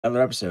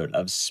Another episode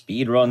of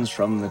Speedruns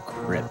from the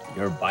Crypt,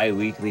 your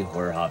bi-weekly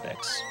horror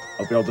hotfix.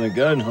 Hope you're all doing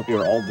good and hope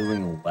you're all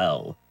doing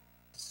well.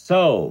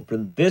 So, for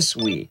this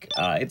week,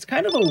 it's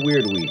kind of a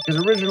weird week,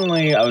 because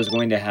originally I was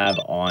going to have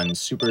on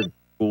Super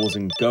Ghouls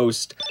and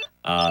Ghost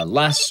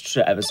last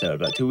episode,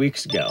 about 2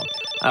 weeks ago.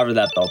 However,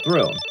 that fell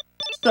through.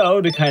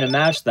 So, to kind of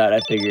match that, I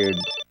figured,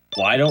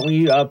 why don't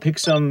we pick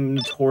some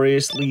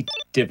notoriously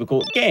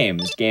difficult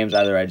games? Games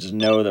either I just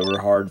know that were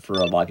hard for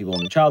a lot of people in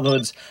their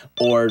childhoods,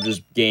 or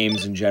just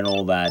games in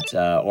general that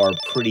are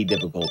pretty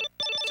difficult.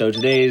 So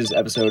today's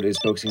episode is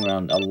focusing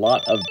around a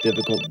lot of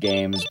difficult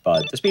games,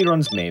 but the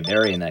speedruns may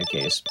vary in that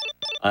case.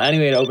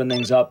 Anyway, to open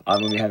things up, I'm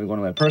going to be having one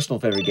of my personal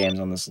favorite games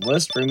on this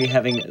list. We're going to be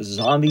having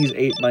Zombies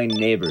Ate My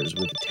Neighbors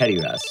with Teddy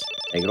Russ.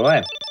 Take it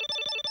away.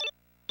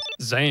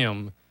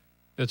 Zam.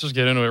 Let's just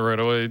get into it right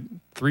away.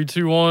 3,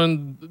 2,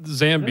 1,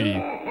 Zambi.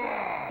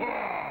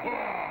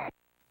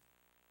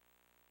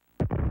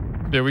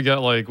 Yeah, we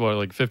got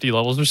like 50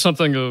 levels or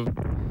something of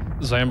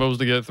Zambos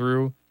to get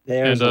through.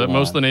 And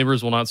most of the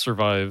neighbors will not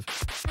survive.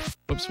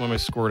 Oops, what am I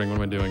squirting? What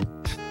am I doing?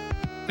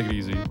 Take it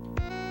easy.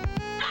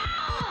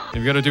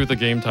 You've got to do what the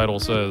game title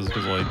says,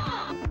 because, like,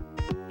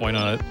 why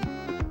not?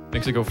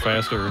 Makes it go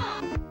faster.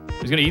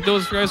 He's gonna eat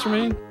those guys for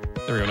me?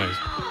 There we go, nice.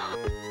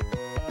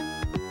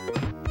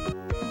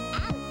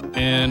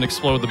 And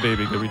explode the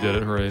baby. Good, we did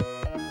it. Hooray.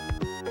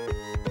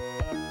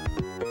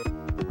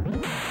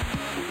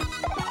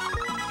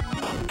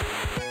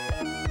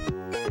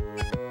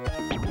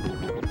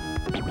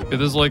 Yeah,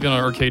 this is like an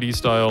arcadey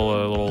style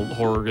little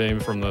horror game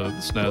from the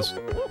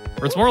SNES.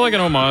 Or it's more like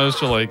an homage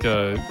to like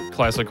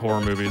classic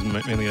horror movies,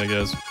 mainly, I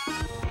guess.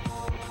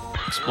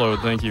 Explode,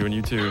 thank you, and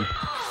you too.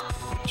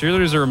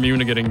 Cheerleaders are immune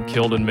to getting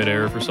killed in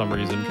midair for some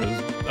reason,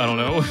 because, I don't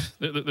know,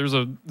 there's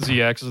a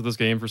Z-axis of this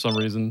game for some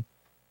reason.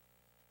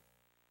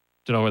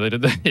 Don't know why they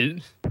did that.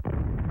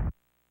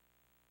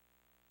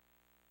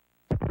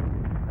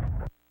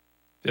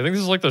 I think this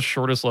is like the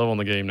shortest level in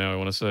the game now, I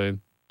want to say.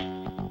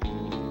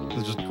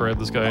 Let's just grab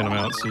this guy and I'm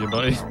out. See you,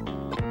 buddy.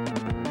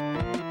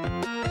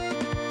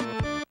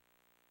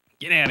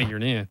 Get out of here,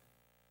 man.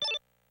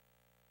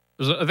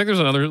 I think there's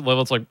another level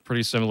that's like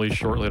pretty similarly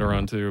short later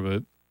on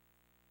too,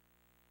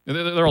 but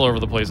they're all over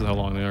the place with how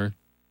long they are.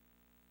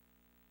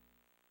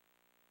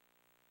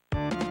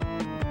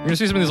 You're gonna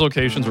see some of these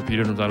locations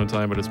repeated from time to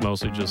time, but it's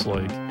mostly just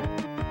like... I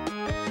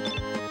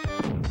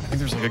think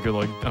there's like a good,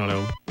 like, I don't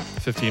know,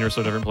 15 or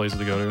so different places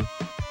to go to.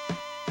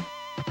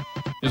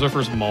 Here's our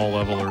first mall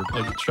level, or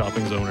like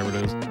shopping zone, whatever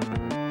it is.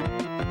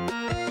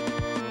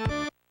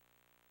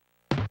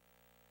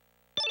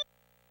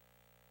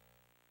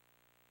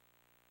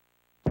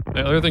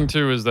 The other thing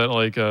too is that,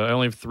 like, I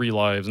only have 3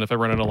 lives, and if I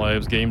run out of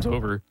lives, game's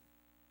over.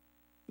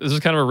 This is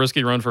kind of a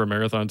risky run for a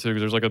marathon, too, because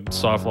there's like a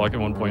soft lock at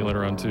one point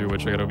later on, too,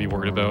 which I gotta be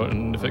worried about.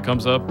 And if it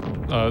comes up,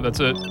 that's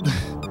it.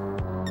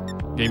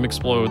 Game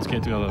explodes,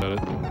 can't do nothing about it.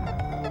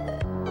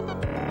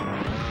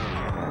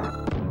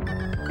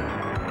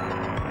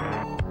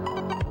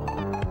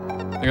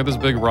 I got this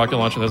big rocket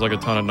launcher that has like a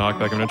ton of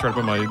knockback. I'm gonna try to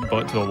put my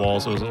butt to a wall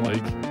so it doesn't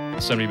like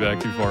send me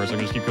back too far, so I'm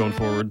gonna just keep going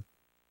forward.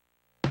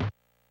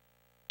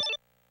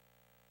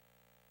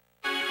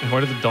 And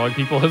why do the dog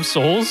people have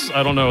souls?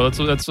 I don't know,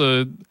 that's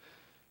a...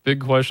 big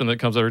question that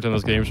comes every time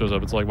this game shows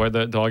up. It's like, why'd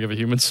that dog have a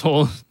human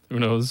soul? Who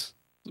knows?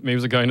 Maybe it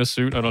was a guy in a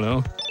suit? I don't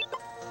know.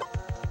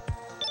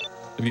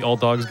 Maybe all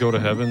dogs go to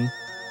heaven?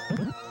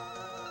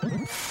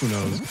 Who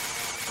knows?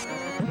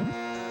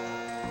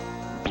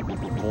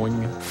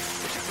 Boing.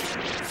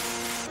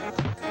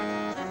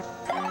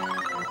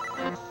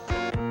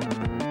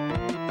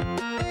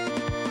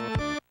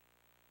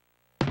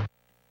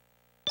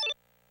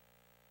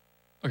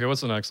 Okay, what's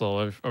the next level?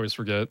 I always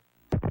forget.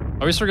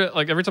 I always forget,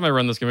 like, every time I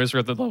run this game, I always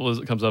forget that the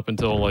level comes up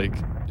until, like,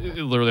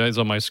 it literally is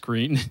on my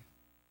screen.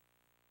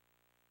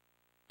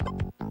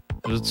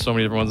 There's so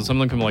many different ones, and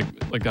some of them come, like,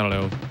 I don't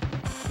know,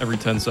 every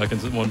 10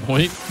 seconds at one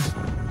point.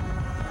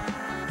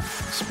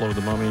 Explode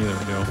the mummy, there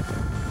we go.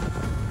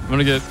 I'm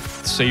gonna get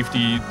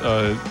safety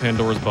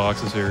Pandora's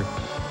boxes here.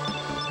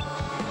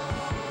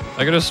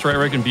 I got a strat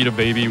where I can beat a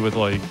baby with,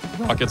 like,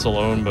 rockets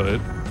alone, but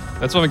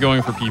that's why I'm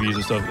going for PBs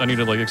and stuff. I need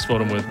to, like, explode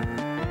them with...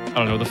 I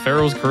don't know, the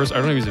Pharaoh's Curse. I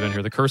don't know if he's even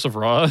here. The Curse of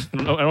Ra. I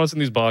don't know what's in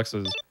these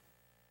boxes.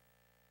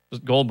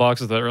 Just gold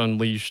boxes that are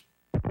unleashed.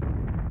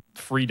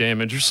 Free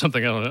damage or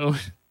something, I don't know.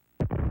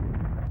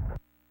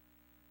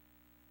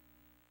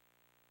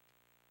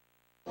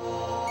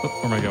 Oh,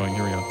 where am I going?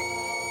 Here we go.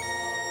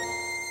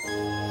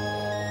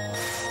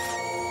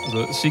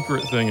 There's a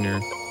secret thing in here.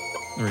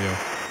 There we go.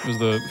 There's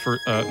the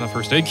not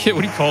first aid kit.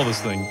 What do you call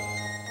this thing?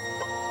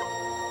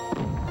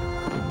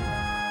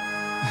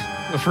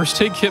 A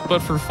first aid kit, but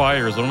for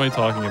fires. What am I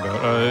talking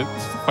about?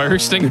 Fire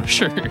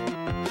extinguisher.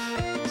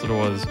 That's what it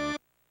was. So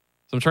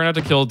I'm trying not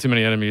to kill too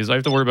many enemies. I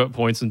have to worry about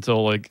points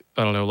until, like,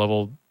 I don't know,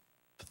 level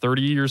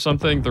 30 or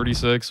something?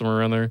 36, somewhere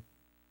around there.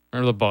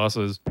 Where are the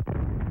bosses? If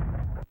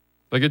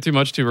I get too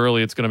much too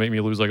early, it's gonna make me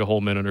lose, like, a whole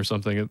minute or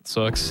something. It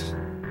sucks.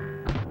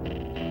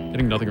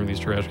 Getting nothing from these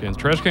trash cans.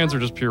 Trash cans are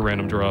just pure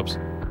random drops.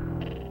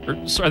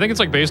 So I think it's,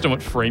 like, based on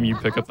what frame you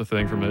pick up the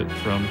thing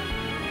from.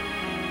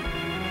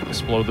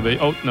 explode the bait.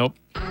 Oh, nope.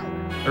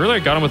 I really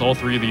got him with all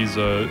 3 of these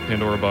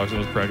Pandora boxes I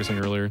was practicing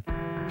earlier.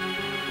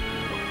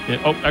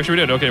 Yeah, oh, actually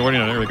we did. Okay, what do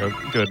you know? There we go.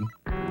 Good.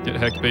 Get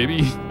hecked,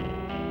 baby.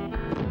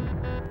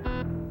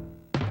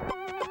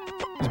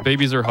 These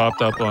babies are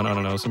hopped up on, I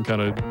don't know, some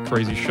kind of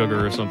crazy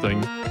sugar or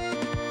something.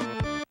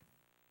 I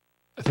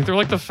think they're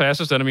like the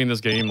fastest enemy in this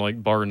game,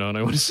 like bar none,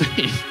 I would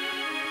say.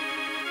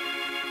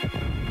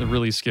 They're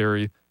really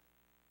scary.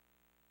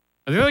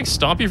 I think they like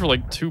stomp you for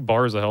like 2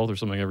 bars of health or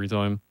something every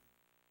time.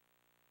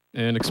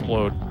 And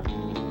explode.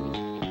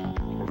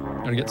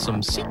 Gotta get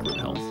some secret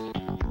health.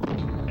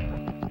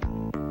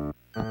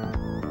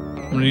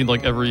 I'm gonna need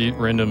like every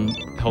random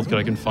health kit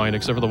I can find,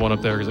 except for the one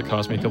up there because it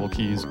cost me a couple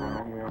keys.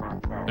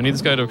 I need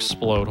this guy to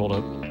explode. Hold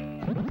up.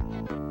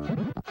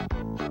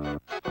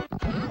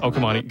 Oh,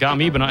 come on. He got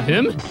me, but not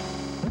him?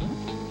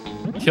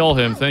 Kill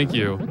him. Thank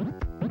you.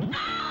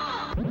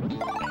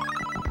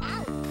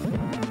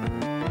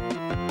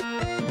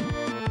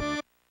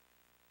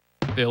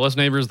 Yeah, less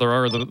neighbors there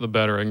are, the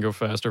better. I can go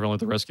faster if I only have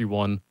to rescue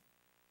 1.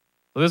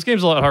 But this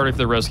game's a lot harder if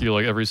they rescue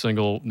like every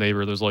single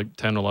neighbor. There's like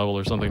 10 a level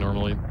or something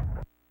normally.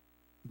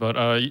 But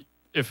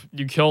if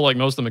you kill like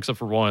most of them except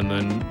for 1,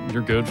 then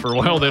you're good for a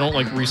while. They don't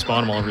like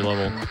respawn them all every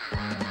level.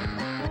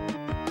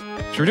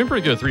 Sure, we're doing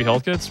pretty good. 3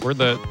 health kits. Where'd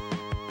that...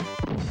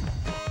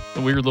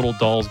 The weird little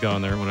doll's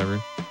gone there, whatever.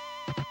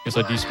 Guess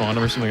I despawned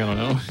them or something, I don't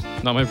know.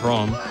 Not my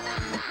problem.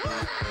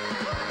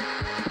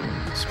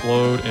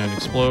 Explode and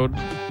explode.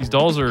 These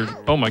dolls are...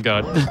 Oh my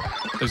god.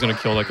 I was gonna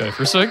kill that guy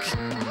for a sec.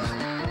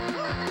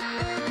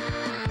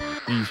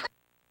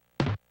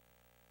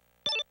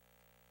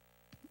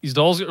 These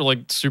dolls are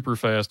like super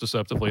fast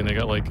deceptively, and they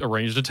got like a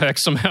ranged attack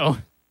somehow.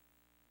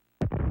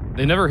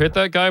 They never hit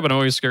that guy, but I'm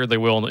always scared they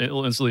will, and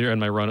it'll instantly end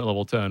my run at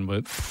level 10,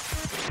 but...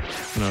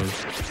 Who knows.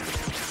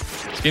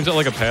 This game's got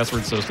like a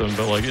password system,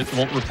 but like it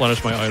won't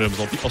replenish my items.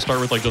 I'll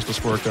start with like just a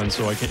squirt gun,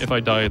 so I can, if I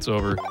die, it's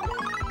over.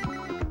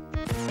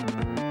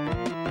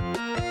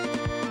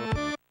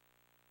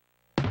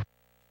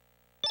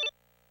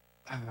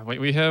 Wait,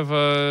 we have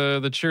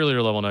the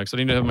cheerleader level next. I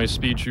need to have my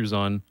speed shoes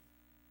on.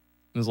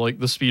 It's like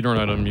the speedrun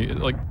item,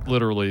 like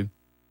literally.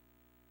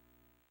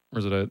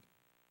 Where's it at?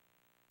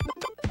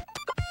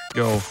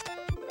 Go.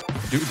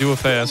 Do a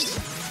fast.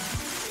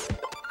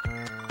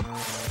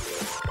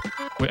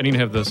 Wait, I need to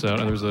have this out,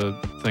 and there's a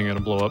thing gonna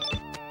blow up.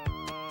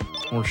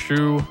 More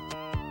shoe.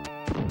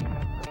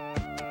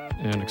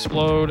 And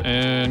explode,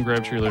 and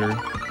grab cheerleader.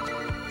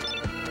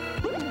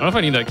 I don't know if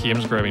I need that key, I'm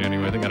just grabbing it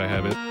anyway, I think that I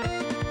have it.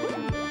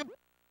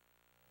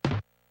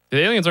 The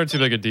aliens aren't too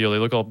big a deal, they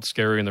look all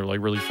scary and they're like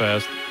really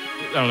fast.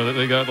 I don't know,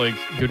 they got like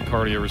good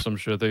cardio or some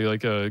shit, they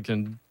like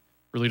can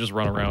really just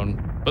run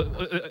around.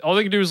 But all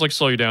they can do is like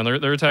slow you down,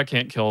 their attack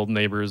can't kill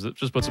neighbors, it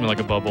just puts them in like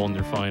a bubble and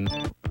you're fine.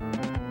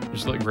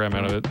 Just like grab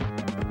out of it,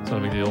 it's not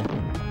a big deal.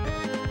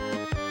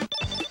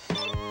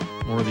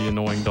 More of the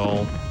annoying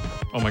doll.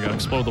 Oh my god,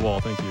 explode the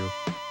wall, thank you.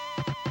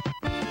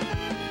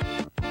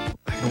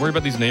 I can worry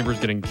about these neighbors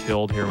getting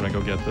killed here when I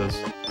go get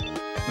this.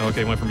 No,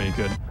 okay, went for me,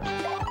 good.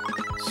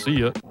 See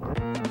ya.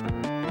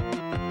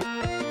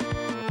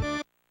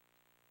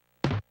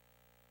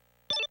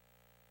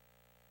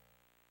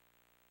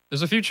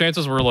 There's a few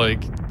chances where,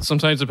 like,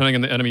 sometimes depending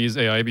on the enemy's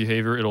AI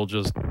behavior, it'll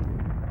just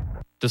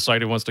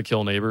decide it wants to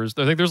kill neighbors.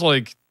 I think there's,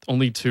 like,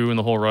 only 2 in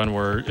the whole run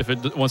where if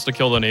it wants to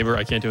kill the neighbor,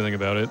 I can't do anything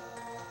about it.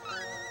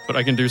 But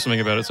I can do something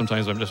about it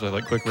sometimes. I'm just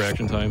like, quick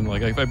reaction time.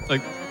 Like,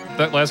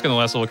 that last guy in the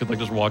last level could, like,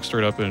 just walk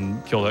straight up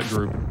and kill that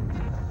group.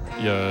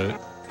 Yeah,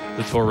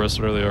 the tourists,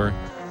 whatever they are.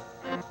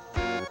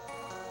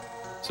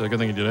 So good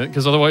thing you did it,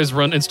 because otherwise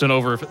run instant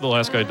over if the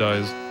last guy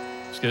dies.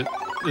 Just get, it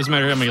doesn't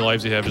matter how many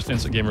lives you have, just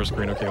instant gamer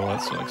screen. Okay, well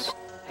that sucks.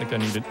 I think I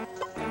needed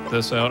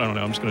this out. I don't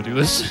know, I'm just gonna do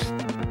this.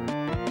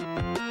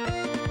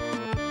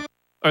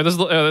 Alright, this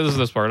is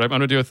this part. I'm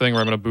gonna do a thing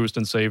where I'm gonna boost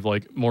and save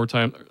like more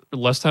time,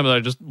 less time that I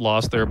just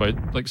lost there by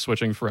like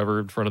switching forever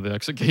in front of the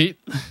exit gate.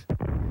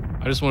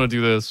 I just want to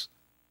do this.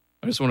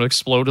 I just want to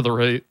explode to the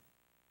right.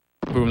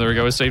 Boom, there we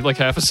go. I saved like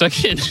half a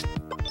second.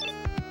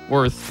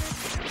 Worth.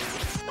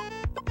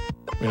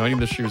 Wait, no, I need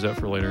the shoes out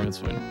for later. That's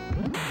fine.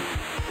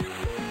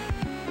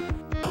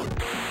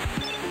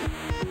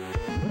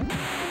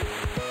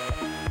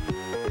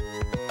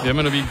 Yeah, I'm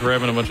gonna be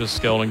grabbing a bunch of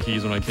skeleton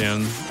keys when I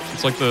can.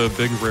 It's like the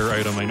big rare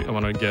item I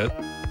want to get.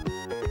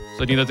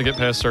 So I need that to get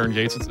past certain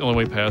gates. It's the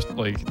only way past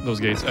like those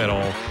gates at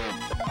all.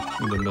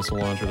 And the missile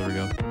launcher, there we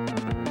go.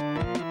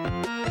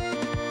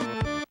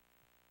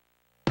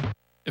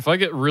 If I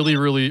get really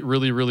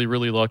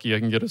lucky, I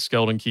can get a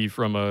skeleton key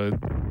from a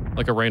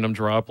random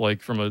drop,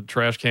 like from a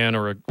trash can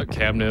or a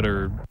cabinet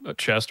or a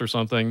chest or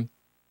something.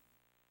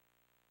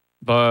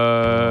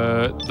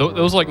 But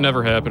those like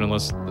never happen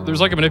unless there's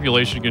like a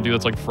manipulation you can do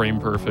that's like frame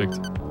perfect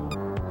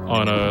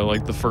on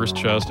like the first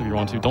chest if you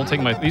want to. Don't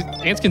take my... These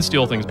ants can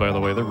steal things, by the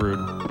way. They're rude.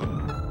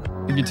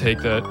 You can take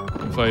that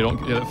if I don't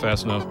get it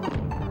fast enough.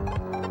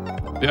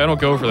 Yeah, I don't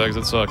go for that because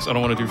it sucks. I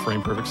don't want to do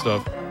frame perfect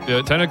stuff.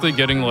 Yeah, technically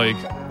getting like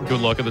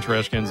good luck at the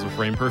trash cans is a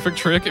frame perfect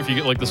trick if you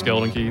get like the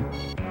skeleton key.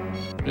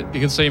 It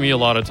can save me a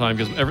lot of time,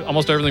 because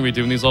almost everything we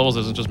do in these levels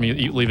isn't just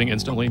me leaving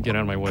instantly, get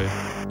out of my way,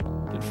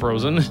 get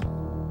frozen.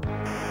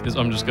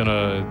 I'm just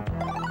gonna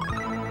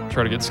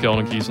try to get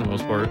skeleton keys for the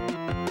most part.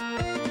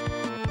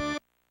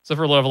 Except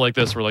for a level like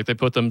this, where like they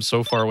put them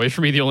so far away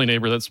from me, the only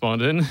neighbor that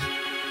spawned in.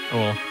 Oh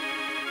well.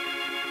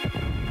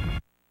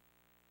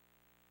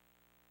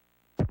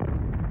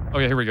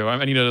 Okay, here we go.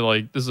 I need to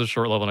like, this is a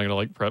short level and I'm gonna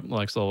like prep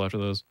next level after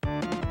this.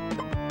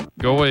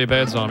 Go away,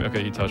 bad zombie.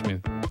 Okay, you touched me.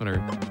 Whatever.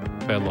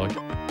 Bad luck.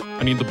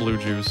 I need the blue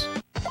juice.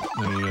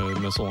 I need a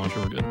missile launcher,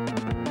 we're good. I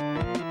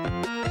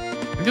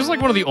think this is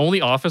like one of the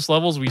only office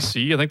levels we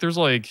see. I think there's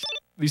like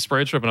these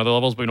sprites show up in other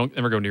levels, but we don't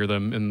ever go near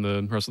them in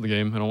the rest of the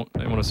game. I want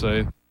to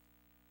say.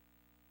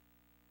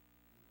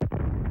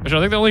 Actually,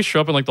 I think they only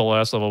show up in like the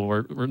last level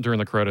where during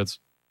the credits.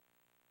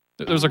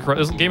 This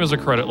game is a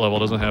credit level.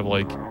 It doesn't have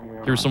like,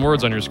 here's some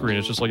words on your screen.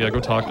 It's just like, yeah, go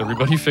talk to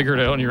everybody, figure it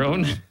out on your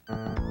own.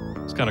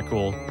 It's kind of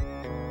cool.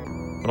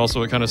 But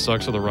also it kind of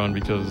sucks for the run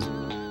because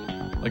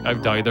like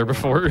I've died there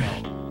before.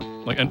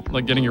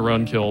 like getting your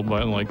run killed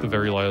by like the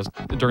very last,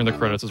 during the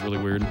credits is really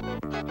weird.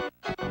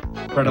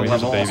 Credit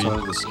level also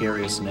has the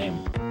scariest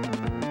name.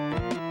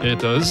 It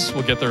does.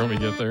 We'll get there when we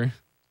get there.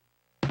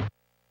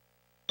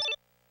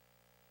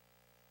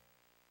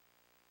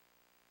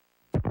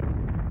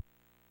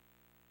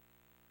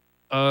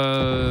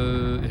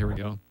 Here we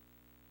go.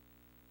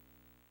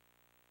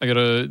 I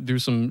gotta do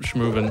some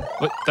schmoovin'.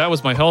 But that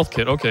was my health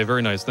kit. Okay,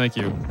 very nice. Thank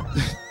you.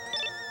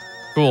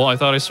 Cool. I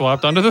thought I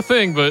swapped onto the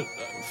thing, but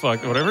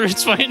fuck, whatever.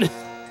 It's fine.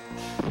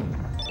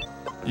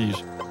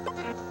 Yeesh.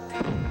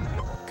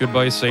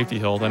 Goodbye safety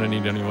health. I didn't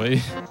need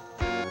anyway.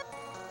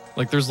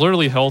 Like, there's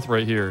literally health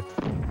right here.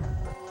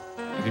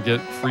 I could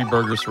get free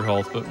burgers for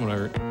health, but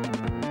whatever.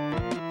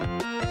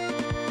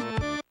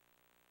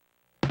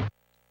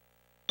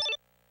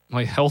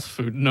 My health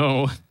food,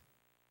 no.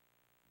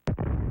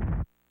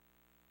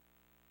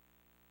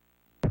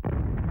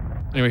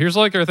 Anyway, here's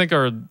like, I think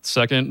our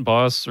second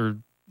boss, or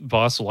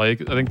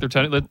boss-like. I think they're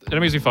the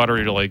enemies we fought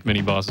already are like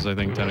mini-bosses, I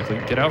think, technically.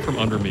 Get out from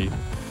under me.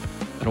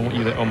 I don't want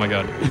you to, oh my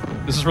god.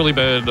 This is really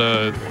bad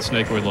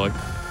snakeoid luck.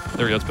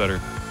 There we go, that's better.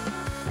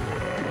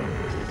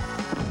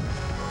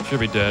 Should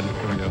be dead.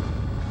 There we go.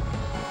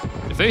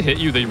 If they hit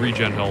you, they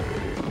regen health.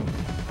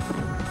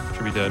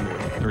 Should be dead.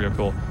 There we go,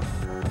 cool.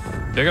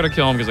 Okay, I gotta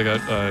kill him because I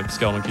got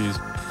skeleton keys.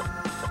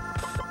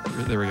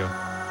 There we go.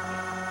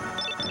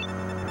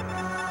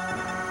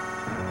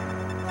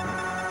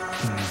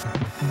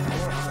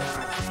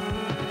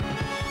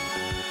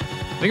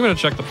 I think I'm gonna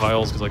check the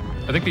piles because like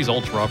I think these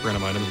all drop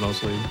random items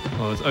mostly.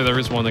 Oh, there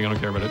is one thing I don't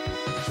care about it.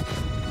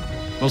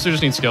 Mostly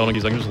just need skeleton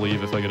keys. I can just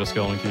leave if I get a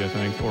skeleton key, I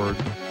think. Or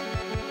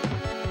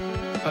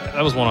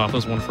that was one off. That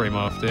was one frame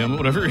off. Damn,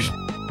 whatever.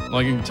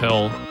 I can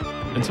tell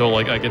until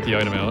like I get the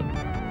item out.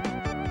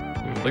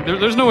 Like,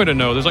 there's no way to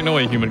know. There's, like, no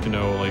way a human can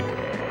know, like,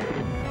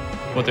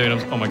 what the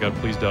items... Oh, my God,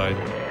 please die.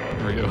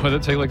 There we go.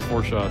 That'd take, like,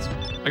 4 shots.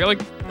 I got,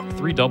 like,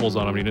 3 doubles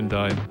on him, and he didn't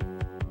die.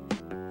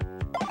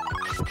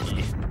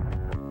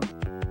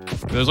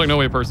 There's, like, no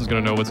way a person's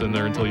gonna know what's in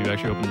there until you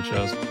actually open the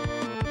chest.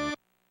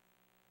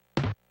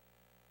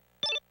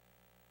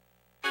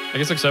 I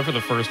guess except for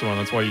the first one.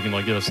 That's why you can,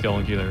 like, get a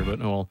skeleton key there,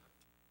 but, oh,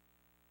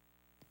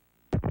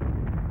 well.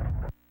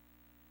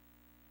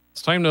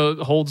 It's time to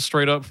hold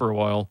straight up for a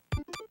while.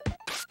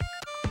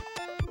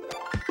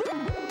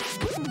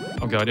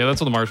 Oh god, yeah, that's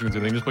what the Martians do.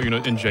 They can just put you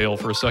in jail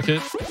for a second.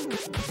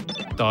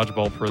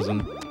 Dodgeball prison.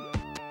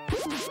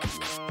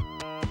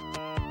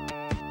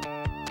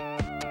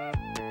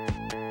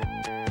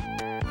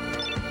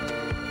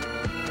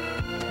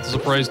 It's a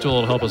surprise tool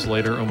that'll help us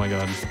later. Oh my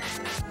god.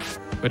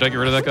 Wait, did I get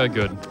rid of that guy?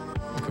 Good.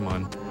 Oh, come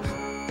on.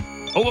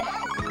 Oh!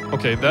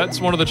 Okay,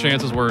 that's one of the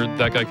chances where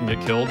that guy can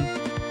get killed.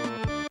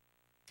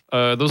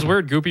 Those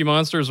weird goopy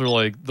monsters are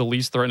like the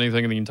least threatening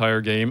thing in the entire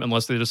game,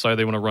 unless they decide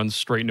they want to run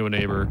straight into a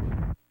neighbor.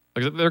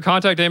 Like, their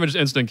contact damage is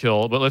instant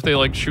kill, but if they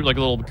like shoot like a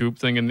little goop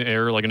thing in the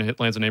air, like and it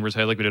lands a neighbor's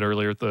head, like we did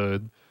earlier with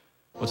the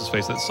what's his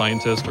face, that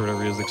scientist or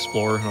whatever he is, the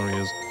explorer, I don't know who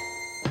he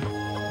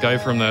is, guy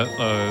from that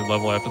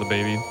level after the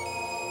baby.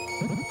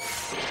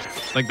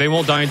 Like they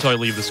won't die until I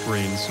leave the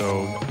screen,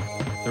 so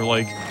they're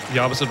like the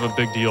opposite of a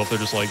big deal if they're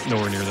just like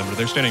nowhere near them, but if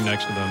they're standing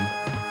next to them,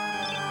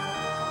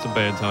 it's a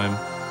bad time.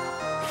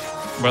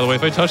 By the way,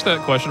 if I touched that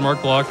question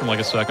mark block from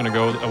like a second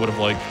ago, I would have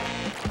like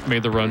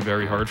made the run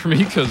very hard for me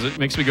because it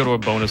makes me go to a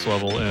bonus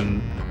level,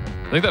 and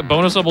I think that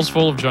bonus level's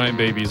full of giant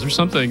babies or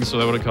something, so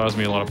that would have caused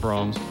me a lot of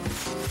problems.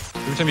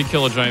 Every time you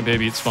kill a giant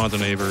baby, it spawns a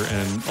neighbor,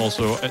 and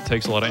also it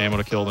takes a lot of ammo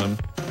to kill them.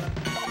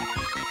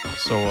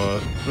 So,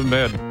 it's been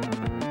bad.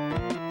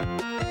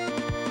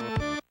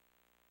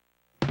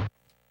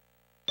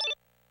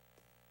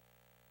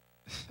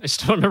 I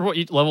still don't remember what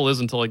each level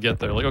is until I get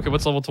there. Like, okay,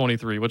 what's level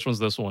 23? Which one's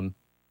this one?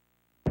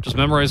 Just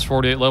memorize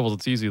 48 levels.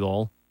 It's easy,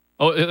 though.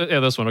 Oh, yeah,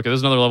 this one. Okay,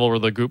 there's another level where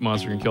the goop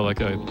monster can kill that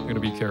guy. I'm gonna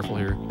be careful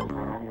here.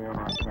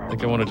 I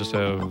think I want to just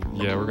have...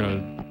 Yeah, we're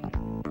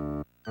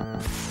gonna...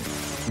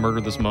 murder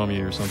this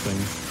mummy or something.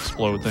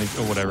 Explode,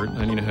 oh, whatever.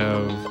 I need to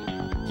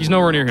have... He's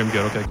nowhere near him.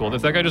 Good, okay, cool.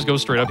 If that guy just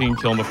goes straight up, he can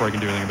kill him before I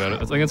can do anything about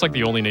it. I think it's like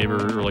the only neighbor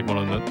or like one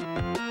of them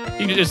that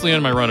He can instantly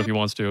end my run if he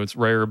wants to. It's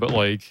rare, but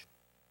like...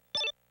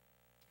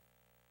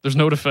 There's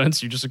no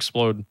defense, you just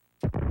explode.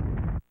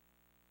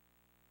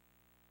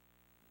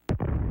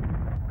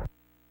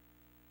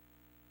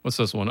 What's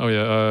this one? Oh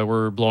yeah,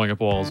 we're blowing up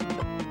walls. Or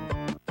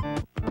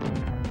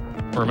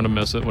I'm gonna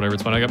miss it, whatever,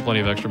 it's fine. I got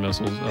plenty of extra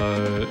missiles.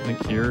 I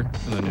think here,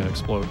 and then yeah,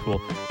 explode,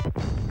 cool.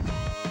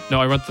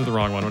 No, I went through the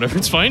wrong one, whatever,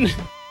 it's fine.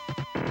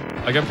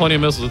 I got plenty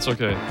of missiles, it's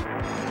okay.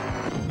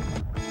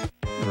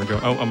 There we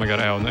go. Oh my god,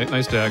 ow,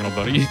 nice diagonal,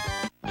 buddy.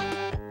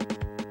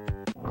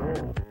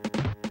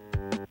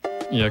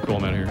 Yeah, cool,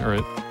 I'm out of here,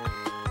 alright.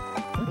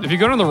 If you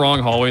go down the wrong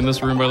hallway in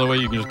this room, by the way,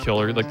 you can just kill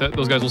her. Like,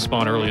 those guys will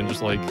spawn early and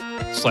just, like,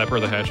 slap her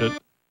with a hatchet.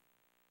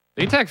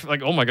 They attack,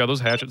 like, oh my god,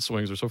 those hatchet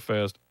swings are so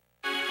fast.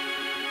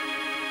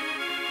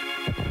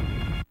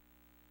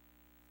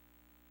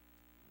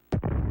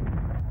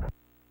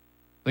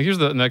 Like, here's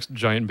the next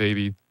giant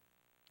baby.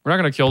 We're not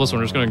gonna kill this one,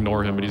 we're just gonna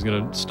ignore him, but he's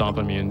gonna stomp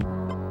on me and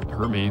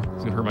hurt me.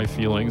 He's gonna hurt my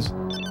feelings.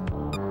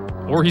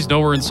 Or he's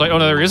nowhere in sight. Oh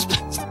no, there he is.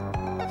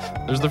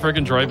 There's the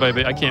freaking drive-by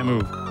baby. I can't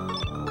move.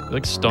 It,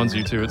 like, stuns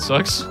you too, it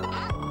sucks.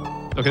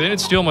 Okay, they didn't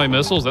steal my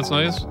missiles, that's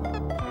nice.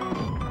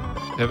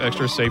 They have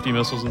extra safety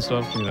missiles and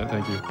stuff. Give me that,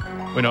 thank you.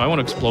 Wait, no, I want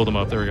to explode them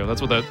up. There we go.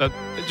 That's what that it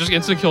just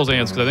instant kills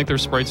ants, because I think their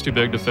sprite's too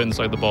big to fit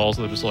inside the ball,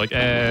 so they're just like,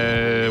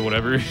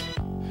 whatever.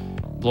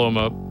 Blow them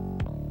up.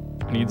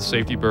 I need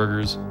safety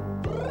burgers.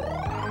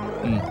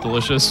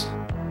 Delicious.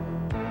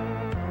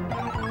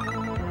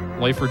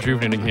 Life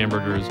rejuvenating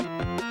hamburgers.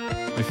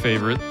 My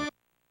favorite.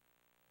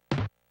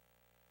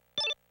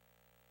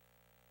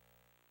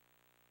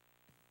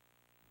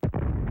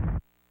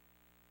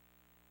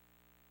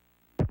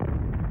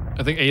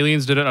 I think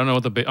aliens did it. I don't know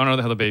what I don't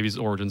know how the baby's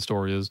origin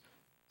story is.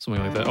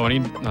 Something like that. Oh, I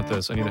need not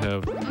this. I need to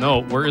have.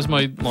 No, where is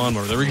my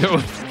lawnmower? There we go.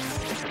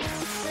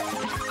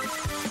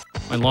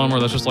 My lawnmower.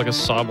 That's just like a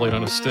saw blade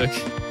on a stick.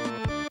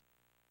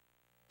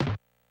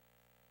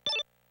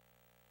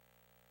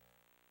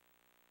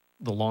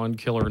 The Lawn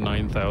Killer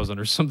 9000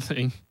 or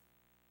something.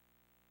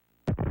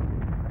 All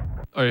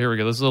right, here we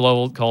go. This is a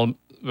level called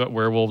about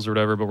werewolves or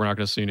whatever, but we're not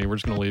going to see any. We're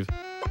just going to leave.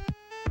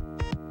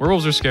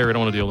 Werewolves are scary. I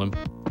don't want to deal with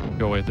them.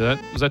 Go away.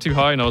 Was that too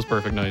high? No, it's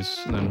perfect.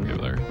 Nice. And then we go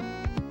there.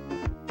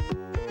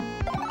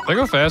 If I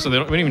go fast, we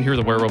don't even hear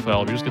the werewolf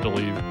howl. We just get to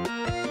leave.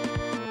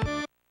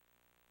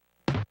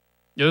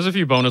 Yeah, there's a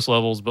few bonus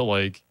levels, but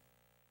like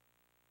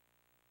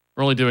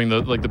we're only doing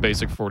the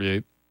basic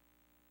 48.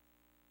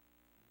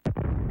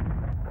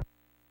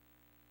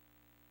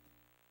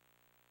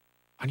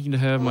 I need to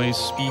have my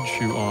speed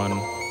shoe on.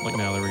 Like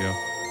now, there we go.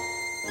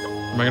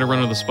 Am I gonna run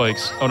into the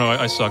spikes? Oh no,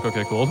 I suck.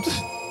 Okay, cool.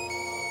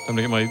 Time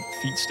to get my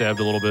feet stabbed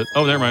a little bit.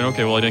 Oh, never mind.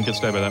 Okay, well I didn't get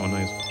stabbed by that one.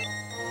 Nice.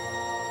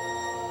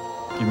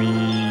 Give me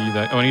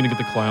that. Oh, I need to get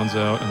the clowns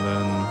out, and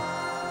then...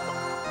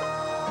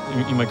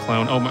 Eat my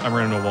clown. Oh, I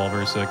ran into a wall.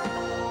 Very sick.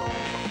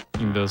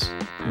 Eat this.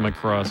 Eat my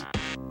cross.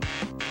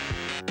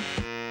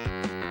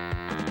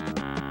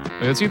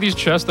 Let's see these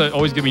chests that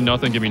always give me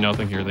nothing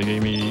here. They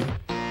gave me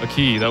a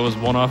key. That was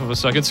one off of a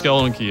second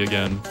skeleton key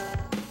again.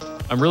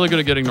 I'm really good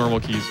at getting normal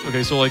keys.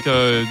 Okay, so like,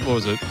 what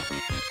was it?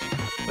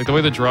 Like the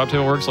way the drop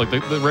tail works, like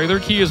the regular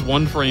key is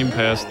one frame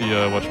past the,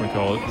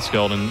 whatchamacallit, the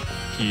skeleton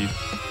key.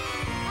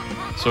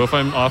 So if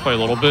I'm off by a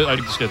little bit, I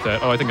just get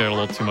that. Oh, I think I got a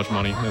little too much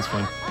money. That's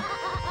fine.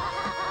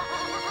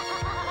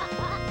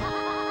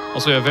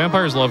 Also, yeah,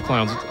 vampires love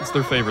clowns. It's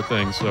their favorite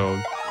thing, so...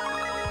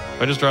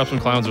 If I just drop some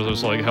clowns, they're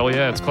just like, hell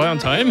yeah, it's clown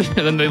time! And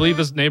then they leave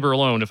this neighbor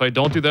alone. If I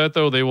don't do that,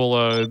 though, they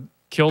will,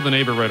 kill the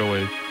neighbor right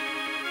away.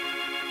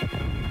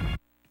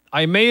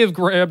 I may have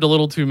grabbed a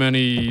little too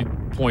many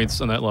points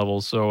on that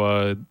level,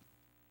 so,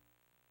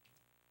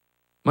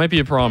 might be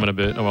a problem in a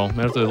bit. Oh well, I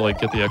have to,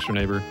 like, get the extra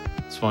neighbor.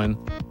 It's fine.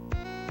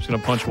 Just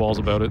gonna punch walls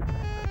about it.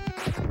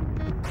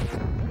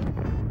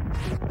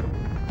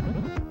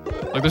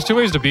 Like, there's two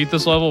ways to beat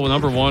this level.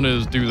 Number one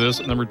is do this.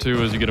 Number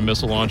two is you get a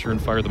missile launcher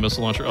and fire the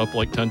missile launcher up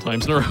like 10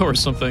 times in a row or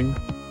something.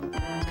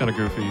 It's kind of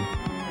goofy.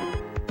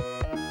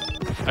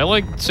 I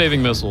like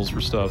saving missiles for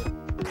stuff.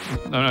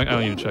 I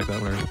don't need to check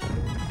that one.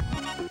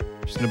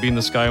 Just gonna be in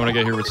the sky when I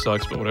get here, which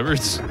sucks, but whatever.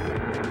 It's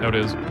how it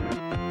is.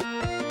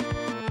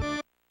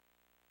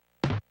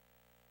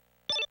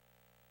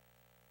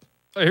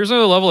 Here's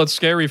another level that's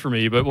scary for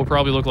me, but will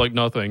probably look like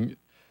nothing.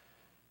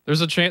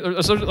 There's a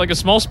chance, like a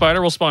small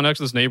spider will spawn next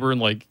to this neighbor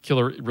and like kill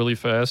her really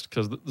fast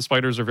because the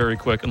spiders are very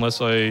quick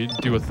unless I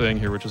do a thing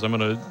here, which is I'm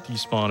gonna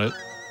despawn it.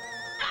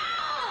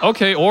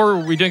 Okay, or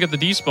we didn't get the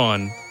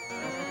despawn.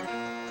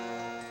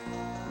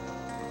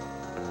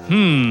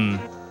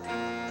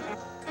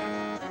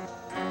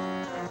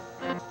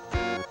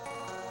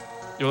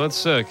 Yo, that's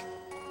sick.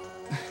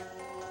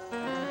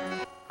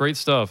 Great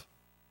stuff.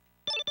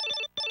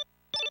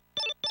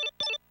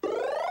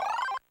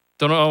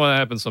 Don't know how that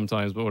happens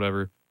sometimes, but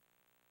whatever.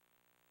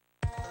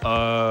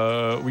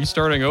 We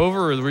starting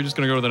over, or are we just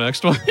gonna go to the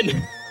next one?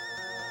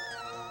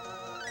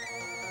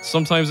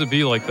 Sometimes it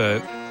be like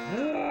that.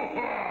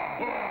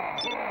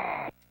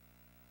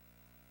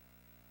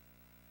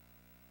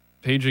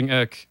 Paging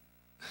Ek.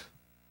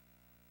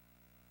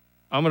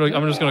 I'm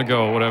just gonna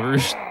go, whatever.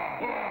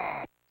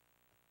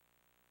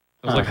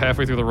 I was like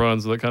halfway through the run,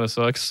 so that kind of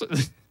sucks.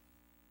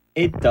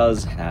 It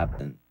does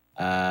happen.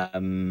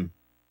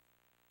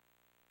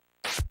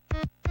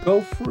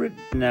 Go for it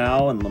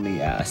now and let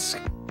me ask.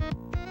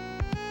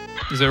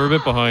 Because they were a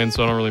bit behind,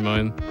 so I don't really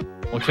mind.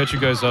 I'll catch you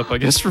guys up, I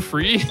guess, for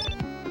free.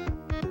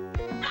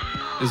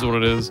 Is what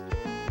it is.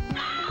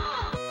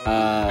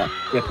 Yeah,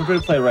 prepare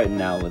to play right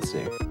now. Let's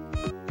see.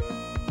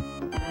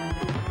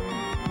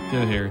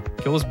 Get in here.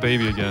 Kill this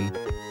baby again.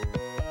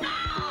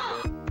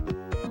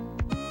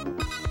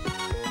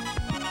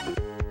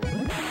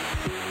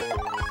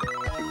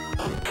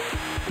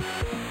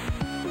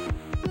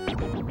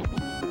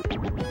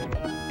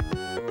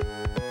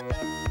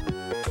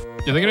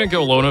 Yeah, they're gonna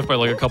go low enough by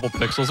like a couple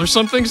pixels or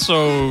something,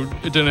 so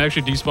it didn't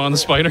actually despawn the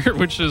spider,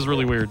 which is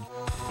really weird.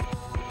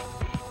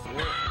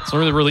 It's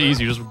normally really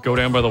easy. You just go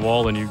down by the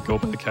wall and you go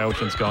by the couch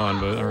and it's gone,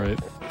 but alright.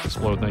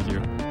 Explode, thank you.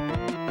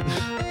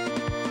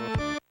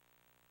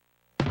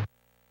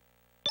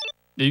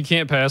 Yeah, you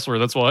can't password,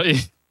 that's why. I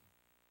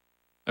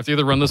have to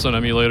either run this on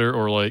emulator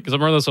or like, because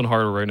I'm running this on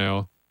hardware right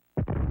now.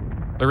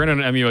 If I ran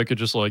on an emu, I could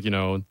just like, you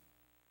know,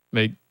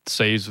 make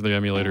saves with the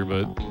emulator,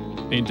 but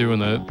ain't doing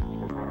that.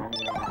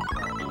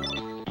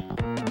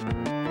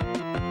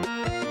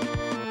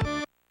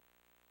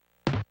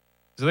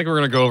 I think we're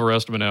going to go over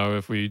estimate now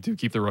if we do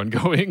keep the run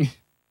going.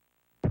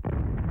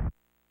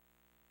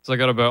 So I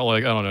got about,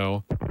 like, I don't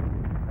know.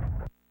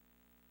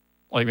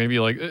 Like, maybe,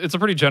 like, it's a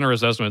pretty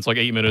generous estimate. It's like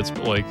 8 minutes,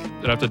 but, like,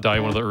 I'd have to die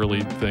one of the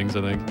early things,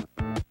 I think.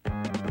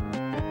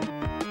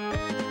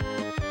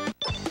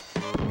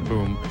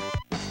 Boom.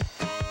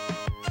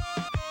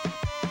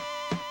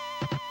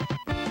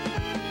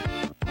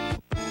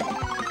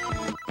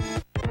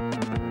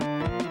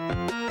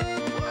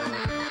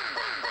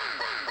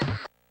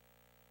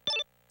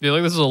 Yeah,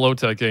 like this is a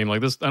low-tech game.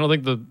 Like this, I don't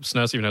think the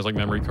SNES even has like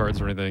memory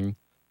cards or anything.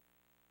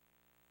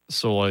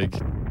 So like,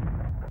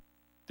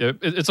 yeah,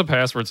 it's a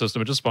password system.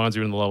 It just spawns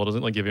you in the level. It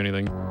doesn't like give you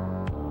anything.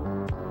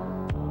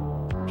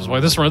 Which is why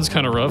this run's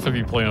kind of rough if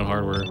you play on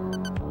hardware.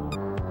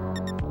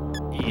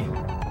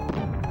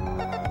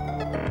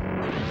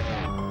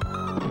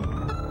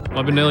 Well,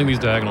 I've been nailing these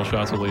diagonal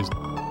shots at least.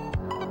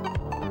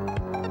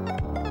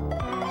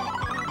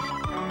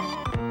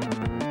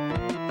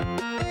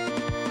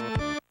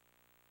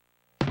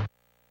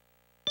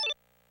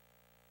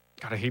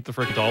 I hate the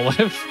frickin' doll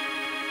life.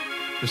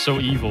 They're so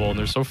evil and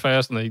they're so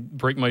fast and they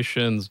break my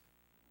shins.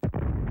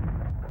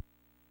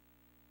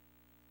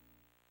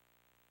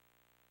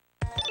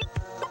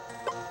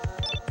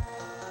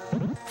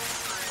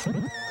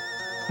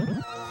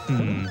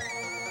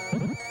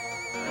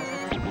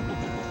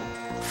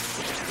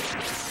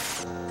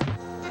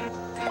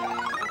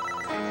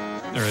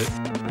 Alright.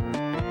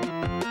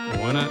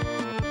 Why not?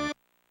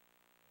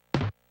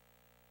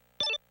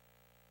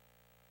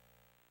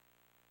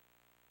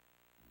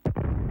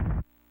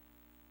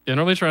 Yeah, I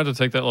normally try not to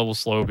take that level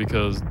slow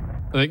because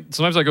I think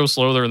sometimes I go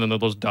slow there and then they'll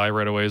just die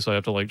right away, so I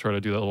have to like try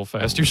to do that level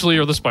fast. Usually,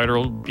 or the spider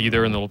will be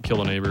there and they'll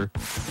kill a neighbor.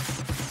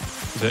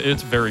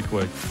 It's very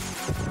quick.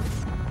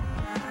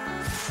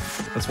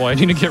 That's why I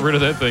need to get rid of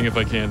that thing if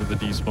I can to the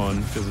despawn,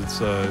 because it's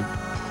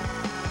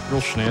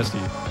real schnasty.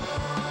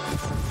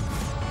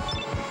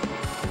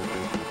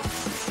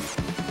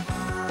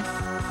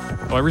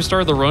 Oh, I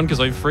restarted the run because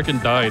I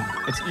freaking died.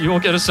 You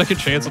won't get a second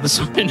chance on this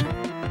one.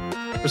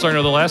 Or sorry,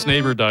 no, the last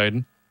neighbor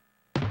died.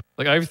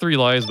 Like, I have 3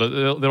 lives, but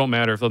they don't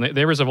matter if the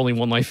neighbors have only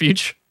 1 life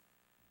each.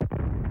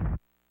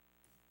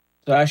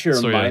 So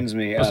actually reminds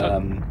me,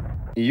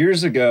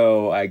 years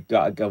ago, I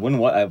got when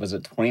what was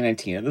it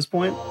 2019 at this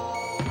point?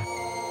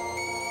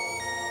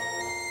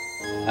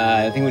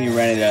 I think when you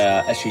ran it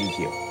GDQ.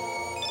 Yeah,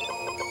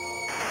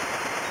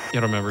 I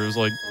don't remember. It was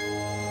like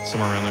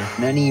somewhere around there.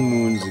 Many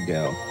moons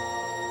ago.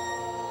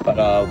 But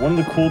one of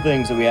the cool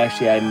things that we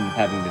actually ended up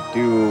having to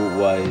do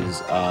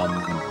was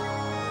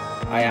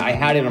I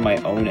had it on my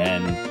own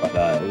end, but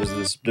it was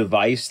this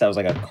device that was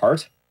like a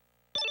cart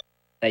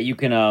that you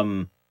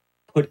can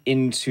put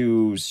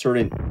into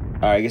certain,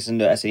 I guess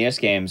into SNES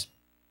games,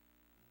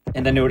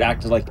 and then it would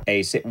act as like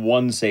a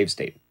one save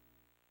state.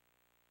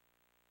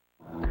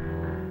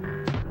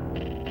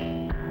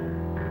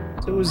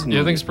 So it was neat.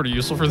 Yeah, I think it's pretty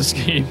useful for this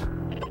game.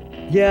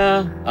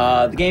 Yeah,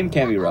 the game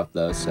can be rough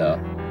though, so.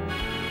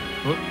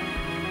 Whoop.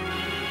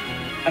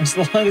 As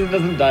long as it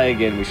doesn't die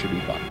again, we should be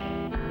fine.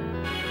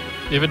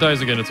 If it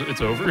dies again,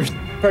 it's over.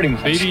 Pretty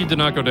much. Baby did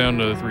not go down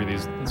to 3 of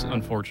these. It's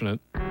unfortunate.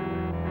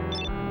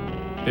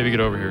 Baby, get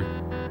over here.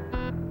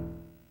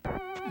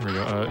 There we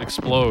go.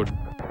 Explode.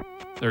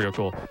 There we go,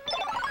 cool.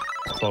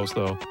 It's close,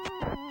 though.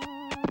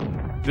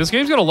 This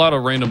game's got a lot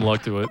of random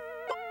luck to it.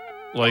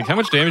 Like, how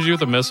much damage you do with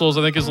the missiles,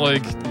 I think, is,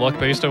 like,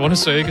 luck-based, I want to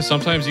say, because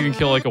sometimes you can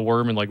kill, like, a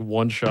worm in, like,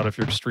 1 shot if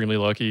you're extremely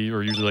lucky,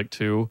 or usually, like,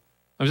 2.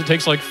 Sometimes it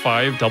takes, like,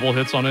 5 double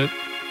hits on it.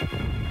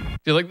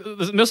 Yeah, like,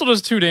 the missile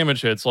does 2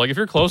 damage hits. So, like, if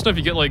you're close enough,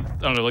 you get, like, I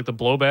don't know, like, the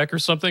blowback or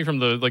something from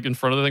the, like, in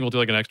front of the thing will do,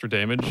 like, an extra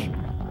damage.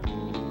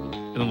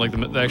 And then, like,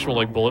 the actual,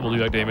 like, bullet will do,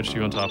 like, damage to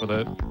you on top of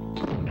that.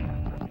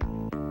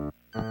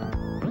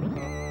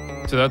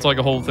 So that's, like,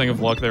 a whole thing of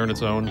luck there in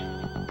its own.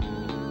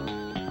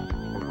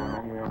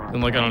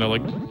 And, like, I don't know,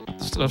 like,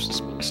 stuff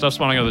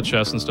spawning out of the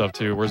chest and stuff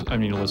too. I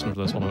need to listen for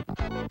this one.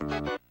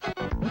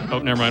 Oh,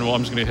 never mind. Well,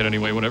 I'm just gonna hit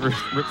anyway. Whatever.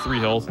 Rip 3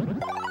 health.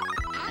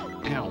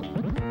 Ow.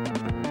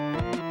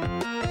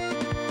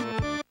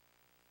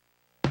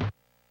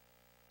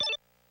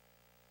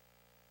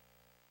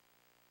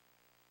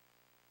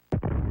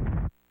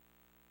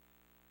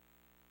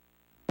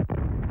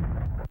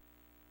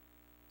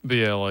 But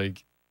yeah,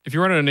 like, if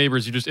you run out of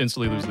neighbors, you just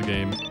instantly lose the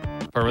game.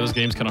 Part of this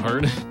game's kind of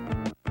hard.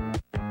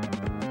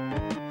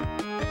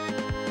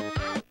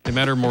 They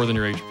matter more than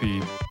your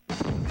HP.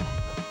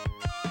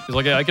 Because,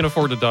 like, I can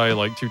afford to die,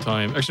 like, 2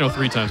 times. Actually, no,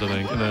 3 times, I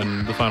think. And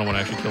then the final one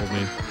actually kills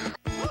me.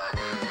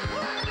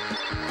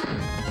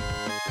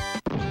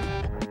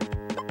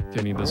 Okay,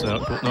 I need this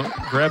out. Cool. No,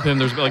 grab him.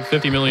 There's, like,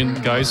 50 million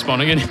guys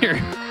spawning in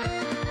here.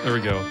 There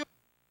we go.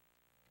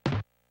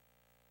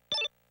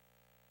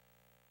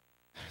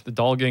 The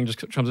doll gang just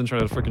comes in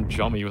trying to freaking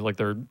jump me with, like,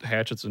 their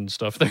hatchets and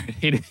stuff they're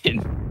hitting.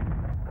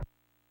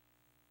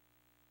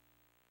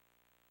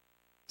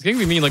 It's getting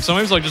me mean. Like,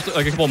 sometimes, like, just,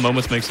 like, a couple of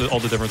moments makes all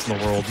the difference in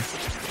the world.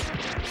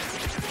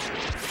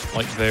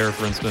 Like there,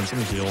 for instance. Let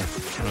me heal.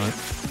 Alright.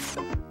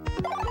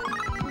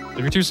 If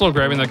you're too slow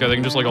grabbing that guy, they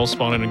can just, like, all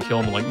spawn in and kill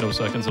him in, like, no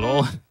seconds at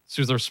all. As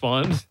soon as they're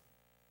spawned. These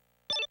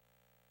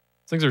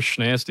things are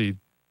schnasty.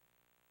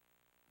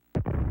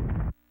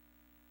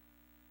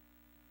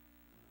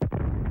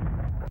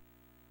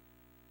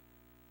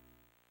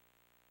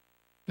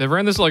 They've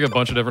ran this, like, a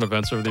bunch of different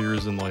events over the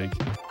years, and, like...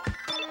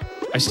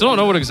 I still don't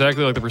know what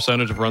exactly, like, the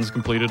percentage of runs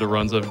completed to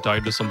runs that have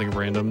died to something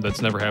random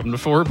that's never happened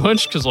before a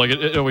bunch, because, like,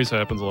 it always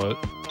happens a lot.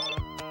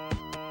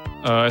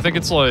 I think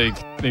it's, like,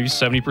 maybe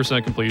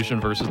 70% completion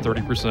versus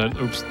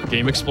 30%. Oops, the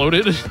game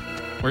exploded.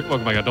 Oh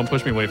my god, don't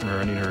push me away from her,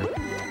 I need her.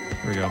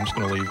 There we go, I'm just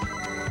gonna leave.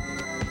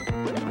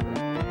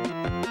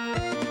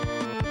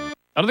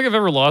 I don't think I've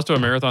ever lost to a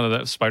marathon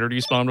that spider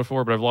despawned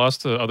before, but I've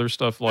lost to other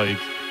stuff, like...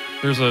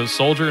 There's a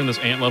soldier in this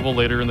ant level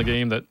later in the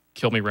game that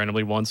killed me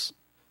randomly once.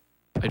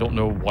 I don't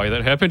know why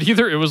that happened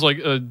either. It was like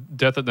a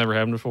death that never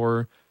happened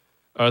before.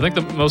 I think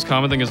the most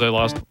common thing is I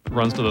lost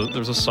runs to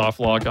there's a soft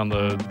lock on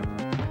the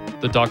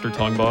Dr.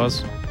 Tongue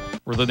boss,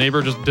 where the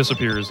neighbor just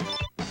disappears.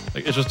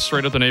 Like, it's just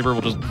straight up the neighbor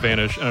will just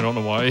vanish, and I don't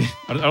know why.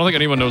 I don't think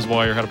anyone knows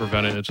why or how to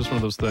prevent it. It's just one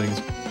of those things.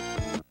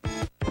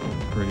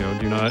 Here we go.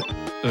 Do not...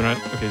 They're not...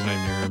 Okay, he's not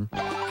even near him.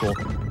 Cool.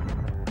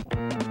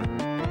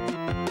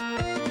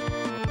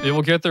 It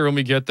will get there when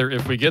we get there,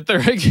 if we get there,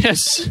 I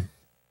guess.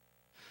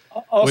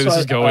 Also, the way this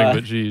is going,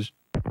 but geez.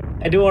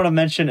 I do want to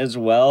mention as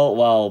well,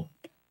 well,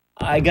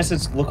 I guess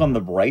it's look on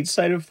the bright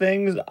side of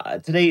things.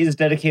 Today is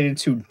dedicated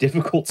to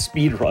difficult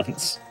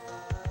speedruns.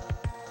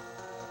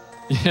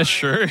 Yeah,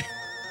 sure.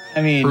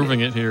 I mean... Proving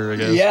it here, I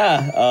guess.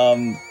 Yeah,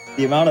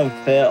 the amount of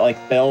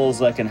fails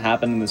that can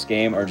happen in this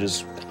game are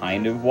just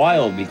kind of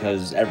wild,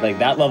 because like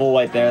that level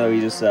right there that we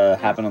just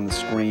happened on the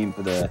screen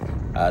for the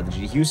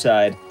GDQ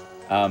side,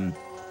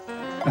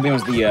 I think it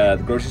was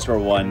the grocery store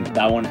one.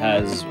 That one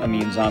has, I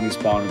mean, zombie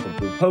spawn with the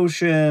blue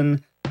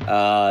potion.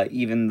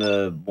 Even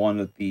the one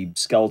with the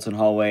skeleton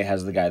hallway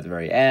has the guy at the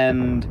very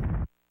end.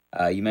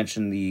 You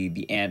mentioned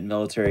the ant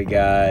military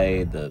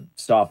guy, the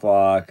soft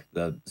lock,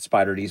 the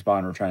spider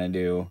despawn we're trying to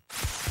do.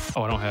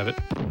 Oh, I don't have it.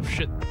 Oh,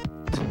 shit.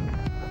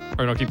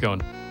 Alright, no, keep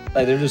going.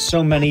 Like, there's just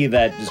so many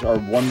that just are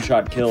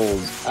one-shot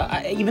kills.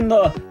 Even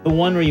the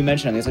one where you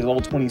mentioned, I think it's like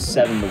level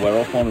 27, the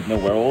werewolf one with no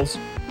werewolves.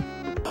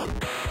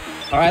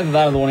 Or either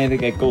that or the one I think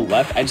that go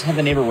left. I just had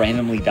the neighbor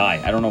randomly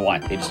die. I don't know why.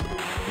 They just,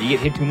 you get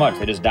hit too much,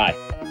 they just die.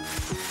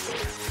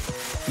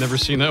 Never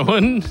seen that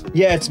one.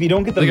 Yeah, it's you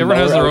don't get the. Like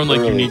everyone has their own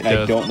like unique death.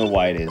 I don't know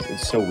why it is.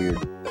 It's so weird.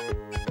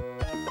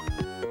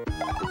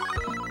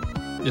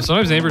 Yeah,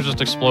 sometimes neighbors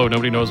just explode.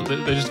 Nobody knows.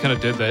 They just kind of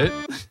did that.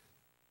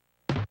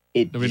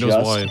 Nobody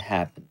knows why. It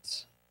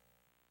happens.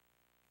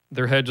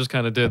 Their head just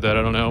kind of did that.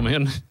 I don't know,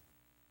 man.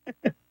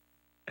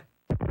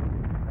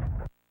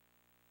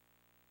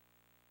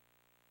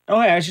 Oh,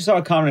 hey, I actually saw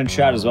a comment in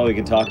chat as well we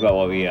can talk about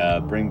while we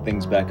bring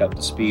things back up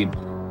to speed.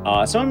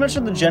 Someone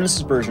mentioned the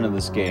Genesis version of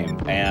this game,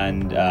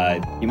 and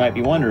you might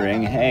be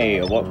wondering,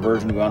 hey, what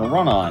version do we want to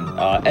run on?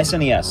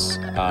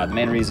 SNES. The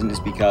main reason is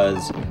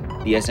because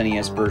the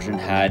SNES version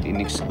had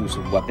an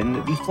exclusive weapon,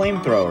 the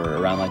flamethrower,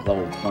 around like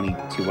level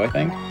 22, I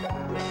think.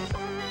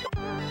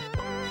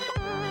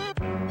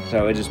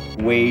 So it's just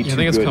way too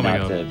good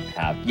not to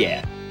have.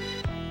 Yeah.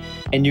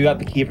 And you got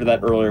the key for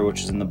that earlier,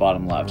 which is in the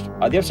bottom left.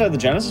 The upside of the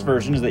Genesis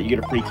version is that you get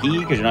a free key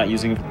because you're not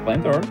using it for the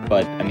flamethrower.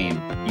 But, I mean,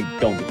 you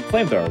don't get the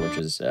flamethrower, which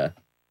is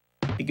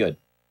pretty good.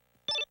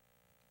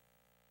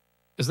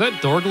 Is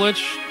that door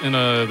glitch in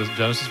the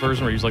Genesis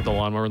version where you use, like, the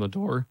lawnmower in the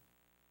door?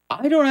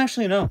 I don't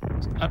actually know.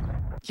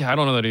 Yeah, I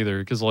don't know that either.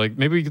 Because, like,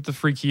 maybe we get the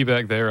free key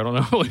back there. I don't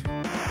know.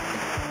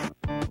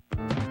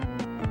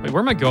 Wait,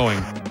 where am I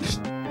going?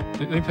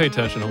 Let me pay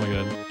attention. Oh, my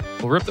God.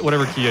 We'll rip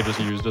whatever key I just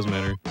used. Doesn't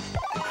matter.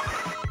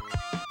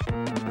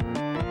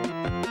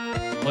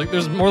 Like,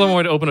 there's more than one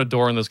way to open a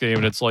door in this game,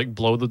 and it's like,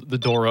 blow the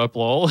door up,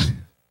 lol.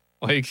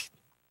 Like,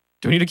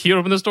 do we need a key to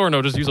open this door?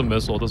 No, just use a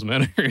missile, it doesn't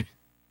matter.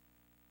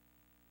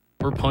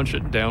 Or punch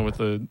it down with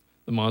the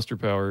monster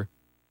power.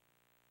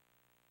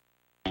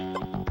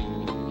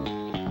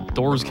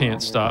 Doors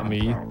can't stop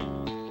me.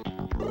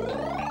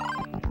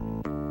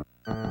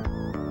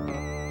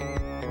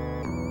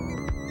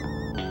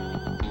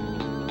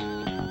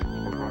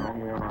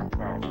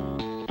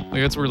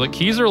 Like, it's weird. Like,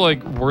 keys are,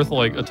 like, worth,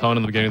 like, a ton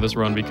in the beginning of this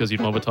run because you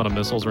don't have a ton of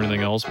missiles or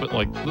anything else. But,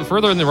 like, the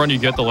further in the run you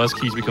get, the less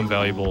keys become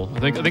valuable.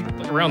 I think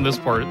around this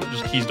part,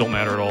 just keys don't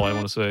matter at all, I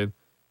want to say.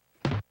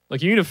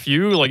 Like, you need a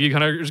few. Like, you're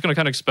just going to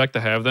kind of expect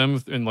to have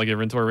them in, like, your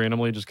inventory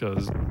randomly just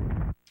because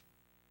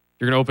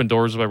you're going to open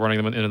doors by running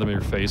them into them in your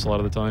face a lot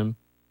of the time.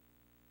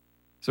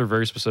 These are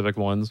very specific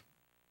ones.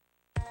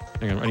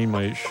 Hang on, I need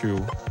my shoe.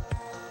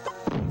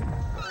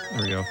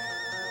 There we go.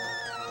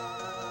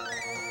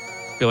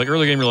 Yeah, like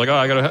early game, you're like, oh,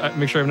 I gotta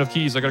make sure I have enough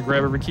keys. I gotta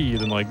grab every key.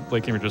 Then like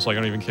late game, you're just like,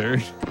 I don't even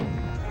care.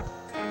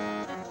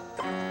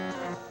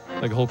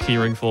 Like a whole key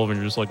ring full of them,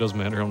 you're just like, doesn't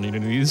matter. I don't need any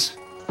of these.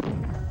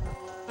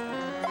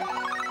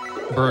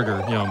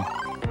 Burger, yum.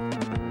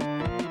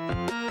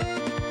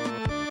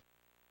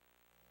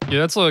 Yeah,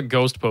 that's a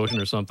ghost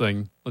potion or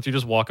something. Lets you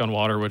just walk on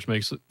water, which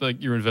makes it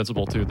like you're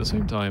invincible too at the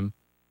same time.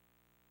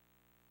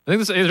 I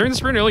think during the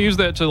sprint, I'll use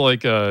that to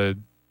like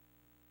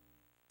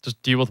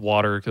just deal with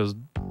water because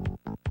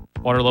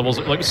water levels,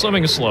 like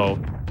swimming is slow.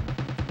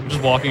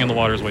 Just walking in the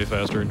water is way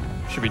faster.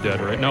 Should be dead,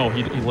 right? No,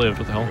 he lived.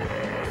 What the hell?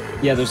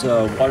 Yeah, there's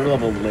a water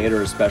level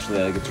later, especially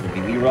that gets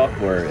really rough,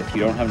 where if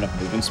you don't have enough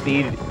movement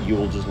speed, you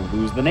will just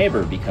lose the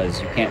neighbor because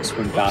you can't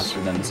swim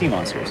faster than the sea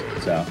monsters.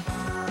 So.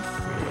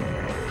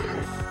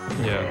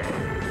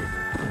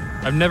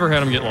 Yeah. I've never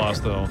had him get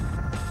lost though.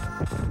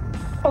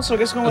 Also, I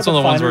guess going That's with one the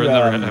of the ones finer, where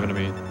it never happened to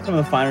me. some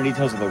of the finer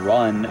details of the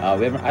run,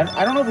 we haven't.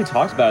 I don't know if we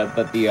talked about it,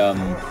 but the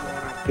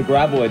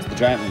graboids, the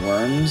giant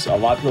worms. A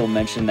lot of people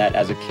mentioned that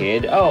as a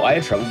kid. Oh, I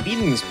had trouble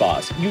beating this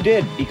boss. You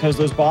did because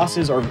those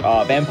bosses are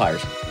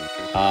vampires.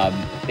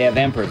 They have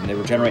vampires and they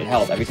regenerate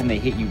health. Every time they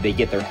hit you, they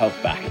get their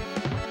health back.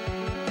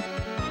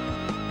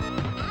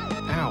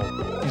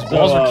 Ow! These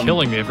balls are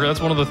killing me. I forgot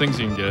that's one of the things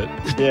you can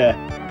get.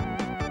 Yeah.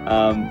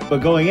 But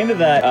going into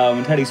that,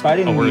 when Teddy's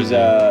fighting these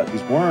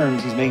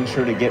worms, he's making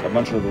sure to get a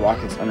bunch of the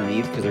rockets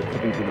underneath because they're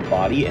clipping through the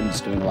body and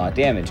it's doing a lot of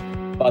damage.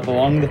 But the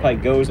longer the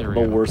fight goes, the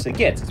worse it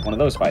gets. It's one of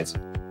those fights.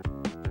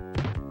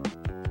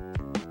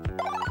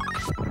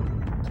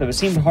 So if it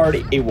seemed hard,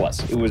 it was.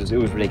 It was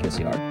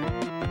ridiculously hard.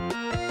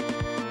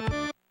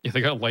 Yeah,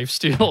 they got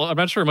lifesteal. I'm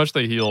not sure how much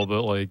they heal,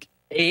 but like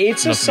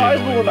it's a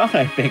sizable amount,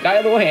 I think.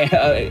 Either way,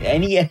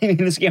 any enemy in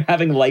this game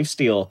having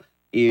lifesteal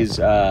is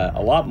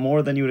a lot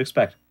more than you would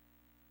expect.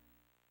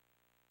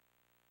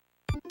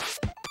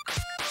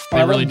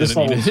 They really this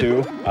didn't level need it.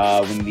 too,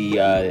 when the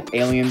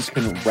aliens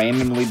can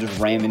randomly just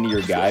ram into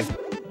your guy.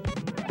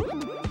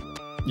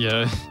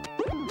 Yeah.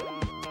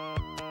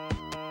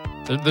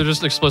 They're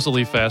just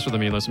explicitly faster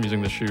than me unless I'm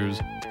using the shoes.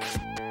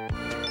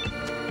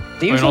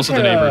 They and also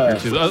the neighbor here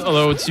too.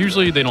 Although it's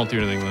usually they don't do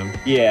anything to them.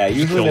 Yeah,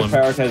 usually they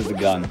prioritize the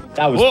gun.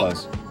 That was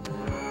close.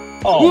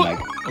 Oh my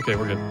god. Okay,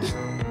 we're good.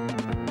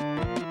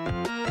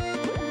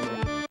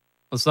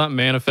 Let's not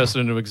manifest it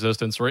into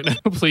existence right now,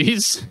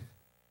 please.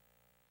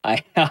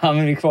 I'm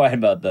gonna be quiet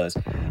about those.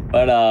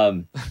 But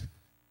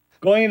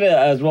going into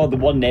as well the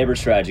one neighbor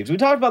strategy. Because we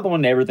talked about the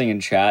one neighbor thing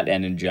in chat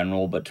and in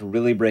general, but to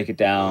really break it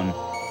down,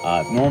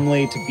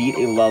 normally to beat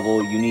a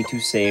level, you need to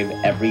save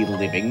every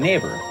living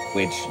neighbor,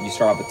 which you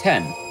start off with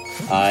 10.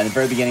 In the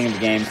very beginning of the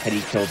game,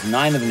 Teddy kills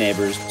 9 of the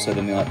neighbors, so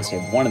then we'll have to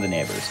save 1 of the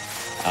neighbors.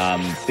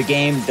 The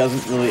game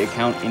doesn't really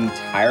account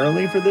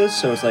entirely for this,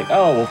 so it's like,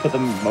 oh, we'll put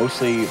them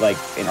mostly like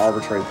in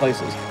arbitrary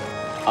places.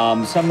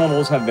 Some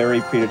levels have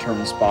very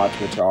predetermined spots,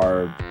 which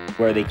are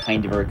where they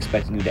kind of are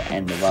expecting you to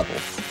end the level.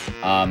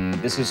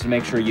 This is to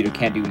make sure you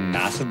can't do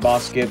massive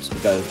boss skips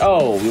because,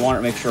 oh, we want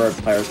to make sure our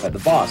players fight the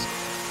boss.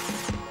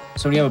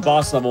 So when you have a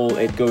boss level,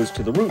 it goes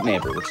to the root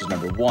neighbor, which is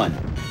number 1,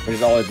 which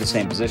is always the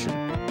same position.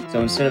 So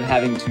instead of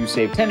having to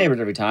save 10 neighbors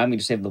every time, we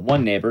just save the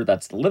 1 neighbor,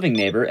 that's the living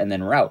neighbor, and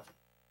then we're out.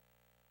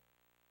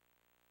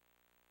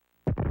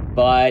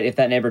 But if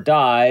that neighbor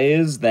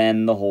dies,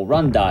 then the whole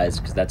run dies,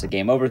 because that's a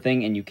game over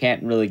thing, and you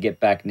can't really get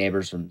back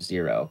neighbors from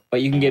 0.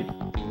 But you can get,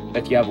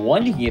 if you have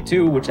 1, you can get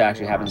 2, which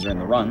actually happens during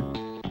the run.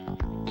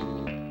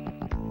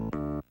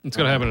 It's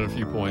gonna happen at a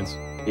few points.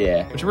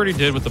 Yeah. Which you already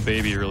did with the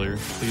baby earlier.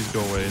 Please go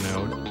away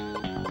now.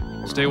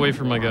 Stay away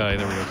from my guy.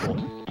 There we go, cool.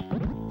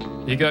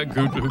 He got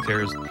gooped, but who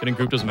cares? Getting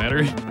gooped doesn't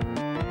matter.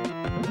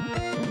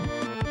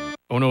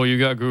 Oh no, you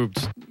got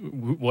gooped.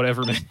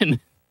 Whatever, man.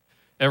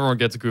 Everyone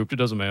gets gooped, it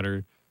doesn't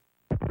matter.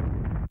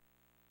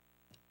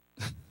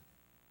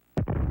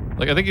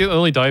 Like, I think you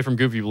only die from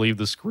goop if you leave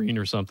the screen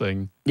or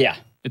something. Yeah.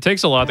 It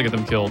takes a lot to get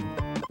them killed.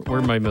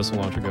 Where'd my missile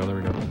launcher go? There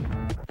we go.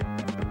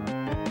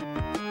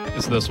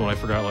 It's this one. I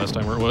forgot last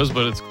time where it was,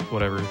 but it's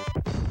whatever.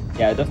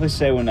 Yeah, I definitely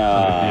say when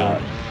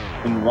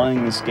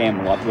running this game,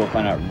 a lot of people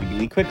find out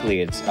really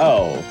quickly, it's,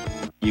 oh,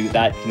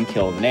 that can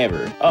kill the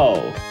neighbor.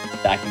 Oh,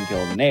 that can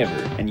kill the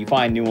neighbor. And you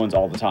find new ones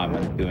all the time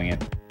when doing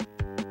it.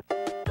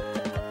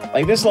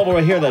 Like this level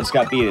right here that just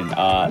got beaten,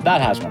 that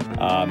has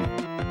one.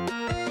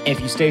 If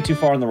you stay too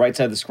far on the right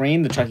side of the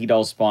screen, the Chucky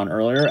dolls spawn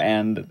earlier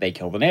and they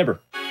kill the neighbor.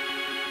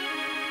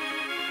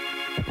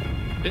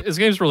 This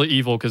game's really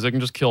evil because they can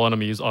just kill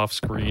enemies off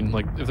screen.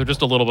 Like, if they're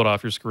just a little bit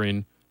off your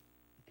screen.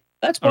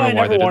 That's why I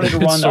never wanted to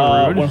run so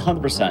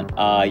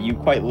 100%. You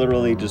quite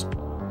literally just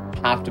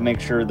have to make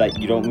sure that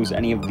you don't lose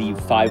any of the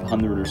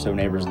 500 or so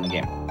neighbors in the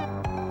game.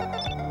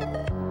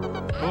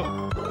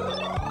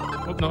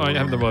 Oh, no, I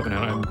have the weapon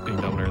out. I'm being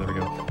dumb there. There we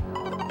go.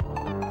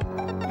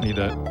 I need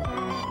that.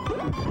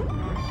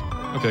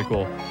 Okay,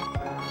 cool.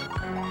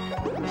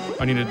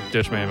 I need to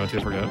ditch my ammo too.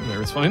 I forgot.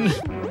 There, it's fine.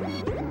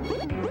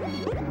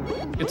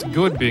 It's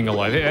good being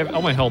alive. Hey, I have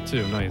all my health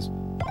too. Nice.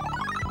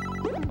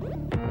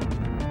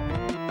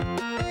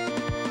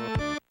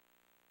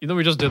 Even though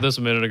we just did this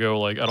a minute ago,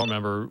 like, I don't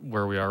remember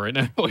where we are right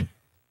now. What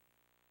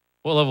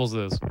level is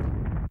this?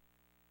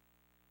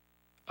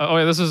 Oh,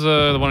 yeah, this is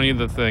the one I need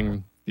the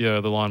thing. Yeah,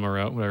 the lawnmower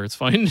out. Whatever, it's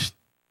fine.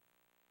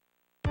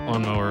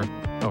 Lawnmower.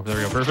 Oh, there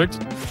we go. Perfect.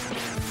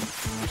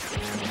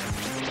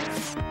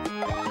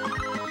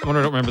 I wonder,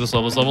 I don't remember this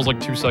level. This level's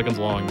like 2 seconds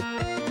long.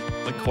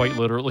 Like, quite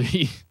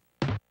literally.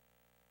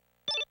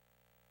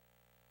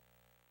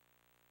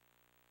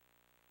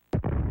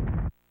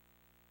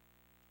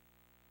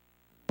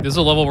 This is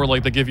a level where,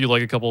 like, they give you,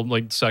 like, a couple,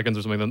 like, seconds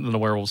or something, then the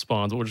werewolf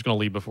spawns, but we're just gonna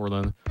leave before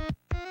then.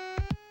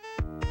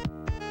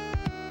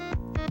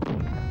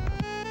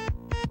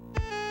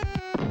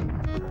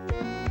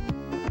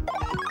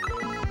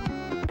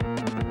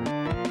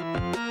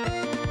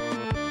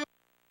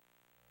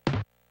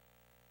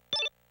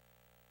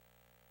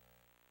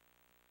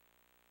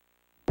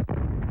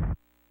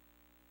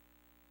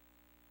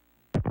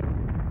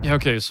 Yeah,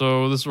 okay,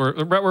 so this is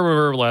right where we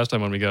were last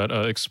time when we got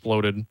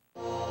exploded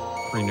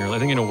pretty nearly. I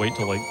think I'm gonna wait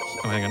till, like,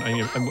 oh, hang on, I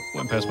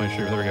went past my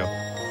shoe. There we go.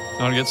 I'm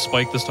gonna get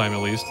spiked this time at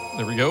least.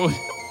 There we go.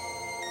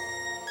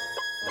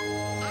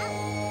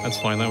 That's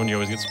fine, that one you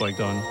always get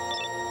spiked on.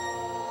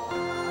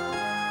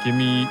 Give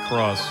me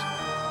cross.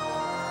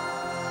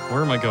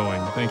 Where am I going?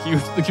 Thank you.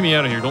 Get me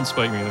out of here, don't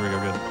spike me. There we go,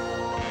 good.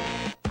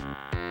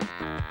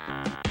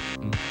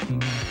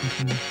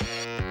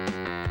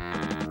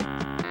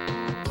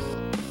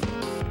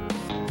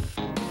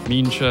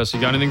 Mean chest. You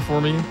got anything for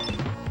me?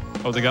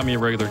 Oh, they got me a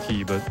regular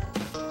key, but...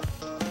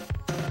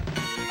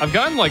 I've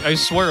gotten, like, I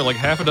swear, like,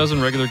 half a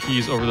dozen regular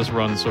keys over this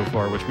run so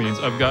far, which means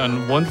I've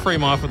gotten 1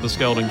 frame off of the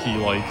skeleton key,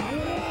 like,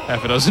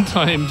 half a dozen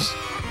times.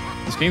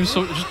 This game it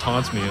just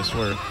taunts me, I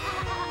swear.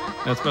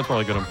 That's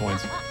probably good on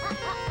points.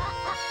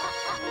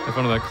 Have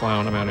fun with that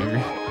clown. I'm out of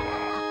here.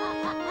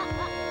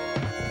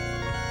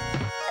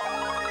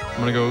 I'm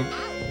gonna go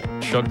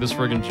chug this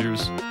friggin'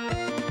 juice.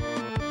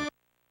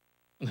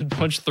 And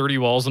punch 30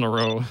 walls in a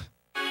row.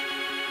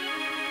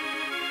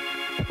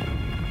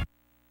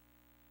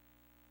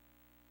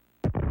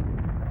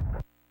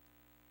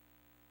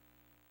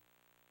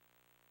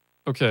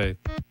 Okay.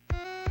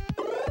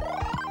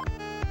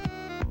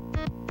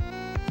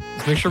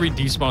 Let's make sure we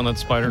despawn that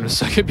spider in a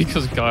second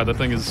because, God, that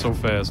thing is so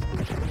fast.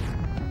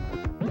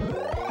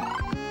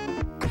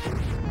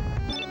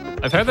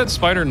 I've had that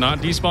spider not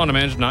despawn and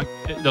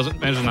it doesn't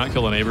manage to not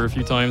kill a neighbor a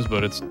few times,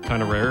 but it's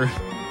kind of rare.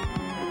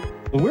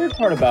 The weird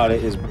part about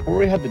it is before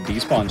we had the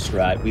despawn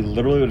strat, we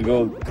literally would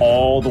go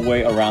all the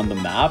way around the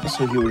map,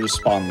 so he would just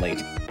spawn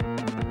late.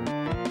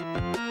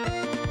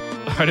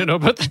 I didn't know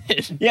about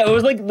that. Yeah, it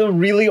was like the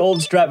really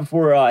old strat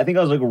before, I think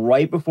I was like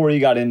right before you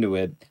got into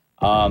it.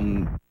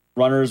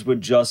 Runners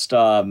would just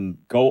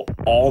go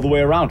all the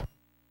way around.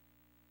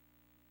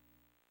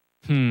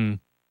 It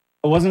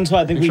wasn't until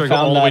I think we found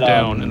all that, the way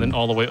down and then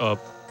all the way up.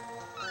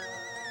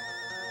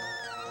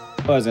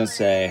 I was gonna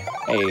say,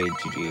 hey,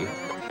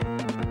 GG.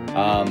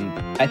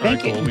 I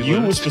think cool.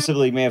 you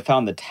specifically may have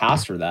found the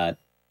task for that.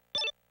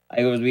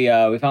 It was we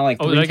found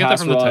like 3 did I get that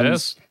task from runs. The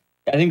task?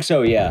 I think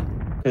so, yeah.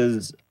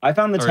 Because I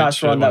found the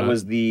task run that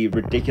was the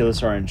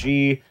ridiculous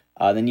RNG.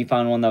 Then you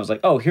found one that was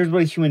like, oh, here's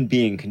what a human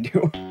being can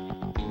do.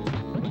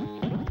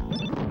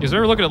 You guys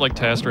ever looking at like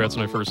task strats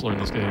when I first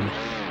learned this game?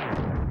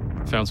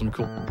 Found some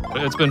cool.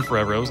 It's been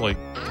forever. I was like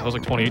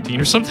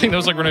 2018 or something. That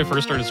was like when I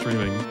first started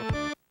streaming.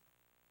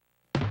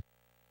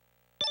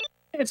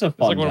 It's a fun. It's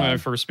like one of my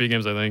first speed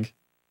games, I think.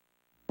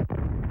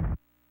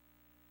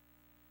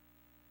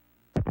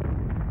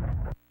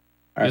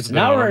 Alright, so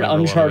now we're in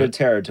uncharted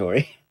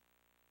territory.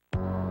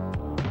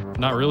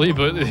 Not really,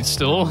 but it's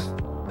still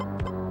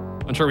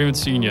uncharted we haven't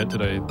seen yet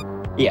today.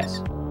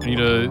 Yes. I need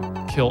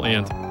to kill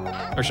Ant.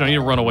 Actually, I need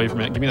to run away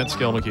from it. Give me that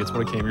skeleton key. It's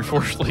what I came here for.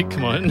 Like,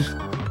 come on.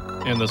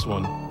 And this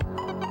one.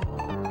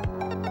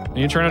 I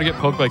need to try not to get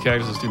poked by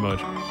cactuses too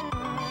much.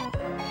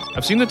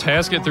 I've seen the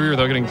task get through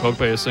without getting poked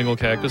by a single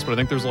cactus, but I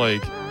think there's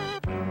like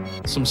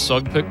some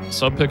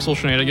sub-pixel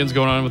shenanigans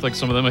going on with like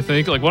some of them, I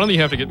think. Like one of them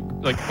you have to get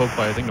like poked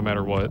by, I think, no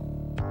matter what.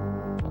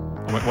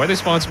 Why'd they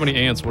spawn so many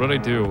ants? What did I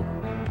do?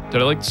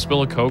 Did I like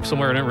spill a Coke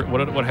somewhere?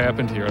 What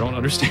happened here? I don't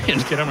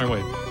understand. Get out of my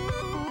way.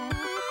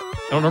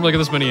 I don't normally get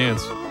this many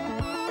ants.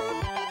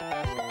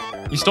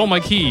 You stole my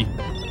key.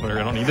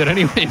 Whatever, I don't need that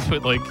anyway,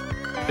 but like,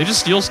 they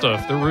just steal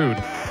stuff. They're rude.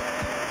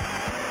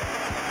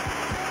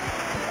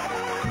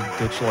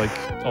 Ditch like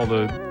all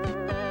the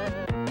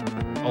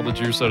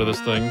juice out of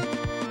this thing.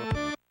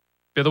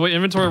 Yeah, the way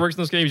inventory works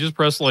in this game, you just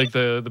press like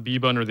the B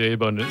button or the A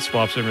button, and it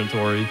swaps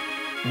inventory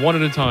one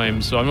at a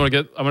time. So I'm gonna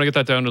get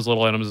that down to as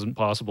little items as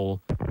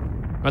possible.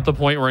 I'm at the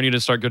point where I need to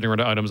start getting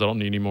rid of items I don't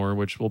need anymore,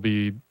 which will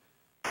be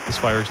this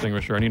fire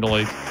extinguisher. I need to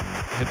like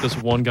hit this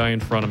one guy in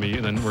front of me,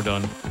 and then we're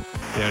done.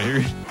 Yeah, here.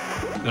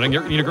 Then I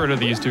need to get rid of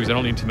these two because I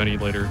don't need too many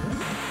later.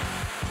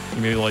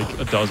 Maybe like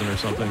a dozen or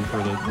something for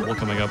the level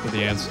coming up with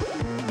the ants.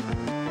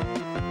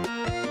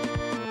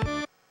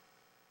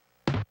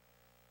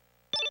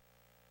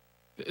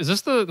 Is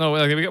this the... No,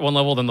 we get one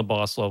level, then the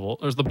boss level.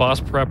 There's the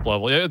boss prep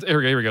level. Yeah,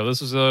 here we go.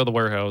 This is the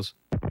warehouse.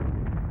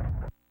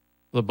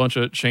 The bunch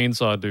of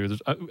chainsaw dudes.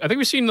 I think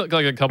we've seen like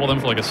a couple of them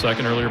for like a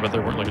second earlier, but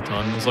there weren't like a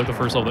ton. It's like the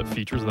first level that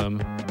features them.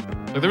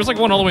 Like, there was like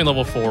one all the way in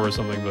level 4 or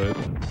something, but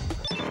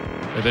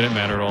they didn't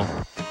matter at all.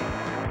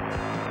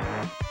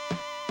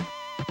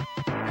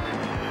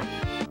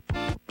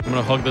 I'm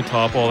gonna hug the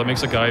top wall. That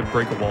makes a guy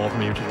break a wall for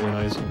me, which is really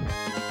nice.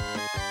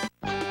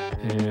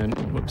 And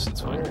whoops, it's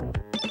fine.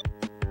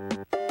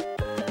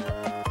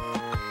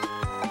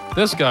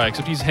 This guy,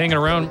 except he's hanging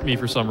around me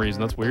for some reason.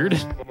 That's weird.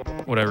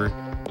 Whatever.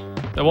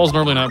 That wall's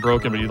normally not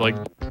broken, but he like,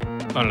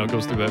 I don't know,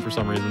 goes through that for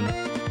some reason.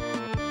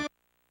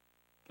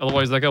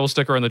 Otherwise, that guy will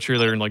stick around the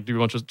cheerleader and like do a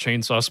bunch of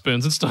chainsaw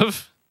spins and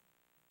stuff.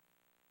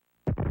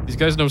 These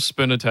guys know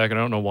spin attack, and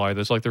I don't know why.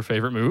 That's like their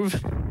favorite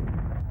move.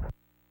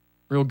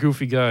 Real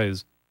goofy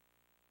guys.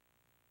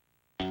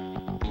 I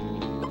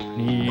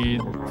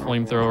need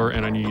flamethrower,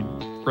 and I need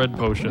red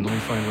potion. Let me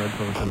find red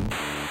potion.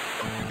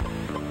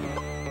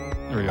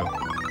 There we go.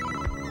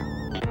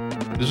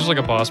 This is like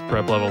a boss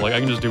prep level. Like, I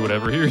can just do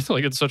whatever here.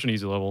 Like, it's such an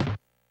easy level.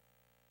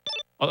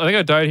 I think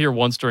I died here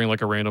once during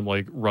like a random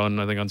like run,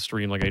 I think on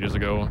stream like ages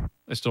ago.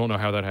 I still don't know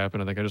how that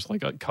happened. I think I just like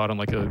got caught on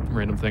like a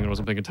random thing and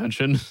wasn't paying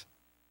attention.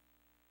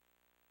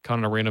 Caught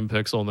on a random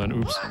pixel and then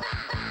oops.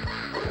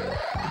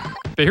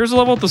 But here's a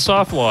level with the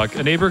soft lock.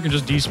 A neighbor can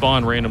just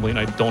despawn randomly and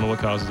I don't know what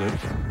causes it.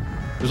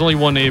 There's only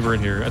one neighbor in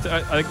here.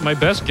 My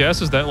best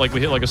guess is that like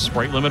we hit like a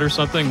sprite limit or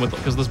something with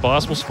because this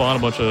boss will spawn a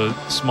bunch of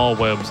small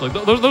webs. Like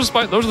those are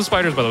the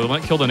spiders, by the way. The one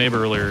that killed a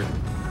neighbor earlier.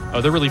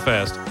 They're really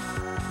fast.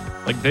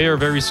 Like they are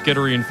very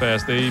skittery and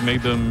fast. They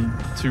made them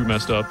too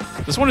messed up.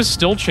 This one is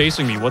still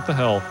chasing me. What the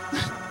hell?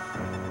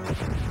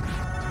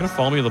 He's gonna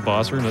follow me to the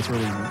boss room. That's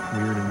really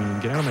weird and mean.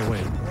 Get out of my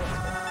way.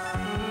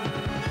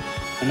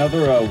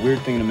 Another weird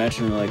thing to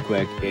mention really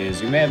quick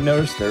is you may have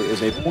noticed there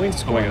is a point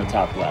score on the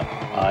top left.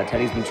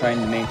 Teddy's been trying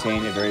to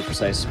maintain a very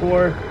precise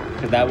score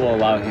because that will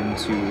allow him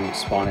to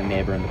spawn a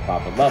neighbor in the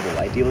proper level.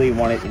 Ideally, you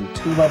want it in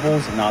 2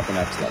 levels, not the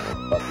next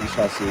level, but we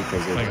shall see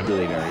because it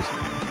really varies.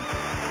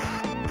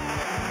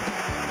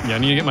 Yeah, I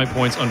need to get my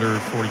points under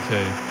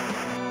 40k.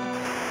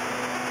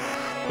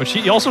 Which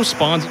he also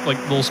spawns like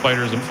little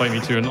spiders and fight me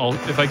too, and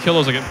if I kill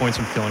those, I get points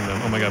from killing them.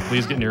 Oh my god,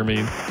 please get near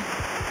me.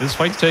 This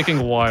fight's taking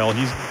a while.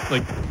 He's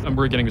like,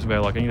 we're getting some bad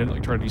luck. I need to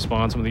like try to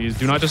despawn some of these.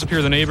 Do not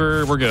disappear the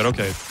neighbor. We're good.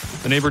 Okay.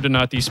 The neighbor did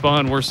not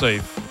despawn. We're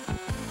safe.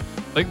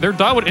 Like their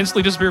dot would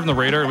instantly disappear from the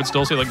radar. It would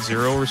still say like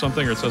 0 or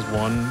something, or it says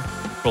 1.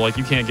 But like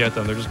you can't get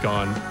them. They're just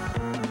gone.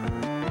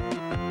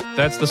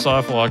 That's the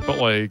soft lock, but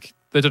like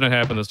that didn't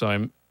happen this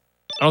time.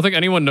 I don't think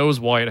anyone knows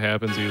why it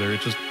happens either.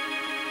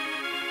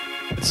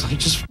 It's like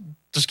just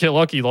get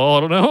lucky, lol.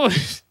 I don't know.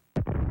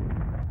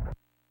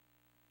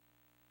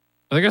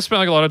 I think I spent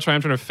like a lot of time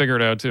trying to figure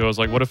it out too. I was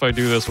like, what if I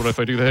do this? What if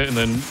I do that? And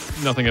then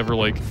nothing ever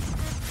like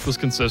was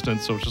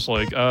consistent. So it's just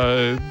like,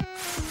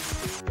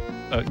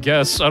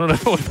 guess, I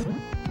don't know.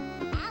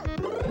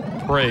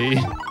 Pray.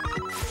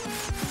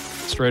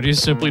 Strategy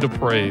is simply to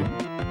pray.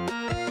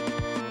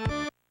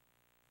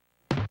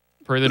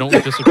 Pray they don't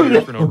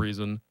disappear for no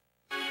reason.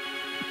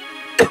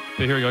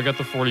 Okay, here we go. I got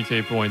the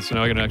 40k points, so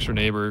now I get an extra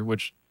neighbor,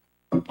 which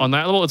on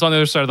that level, it's on the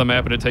other side of the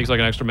map, and it takes like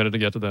an extra minute to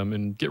get to them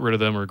and get rid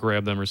of them or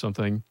grab them or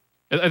something.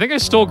 I think I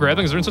still grab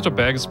them because they're in such a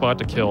bad spot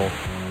to kill.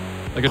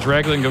 Like a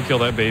Dracula can go kill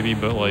that baby,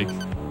 but like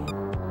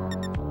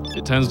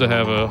it tends to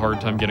have a hard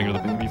time getting to the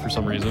baby for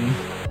some reason.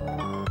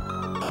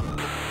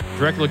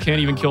 Dracula can't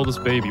even kill this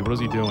baby. What is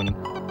he doing?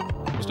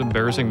 Most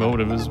embarrassing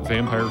moment of his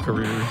vampire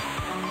career.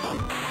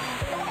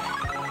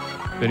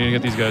 They need to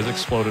get these guys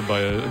exploded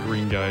by a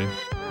green guy.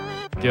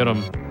 Get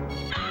him.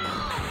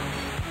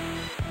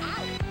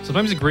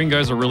 Sometimes the green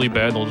guys are really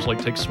bad. They'll just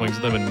like take swings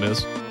at them and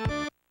miss.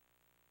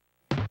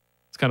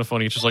 Kind of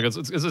funny. It's just like it's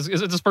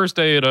his first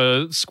day at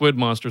a squid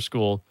monster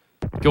school.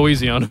 Go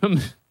easy on him.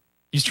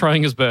 He's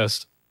trying his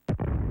best. I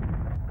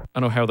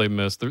don't know how they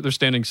missed. They're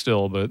standing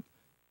still, but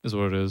is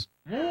what it is.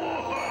 Get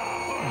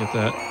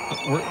that.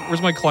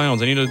 Where's my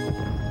clowns? I need to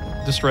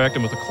distract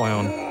him with a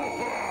clown.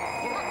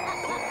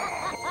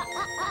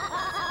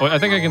 Oh, I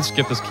think I can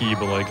skip this key,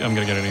 but like I'm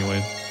gonna get it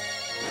anyway.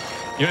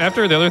 You know,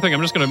 after the other thing, I'm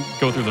just gonna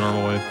go through the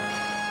normal way.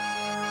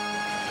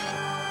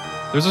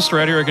 There's a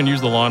strat here I can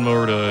use the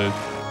lawnmower to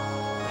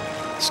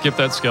skip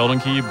that skeleton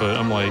key, but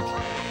I'm like,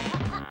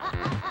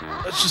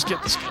 let's just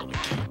get the skeleton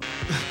key.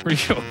 Where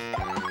you go?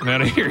 I'm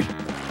out of here.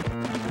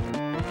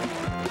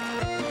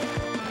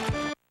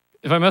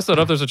 If I mess that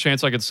up, there's a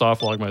chance I could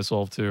soft log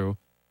myself too.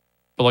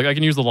 But like I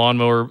can use the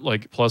lawnmower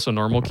like plus a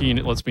normal key and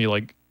it lets me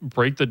like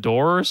break the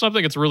door or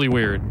something. It's really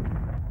weird.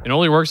 It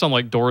only works on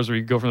like doors where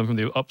you go from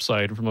the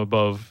upside from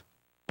above.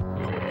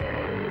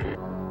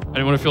 I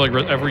didn't want to feel like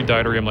every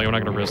diary I'm like, we're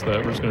not going to risk that.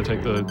 We're just going to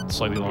take the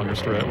slightly longer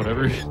strat,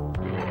 whatever.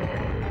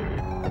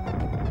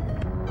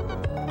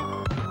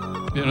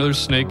 Yeah, another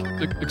snake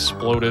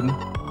exploded.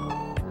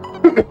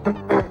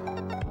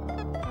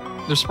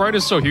 Their sprite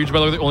is so huge, by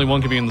the way, only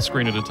one can be in the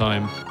screen at a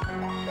time.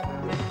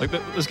 Like,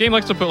 this game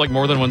likes to put, like,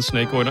 more than one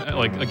snake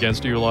like,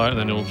 against you a lot, and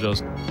then it'll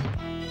just...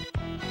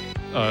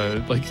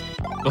 like,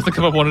 they'll have to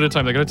come up one at a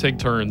time. They gotta take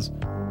turns.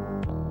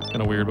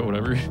 Kinda weird, but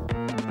whatever.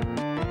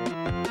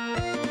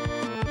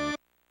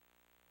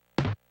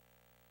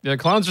 Yeah,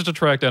 clowns just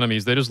attract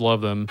enemies. They just love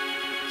them.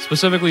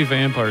 Specifically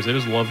vampires. They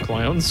just love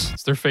clowns.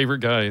 It's their favorite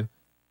guy.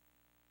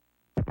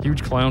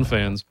 Huge clown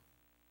fans.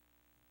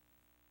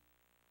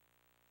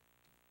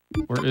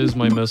 Where is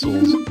my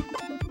missiles?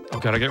 Oh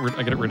god, I get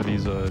rid of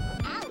these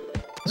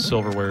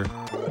silverware.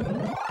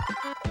 Oh,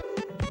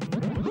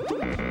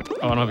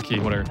 I don't have a key,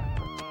 whatever.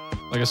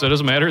 Like I said, it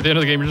doesn't matter. At the end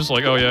of the game, you're just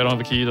like, oh yeah, I don't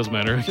have a key, it doesn't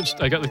matter.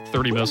 I got like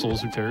 30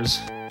 missiles, who cares?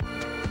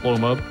 Blow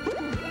them up.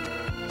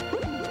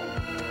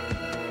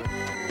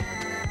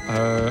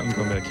 I'm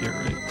going back here,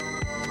 right?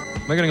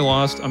 Am I getting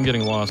lost? I'm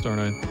getting lost,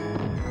 aren't I?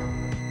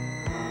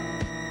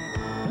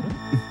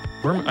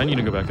 I need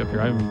to go back up here.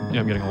 I'm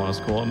getting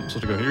lost. Cool. I'm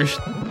supposed to go here.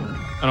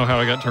 I don't know how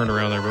I got turned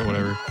around there, but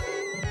whatever.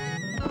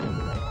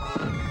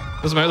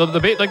 Doesn't matter.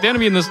 Like the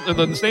enemy in this,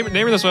 the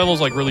name of this level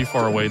is like really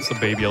far away. It's the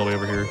baby all the way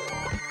over here.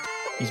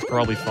 He's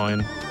probably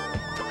fine.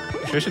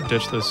 Actually, I should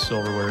ditch this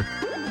silverware.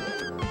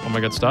 Oh my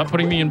god! Stop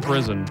putting me in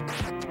prison.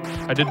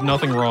 I did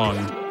nothing wrong.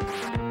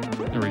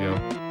 There we go.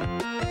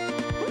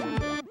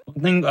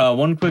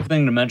 One quick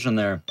thing to mention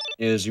there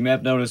is you may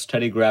have noticed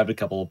Teddy grabbed a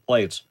couple of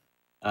plates.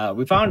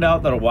 We found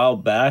out that a while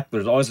back,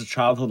 there's always a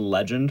childhood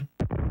legend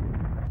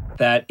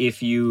that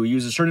if you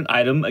use a certain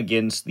item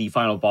against the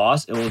final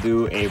boss, it will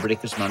do a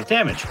ridiculous amount of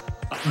damage.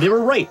 They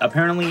were right.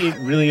 Apparently, it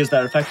really is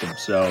that effective,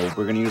 so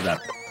we're going to use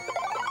that.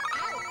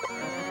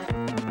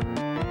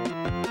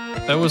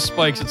 That was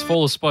spikes. It's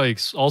full of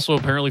spikes. Also,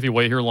 apparently, if you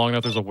wait here long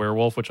enough, there's a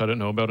werewolf, which I didn't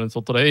know about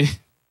until today.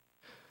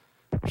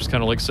 Just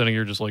kind of like sitting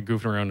here, just like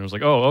goofing around. And I was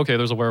like, oh, okay,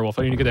 there's a werewolf.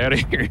 I need to get out of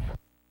here.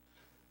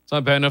 It's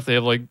not bad enough they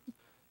have like,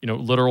 you know,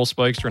 literal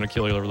spikes trying to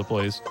kill you all over the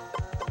place.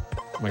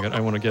 Oh my god,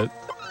 I want to get...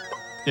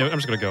 Yeah, I'm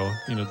just gonna go.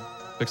 You know,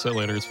 fix that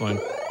later, it's fine.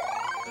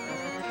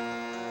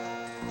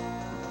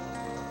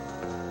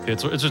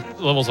 It's just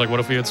levels like, what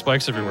if we had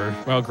spikes everywhere?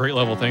 Wow, great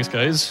level, thanks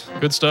guys.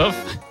 Good stuff.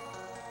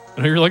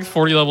 I know you're like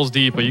 40 levels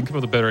deep, but you can come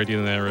up with a better idea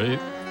than that, right?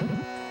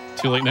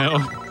 Too late now.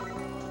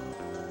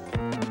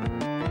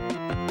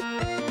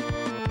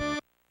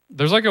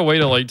 There's like a way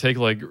to like take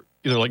like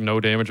either like no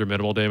damage or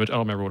minimal damage. I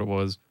don't remember what it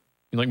was.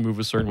 You can like move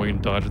a certain way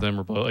and dodge them,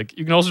 or like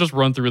you can also just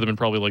run through them and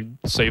probably like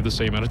save the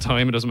same amount of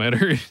time. It doesn't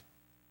matter.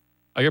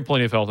 I get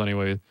plenty of health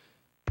anyway.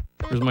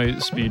 Here's my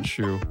speed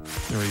shoe.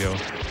 There we go.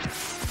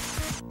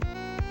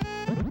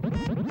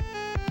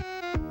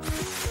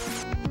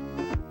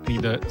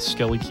 Need that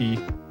skelly key.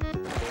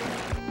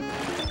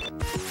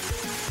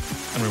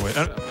 Anyway,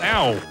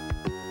 ow!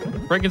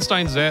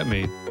 Frankenstein's at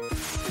me.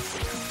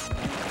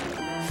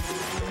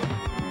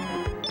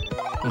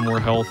 One more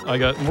health. I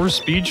got more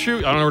speed shoe.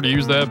 I don't know where to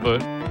use that,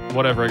 but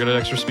whatever. I got an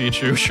extra speed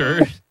shoe.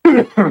 Sure.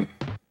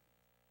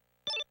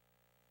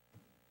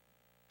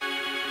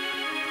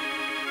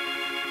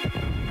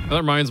 That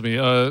reminds me.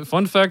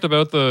 Fun fact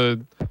about the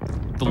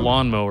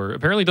lawnmower.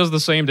 Apparently, it does the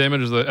same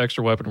damage as the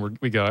extra weapon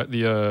we got.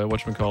 The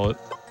whatchamacallit.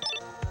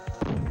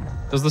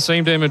 Does the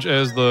same damage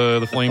as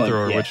the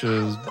flamethrower, which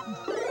is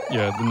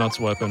the nuts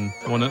weapon.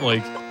 The one that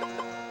like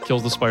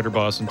kills the spider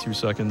boss in 2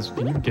 seconds.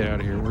 Can you get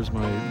out of here? Where's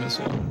my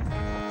missile?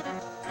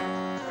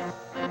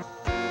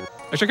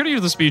 Actually, I could have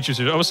used the speed shoes.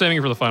 I was saving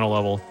it for the final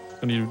level.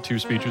 I'm gonna do 2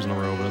 speed shoes in a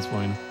row, but that's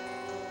fine.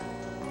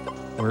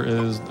 Where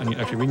is...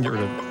 Actually, we can get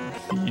rid of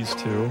these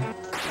two.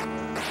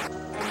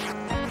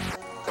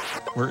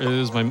 Where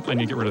is my... I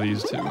need to get rid of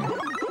these two.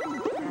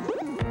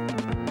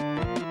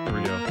 There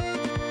we go.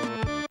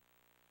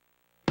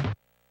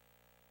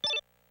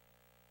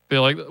 But yeah,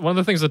 like, one of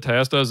the things the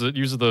TAS does is it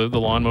uses the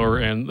lawnmower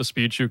and the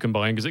speed shoe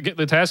combined, because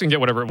the TAS can get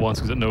whatever it wants,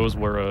 because it knows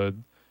where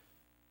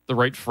the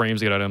right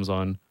frames to get items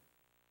on.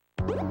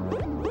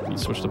 You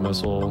switch to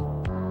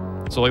missile.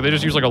 So like they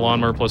just use like a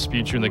lawnmower plus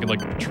speed shoe and they can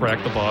like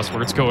track the boss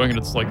where it's going, and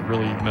it's like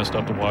really messed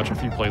up to watch.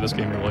 If you play this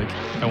game, you're like,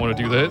 I want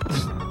to do that.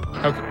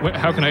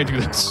 How can I do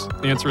this?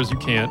 The answer is you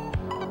can't.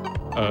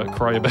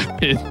 Cry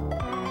about it.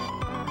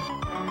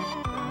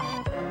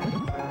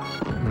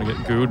 I'm gonna get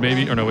gooed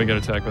maybe? Or no, we got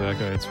attacked by that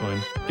guy, it's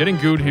fine. Getting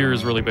gooed here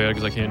is really bad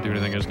because I can't do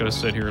anything. I just gotta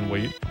sit here and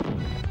wait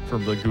for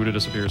the goo to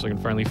disappear so I can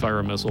finally fire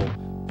a missile.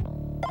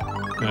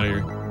 Get out of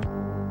here.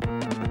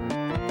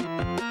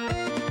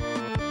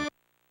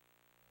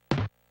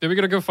 Yeah, we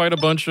gotta go fight a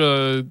bunch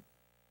of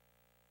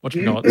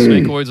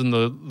snakeoids in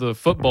the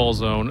football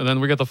zone, and then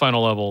we got the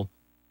final level.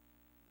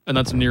 And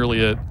that's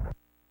nearly it.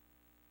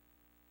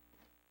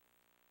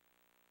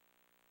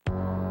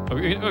 Oh,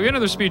 we get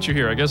another speed shoe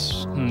here, I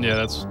guess. Yeah,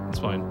 that's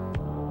fine.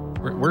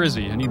 Where is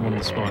he? I need one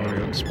to spawn. There we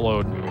go.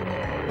 Explode.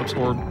 Oops,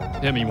 or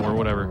hit me more,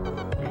 whatever.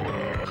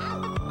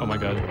 Oh my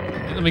god.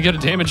 Let me get a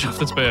damage off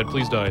that's bad.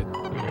 Please die.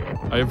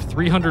 I have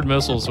 300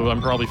 missiles, so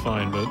I'm probably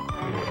fine, but...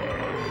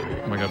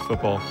 Oh my god,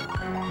 football.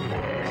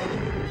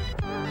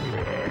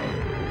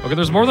 Okay,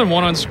 there's more than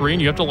one on screen.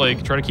 You have to,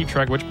 like, try to keep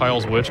track which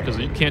pile's which, because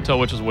you can't tell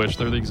which is which.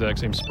 They're the exact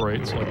same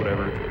sprite, so, like,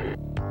 whatever.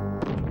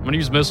 I'm gonna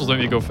use missiles that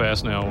make me go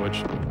fast now,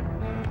 which...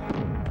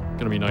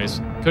 Gonna be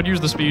nice. Could use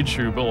the speed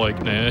shoe, but,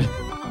 like, nah.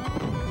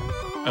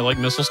 I like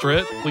missile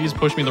strat. Please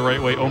push me the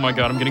right way. Oh my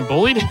god, I'm getting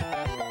bullied.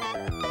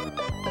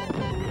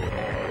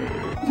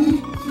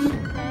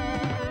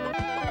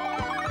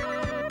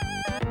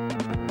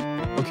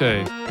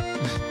 Okay.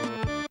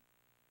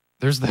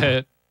 There's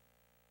that.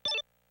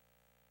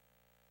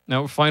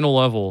 Now, final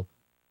level.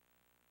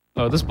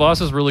 This boss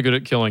is really good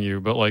at killing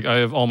you, but, like, I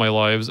have all my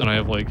lives, and I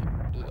have, like,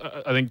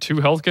 I think 2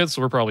 health kits,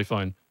 so we're probably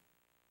fine.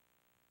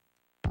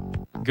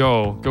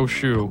 Go. Go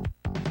shoe.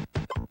 I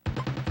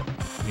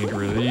need to get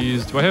rid of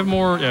these. Do I have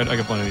more? Yeah, I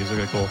got plenty of these.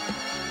 Okay, cool.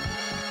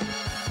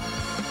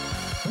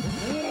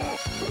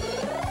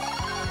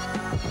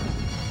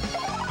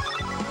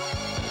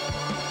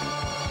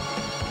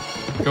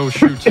 Go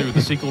Shoe 2,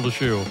 the sequel to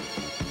Shoe.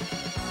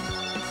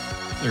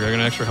 There you go, I got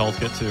an extra health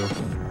kit too.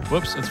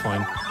 Whoops, it's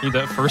fine. Need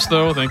that first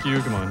though, thank you,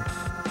 come on.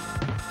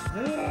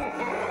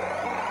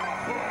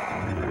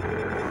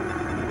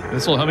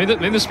 This'll help me,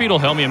 maybe the speed will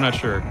help me, I'm not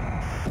sure.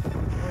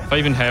 If I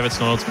even have it,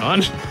 still it's gone.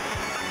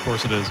 Of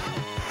course it is.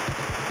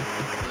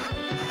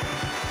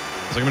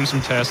 It's like I'm gonna do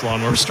some task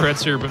lawnmower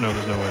strats here, but no,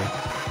 there's no way.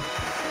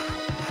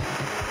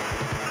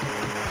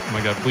 Oh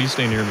my god, please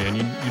stay near me, I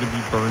need you to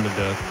be burned to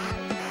death.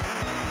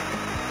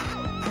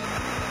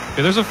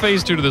 Okay, there's a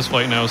phase 2 to this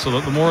fight now,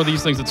 so the more of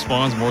these things that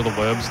spawns, the more of the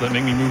webs that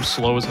make me move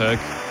slow as heck.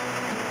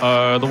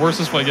 The worse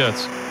this fight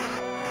gets.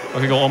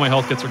 Okay, go, all my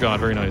health kits are gone,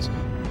 very nice.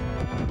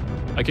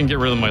 I can get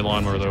rid of my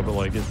lawnmower though, but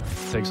like, it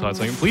takes a hot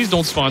second. Please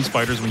don't spawn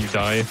spiders when you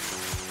die.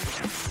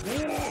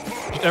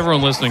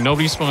 Everyone listening,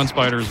 nobody spawns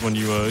spiders when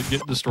you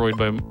get destroyed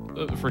by a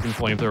freaking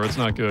flamethrower, it's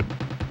not good.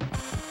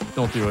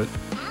 Don't do it.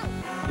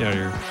 Get out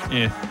of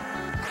here.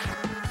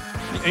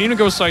 I need to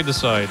go side to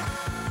side.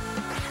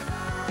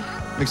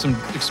 Makes them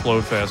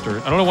explode faster.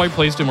 I don't know why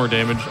plays do more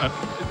damage.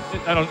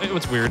 I don't.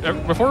 It's weird.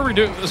 Before we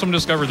do, someone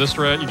discovered this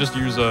strat, you just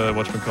use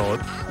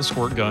whatchamacallit, the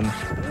squirt gun.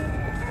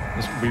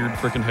 This weird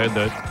freaking head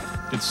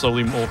that gets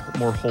slowly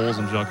more holes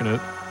and junk in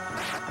it.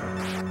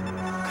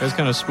 That's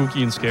kind of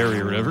spooky and scary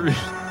or whatever.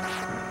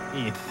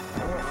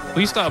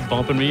 Please stop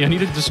bumping me. I need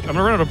to just. I'm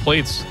gonna run out of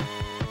plates.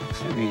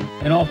 I mean,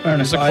 in all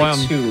fairness, I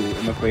too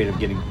am afraid of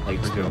getting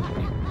plates too.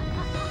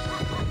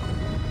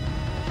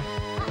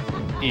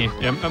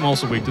 Yeah, I'm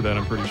also weak to that,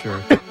 I'm pretty sure.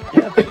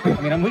 Yeah,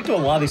 I mean, I'm weak to a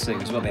lot of these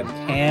things. Well, they have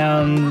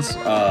cans,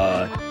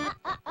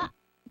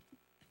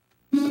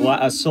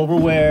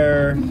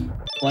 silverware,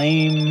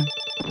 flame,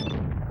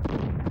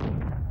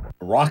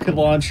 rocket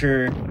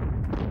launcher.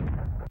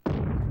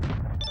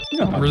 You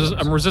know,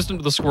 I'm resistant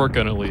to the squirt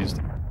gun, at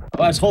least.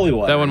 Oh, that's holy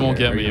water. That one won't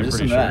get me, I'm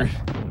pretty sure.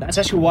 That's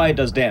actually why it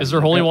does damage. Is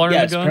there holy water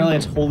in the gun? Yeah, apparently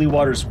it's holy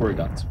water squirt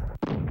guns.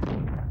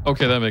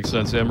 Okay, that makes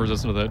sense. Yeah, I'm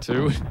resistant to that,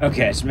 too.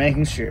 Okay, just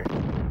making sure.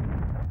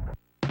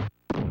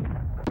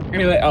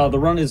 Anyway, the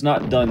run is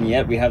not done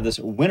yet. We have this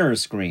winner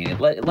screen.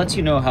 It lets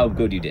you know how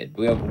good you did.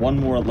 We have one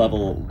more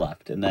level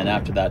left, and then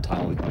after that,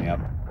 time will be going up.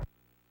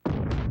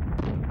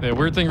 Yeah,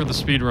 weird thing with the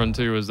speedrun,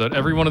 too, is that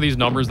every one of these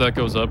numbers that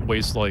goes up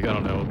wastes, like, I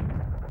don't know,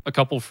 a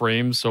couple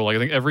frames. So, like, I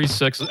think every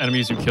 6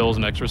 enemies you kill is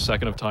an extra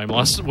second of time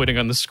lost waiting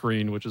on the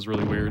screen, which is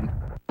really weird.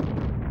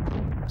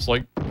 It's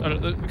like,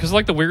 because,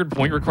 like, the weird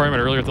point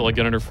requirement earlier to, like,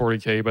 get under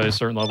 40k by a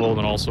certain level, and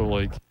then also,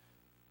 like,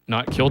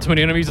 not kill too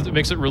many enemies, it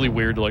makes it really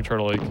weird to like try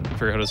to like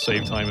figure out how to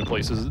save time in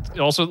places.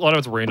 Also, a lot of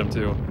it's random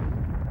too.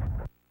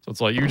 So it's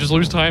like you just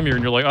lose time here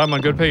and you're like, I'm on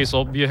good pace,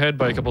 I'll be ahead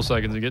by a couple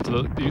seconds. You get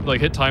to the, you like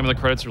hit time in the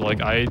credits, you're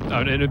like,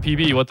 I'm in a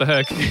PB, what the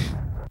heck?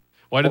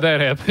 Why did that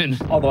happen?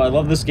 Although I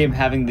love this game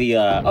having the,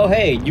 oh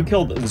hey, you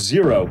killed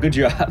 0, good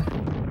job.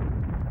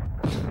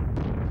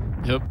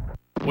 Yep.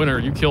 Winner,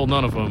 you killed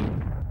none of them.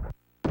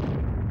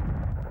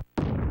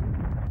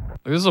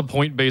 Like, this is a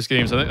point-based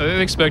game, so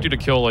they expect you to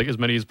kill like as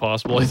many as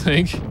possible, I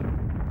think.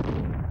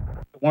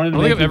 I don't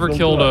think I've ever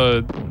killed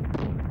I've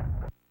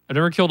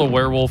never killed a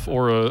werewolf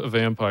or a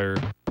vampire.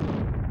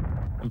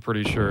 I'm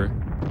pretty sure.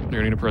 You're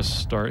gonna need to press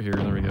start here,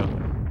 there we go.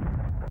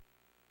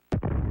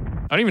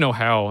 I don't even know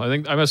how.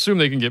 I assume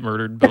they can get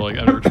murdered, but like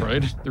I've never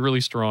tried. They're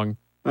really strong.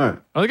 Alright.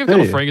 I think I've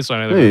killed a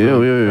Frankenstein either. Hey,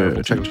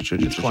 yo. Check.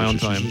 Clown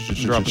time.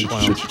 Dropping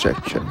clowns. Check.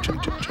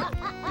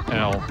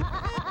 Ow.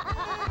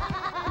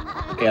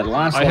 Yeah, the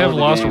last I have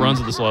lost runs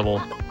at this level.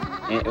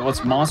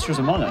 What's Monsters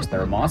Among Us? There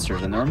are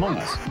monsters and they're among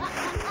us.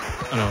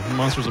 I know,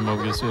 Monsters Among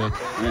Us, yeah.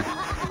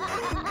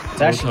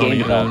 It's actually game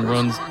developers.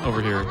 Runs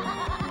over here.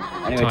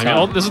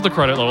 Anyway, this is the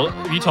credit level.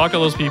 If you talk to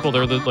those people,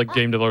 they're the like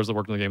game developers that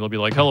work in the game. They'll be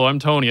like, "Hello, I'm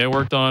Tony. I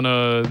worked on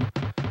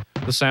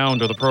the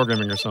sound or the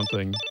programming or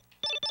something."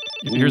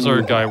 Here's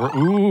our guy.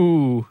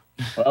 Well,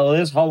 it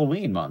is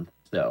Halloween month,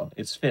 so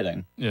it's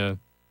fitting. Yeah.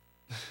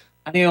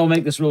 I think I'll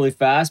make this really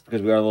fast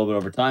because we are a little bit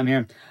over time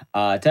here.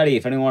 Teddy,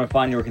 if anyone want to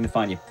find you, where can they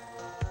find you?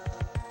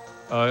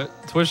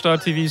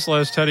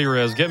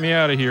 Twitch.tv/TeddyRez. Get me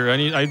out of here.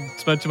 I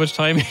spent too much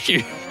time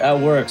here. That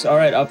works. All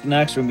right, up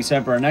next, we're going to be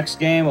set for our next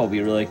game. It'll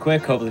be really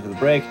quick, hopefully for the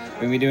break.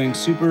 We're going to be doing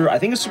I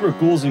think it's Super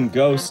Ghouls and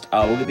Ghosts.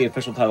 We'll get the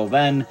official title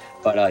then.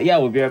 But yeah,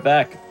 we'll be right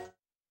back.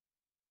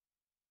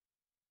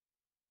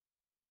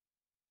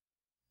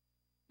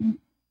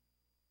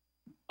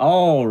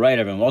 All right,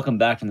 everyone, welcome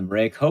back from the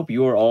break. Hope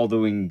you are all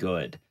doing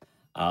good.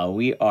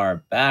 We are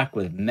back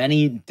with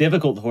many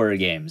difficult horror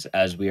games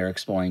as we are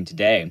exploring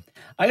today.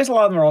 I guess a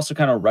lot of them are also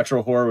kind of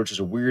retro horror, which is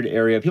a weird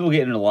area. People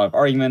get into a lot of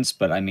arguments,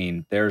 but I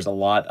mean, there's a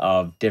lot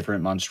of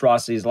different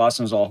monstrosities. The last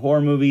one's all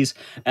horror movies.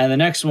 And the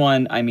next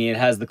one, I mean, it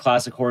has the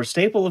classic horror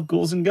staple of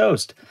Ghouls and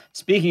Ghosts.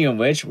 Speaking of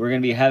which, we're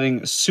going to be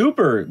having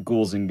Super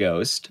Ghouls and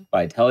Ghosts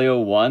by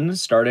Telio1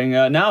 starting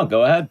now.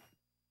 Go ahead.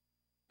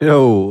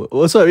 Yo,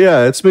 what's up?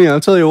 Yeah, it's me. I'll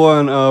tell you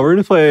one. We're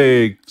gonna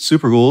play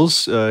Super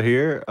Ghouls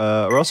here.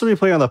 We're also gonna be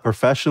playing on the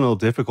professional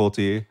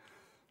difficulty.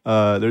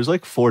 There's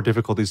like 4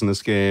 difficulties in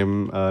this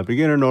game: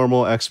 beginner,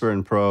 normal, expert,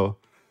 and pro.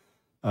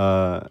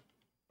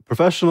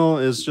 Professional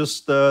is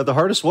just the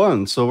hardest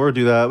one, so we'll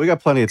do that. We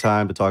got plenty of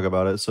time to talk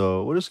about it,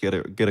 so we'll just get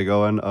it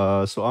going.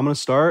 So I'm gonna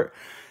start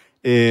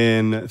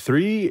in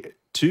 3,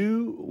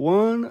 2,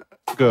 1,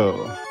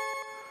 go.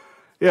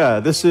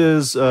 Yeah, this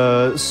is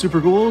Super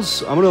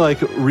Ghouls. I'm gonna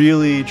like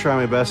really try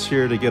my best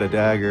here to get a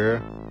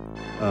dagger.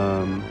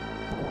 And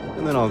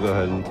then I'll go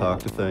ahead and talk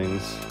to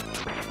things.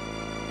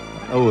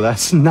 Oh,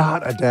 that's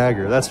not a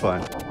dagger, that's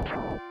fine.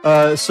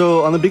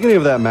 So on the beginning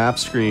of that map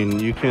screen,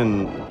 you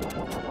can,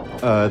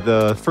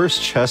 the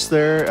first chest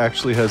there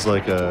actually has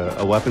like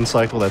a weapon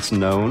cycle that's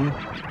known.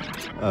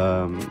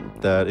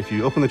 That if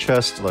you open the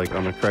chest like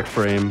on the correct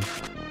frame,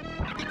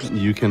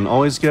 you can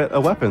always get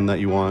a weapon that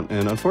you want,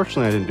 and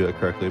unfortunately I didn't do it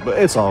correctly, but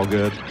it's all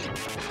good.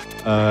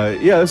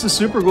 Yeah, this is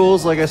Super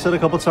Ghouls, like I said a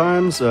couple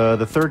times, the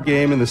 3rd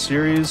game in the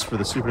series for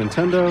the Super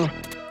Nintendo.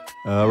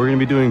 We're going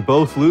to be doing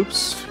both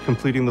loops,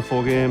 completing the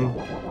full game.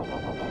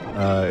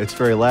 It's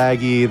very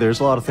laggy,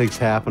 there's a lot of things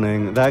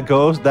happening. That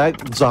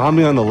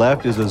zombie on the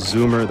left is a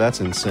zoomer,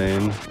 that's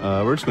insane.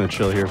 We're just going to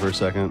chill here for a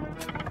second.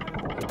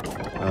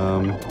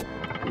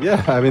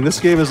 Yeah, I mean, this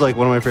game is like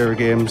one of my favorite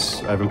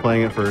games. I've been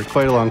playing it for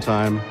quite a long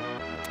time.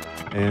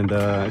 And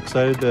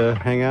excited to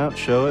hang out,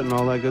 show it, and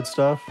all that good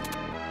stuff.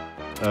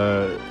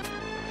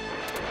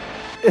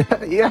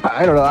 Yeah,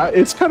 I don't know.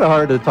 It's kind of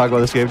hard to talk about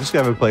this game. Just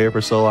haven't played it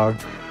for so long.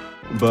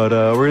 But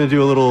we're gonna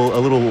do a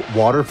little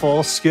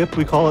waterfall skip,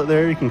 we call it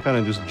there. You can kind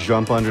of just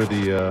jump under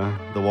the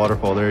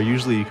waterfall there.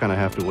 Usually you kind of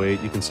have to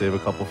wait. You can save a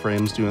couple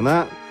frames doing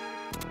that.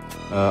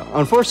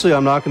 Unfortunately,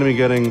 I'm not going to be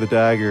getting the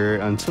dagger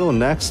until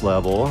next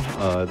level.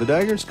 The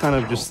dagger is kind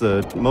of just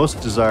the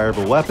most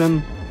desirable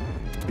weapon,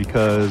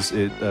 because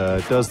it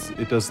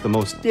does the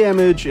most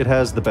damage, it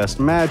has the best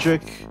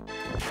magic.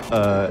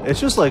 It's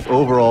just like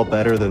overall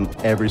better than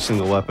every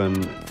single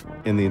weapon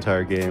in the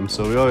entire game,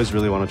 so we always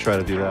really want to try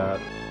to do that.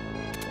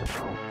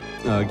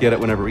 Get it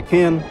whenever we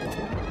can,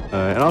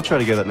 and I'll try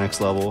to get it next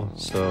level.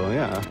 So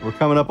yeah, we're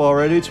coming up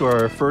already to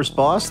our first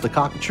boss, the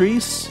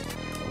Cockatrice,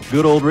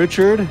 good old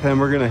Richard, and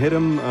we're gonna hit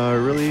him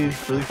really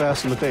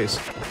fast in the face.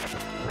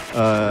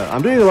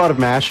 I'm doing a lot of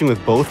mashing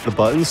with both the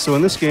buttons, so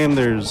in this game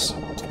there's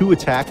 2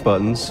 attack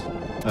buttons.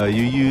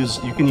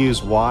 You can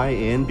use Y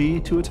and B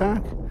to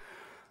attack.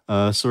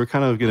 So we're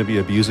kind of going to be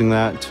abusing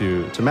that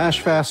to mash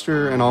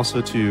faster, and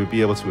also to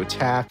be able to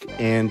attack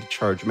and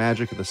charge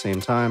magic at the same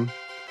time,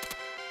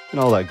 and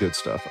all that good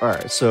stuff. All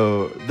right,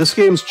 so this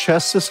game's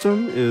chest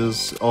system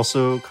is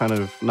also kind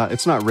of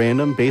it's not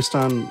random. Based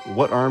on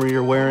what armor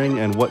you're wearing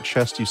and what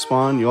chest you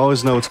spawn, you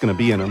always know what's going to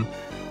be in them.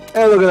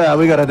 Hey, look at that,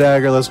 we got a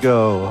dagger, let's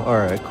go. All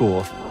right,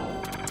 cool.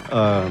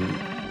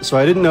 So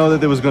I didn't know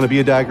that there was going to be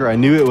a dagger. I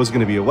knew it was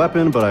going to be a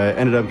weapon, but I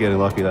ended up getting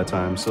lucky that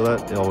time, so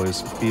that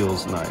always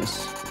feels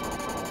nice.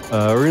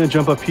 We're going to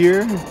jump up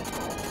here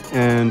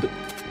and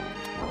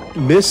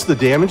miss the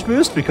damage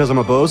boost because I'm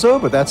a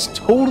bozo, but that's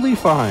totally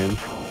fine.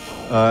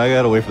 I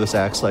gotta wait for this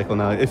axe cycle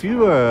now. If you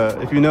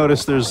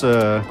notice, there's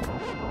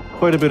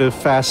quite a bit of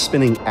fast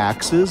spinning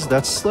axes.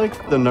 That's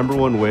like the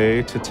 #1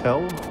 way to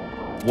tell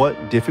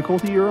what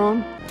difficulty you're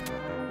on.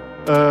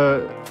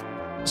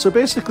 So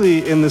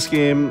basically in this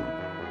game,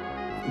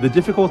 the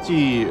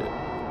difficulty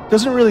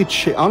doesn't really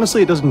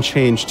honestly, it doesn't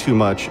change too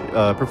much.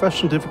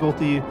 Professional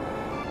difficulty,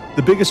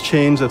 the biggest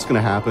change that's going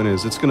to happen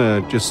is it's going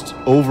to just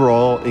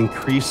overall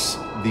increase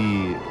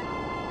the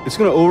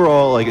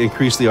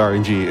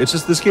RNG. It's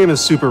just, this game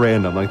is super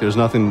random. Like there's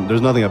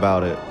nothing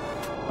about it.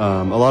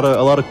 A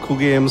lot of cool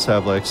games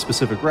have like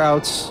specific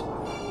routes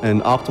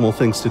and optimal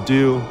things to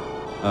do.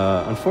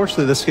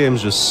 Unfortunately, this game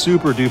is just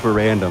super duper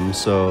random.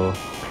 So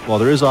while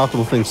there is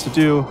optimal things to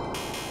do,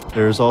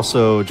 there's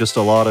also just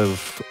a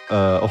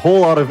whole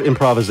lot of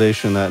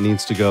improvisation that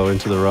needs to go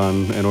into the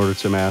run in order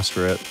to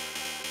master it.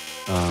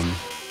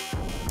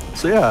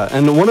 So yeah,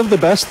 and one of the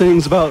best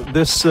things about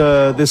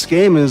this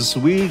game is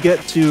we get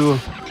to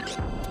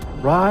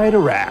ride a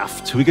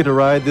raft. We get to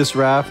ride this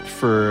raft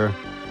for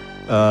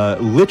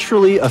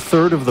Literally a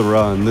third of the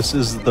run. This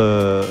is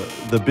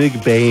the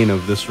big bane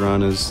of this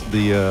run is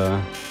the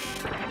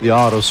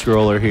auto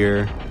scroller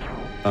here,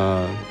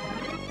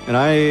 and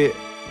I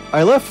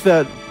left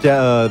that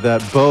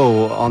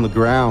bow on the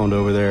ground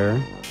over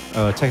there,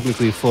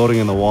 technically floating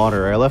in the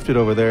water. I left it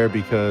over there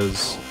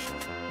because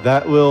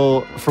that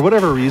will, for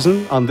whatever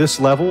reason, on this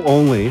level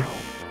only,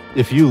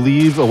 if you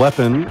leave a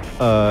weapon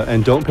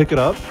and don't pick it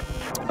up,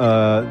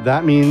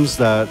 that means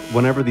that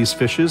whenever these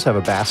fishes have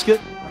a basket,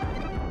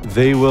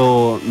 they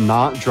will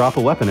not drop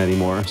a weapon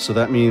anymore. So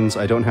that means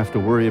I don't have to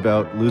worry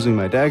about losing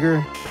my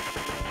dagger,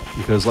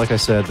 because like I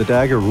said, the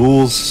dagger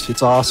rules.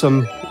 It's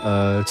awesome.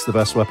 It's the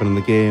best weapon in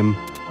the game.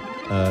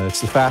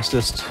 It's the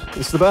fastest.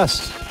 It's the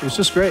best. It's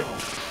just great.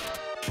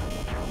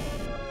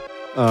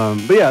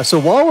 But yeah, so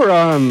while we're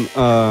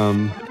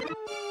on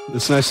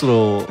this nice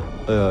little,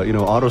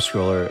 auto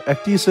scroller,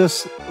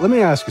 Ecdysis, let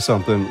me ask you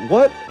something.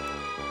 What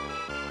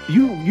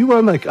you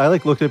run like? I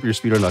looked up your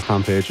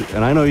speedrun.com page,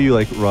 and I know you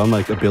run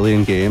a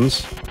billion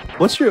games.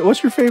 What's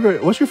your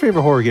favorite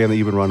horror game that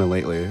you've been running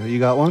lately? You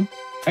got one?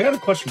 I got a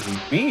question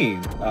for me.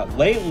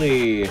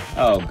 Lately,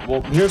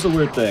 here's the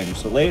weird thing.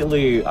 So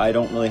lately, I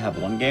don't really have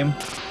one game.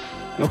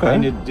 I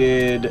kind of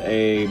did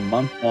a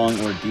month-long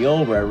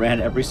ordeal where I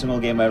ran every single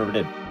game I ever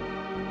did.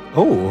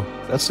 Oh,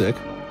 that's sick.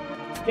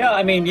 Yeah,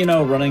 I mean,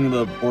 running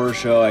the horror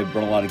show, I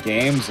run a lot of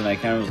games, and I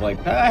kind of was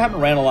like, I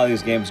haven't ran a lot of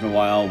these games in a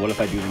while. What if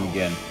I do them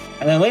again?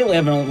 And then lately,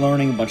 I've been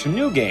learning a bunch of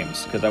new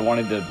games because I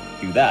wanted to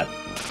do that.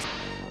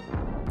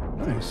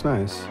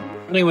 Nice.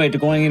 Anyway,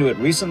 going into it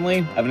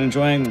recently, I've been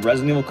enjoying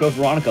Resident Evil Code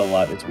Veronica a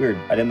lot. It's weird.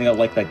 I didn't think I'd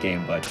like that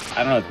game, but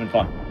I don't know. It's been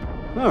fun.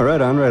 Oh, right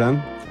on.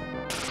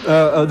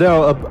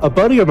 Now, a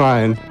buddy of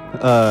mine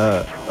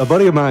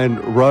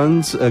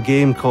runs a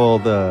game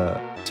called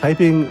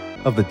Typing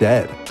of the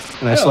Dead,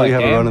 and I saw you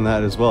have a run in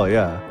that as well.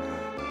 Yeah,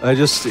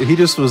 he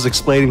just was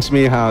explaining to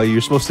me how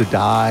you're supposed to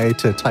die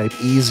to type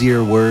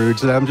easier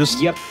words, and I'm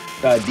just Yep.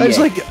 I was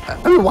like,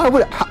 I mean,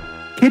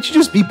 can't you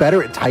just be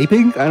better at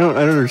typing? I don't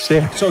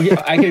understand. So here,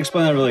 I can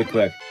explain that really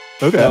quick.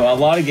 Okay. So a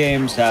lot of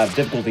games have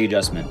difficulty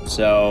adjustment.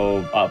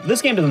 So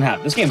this game doesn't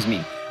have. This game's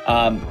me.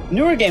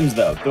 Newer games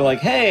though, they're like,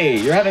 hey,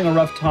 you're having a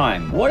rough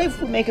time. What if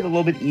we make it a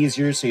little bit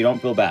easier so you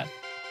don't feel bad?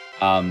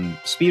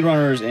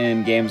 Speedrunners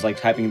in games like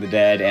Typing of the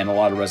Dead and a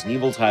lot of Resident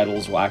Evil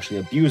titles will actually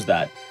abuse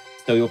that.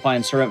 So you'll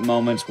find certain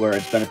moments where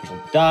it's beneficial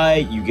to die.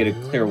 You get a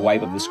clear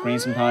wipe of the screen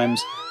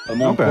sometimes. But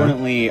more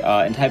importantly,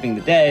 in Typing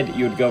the Dead,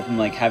 you would go from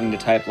having to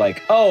type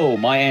oh,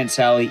 my Aunt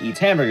Sally eats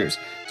hamburgers,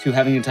 to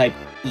having to type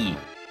E.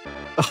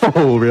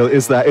 Oh, really?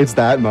 It's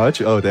that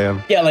much? Oh,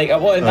 damn. Yeah,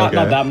 not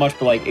that much,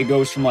 but it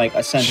goes from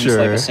a sentence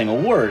a single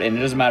word, and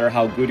it doesn't matter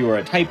how good you are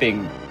at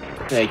typing.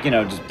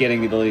 Just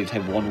getting the ability to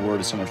type one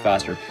word is so much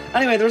faster.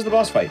 Anyway, there's the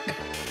boss fight.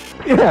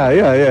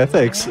 Yeah.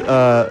 Thanks.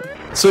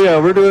 So yeah,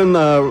 we're doing.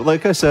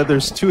 Like I said,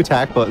 there's 2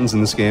 attack buttons in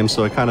this game,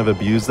 so I kind of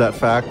abused that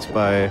fact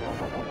by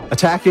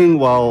attacking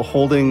while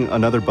holding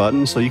another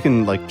button, so you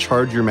can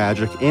charge your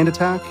magic and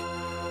attack,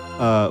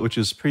 which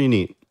is pretty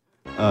neat.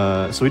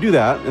 So we do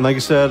that, and like I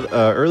said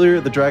earlier,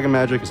 the dragon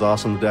magic is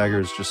awesome. The dagger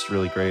is just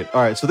really great.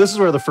 All right, so this is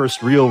where the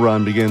first real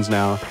run begins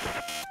now.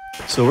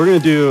 So we're gonna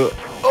do.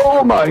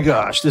 Oh my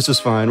gosh, this is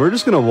fine. We're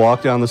just gonna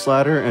walk down this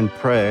ladder and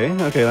pray.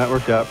 Okay, that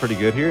worked out pretty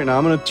good here. Now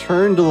I'm gonna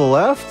turn to the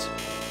left,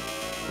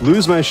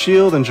 lose my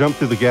shield, and jump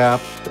through the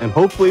gap, and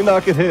hopefully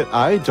not get hit.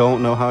 I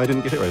don't know how I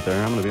didn't get hit right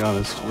there. I'm gonna be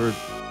honest. We're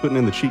putting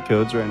in the cheat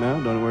codes right now.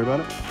 Don't worry about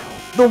it.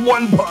 The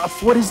one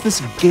buff. What is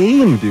this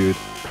game, dude?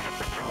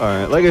 All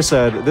right, like I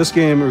said, this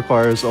game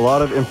requires a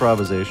lot of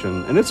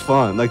improvisation, and it's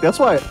fun. That's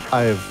why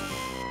I've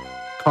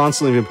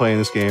constantly been playing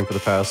this game for the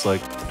past 4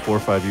 or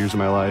 5 years of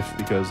my life,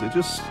 because it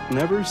just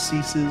never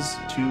ceases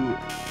to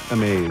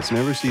amaze,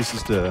 never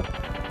ceases to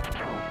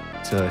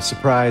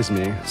surprise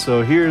me.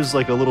 So here's a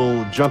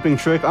little jumping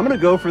trick. I'm gonna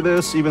go for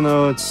this, even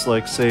though it's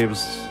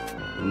saves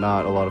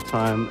not a lot of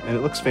time, and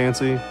it looks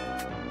fancy.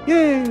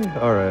 Yay!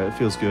 All right, it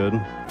feels good.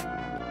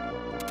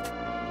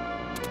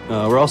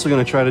 We're also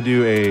gonna try to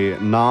do a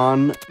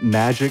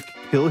non-magic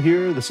kill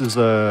here. This is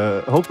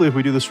hopefully if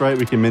we do this right,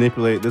 we can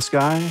manipulate this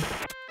guy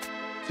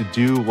to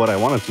do what I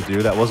wanted to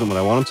do. That wasn't what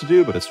I wanted to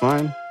do, but it's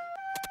fine.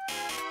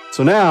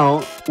 So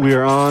now we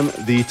are on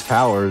the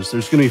towers.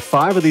 There's going to be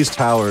 5 of these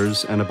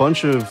towers and a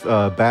bunch of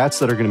bats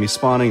that are going to be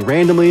spawning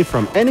randomly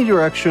from any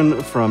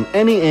direction, from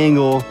any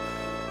angle,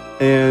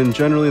 and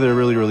generally they're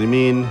really, really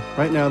mean.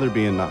 Right now they're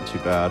being not too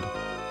bad.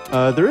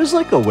 There is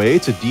a way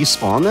to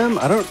despawn them.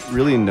 I don't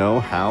really know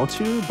how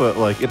to, but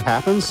it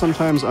happens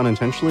sometimes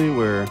unintentionally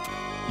where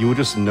you would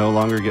just no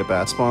longer get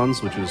bat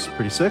spawns, which is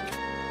pretty sick.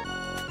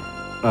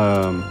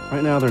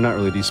 Right now they're not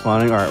really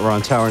despawning. All right, we're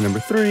on tower number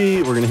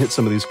 3. We're gonna hit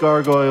some of these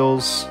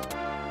gargoyles.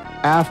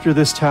 After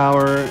this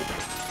tower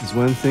is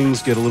when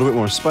things get a little bit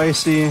more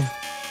spicy.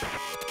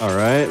 All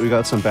right, we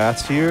got some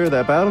bats here.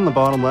 That bat on the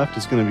bottom left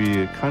is gonna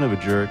be kind of a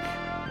jerk.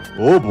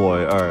 Oh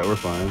boy, all right, we're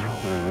fine.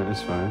 All right,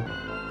 it's fine.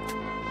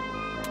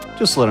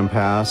 Just let him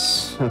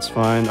pass, that's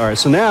fine. All right,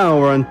 so now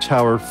we're on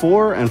tower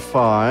 4 and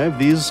 5.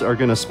 These are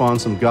gonna spawn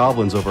some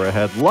goblins over our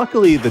head.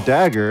 Luckily, the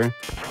dagger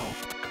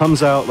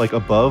comes out like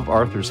above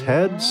Arthur's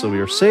head, so we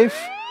are safe.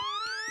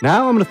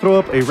 Now I'm going to throw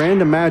up a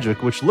random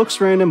magic, which looks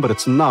random, but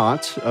it's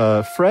not.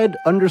 Fred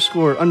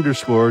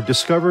 _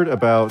 discovered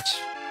about...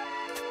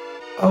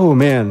 Oh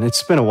man,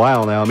 it's been a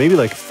while now, maybe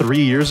like 3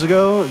 years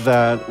ago,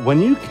 that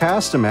when you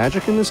cast a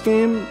magic in this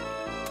game,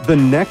 the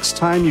next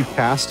time you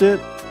cast it,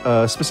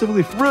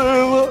 specifically for...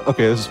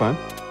 Okay, this is fine.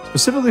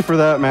 Specifically for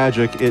that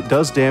magic, it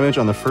does damage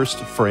on the first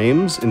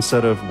frames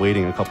instead of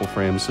waiting a couple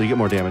frames, so you get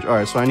more damage.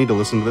 Alright, so I need to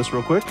listen to this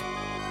real quick.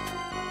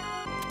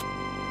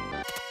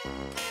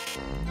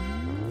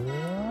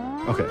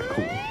 Okay,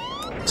 cool.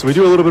 So we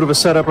do a little bit of a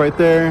setup right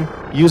there,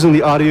 using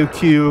the audio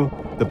cue,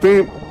 the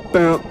bam,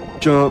 bam,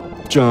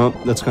 jump,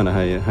 jump. That's kind of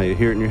how you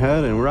hear it in your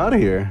head, and we're out of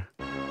here.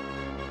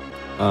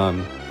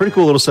 Pretty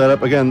cool little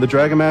setup. Again, the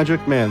dragon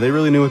magic, man, they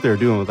really knew what they were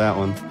doing with that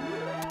one.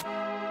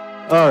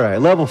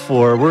 Alright, level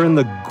 4. We're in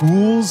the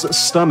Ghouls'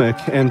 stomach,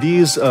 and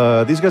these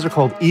guys are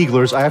called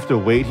Eaglers. I have to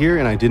wait here,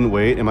 and I didn't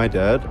wait. Am I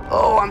dead?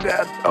 Oh, I'm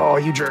dead. Oh,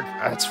 you jerk.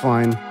 That's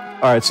fine.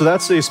 Alright, so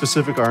that's a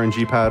specific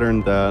RNG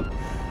pattern that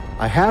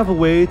I have a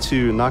way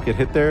to not get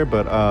hit there,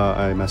 but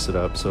I messed it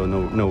up, so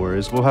no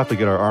worries. We'll have to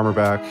get our armor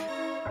back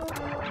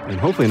and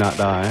hopefully not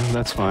die.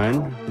 That's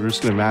fine. We're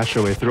just going to mash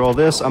our way through all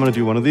this. I'm going to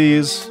do one of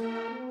these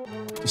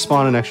to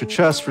spawn an extra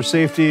chest for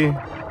safety.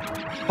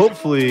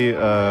 Hopefully,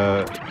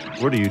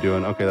 what are you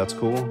doing? Okay, that's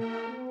cool.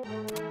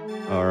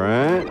 All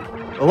right.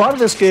 A lot of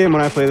this game,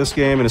 when I play this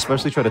game, and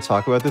especially try to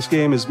talk about this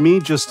game, is me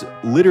just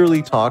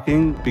literally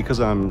talking because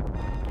I'm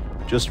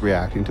just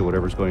reacting to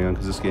whatever's going on,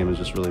 because this game is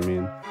just really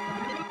mean.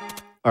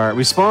 All right,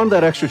 we spawned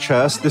that extra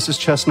chest. This is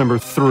chest number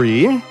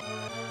 3.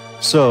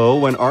 So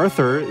when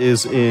Arthur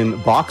is in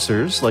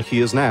boxers, like he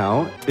is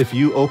now, if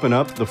you open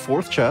up the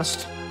 4th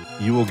chest,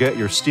 you will get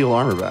your steel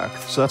armor back.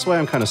 So that's why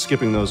I'm kind of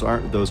skipping those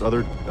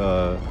other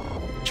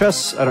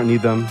chests. I don't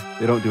need them.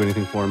 They don't do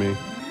anything for me.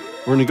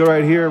 We're gonna go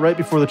right here, right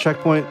before the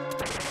checkpoint,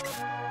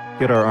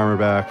 get our armor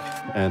back,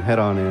 and head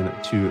on in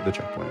to the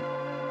checkpoint.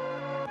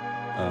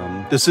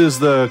 This is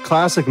the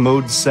classic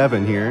mode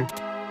 7 here.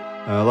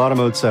 A lot of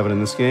mode 7 in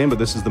this game, but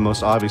this is the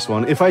most obvious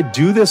one. If I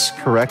do this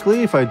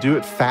correctly, if I do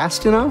it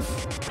fast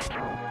enough,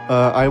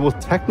 I will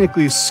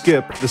technically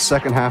skip the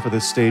second half of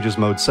this stage as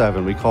mode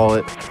 7. We call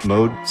it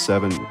mode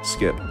 7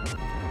 skip.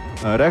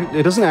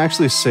 It doesn't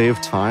actually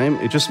save time.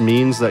 It just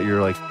means that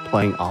you're like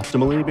playing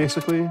optimally,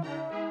 basically.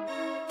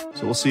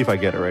 So we'll see if I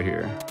get it right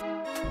here.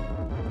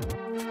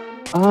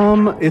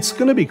 It's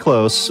gonna be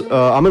close.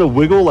 I'm gonna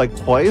wiggle like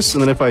twice,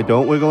 and then if I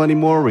don't wiggle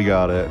anymore, we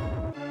got it.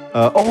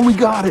 Oh, we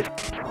got it!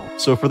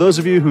 So for those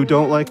of you who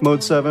don't like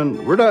mode 7,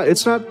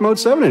 it's not mode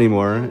 7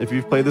 anymore. If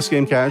you've played this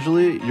game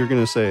casually, you're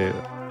gonna say,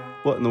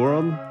 what in the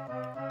world?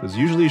 Because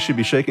usually you should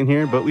be shaking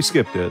here, but we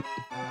skipped it.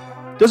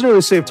 Doesn't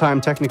really save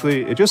time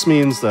technically. It just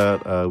means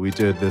that we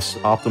did this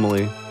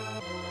optimally,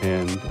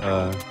 and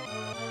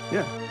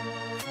yeah.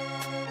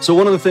 So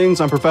one of the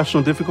things on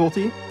professional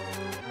difficulty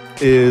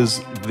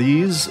is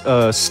these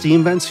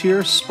steam vents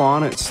here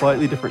spawn at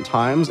slightly different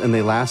times, and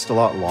they last a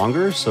lot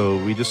longer, so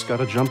we just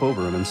gotta jump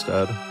over them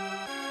instead.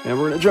 And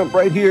we're gonna jump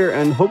right here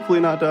and hopefully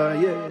not die.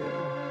 Yeah.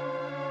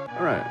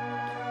 All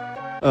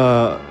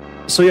right.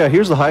 So yeah,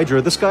 here's the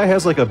Hydra. This guy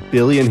has like 1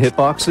 billion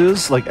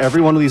hitboxes. Like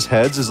every one of these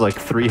heads is like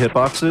 3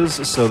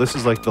 hitboxes. So this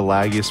is like the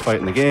laggiest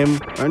fight in the game.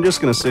 I'm just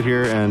gonna sit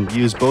here and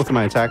use both of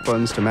my attack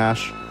buttons to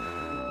mash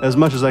as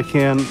much as I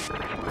can.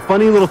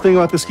 Funny little thing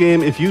about this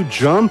game, if you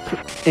jump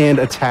and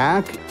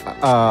attack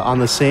on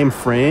the same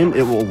frame,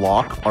 it will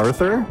lock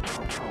Arthur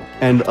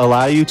and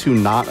allow you to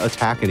not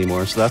attack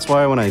anymore. So that's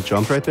why when I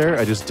jumped right there,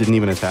 I just didn't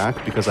even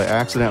attack, because I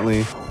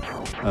accidentally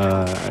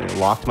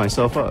locked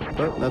myself up,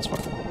 but that's fine.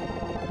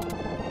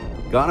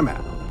 Got him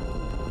out.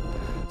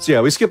 So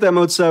yeah, we skipped that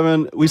mode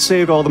 7, we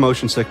saved all the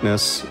motion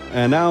sickness,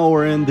 and now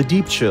we're in the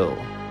deep chill.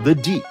 The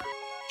deep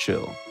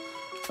chill.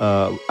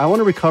 I want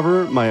to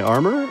recover my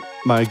armor,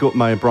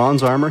 my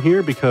bronze armor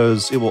here,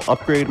 because it will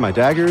upgrade my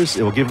daggers,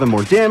 it will give them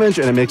more damage,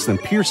 and it makes them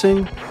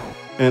piercing.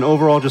 And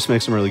overall, just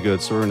makes them really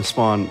good. So we're going to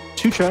spawn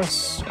 2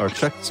 chests. Our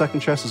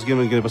second chest is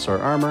going to give us our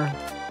armor.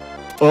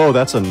 Oh,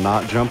 that's a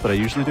not jump that I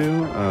usually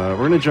do. We're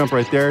going to jump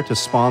right there to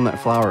spawn that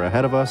flower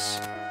ahead of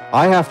us.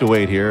 I have to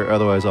wait here,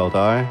 otherwise I'll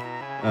die.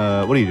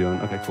 What are you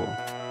doing? Okay, cool.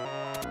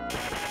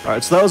 All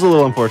right, so that was a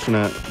little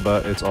unfortunate,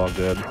 but it's all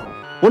good.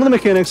 One of the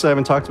mechanics I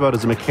haven't talked about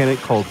is a mechanic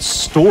called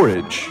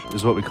storage,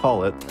 is what we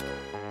call it.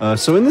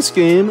 So in this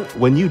game,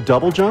 when you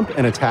double jump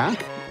and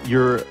attack,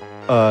 your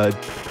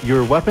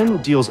weapon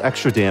deals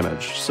extra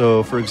damage.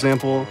 So for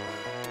example,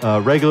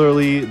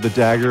 regularly the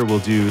dagger will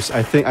do,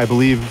 I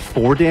believe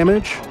 4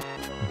 damage,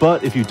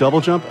 but if you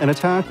double jump and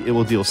attack, it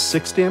will deal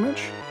 6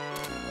 damage.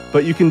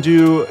 But you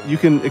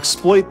can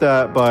exploit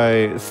that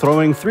by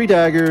throwing 3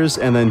 daggers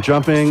and then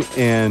jumping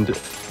and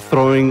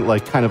throwing,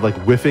 like, kind of like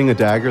whiffing a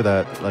dagger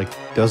that like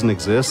doesn't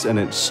exist, and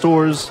it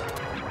stores.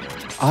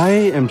 I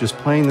am just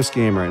playing this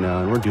game right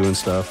now and we're doing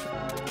stuff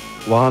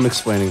while I'm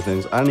explaining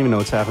things. I don't even know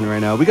what's happening right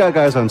now. We got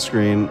guys on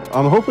screen.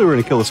 Hopefully we're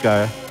gonna kill this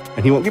guy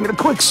and he won't give me the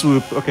quick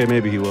swoop. Okay,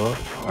 maybe he will.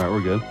 All right,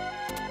 we're good.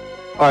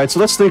 All right,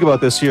 so let's think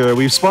about this here.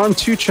 We've spawned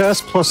 2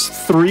 chests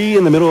plus 3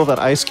 in the middle of that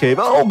ice cave.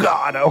 Oh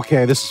god,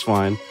 okay, this is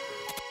fine.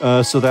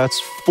 So that's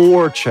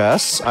 4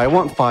 chests. I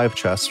want 5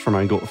 chests for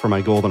my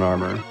golden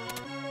armor.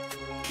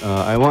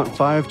 I want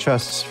 5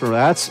 chests for...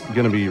 That's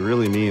gonna be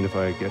really mean if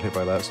I get hit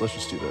by that, so let's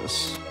just do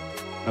this.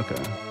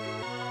 Okay.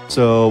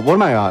 So, what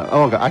am I on?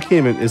 Oh god, I can't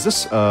even... Is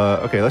this...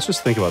 okay, let's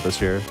just think about this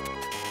here.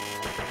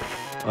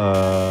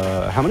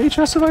 How many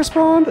chests have I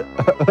spawned?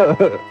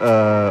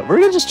 We're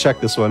gonna just check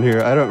this one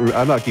here.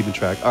 I'm not keeping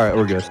track. Alright,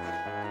 we're good.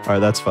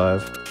 Alright, that's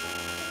 5.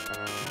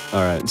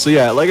 Alright, so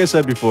yeah, like I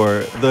said before,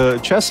 the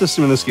chest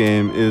system in this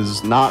game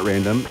is not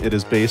random. It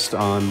is based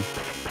on,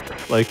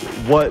 like,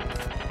 what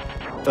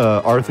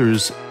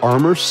Arthur's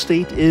armor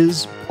state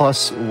is,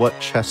 plus what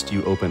chest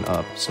you open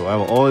up. So I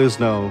will always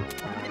know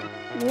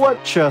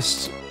what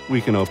chests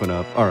we can open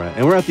up. Alright,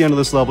 and we're at the end of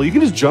this level. You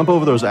can just jump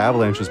over those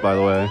avalanches, by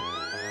the way.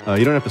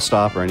 You don't have to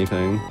stop or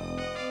anything.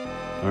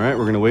 Alright,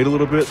 we're gonna wait a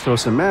little bit, throw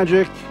some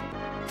magic,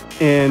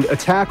 and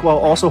attack while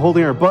also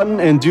holding our button,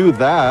 and do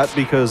that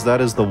because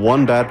that is the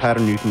one bad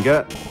pattern you can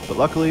get. But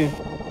luckily,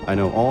 I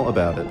know all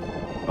about it.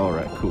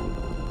 Alright, cool.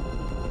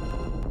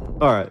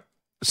 Alright,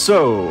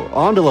 so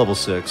on to level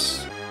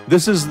 6.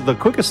 This is the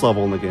quickest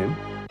level in the game.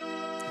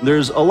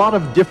 There's a lot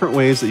of different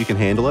ways that you can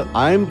handle it.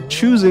 I'm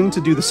choosing to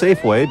do the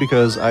safe way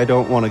because I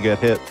don't want to get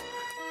hit.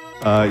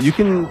 You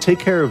can take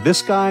care of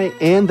this guy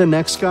and the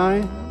next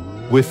guy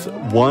with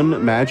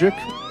 1 magic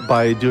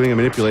by doing a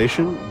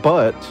manipulation,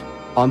 but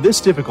on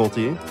this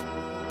difficulty,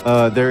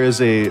 there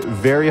is a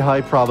very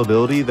high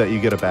probability that you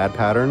get a bad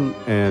pattern,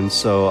 and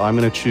so I'm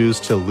going to choose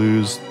to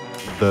lose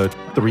the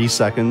 3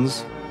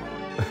 seconds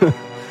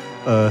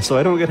so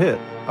I don't get hit.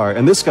 Alright,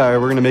 and this guy,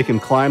 we're going to make him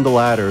climb the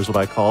ladder is what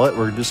I call it.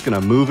 We're just going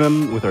to move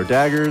him with our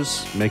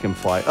daggers, make him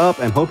fly up,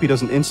 and hope he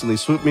doesn't instantly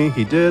swoop me.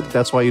 He did.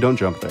 That's why you don't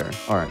jump there.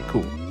 Alright,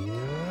 cool.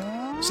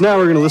 So now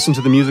we're going to listen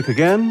to the music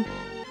again.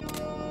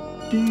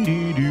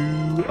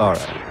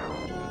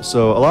 Alright.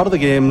 So a lot of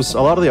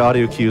the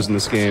audio cues in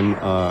this game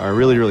are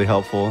really, really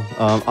helpful.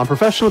 On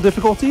professional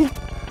difficulty,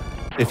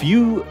 if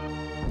you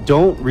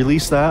don't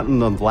release that in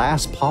the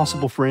last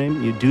possible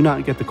frame, you do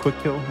not get the quick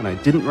kill, and I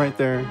didn't right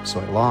there, so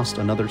I lost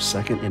another 1.5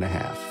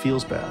 seconds.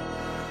 Feels bad.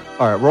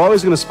 Alright, we're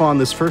always going to spawn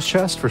this first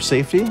chest for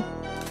safety.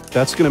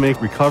 That's going to make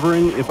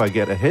recovering if I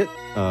get a hit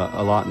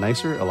a lot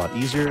nicer, a lot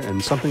easier,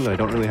 and something that I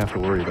don't really have to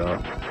worry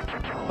about.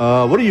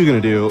 What are you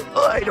gonna do?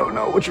 I don't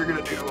know what you're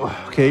gonna do.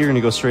 Okay, you're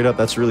gonna go straight up.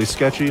 That's really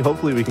sketchy.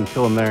 Hopefully we can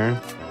kill him there.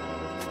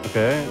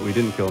 Okay, we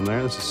didn't kill him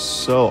there. This is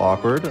so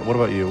awkward. What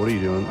about you? What are you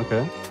doing?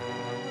 Okay.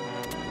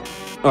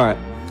 Alright.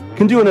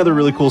 Can do another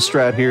really cool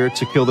strat here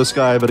to kill this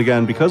guy, but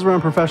again, because we're on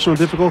professional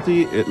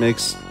difficulty, it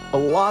makes a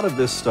lot of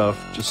this stuff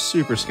just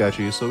super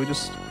sketchy, so we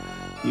just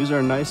use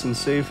our nice and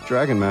safe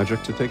dragon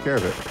magic to take care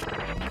of it.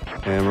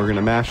 And we're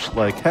gonna mash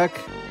like heck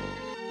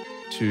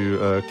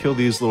to kill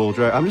these little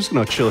I'm just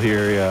gonna chill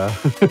here, yeah.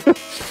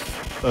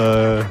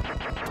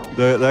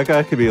 That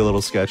guy could be a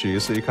little sketchy,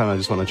 so you kind of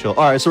just want to chill.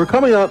 All right, so we're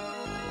coming up.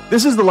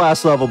 This is the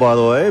last level, by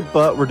the way,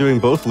 but we're doing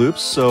both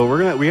loops, so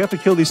we have to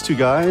kill these 2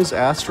 guys,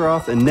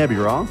 Astaroth and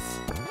Neburoth.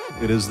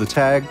 It is the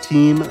tag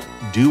team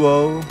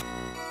duo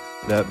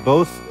that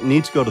both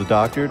need to go to the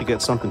doctor to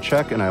get something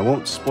checked, and I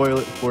won't spoil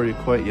it for you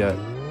quite yet,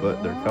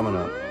 but they're coming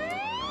up.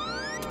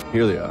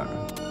 Here they are.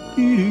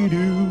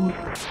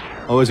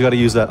 Always got to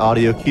use that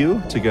audio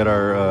cue to get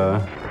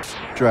our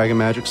dragon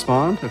magic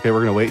spawned. Okay,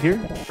 we're going to wait here.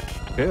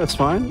 Okay, that's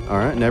fine. All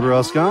right,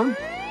 Neburoth's gone.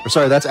 Or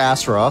sorry, that's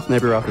Astaroth.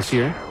 Neburoth is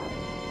here.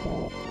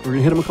 We're going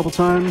to hit him a couple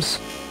times.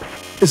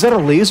 Is that a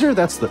laser?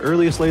 That's the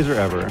earliest laser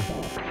ever.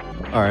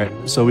 All right,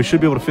 so we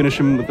should be able to finish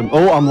him with them.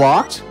 Oh, I'm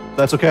locked.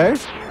 That's okay.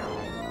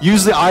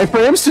 Use the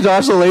iframes to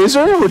dodge the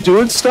laser. We're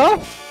doing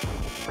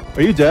stuff.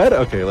 Are you dead?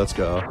 Okay, let's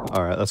go.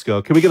 All right, let's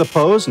go. Can we get a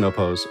pose? No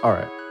pose. All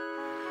right.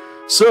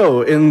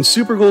 So, in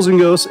Super Ghouls and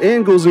Ghosts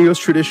and Ghouls and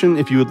Ghosts tradition,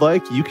 if you would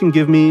like, you can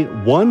give me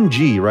 1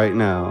 G right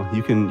now.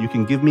 You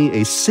can give me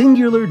a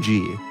singular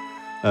G.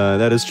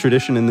 That is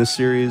tradition in this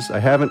series. I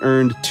haven't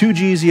earned 2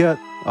 Gs yet.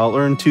 I'll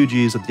earn 2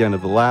 Gs at the end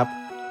of the lap.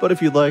 But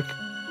if you'd like,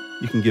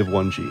 you can give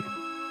 1 G.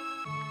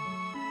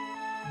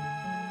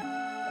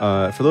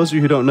 For those of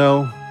you who don't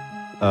know,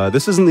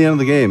 this isn't the end of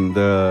the game.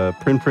 The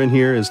print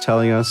here is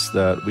telling us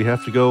that we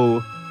have to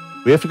go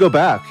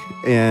back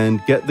and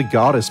get the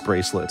goddess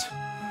bracelet.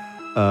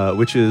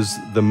 Which is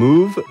the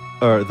move.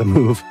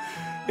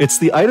 It's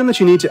the item that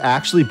you need to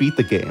actually beat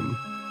the game.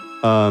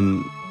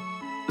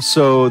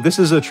 So this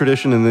is a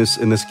tradition in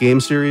this game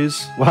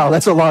series. Wow,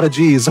 that's a lot of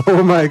G's.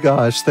 Oh my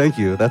gosh, thank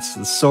you.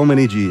 That's so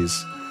many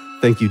G's.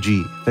 Thank you,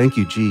 G. Thank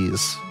you,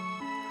 G's.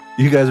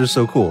 You guys are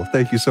so cool.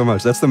 Thank you so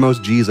much. That's the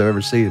most G's I've ever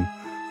seen.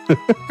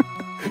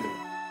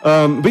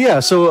 But yeah,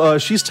 so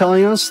she's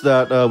telling us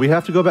that we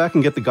have to go back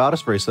and get the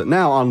goddess bracelet.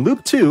 Now, on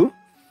loop 2,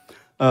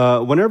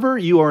 whenever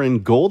you are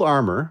in gold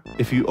armor,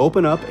 if you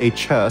open up a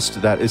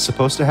chest that is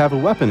supposed to have a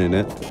weapon in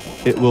it,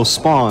 it will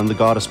spawn the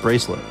goddess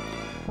bracelet.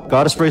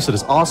 Goddess bracelet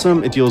is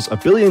awesome. It deals 1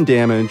 billion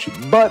damage,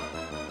 but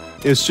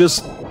it's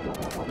just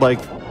like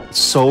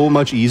so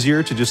much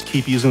easier to just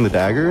keep using the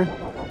dagger.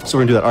 So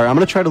we're gonna do that. All right, I'm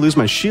gonna try to lose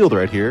my shield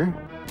right here.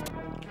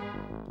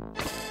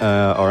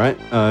 All right.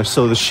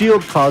 So the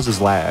shield causes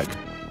lag,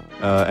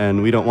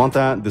 and we don't want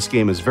that. This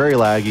game is very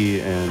laggy,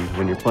 and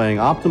when you're playing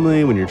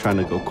optimally, when you're trying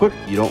to go quick,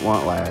 you don't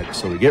want lag.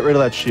 So we get rid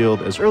of that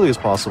shield as early as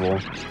possible.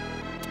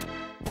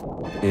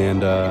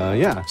 And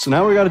yeah, so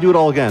now we got to do it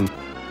all again.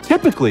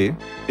 Typically,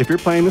 if you're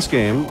playing this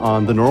game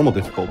on the normal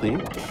difficulty,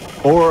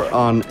 or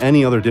on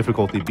any other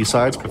difficulty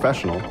besides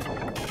professional,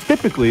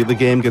 typically the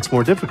game gets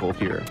more difficult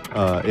here.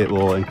 It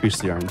will increase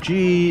the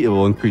RNG, it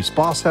will increase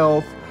boss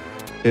health,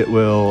 it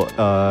will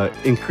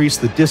increase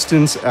the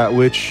distance at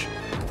which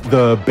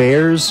the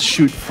bears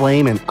shoot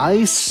flame and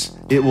ice,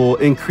 it will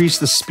increase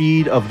the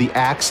speed of the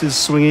axes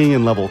swinging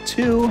in level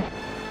 2.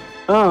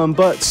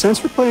 But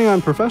since we're playing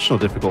on professional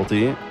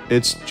difficulty,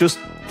 it's just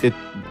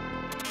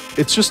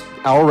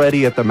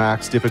already at the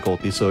max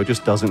difficulty, so it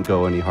just doesn't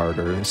go any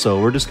harder.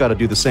 So we're just got to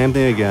do the same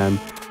thing again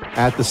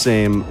at the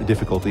same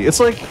difficulty. It's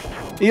like,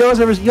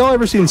 y'all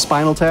ever seen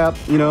Spinal Tap?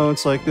 You know,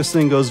 it's like this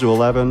thing goes to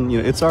 11.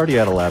 You know, it's already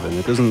at 11.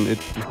 It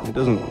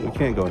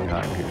can't go any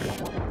higher here.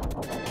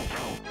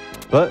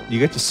 But you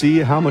get to see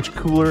how much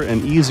cooler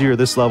and easier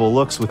this level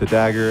looks with the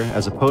dagger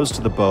as opposed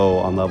to the bow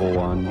on level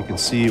 1. You can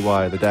see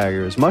why the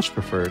dagger is much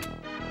preferred.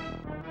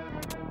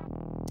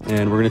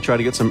 And we're going to try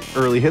to get some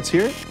early hits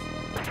here.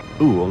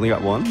 Ooh, only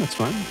got one. That's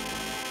fine.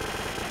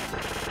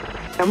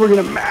 And we're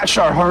going to mash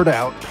our heart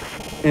out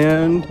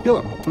and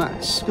kill him.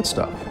 Nice. Good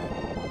stuff.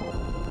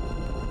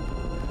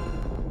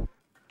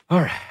 All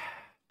right.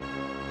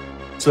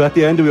 So at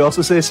the end, do we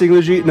also say a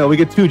singular G? No, we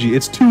get 2 G.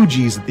 It's 2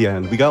 Gs at the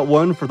end. We got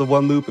one for the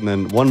one loop and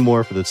then one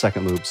more for the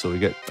second loop. So we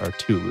get our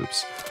 2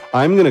 loops.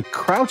 I'm going to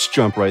crouch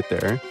jump right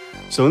there.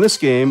 So in this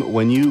game,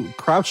 when you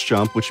crouch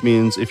jump, which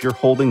means if you're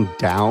holding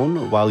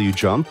down while you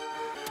jump,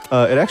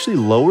 it actually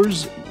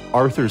lowers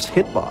Arthur's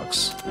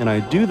hitbox. And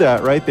I do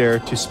that right there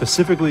to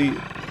specifically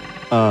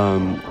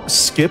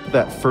skip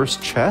that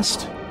first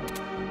chest.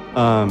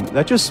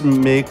 That just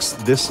makes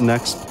this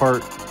next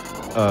part,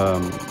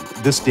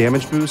 this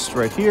damage boost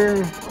right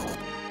here,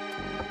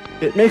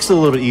 it makes it a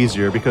little bit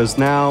easier because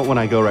now when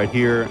I go right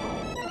here,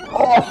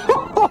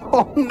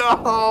 oh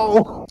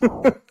no!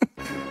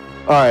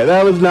 Alright,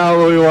 that was not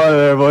what we wanted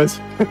there, boys.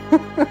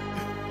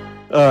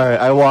 Alright,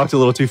 I walked a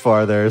little too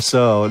far there,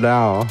 so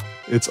now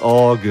it's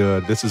all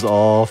good. This is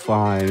all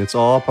fine. It's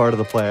all part of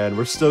the plan.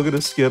 We're still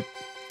gonna skip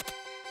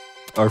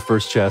our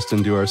first chest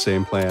and do our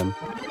same plan.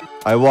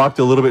 I walked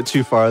a little bit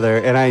too far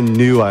there, and I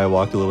knew I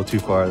walked a little too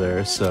far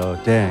there, so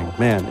dang,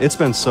 man. It's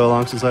been so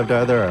long since I've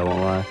died there, I won't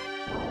lie.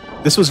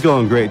 This was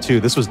going great, too.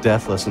 This was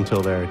deathless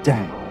until there.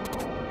 Dang.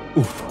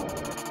 Oof.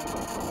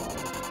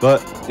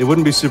 But it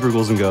wouldn't be Super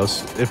Ghouls and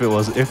Ghosts if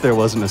there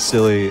wasn't a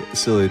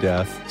silly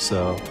death,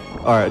 so...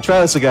 Alright, try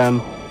this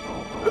again.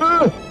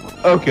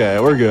 Okay,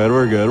 we're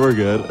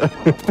good.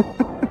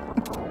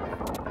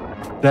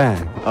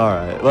 Dang.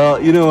 Alright,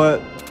 well, you know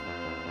what?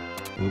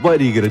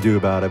 What are you gonna do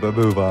about it but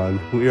move on?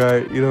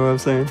 Alright, you know what I'm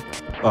saying?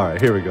 Alright,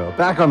 here we go.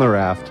 Back on the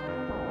raft.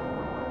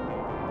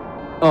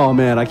 Oh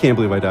man, I can't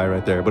believe I died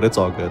right there, but it's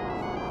all good.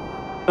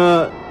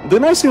 The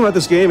nice thing about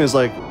this game is,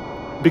 like,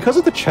 because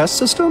of the chest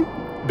system,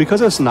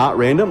 because it's not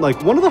random,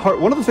 like, one of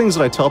the things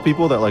that I tell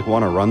people that, like,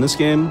 want to run this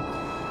game,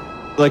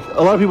 like,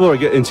 a lot of people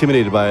get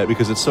intimidated by it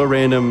because it's so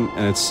random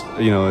and it's,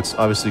 you know, it's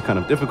obviously kind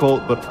of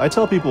difficult, but I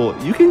tell people,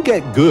 you can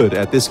get good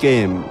at this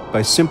game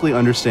by simply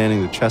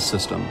understanding the chest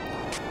system.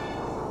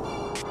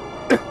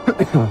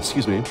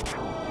 Excuse me.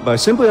 By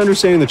simply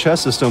understanding the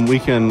chest system, we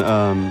can,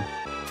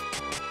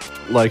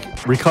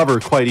 like, recover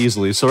quite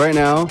easily. So right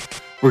now,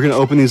 we're going to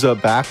open these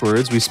up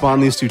backwards. We spawn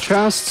these 2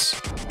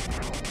 chests.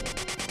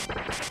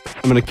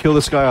 I'm going to kill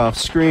this guy off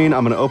screen.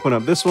 I'm going to open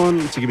up this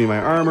one to give me my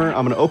armor.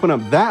 I'm going to open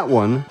up that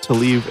one to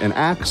leave an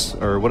axe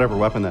or whatever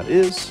weapon that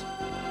is.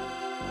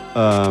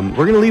 We're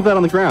going to leave that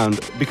on the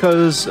ground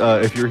because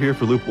if you're here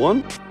for loop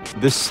 1,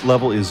 this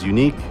level is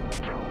unique.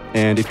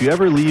 And if you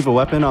ever leave a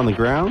weapon on the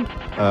ground,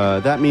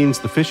 that means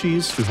the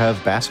fishies who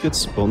have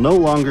baskets will no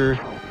longer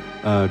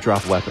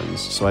drop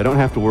weapons. So I don't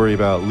have to worry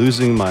about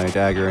losing my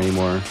dagger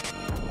anymore,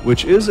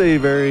 which is a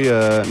very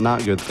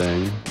not good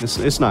thing.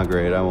 It's not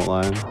great, I won't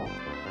lie.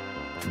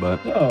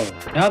 But so,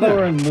 now that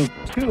we're in loop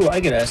 2,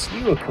 I could ask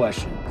you a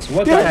question. So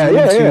what got you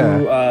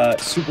into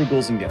Super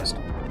Ghouls and Ghosts?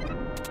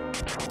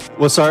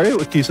 Well, sorry,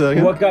 what, can you say that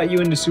again? What got you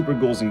into Super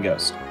Ghouls and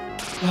Ghosts?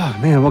 Oh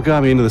man, what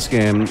got me into this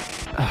game?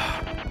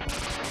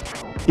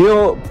 You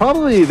know,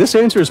 probably this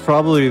answer is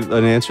probably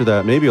an answer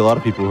that maybe a lot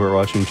of people who are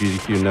watching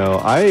GDQ know.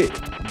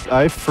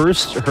 I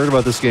first heard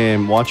about this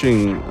game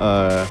watching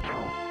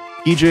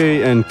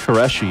PJ and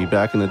Koreshi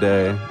back in the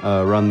day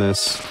run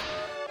this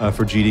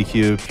for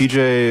GDQ.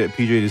 PJ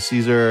to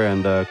Caesar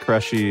and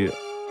Koreshi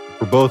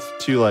were both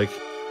 2 like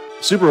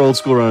super old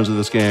school runners of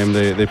this game.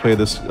 They played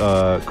this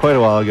quite a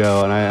while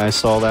ago, and I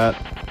saw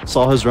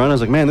his run. I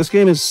was like, man, this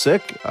game is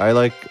sick.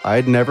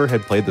 I'd never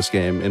had played this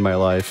game in my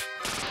life.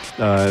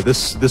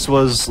 This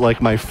was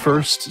like my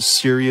first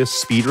serious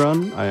speed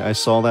run. I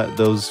saw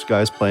those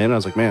guys playing. I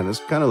was like, man, this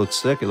kind of looks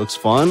sick. It looks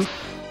fun,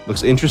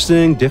 looks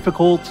interesting,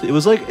 difficult. It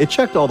was like, it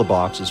checked all the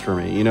boxes for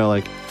me. You know,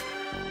 like,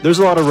 there's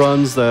a lot of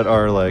runs that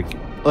are like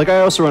like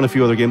I also run a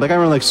few other games. Like I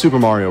run like Super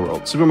Mario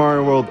World. Super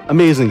Mario World,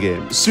 amazing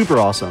game, super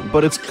awesome.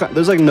 But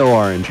there's like no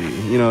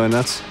RNG, you know, and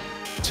that's,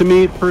 to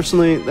me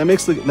personally, that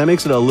makes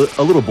it a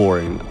little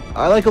boring.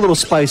 I like a little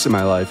spice in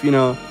my life, you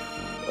know.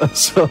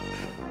 So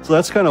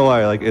that's kind of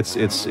why, like, it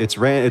has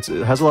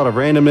a lot of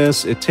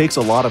randomness. It takes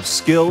a lot of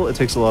skill. It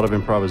takes a lot of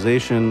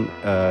improvisation.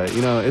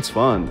 You know, it's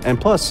fun. And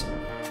plus,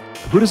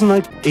 who doesn't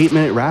like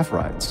 8-minute raft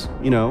rides?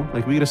 You know,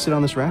 like we get to sit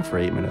on this raft for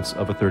 8 minutes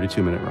of a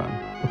 32-minute run.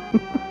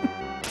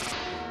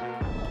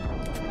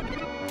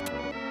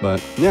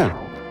 But yeah,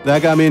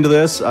 that got me into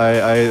this.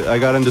 I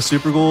got into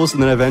Super Ghouls,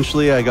 and then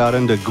eventually I got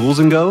into Ghouls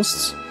and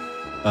Ghosts,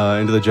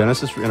 into the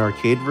Genesis and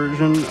arcade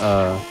version.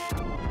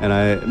 And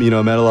I, you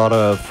know, met a lot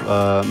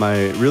of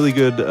my really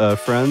good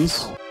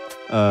friends.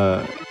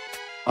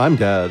 I'm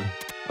dead.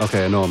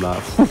 Okay, no, I'm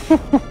not.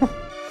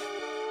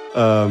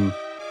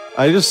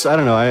 I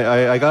don't know.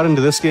 I got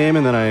into this game,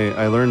 and then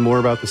I learned more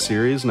about the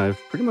series, and I've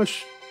pretty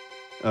much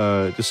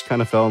just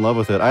kind of fell in love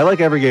with it. I like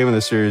every game in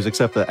the series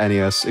except the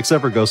NES,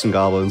 except for Ghosts and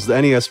Goblins. The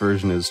NES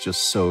version is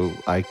just so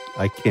I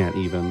can't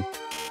even.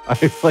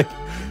 I've like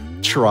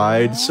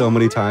tried so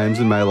many times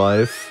in my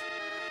life.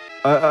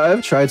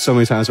 I've tried so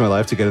many times in my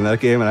life to get in that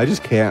game, and I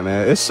just can't,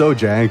 man. It's so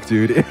jank,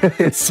 dude.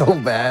 It's so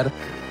bad.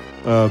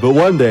 But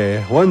one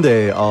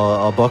day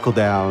I'll buckle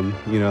down,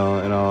 you know,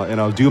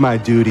 and I'll do my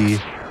duty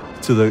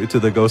to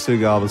the Ghosts and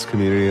Goblins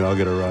community, and I'll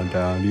get a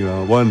rundown, you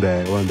know, one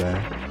day.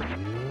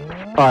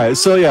 All right,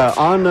 so yeah,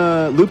 on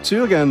loop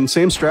 2 again,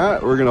 same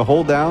strat. We're gonna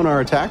hold down our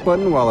attack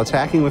button while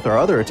attacking with our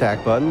other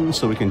attack button,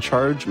 so we can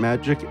charge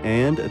magic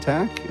and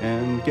attack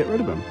and get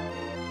rid of him.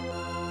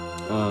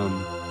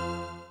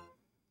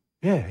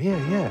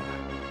 Yeah.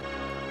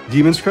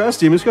 Demon's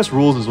Crest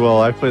rules as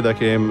well. I've played that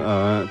game.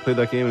 And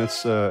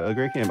it's a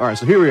great game. All right,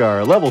 so here we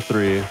are, level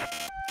 3.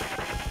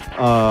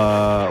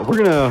 We're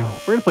gonna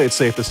play it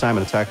safe this time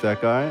and attack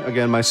that guy.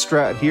 Again, my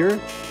strat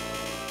here.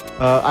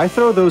 I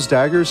throw those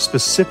daggers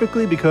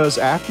specifically because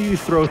after you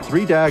throw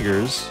 3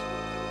 daggers,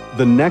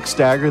 the next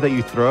dagger that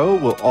you throw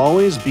will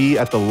always be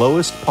at the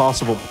lowest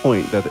possible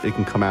point that it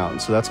can come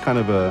out. So that's kind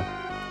of a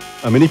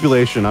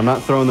manipulation. I'm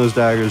not throwing those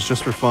daggers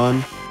just for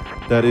fun.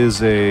 That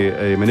is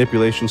a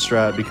manipulation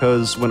strat,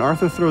 because when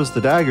Arthur throws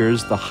the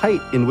daggers, the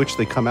height in which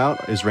they come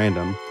out is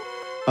random.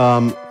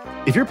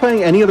 If you're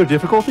playing any other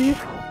difficulty,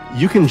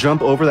 you can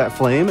jump over that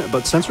flame,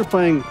 but since we're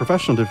playing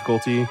professional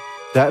difficulty,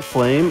 that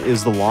flame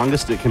is the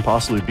longest it can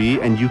possibly be,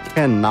 and you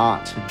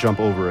cannot jump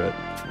over it.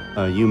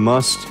 You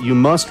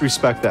must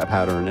respect that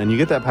pattern, and you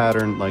get that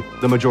pattern like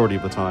the majority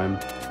of the time.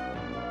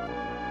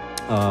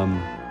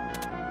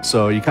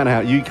 So you kind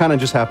of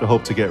just have to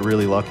hope to get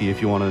really lucky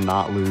if you want to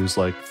not lose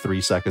like 3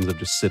 seconds of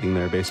just sitting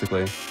there,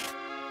 basically.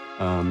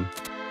 All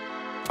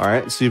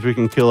right, see if we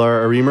can kill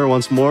our Reamer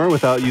once more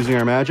without using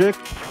our magic,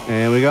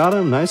 and we got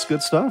him. Nice,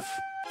 good stuff.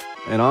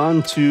 And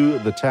on to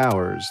the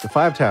towers, the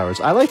 5 towers.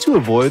 I like to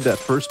avoid that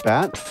first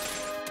bat.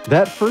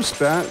 That first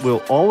bat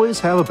will always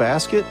have a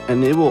basket,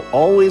 and it will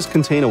always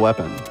contain a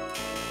weapon.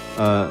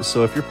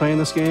 So if you're playing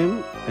this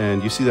game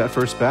and you see that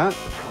first bat,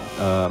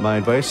 my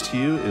advice to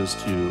you is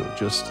to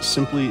just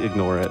simply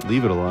ignore it.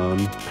 Leave it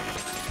alone.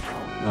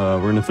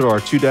 We're going to throw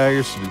our 2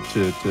 daggers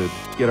to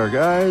get our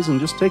guys, and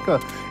just take a...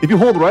 If you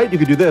hold right, you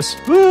could do this.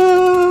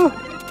 Woo!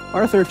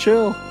 Arthur,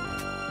 chill.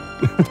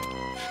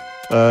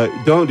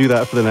 Don't do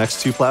that for the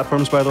next 2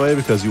 platforms, by the way,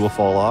 because you will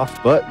fall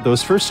off. But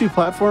those first 2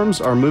 platforms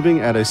are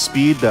moving at a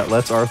speed that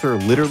lets Arthur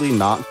literally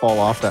not fall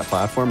off that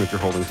platform if you're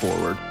holding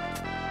forward.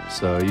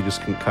 So you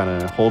just can kind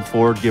of hold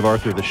forward, give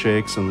Arthur the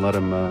shakes, and let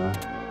him...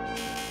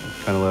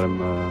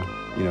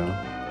 you know,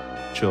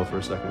 chill for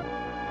a second.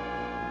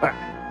 All right.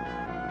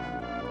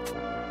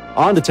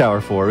 On to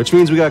Tower 4, which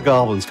means we got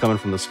goblins coming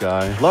from the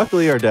sky.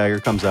 Luckily, our dagger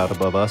comes out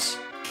above us.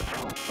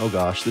 Oh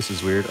gosh, this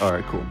is weird. All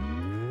right, cool.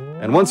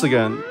 And once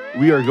again,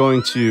 we are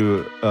going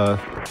to,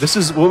 this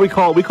is what we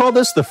call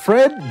this the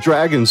Fred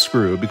Dragon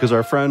Screw, because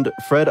our friend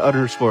Fred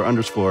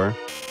 __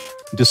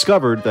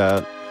 discovered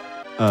that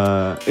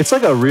it's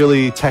like a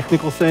really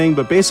technical thing,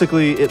 but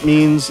basically it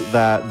means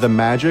that the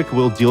magic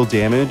will deal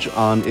damage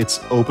on its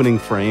opening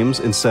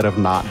frames instead of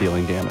not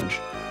dealing damage,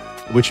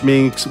 which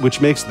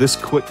makes this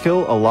quick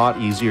kill a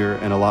lot easier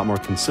and a lot more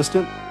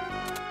consistent.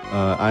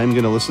 I'm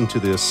going to listen to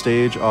the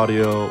stage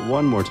audio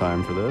one more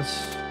time for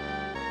this.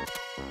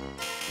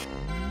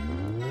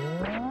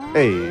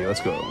 Hey,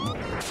 let's go.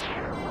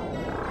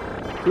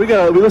 We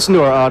listen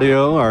to our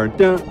audio, our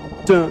dun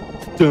dun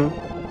dun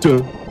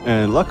dun.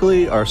 And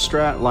luckily, our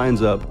strat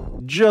lines up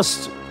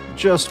just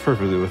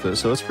perfectly with it,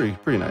 so it's pretty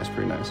nice.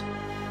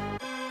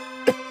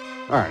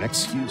 All right,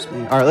 excuse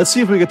me. All right, let's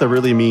see if we get the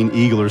really mean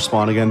eagler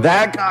spawn again.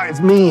 That guy's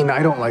mean.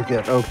 I don't like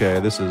it. Okay,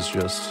 this is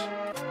just...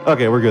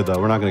 Okay, we're good, though.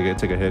 We're not going to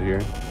take a hit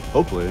here.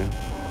 Hopefully. All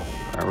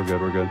right,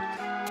 we're good.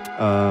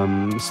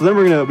 So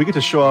then we get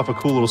to show off a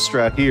cool little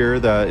strat here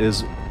that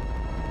is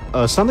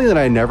something that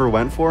I never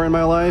went for in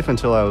my life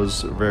until I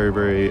was very,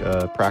 very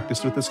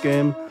practiced with this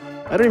game.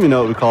 I don't even know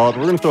what we call it.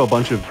 We're going to throw a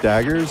bunch of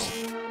daggers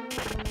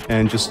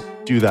and just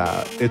do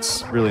that.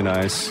 It's really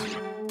nice.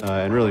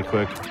 and really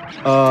quick.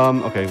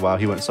 Okay, wow,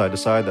 he went side to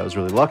side. That was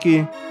really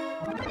lucky.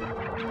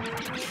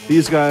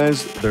 These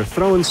guys, they're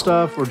throwing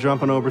stuff, we're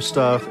jumping over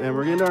stuff, and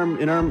we're getting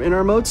in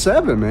our mode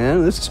 7,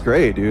 man. This is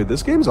great, dude.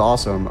 This game's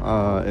awesome.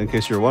 In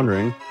case you're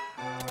wondering,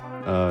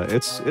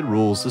 it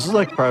rules. This is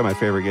like probably my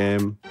favorite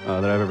game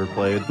that I've ever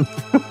played.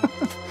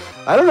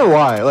 I don't know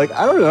why. Like,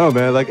 I don't know,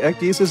 man. Like,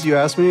 Ecdysis, you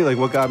asked me, like,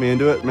 what got me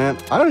into it, man.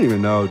 I don't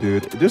even know,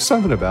 dude. There's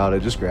something about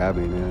it just grabbed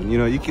me, man. You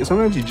know,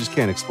 sometimes you just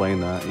can't explain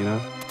that, you know?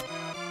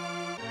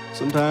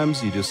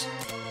 Sometimes you just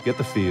get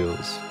the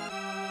feels.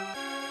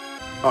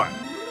 All right.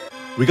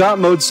 We got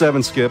mode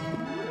 7 skip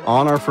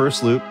on our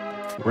first loop.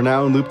 We're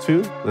now in loop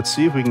 2. Let's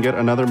see if we can get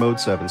another mode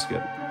 7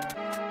 skip.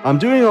 I'm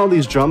doing all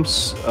these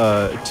jumps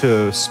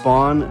to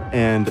spawn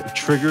and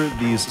trigger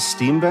these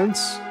steam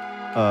vents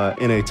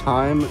in a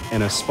time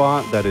and a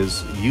spot that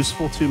is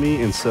useful to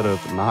me instead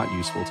of not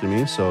useful to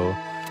me. So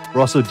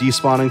we're also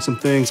despawning some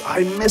things.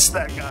 I missed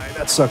that guy.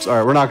 That sucks. All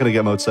right, we're not going to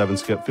get mode 7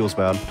 skip. Feels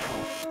bad.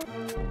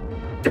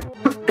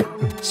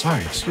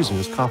 Sorry, excuse me.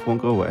 This cough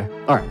won't go away.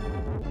 All right.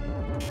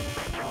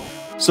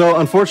 So,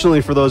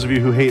 unfortunately, for those of you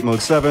who hate mode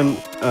 7,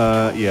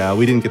 yeah,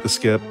 we didn't get the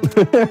skip.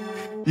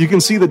 You can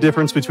see the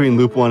difference between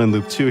loop 1 and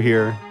loop 2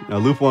 here.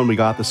 Loop 1, we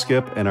got the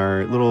skip, and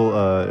our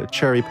little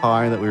cherry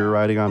pie that we were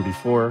riding on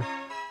before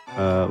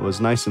was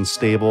nice and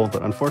stable,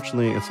 but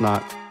unfortunately, it's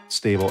not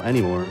stable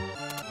anymore.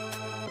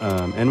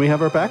 And we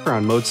have our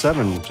background, mode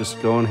 7, just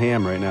going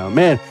ham right now.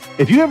 Man,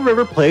 if you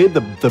ever played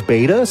the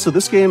beta, so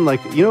this game,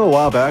 like, you know, a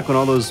while back when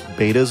all those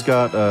betas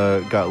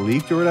got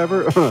leaked or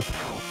whatever,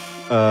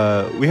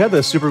 we had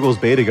the Super Ghouls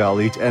beta got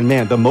leaked, and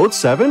man, the mode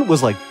 7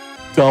 was like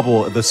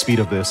double the speed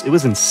of this. It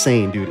was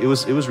insane, dude. It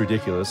was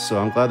ridiculous. So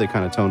I'm glad they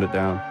kind of toned it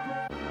down.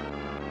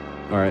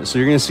 All right, so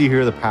you're gonna see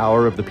here the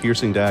power of the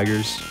piercing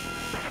daggers.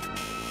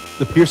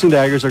 The piercing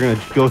daggers are gonna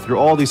go through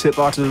all these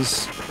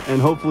hitboxes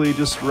and hopefully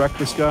just wreck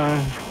this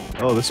guy.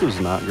 Oh, this was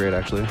not great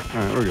actually. All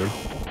right, we're good.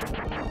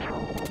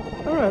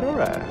 All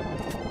right.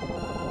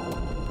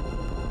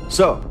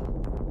 So,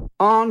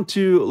 on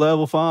to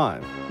level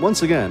 5.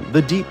 Once again,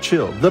 the Deep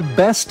Chill, the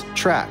best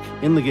track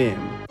in the game.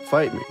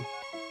 Fight me.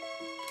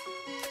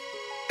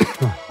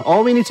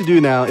 All we need to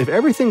do now, if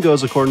everything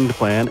goes according to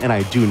plan and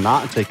I do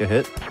not take a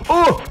hit.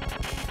 Oh!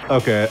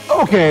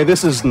 Okay,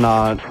 this is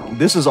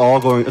all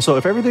going. So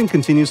if everything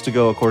continues to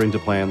go according to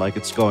plan, like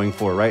it's going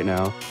for right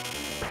now,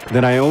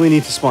 then I only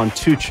need to spawn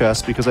 2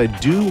 chests because I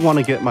do want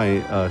to get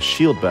my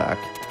shield back.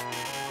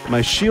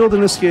 My shield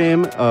in this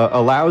game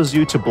allows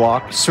you to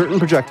block certain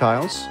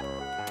projectiles.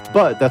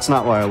 But that's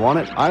not why I want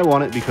it. I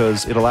want it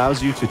because it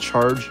allows you to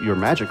charge your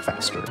magic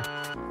faster.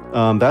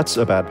 That's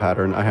a bad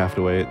pattern. I have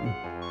to wait.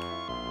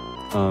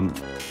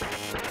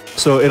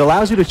 So it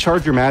allows you to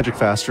charge your magic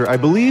faster. I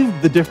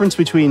believe the difference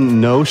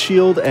between no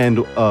shield and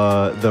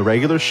the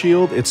regular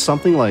shield, it's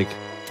something like...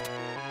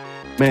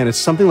 Man, it's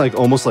something like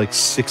almost like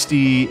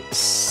 60...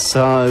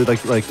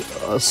 slightly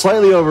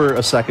over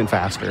a second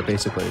faster,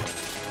 basically.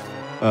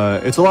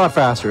 It's a lot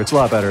faster, it's a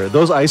lot better.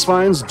 Those ice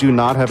vines do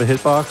not have a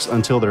hitbox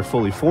until they're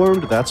fully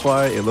formed. That's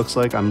why it looks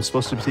like I'm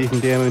supposed to be taking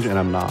damage and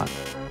I'm not.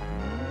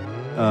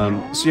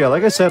 So yeah,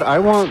 like I said, I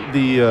want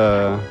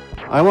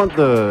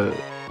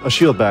a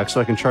shield back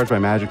so I can charge my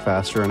magic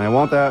faster, and I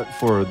want that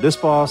for this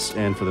boss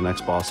and for the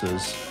next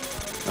bosses.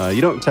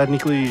 You don't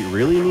technically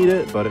really need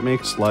it, but it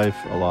makes life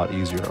a lot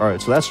easier. All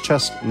right, so that's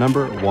chest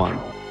number 1.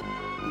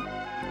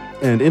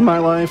 And in my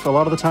life, a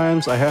lot of the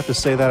times, I have to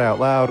say that out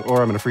loud,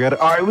 or I'm going to forget it.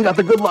 All right, we got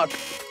the good luck.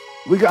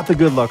 We got the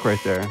good luck right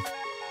there.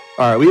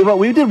 All right,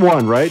 we did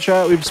 1, right,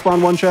 chat? We've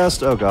spawned 1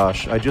 chest? Oh,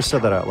 gosh. I just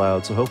said that out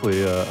loud, so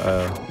hopefully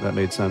that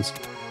made sense.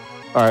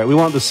 All right, we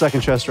want the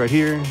second chest right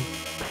here.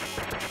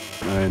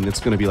 And it's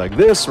going to be like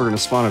this. We're going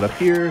to spawn it up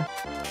here.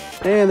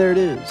 And there it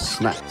is.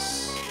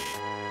 Nice.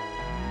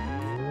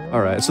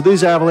 All right, so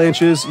these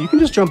avalanches, you can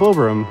just jump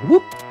over them.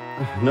 Whoop.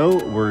 No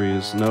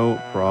worries, no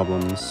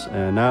problems.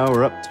 And now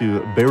we're up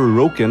to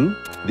Beruroken,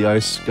 the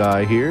ice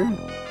guy here.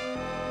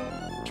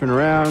 Turn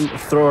around,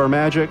 throw our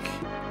magic,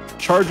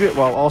 charge it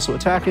while also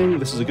attacking.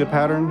 This is a good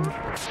pattern.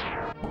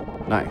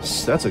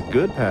 Nice, that's a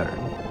good pattern.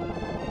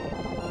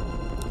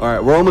 All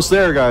right, we're almost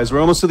there, guys.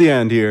 We're almost to the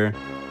end here.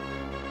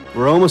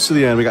 We're almost to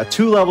the end. We got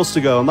 2 levels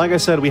to go. And like I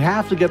said, we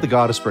have to get the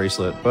Goddess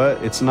Bracelet,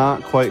 but it's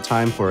not quite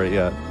time for it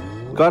yet.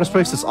 Goddess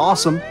Bracelet's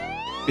awesome.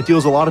 It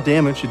deals a lot of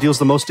damage. It deals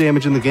the most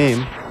damage in the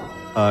game.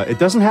 It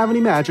doesn't have any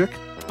magic,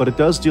 but it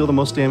does deal the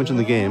most damage in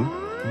the game.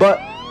 But,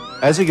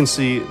 as you can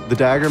see, the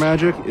dagger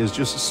magic is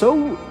just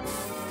so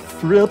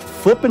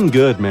flippin'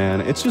 good,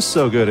 man. It's just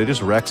so good. It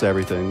just wrecks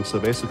everything. So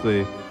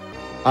basically,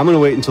 I'm going to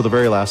wait until the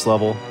very last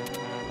level,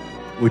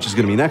 which is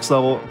going to be next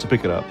level, to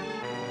pick it up.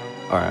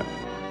 Alright.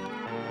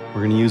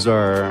 We're going to use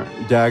our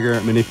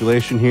dagger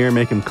manipulation here,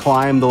 make him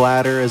climb the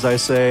ladder, as I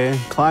say.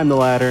 Climb the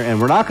ladder,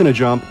 and we're not going to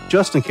jump,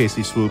 just in case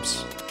he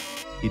swoops.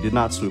 He did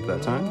not swoop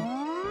that time.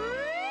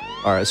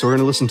 Alright, so we're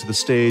going to listen to the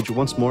stage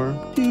once more.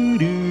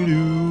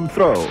 Doo-doo-doo.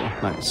 Throw.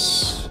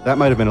 Nice. That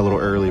might have been a little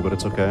early, but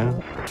it's okay.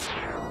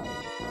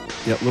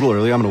 Yep, a little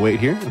early. I'm going to wait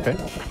here. Okay.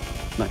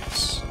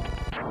 Nice.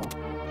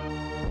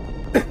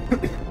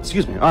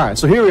 Excuse me. All right,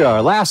 so here we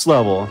are, last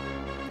level.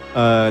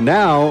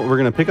 Now we're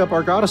gonna pick up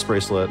our goddess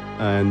bracelet,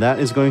 and that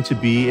is going to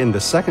be in the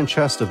second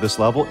chest of this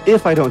level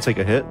if I don't take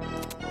a hit.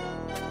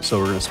 So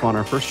we're gonna spawn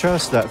our first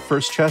chest. That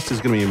first chest is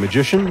gonna be a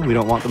magician. We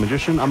don't want the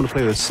magician. I'm gonna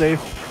play this safe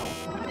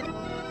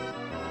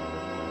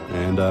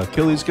and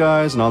kill these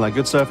guys and all that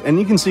good stuff. And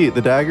you can see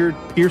the dagger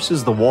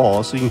pierces the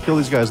wall, so you can kill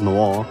these guys in the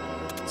wall,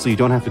 so you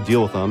don't have to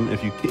deal with them.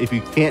 If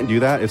you can't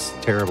do that, it's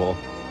terrible.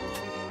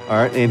 All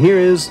right, and here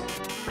is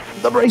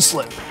the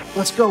bracelet.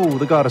 Let's go,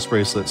 the goddess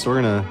bracelet. So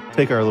we're gonna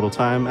take our little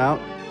time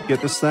out,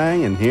 get this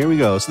thing, and here we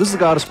go. So this is the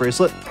goddess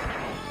bracelet.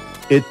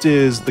 It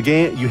is the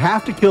game. You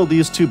have to kill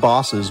these two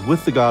bosses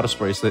with the goddess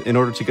bracelet in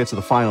order to get to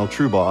the final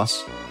true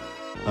boss.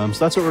 So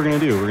that's what we're gonna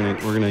do.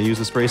 We're gonna use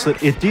this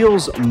bracelet. It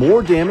deals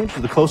more damage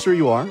the closer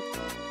you are.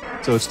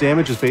 So its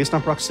damage is based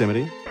on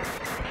proximity.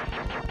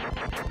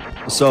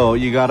 So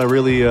you gotta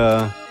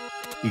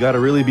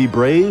really be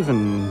brave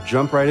and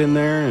jump right in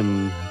there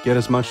and get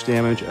as much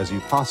damage as you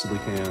possibly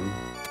can.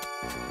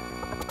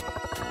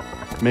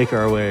 Make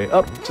our way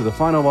up to the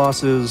final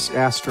bosses,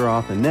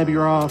 Astaroth and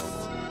Neburoth,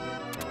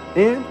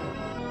 and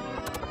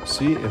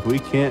see if we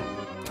can't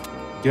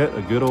get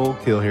a good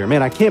old kill here.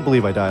 Man, I can't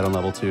believe I died on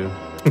level 2.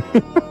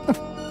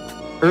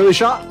 Early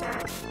shot.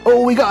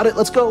 Oh, we got it.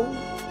 Let's go.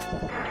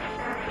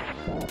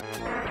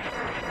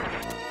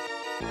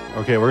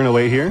 Okay, we're gonna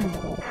wait here.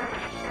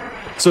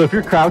 So if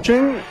you're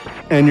crouching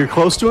and you're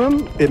close to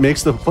him, it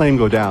makes the flame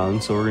go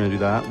down. So we're gonna do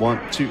that. 1,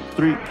 2,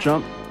 3,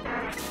 jump.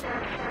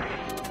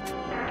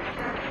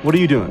 What are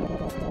you doing?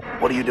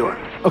 What are you doing?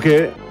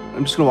 Okay,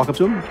 I'm just gonna walk up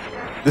to him.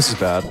 This is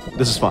bad.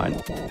 This is fine.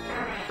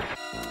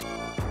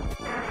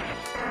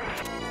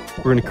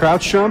 We're gonna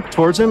crouch jump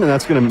towards him, and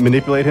that's gonna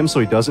manipulate him so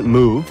he doesn't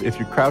move. If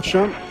you crouch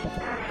jump,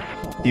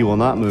 he will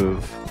not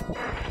move.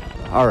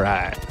 All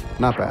right,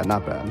 not bad,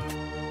 not bad.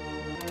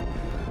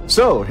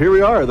 So here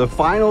we are, the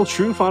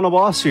true final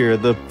boss here,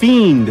 the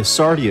Fiend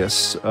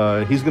Sardius.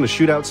 He's gonna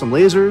shoot out some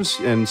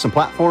lasers and some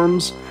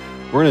platforms.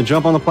 We're gonna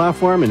jump on the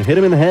platform and hit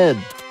him in the head.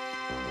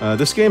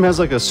 This game has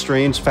like a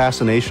strange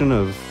fascination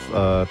of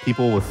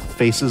people with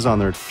faces on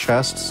their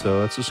chests,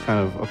 so it's just kind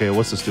of, okay,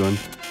 what's this doing?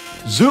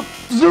 Zoop,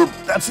 zoop,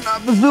 that's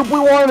not the zoop we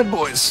wanted,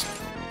 boys.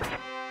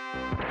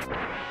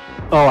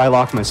 Oh, I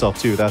locked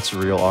myself too, that's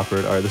real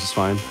awkward. All right, this is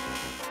fine.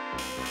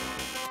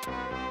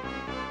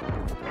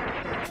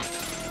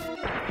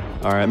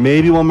 All right,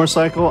 maybe one more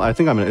cycle. I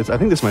think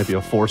this might be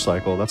a 4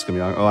 cycle. That's gonna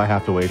be, oh, I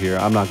have to wait here.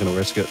 I'm not gonna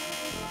risk it.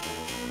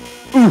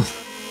 Oof.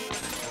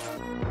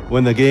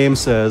 When the game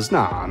says,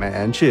 nah,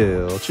 man,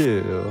 chill,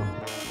 chill.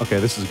 Okay,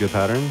 this is a good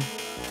pattern.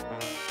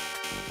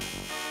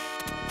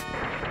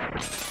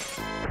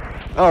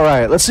 All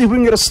right, let's see if we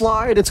can get a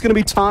slide. It's gonna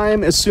be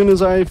time as soon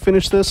as I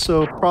finish this,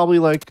 so probably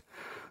like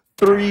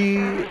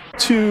 3,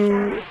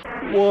 2,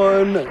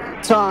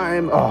 1,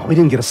 time. Oh, we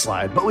didn't get a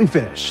slide, but we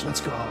finished.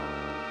 Let's go.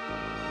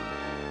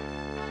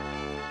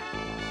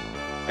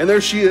 And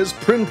there she is,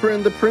 Prin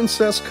Prin, the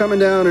princess, coming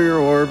down in her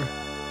orb.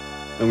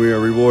 And we are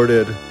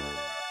rewarded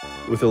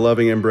with a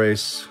loving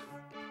embrace.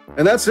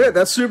 And that's it.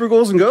 That's Super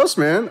Ghouls and Ghosts,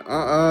 man.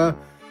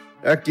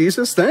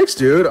 Ecdesis, thanks,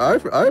 dude. I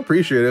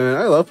appreciate it, man.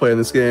 I love playing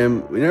this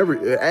game.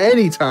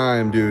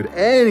 Anytime, dude.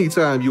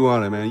 Anytime you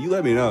want it, man. You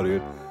let me know,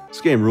 dude.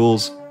 This game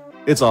rules.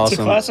 It's awesome.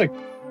 It's a classic.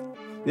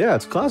 Yeah,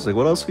 it's classic.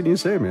 What else can you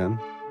say, man?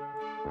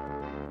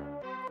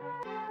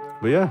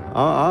 But yeah,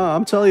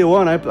 I'm telling you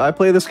one, I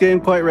play this game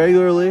quite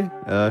regularly.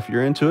 If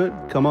you're into it,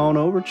 come on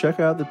over,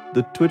 check out the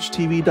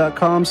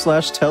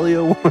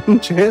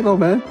twitchtv.com/Telio1 channel,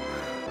 man.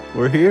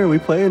 We're here, we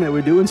playing it,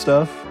 we're doing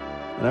stuff.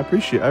 And I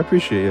appreciate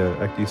you,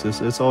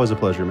 Ecdesis. It's always a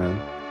pleasure, man.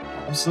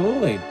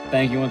 Absolutely.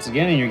 Thank you once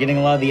again, and you're getting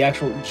a lot of the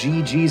actual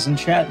GGs in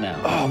chat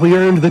now. Oh, we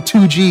earned the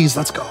 2 Gs,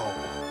 let's go.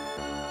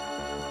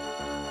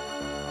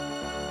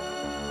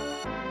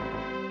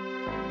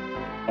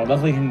 Well,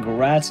 definitely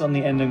congrats on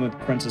the ending with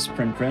Princess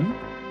Prin Prin.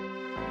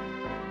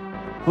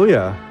 Oh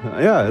yeah,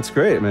 it's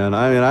great, man.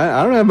 I mean,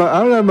 I don't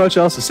have much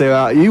else to say.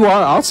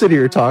 I'll sit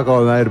here and talk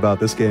all night about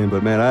this game,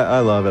 but man, I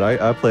love it.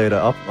 I play it.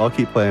 I'll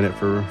keep playing it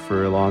for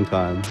a long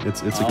time.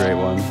 It's a great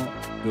one.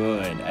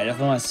 Good. I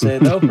definitely want to say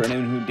though, for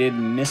anyone who did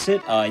miss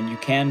it, you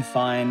can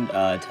find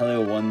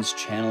Telio1's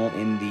channel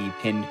in the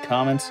pinned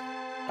comments.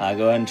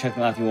 Go ahead and check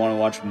them out if you want to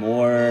watch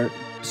more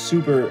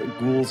Super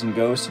Ghouls and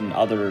Ghosts and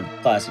other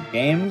classic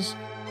games.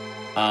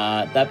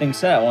 That being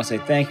said, I want to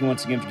say thank you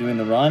once again for doing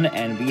the run,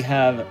 and we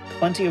have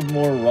plenty of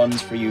more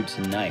runs for you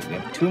tonight. We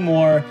have 2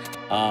 more.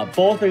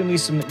 Both are going to be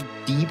some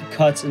deep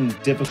cuts and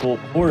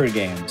difficult horror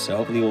games, so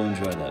hopefully you'll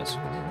enjoy those.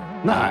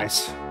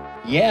 Nice.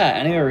 Yeah,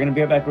 anyway, we're going to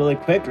be right back really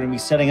quick. We're going to be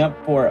setting up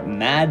for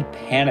Mad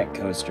Panic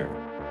Coaster.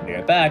 Be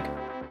right back.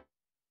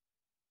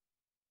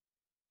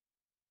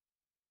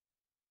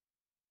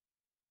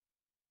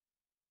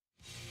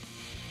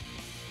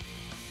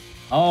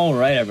 All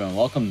right, everyone,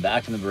 welcome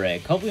back from the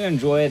break. Hope you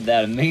enjoyed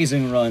that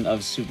amazing run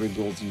of Super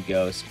Ghouls and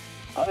Ghosts.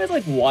 I always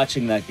like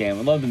watching that game.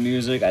 I love the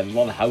music. I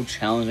love how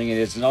challenging it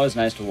is. It's always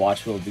nice to watch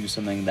people do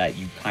something that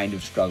you kind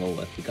of struggle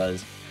with,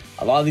 because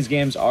a lot of these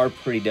games are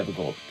pretty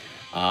difficult.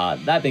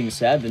 That being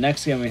said, the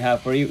next game we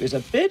have for you is a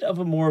bit of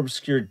a more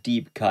obscure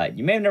deep cut.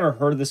 You may have never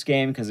heard of this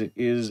game because it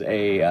is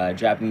a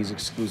Japanese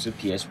exclusive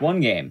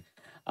PS1 game.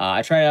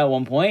 I tried it out at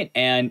one point,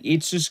 and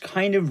it's just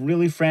kind of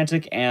really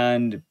frantic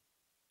and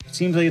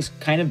seems like it's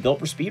kind of built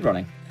for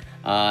speedrunning.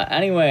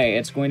 Anyway,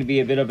 it's going to be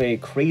a bit of a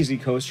crazy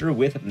coaster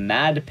with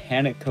Mad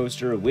Panic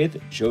Coaster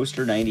with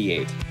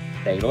Joester98.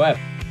 Take it away.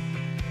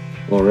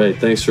 All right,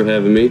 thanks for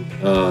having me.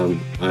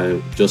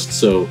 I just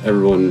so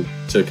everyone,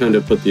 to kind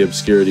of put the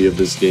obscurity of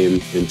this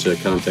game into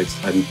context,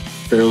 I'm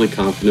fairly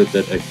confident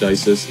that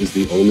Ecdysis is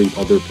the only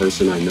other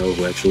person I know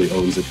who actually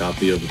owns a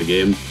copy of the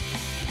game.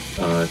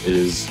 It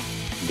is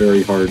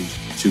very hard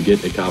to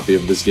get a copy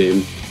of this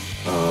game,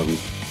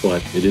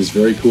 but it is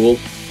very cool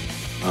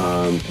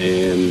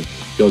and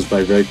goes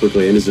by very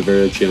quickly and is a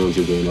very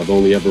challenging game. I've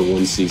only ever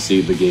won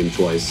CC'd the game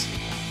twice,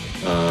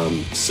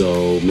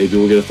 so maybe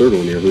we'll get a third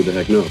one here. Who the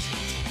heck knows?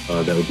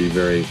 That would be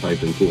very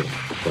hype and cool.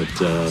 But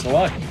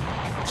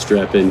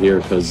strap in here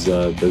because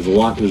there's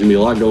gonna be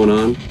a lot going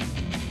on.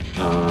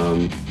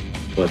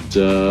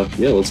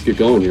 Yeah, let's get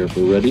going here if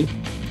we're ready.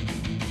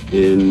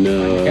 In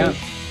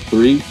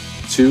 3,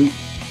 2,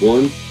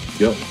 1,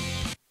 go.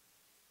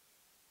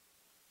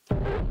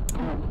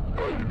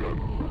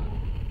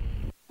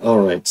 All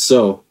right,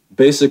 so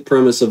basic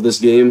premise of this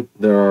game: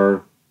 there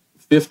are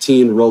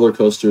 15 roller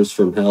coasters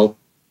from hell,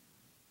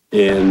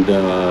 and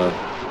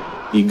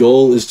the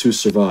goal is to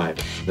survive.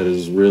 That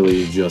is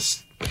really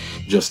just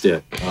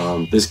it.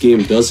 This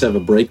game does have a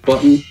break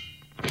button.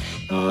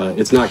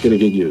 It's not going to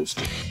get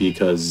used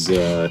because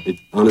it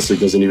honestly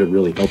doesn't even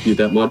really help you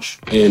that much,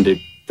 and it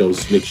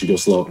makes you go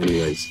slow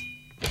anyways.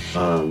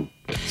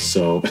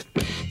 So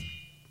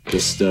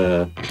just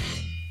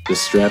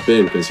strap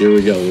in because here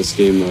we go. This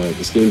game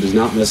does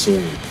not mess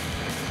around.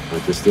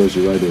 It just throws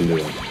you right into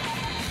it.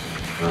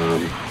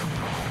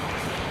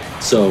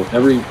 So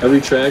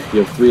every track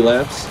you have 3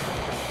 laps.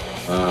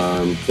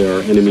 There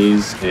are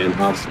enemies and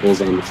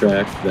obstacles on the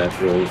track that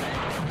will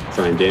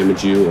try and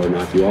damage you or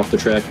knock you off the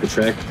track. The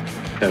track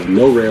have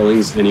no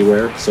railings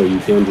anywhere, so you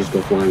can just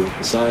go flying off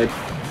the side.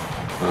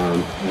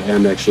 I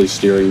am actually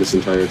steering this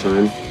entire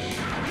time.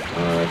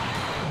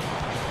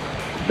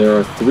 There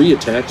are 3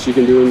 attacks you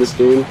can do in this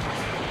game.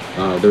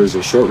 There's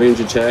a short-range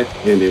attack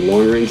and a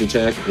long-range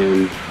attack,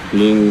 and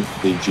being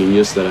the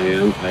genius that I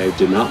am, I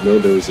did not know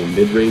there was a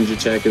mid-range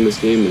attack in this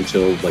game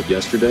until like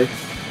yesterday.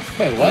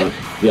 Wait, what?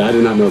 Yeah, I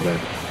did not know that.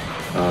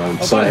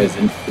 So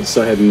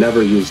I had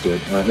never used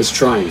it. It's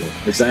triangle.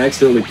 I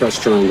accidentally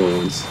pressed triangle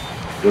once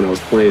when I was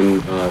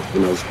playing,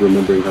 when I was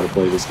remembering how to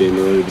play this game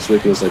earlier this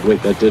week, and I was like,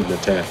 wait, that did an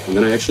attack. And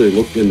then I actually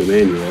looked in the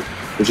manual,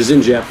 which is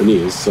in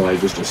Japanese, so I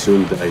just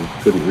assumed that I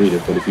couldn't read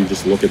it. But if you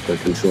just look at the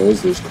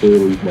controls, there's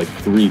clearly like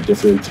 3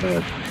 different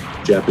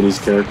Japanese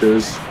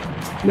characters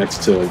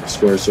next to like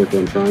square, circle,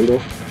 and triangle.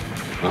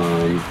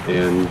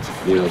 And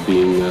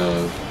being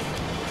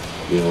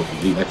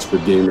the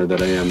expert gamer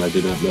that I am, I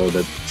did not know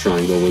that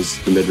triangle was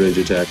the mid-range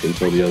attack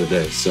until the other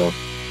day. So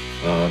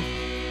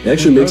it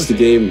actually makes the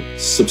game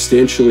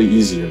substantially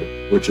easier,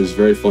 which is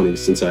very funny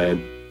since I had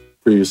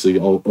previously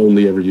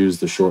only ever used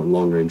the short and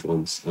long-range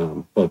ones.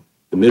 But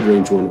the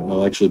mid-range one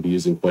I'll actually be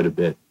using quite a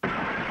bit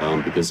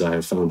because I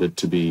have found it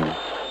to be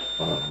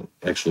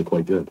actually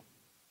quite good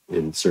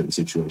in certain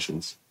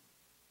situations.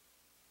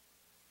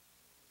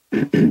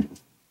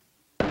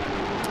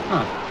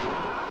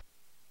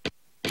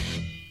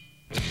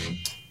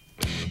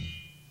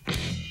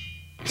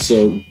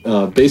 So,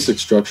 basic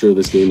structure of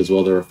this game as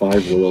well, there are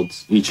 5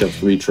 worlds, each have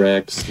 3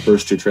 tracks. The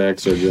first 2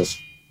 tracks are just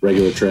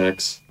regular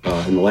tracks,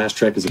 and the last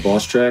track is a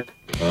boss track.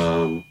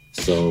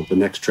 So the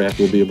next track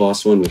will be a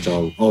boss one, which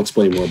I'll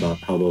explain more about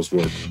how those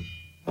work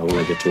when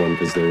I get to one,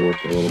 because they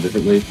work a little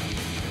differently.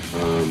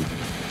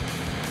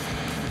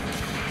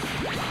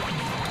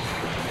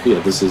 Yeah,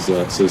 this is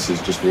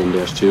just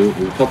 1-2.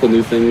 And a couple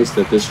new things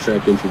that this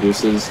track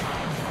introduces,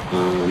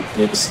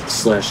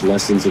 /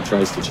 lessons it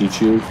tries to teach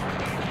you.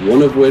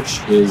 One of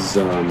which is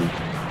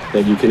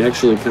that you can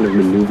actually kind of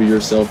maneuver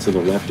yourself to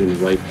the left and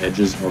right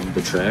edges of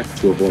the track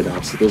to avoid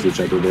obstacles, which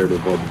I did there to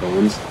avoid the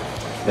bombs.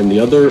 And the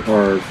other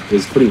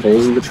is putting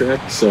holes in the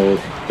track, so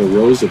the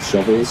rows of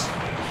shovels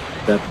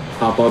that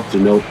pop up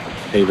denote,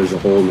 hey, there's a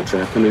hole in the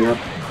track coming up.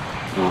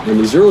 On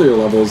these earlier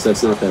levels,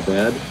 that's not that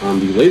bad. On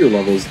the later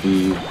levels,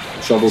 the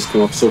shovels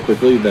come up so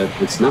quickly that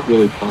it's not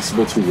really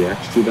possible to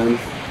react to them.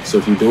 So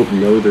if you don't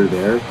know they're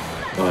there,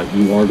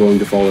 you are going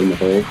to fall in the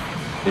hole.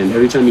 And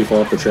every time you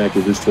fall off the track,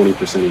 you lose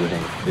 20% of your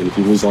health. And if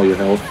you lose all your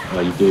health,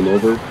 you game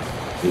over,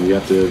 and you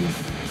have to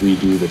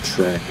redo the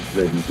track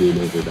that you game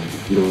over then.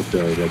 You don't have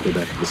to go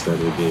back to the start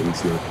of the game.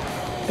 It's not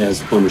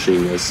as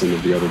punishing as some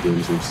of the other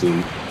games we've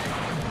seen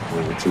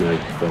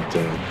tonight, but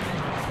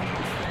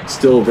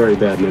still very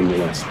bad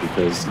nonetheless,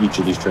 because each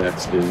of these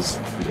tracks is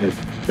at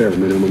bare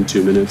minimum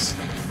 2 minutes.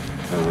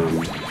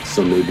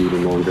 Some may be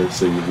even longer,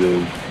 so you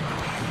really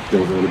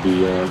don't want to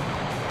be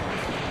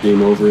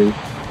game overing.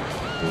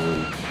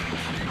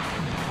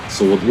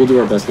 So we'll do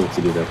our best not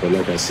to do that, but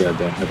like I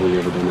said, I've only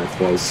ever done that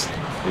twice.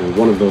 And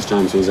one of those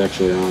times was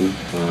actually on,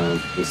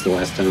 it's the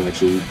last time I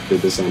actually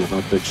did this on a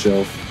Hotfix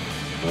show.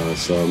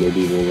 So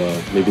maybe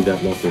maybe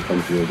that luck will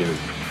come through again.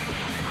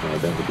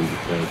 That would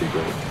be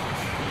great.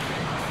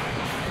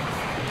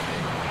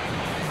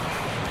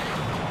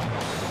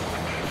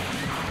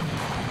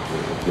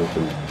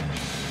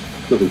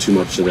 Nothing too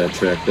much to that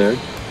track there.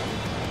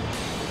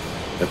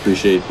 I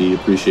appreciate the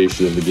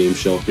appreciation of the game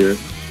shelf here.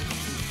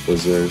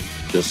 Those are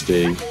just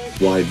a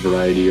wide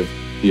variety of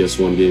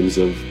PS1 games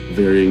of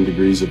varying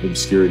degrees of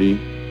obscurity,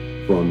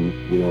 from,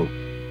 you know,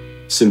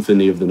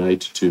 Symphony of the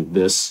Night to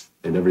this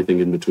and everything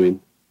in between.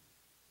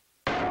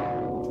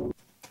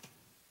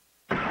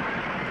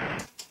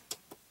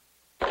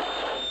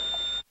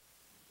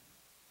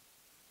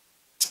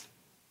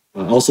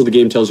 Also, the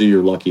game tells you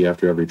you're lucky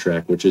after every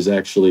track, which is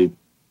actually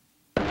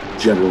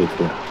generally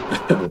correct.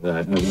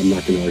 I'm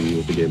not going to argue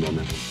with the game on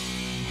that one.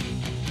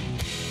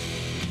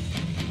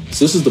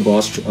 So this is the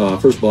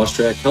first boss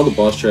track. How the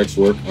boss tracks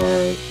work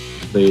are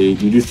you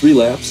do 3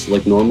 laps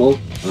like normal,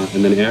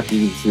 and then after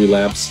you do 3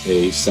 laps,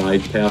 a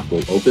side path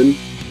will open,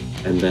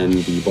 and then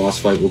the boss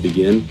fight will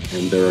begin.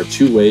 And there are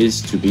 2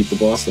 ways to beat the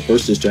boss. The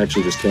first is to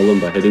actually just kill him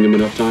by hitting him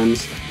enough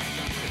times.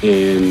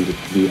 And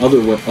the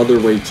other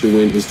way to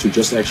win is to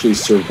just actually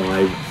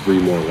survive 3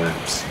 more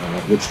laps,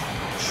 which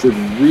should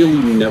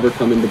really never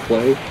come into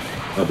play,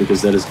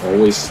 because that is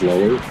always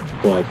slower.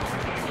 But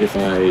if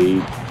I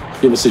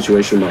in a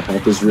situation where my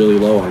health is really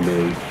low, I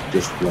may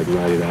just like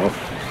ride it out.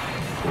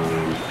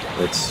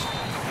 It's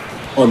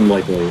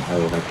unlikely I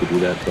will have to do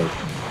that, but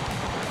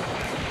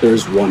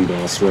there's one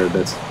boss where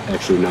that's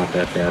actually not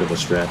that bad of a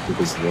strat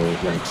because the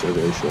laps are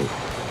very short.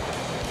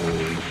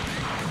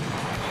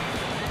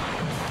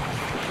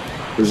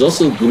 There's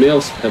also, you may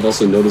have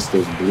also noticed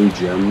those blue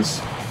gems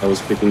I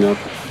was picking up.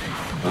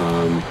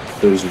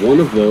 There's one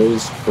of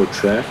those per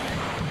track,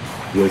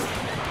 with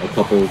a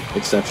couple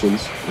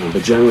exceptions,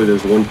 but generally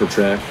there's 1 per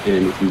track,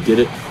 and if you get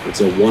it,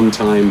 it's a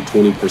one-time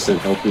 20%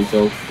 health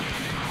refill.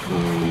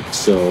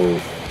 So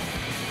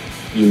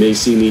you may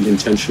see me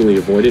intentionally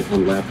avoid it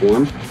on lap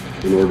 1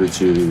 in order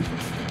to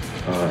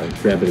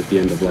grab it at the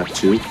end of lap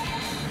 2,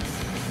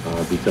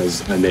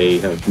 because I may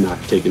have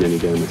not taken any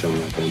damage on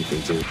lap 1, for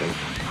example.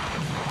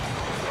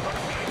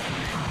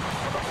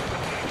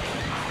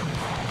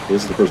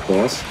 This is the first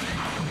boss.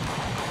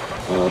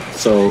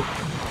 So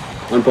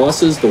on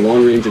bosses, the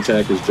long-range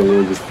attack is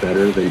generally just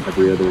better than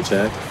every other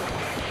attack.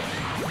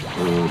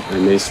 I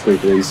may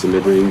sprinkle in some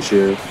mid-range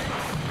here,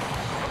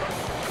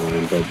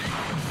 but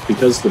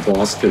because the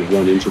boss can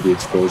run into the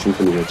explosion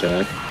from the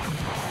attack,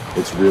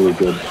 it's really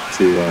good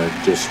to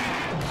just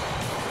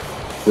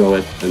throw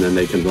it, and then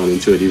they can run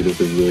into it even if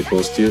they're really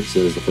close to you.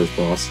 So there's the first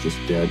boss, just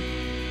dead.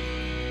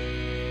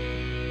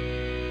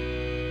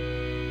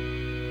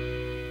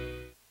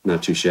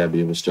 Not too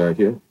shabby of a start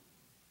here.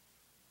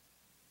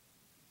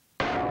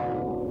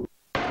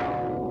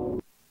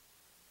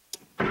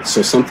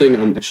 So something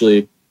I'm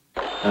actually,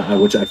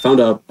 which I found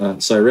out,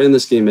 so I ran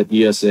this game at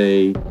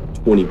ESA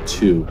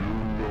 22,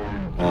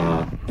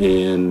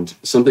 and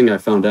something I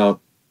found out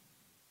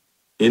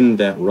in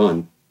that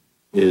run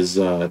is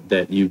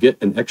that you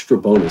get an extra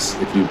bonus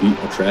if you beat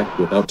a track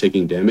without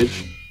taking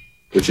damage,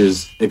 which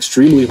is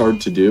extremely hard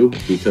to do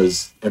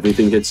because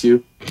everything hits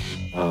you.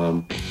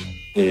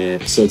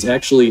 And so it's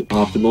actually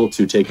optimal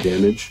to take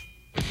damage,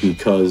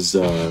 because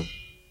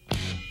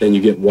then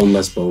you get 1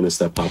 less bonus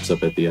that pops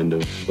up at the end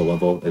of the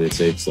level, and it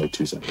saves like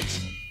 2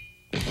 seconds.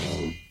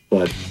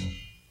 But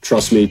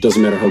trust me, it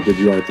doesn't matter how good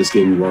you are at this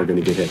game, you are going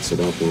to get hit, so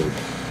don't have to worry.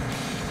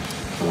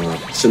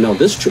 So now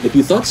this if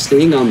you thought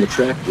staying on the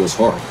track was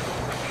hard,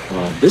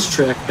 this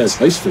track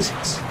has ice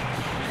physics,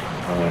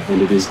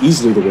 and it is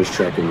easily the worst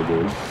track in the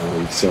game.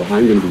 So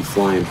I'm going to be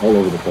flying all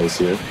over the place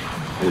here,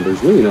 and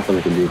there's really nothing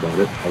I can do about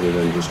it other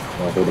than just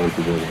hold on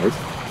to your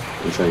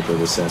life and try and kill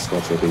this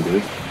Sasquatch looking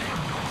dude,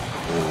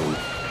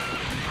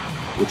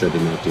 which I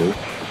did not do.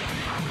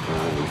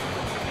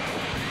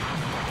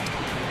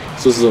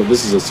 So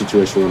this is a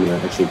situation where I'm going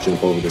to actually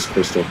jump over this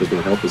crystal because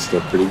my health is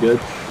still pretty good,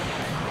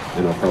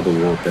 and I'll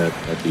probably want that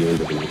at the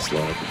end of the next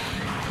lap.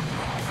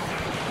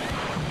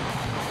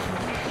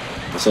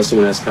 I saw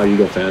someone ask how you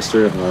go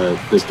faster.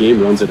 This game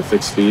runs at a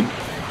fixed speed,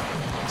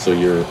 so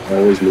you're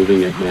always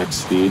moving at max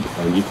speed.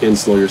 You can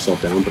slow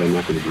yourself down, but I'm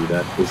not going to do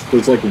that.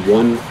 There's like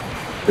one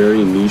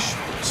very niche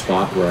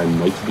spot where I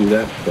might do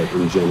that, but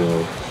in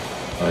general,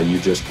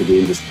 the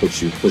game just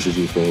pushes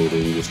you forward,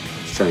 and you just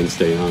try and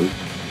stay on.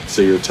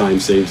 So your time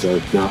saves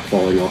are not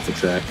falling off the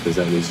track, because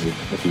that loses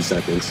a few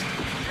seconds,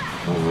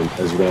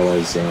 as well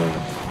as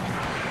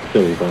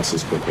killing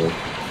bosses quickly.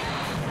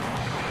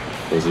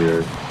 Those are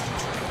your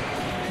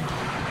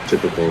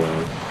typical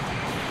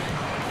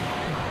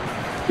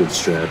good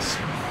strats.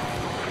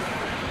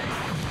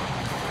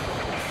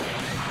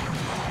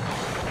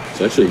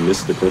 So I actually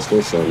missed the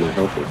crystal, so my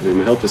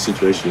health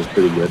situation is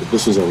pretty good. If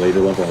this was a later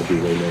level, I'd be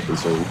way more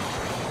concerned,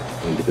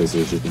 because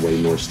there's just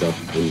way more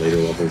stuff in later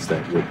levels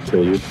that would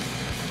kill you.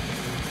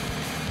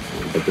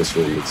 But this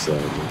one, it's not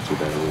too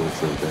bad.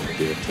 It's not that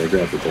big. So I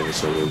grabbed it there,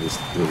 so we're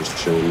just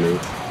chilling now.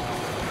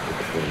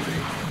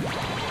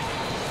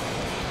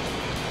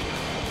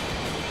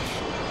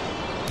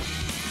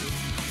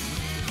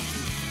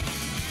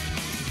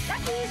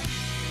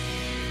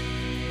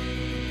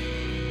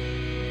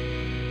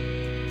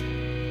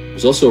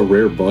 There's also a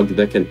rare bug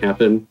that can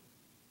happen.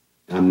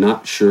 I'm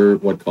not sure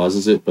what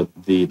causes it, but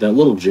that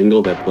little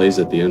jingle that plays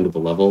at the end of the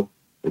level,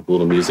 like the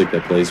little music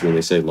that plays when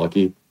they say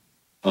lucky,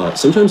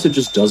 sometimes it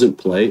just doesn't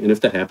play, and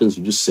if that happens,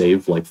 you just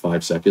save like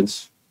 5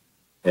 seconds,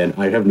 and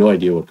I have no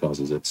idea what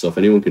causes it. So if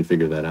anyone can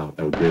figure that out,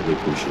 I would greatly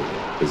appreciate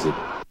it, because it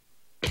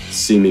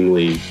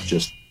seemingly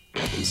just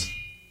happens.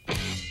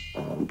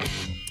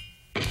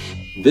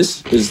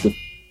 This is the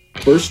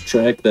first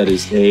track that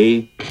is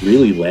A,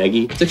 really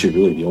laggy. It's actually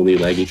really the only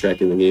laggy track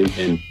in the game,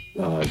 and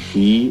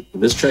B,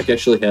 this track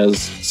actually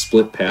has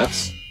split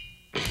paths.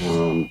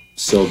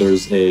 So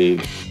there's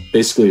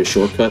basically a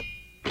shortcut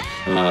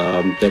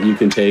that you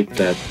can take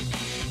that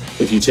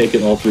if you take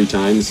it all 3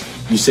 times,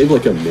 you save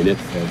like a minute.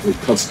 It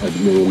cuts a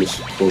enormous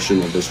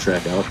portion of this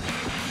track out.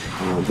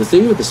 The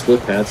thing with the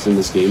split paths in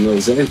this game, though,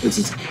 is that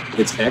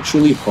it's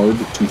actually hard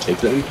to take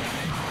them.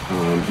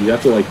 You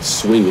have to like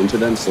swing into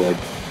them, so like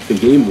the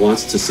game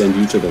wants to send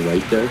you to the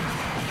right there,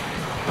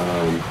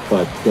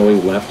 but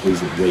going left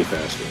is way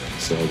faster,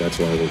 so that's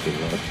why I went to the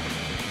left.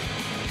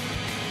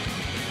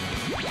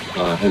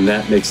 And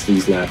that makes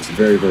these laps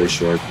very, very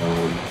short.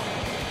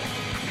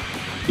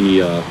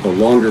 The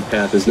longer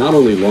path is not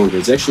only longer,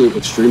 it's actually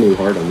extremely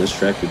hard on this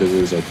track because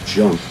there's a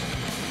jump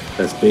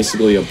that's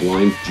basically a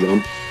blind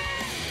jump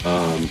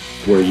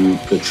where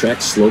the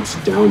track slopes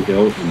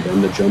downhill and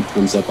then the jump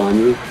comes up on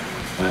you,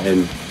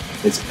 and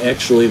it's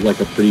actually like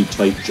a pretty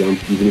tight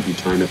jump even if you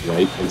time it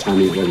right, and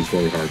timing it right is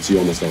very hard, so you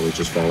almost always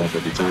just fall off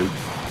every time.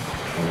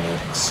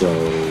 So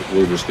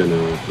we're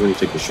gonna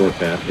take the short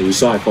path, and you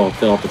saw I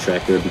fell off the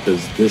track there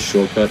because this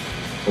shortcut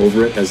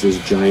over it has this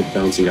giant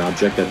bouncing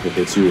object that if it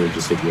hits you, it'll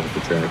just hit you off the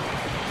track,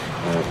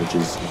 which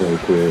is very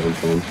cool and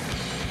fun.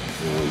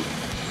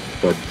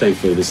 But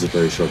thankfully this is a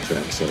very short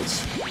track, so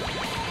it's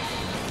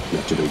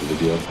not too big of a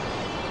deal.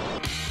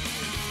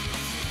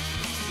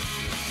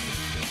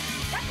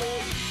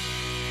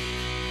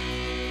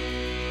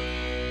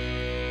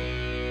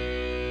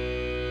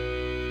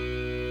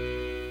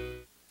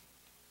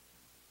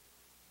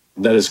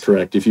 That is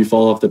correct. If you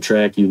fall off the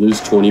track, you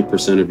lose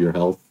 20% of your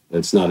health.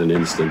 It's not an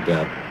instant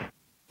death.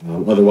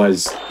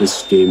 Otherwise,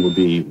 this game would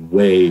be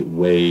way,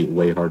 way,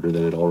 way harder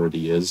than it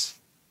already is.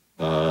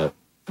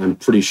 I'm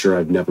pretty sure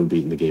I've never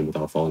beaten the game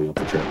without falling off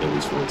the track at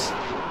least once.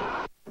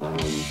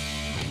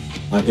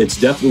 It's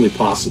definitely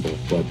possible,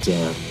 but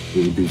it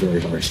would be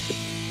very hard. So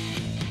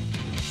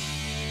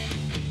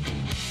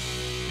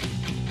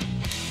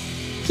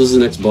this is the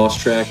next boss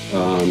track.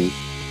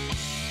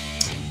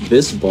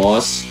 This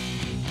boss,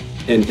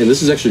 and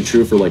this is actually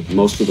true for like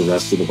most of the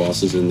rest of the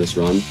bosses in this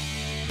run,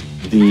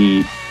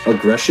 the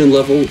aggression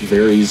level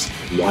varies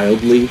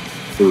wildly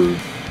for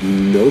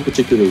no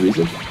particular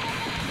reason.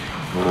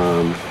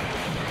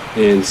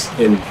 And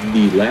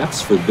the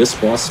laps for this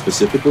boss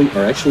specifically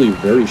are actually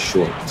very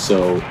short.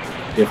 So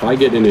if I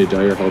get in a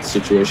dire health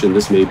situation,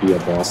 this may be a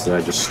boss that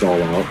I just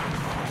stall out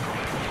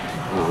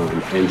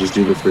and just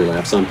do the 3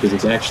 laps on, because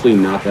it's actually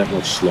not that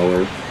much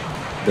slower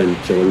than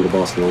killing the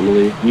boss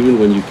normally. Even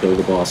when you kill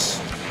the boss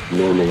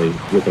normally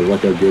with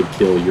a good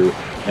kill, you're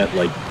at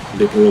like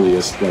the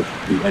earliest, like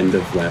the end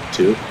of lap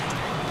 2.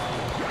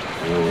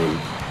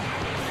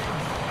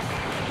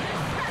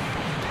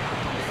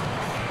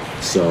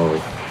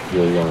 So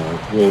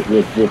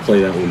we'll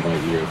play that one by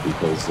ear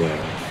because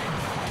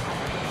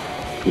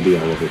we'll be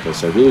all over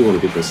this. I really want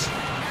to get this.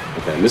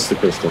 Okay, I missed the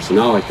crystal, so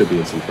now I could be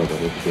in some trouble.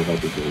 My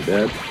health is really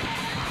bad.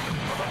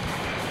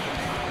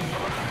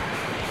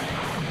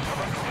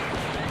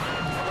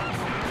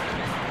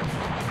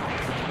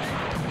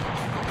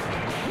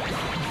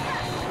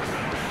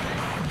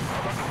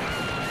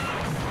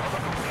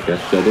 Okay,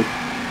 killed him.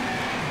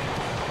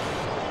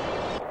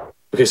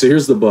 Okay, so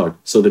here's the bug.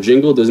 So the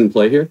jingle doesn't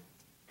play here,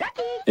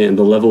 and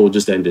the level will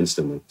just end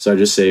instantly. So I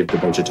just saved a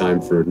bunch of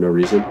time for no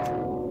reason.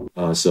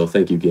 So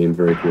thank you, game.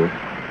 Very cool.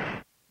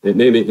 It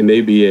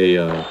may be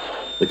a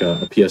like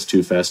a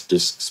PS2 fast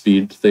disk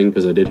speed thing,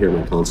 because I did hear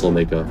my console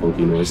make a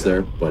funky noise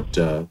there. But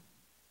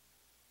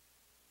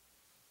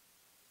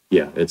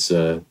yeah, it's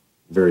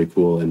very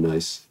cool and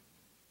nice.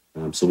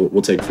 So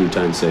we'll take free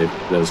time save.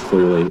 That was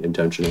clearly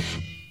intentional.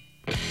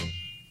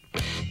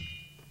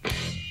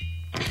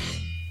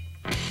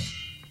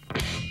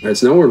 All right,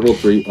 so now we're in World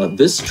 3.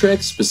 This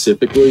track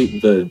specifically,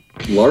 the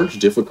large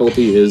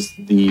difficulty is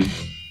the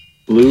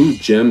blue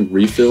gem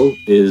refill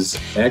is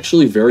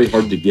actually very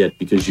hard to get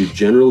because you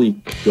generally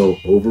go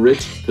over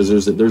it, because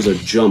there's a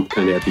jump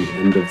kind of at the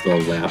end of the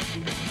lap.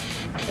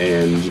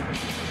 And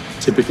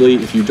typically,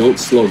 if you don't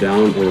slow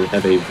down or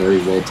have a very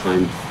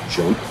well-timed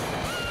jump,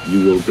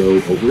 you will go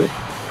over it.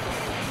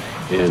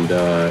 And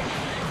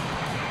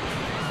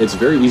it's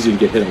very easy to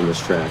get hit on this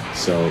track,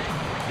 so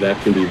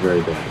that can be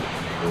very bad.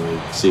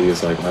 Seeing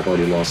as like I've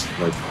already lost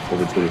like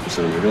over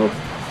 20% of my health.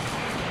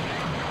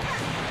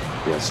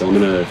 Yeah, so I'm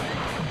gonna.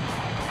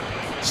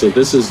 So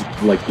this is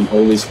like the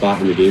only spot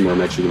in the game where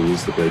I'm actually gonna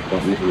use the brake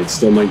button, and it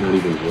still might not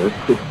even work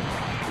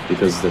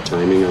because the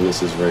timing on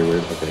this is very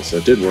weird. Okay, so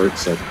it did work.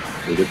 So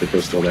we get the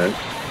crystal there.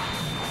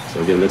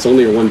 So again, that's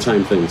only a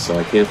one-time thing, so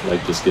I can't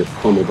like just get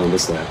pummeled on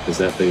this lap because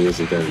that thing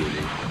isn't there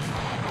anymore.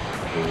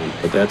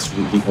 But that's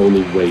the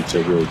only way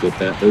to really get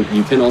that.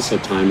 You can also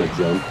time a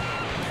jump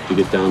to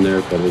get down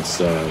there, but it's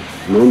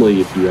normally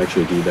if you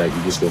actually do that,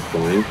 you just go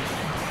flying,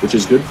 which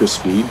is good for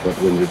speed, but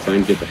when you're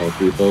trying to get the health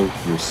refill,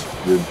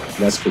 you're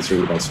less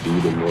concerned about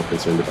speed and more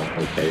concerned about,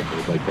 okay, I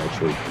would like to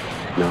actually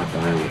not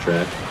die on the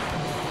track.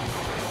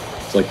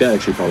 So like that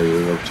actually probably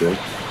really work too.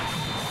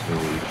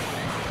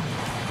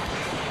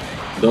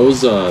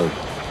 Those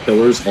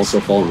pillars also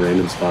fall in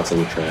random spots on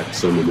the track,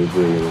 so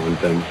maneuvering around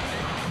them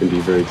can be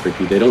very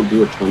tricky. They don't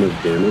do a ton of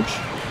damage,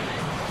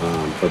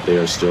 but they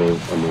are still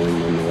annoying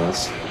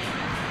nonetheless.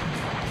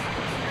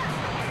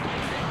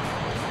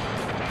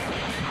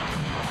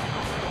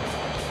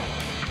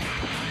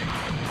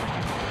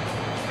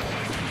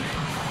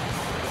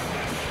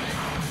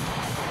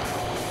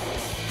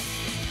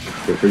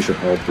 I'm pretty sure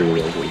all three of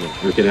those were there.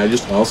 Okay,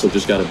 I also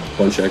just got a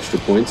bunch of extra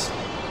points.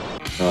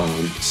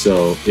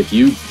 So if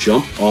you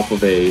jump off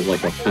of a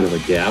kind of a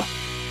gap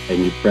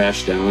and you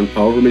crash down,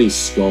 however many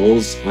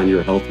skulls on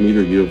your health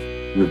meter you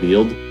have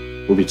revealed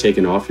will be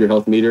taken off your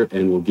health meter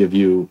and will give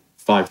you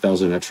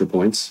 5,000 extra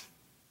points.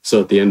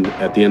 So at the end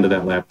of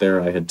that lap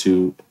there, I had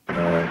 2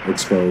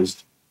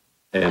 exposed,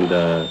 and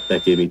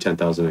that gave me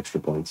 10,000 extra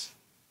points,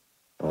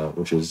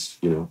 which is,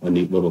 you know, a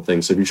neat little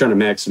thing. So if you're trying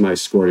to maximize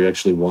score, you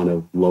actually want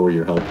to lower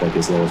your health like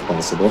as low as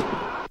possible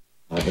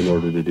in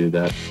order to do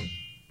that.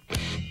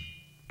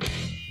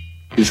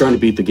 If you're trying to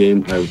beat the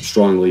game, I would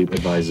strongly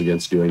advise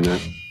against doing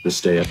that. Just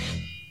stay at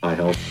high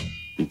health,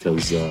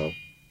 because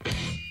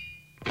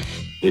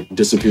it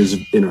disappears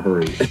in a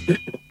hurry.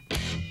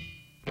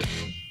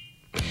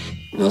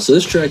 So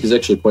this track is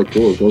actually quite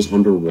cool. It goes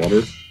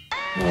underwater.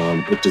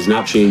 It does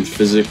not change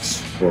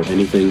physics or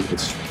anything.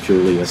 It's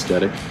purely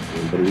aesthetic,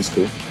 but it is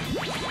cool.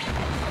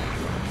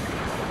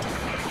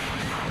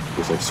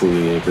 There's like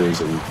swinging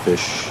anchors and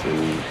fish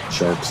and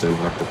sharks and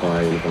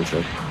octopi and a bunch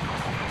of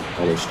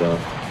other stuff.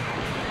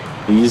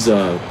 These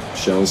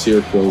shells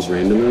here close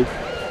randomly,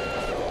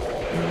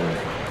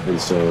 and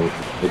so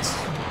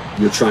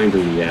you're trying to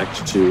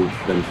react to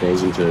them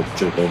closing to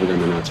jump over them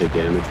and not take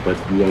damage, but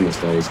you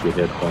almost always get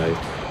hit by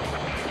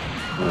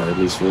at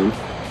least one.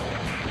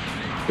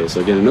 Okay,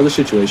 so again, another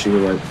situation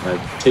where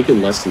I've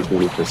taken less than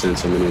 20%,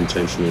 so I'm going to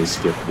intentionally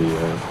skip the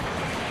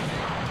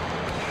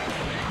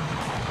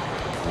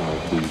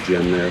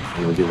gem there,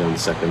 and I'll give it on the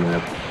second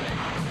lap,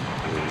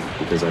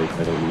 because I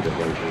don't need it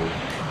right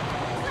now.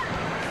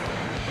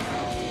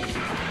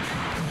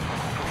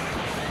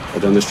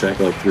 I've done this track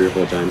like 3 or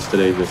 4 times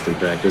today just in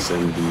practice,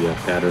 and the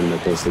pattern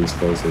that those things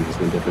close in has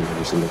been different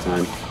every single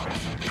time.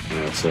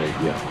 So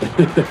yeah,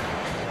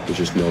 there's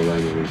just no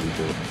rhyme or reason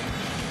to it.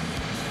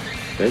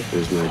 Okay,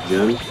 there's my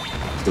gem.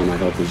 So my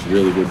health is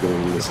really good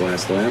going in this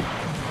last lap.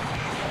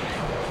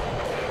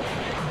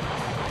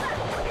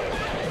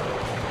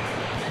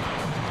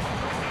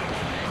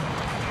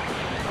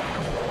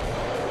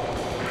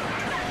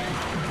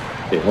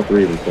 Okay, all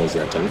 3 of them closed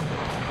that time.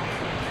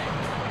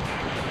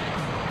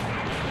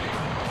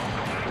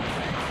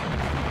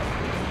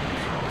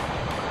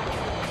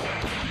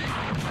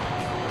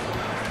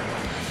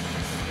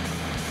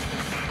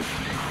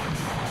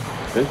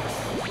 Okay.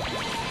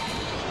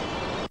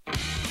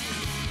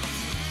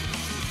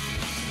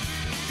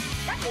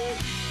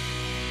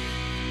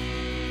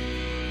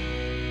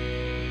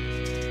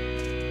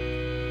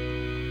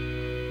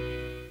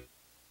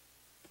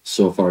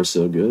 So far,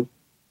 so good.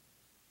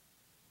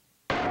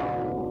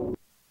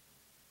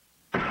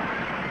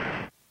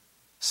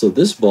 So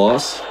this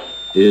boss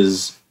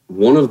is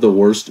one of the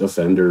worst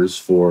offenders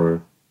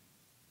for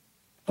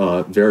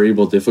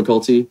variable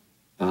difficulty.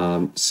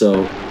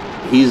 So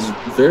he's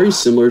very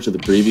similar to the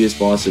previous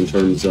boss in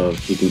terms of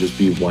he can just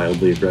be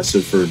wildly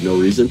aggressive for no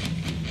reason.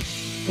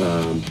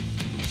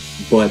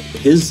 But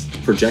his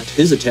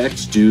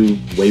attacks do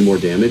way more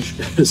damage,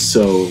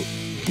 so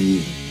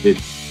it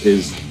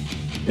is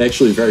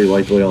actually very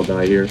likely I'll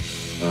die here.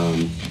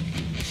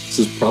 This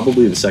is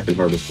probably the second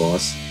hardest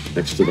boss,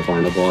 next to the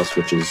final boss,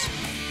 which is,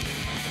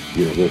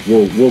 you know,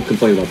 we'll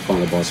complain about the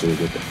final boss when we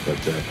get there,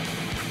 but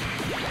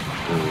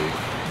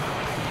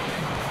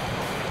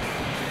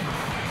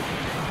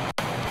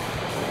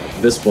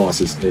this boss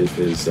is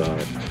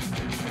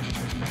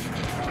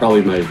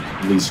probably my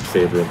least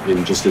favorite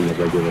in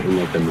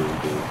the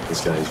main game.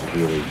 This guy is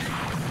really,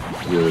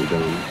 really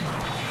dumb.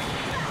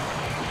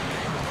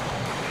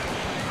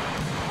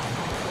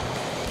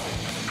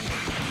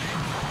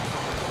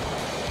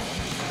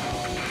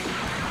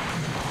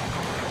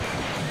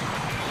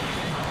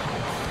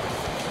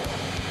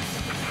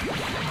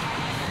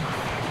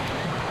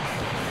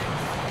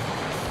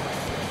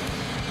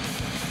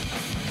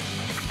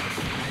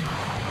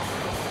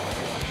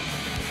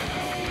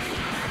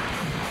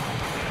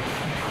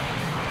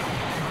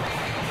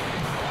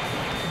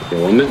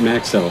 Well, I'm at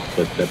max health,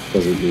 but that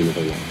doesn't mean a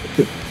whole lot.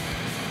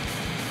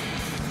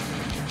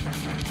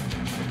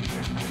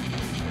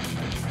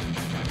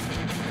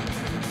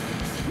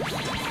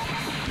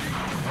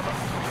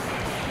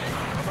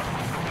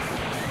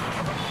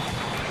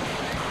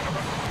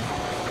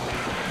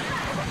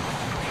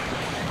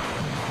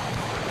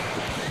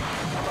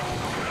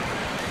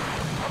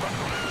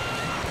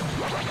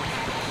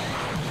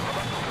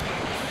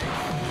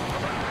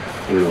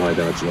 don't know how I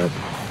dodged that.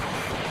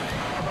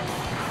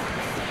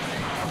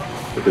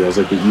 Okay, that was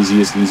like the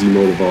easiest easy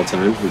mode of all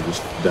time. We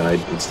just died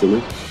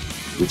instantly.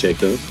 We take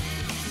those.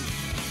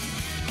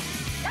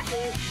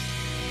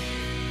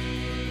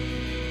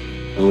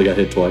 I only got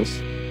hit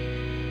twice.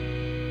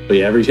 But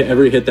yeah,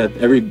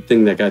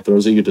 everything that guy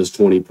throws at you does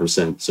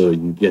 20%. So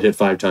you get hit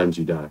 5 times,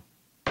 you die.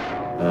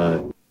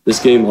 This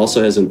game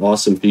also has an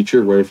awesome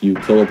feature where if you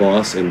kill a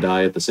boss and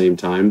die at the same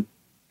time,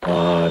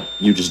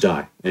 you just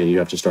die and you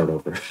have to start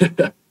over.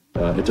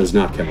 It does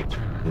not count.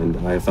 And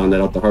I found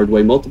that out the hard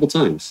way multiple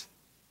times.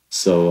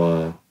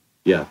 So,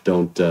 yeah,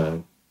 don't...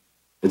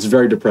 it's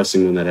very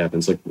depressing when that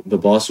happens. Like, the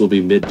boss will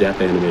be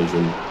mid-death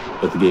animation,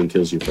 but the game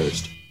kills you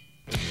first.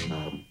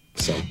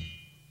 So...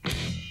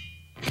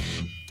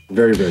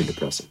 very, very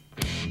depressing.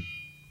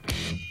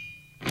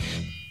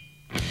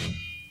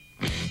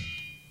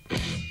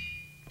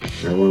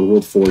 Alright, we're on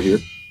World 4 here.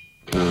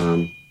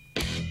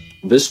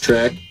 This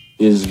track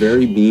is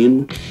very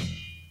mean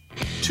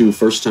to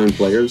first-time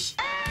players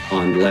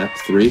on lap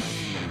 3.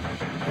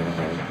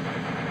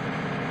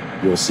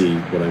 You'll see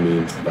what I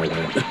mean by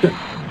that.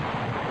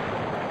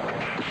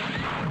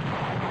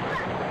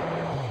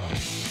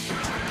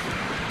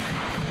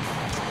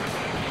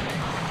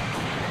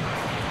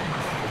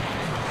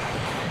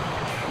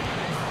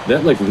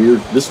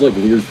 This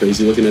weird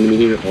crazy looking enemy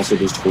here also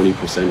does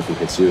 20% if he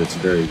hits you. It's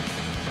very,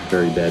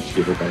 very bad to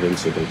get hit by him,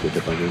 so don't get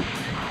hit by him.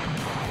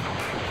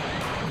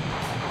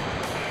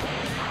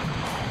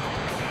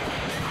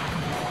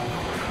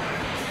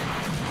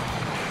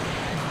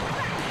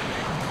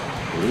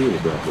 I'm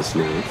gonna grab this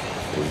now,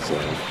 because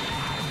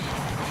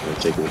I'm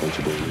taking a bunch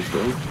of damage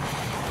there.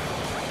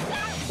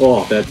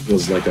 Oh, that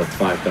was like a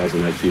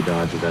 5,000 IQ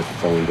dodge of that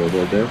falling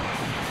billboard there.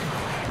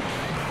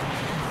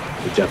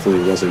 It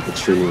definitely wasn't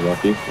extremely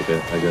lucky.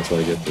 Okay, I guess what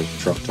I get for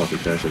truck talking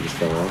trash, I just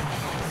fell off.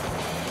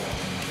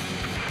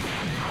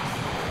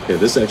 Okay,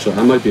 this actually,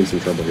 I might be in some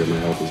trouble here. My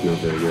health is not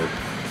very good.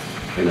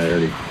 And I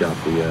already got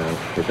the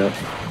pickup.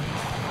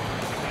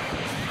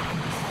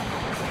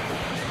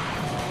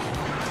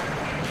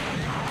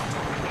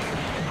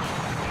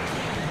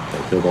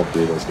 I killed all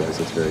 3 of those guys,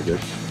 that's very good.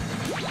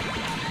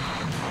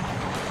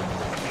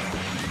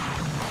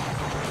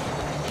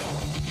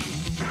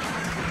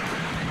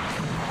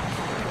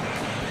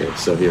 Okay,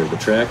 so here, the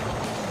track,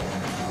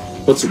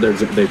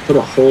 they put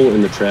a hole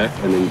in the track,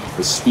 and then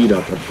the speed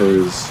up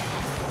occurs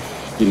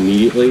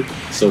immediately.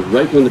 So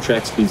right when the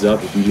track speeds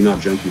up, if you do not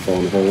jump, you fall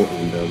in the hole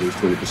and lose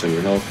 20% of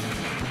your health.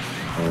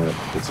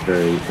 It's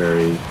very,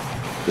 very,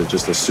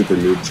 just a super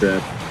noob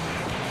trap.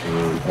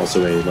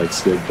 Also a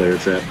skilled player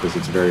trap, because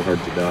it's very hard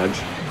to dodge.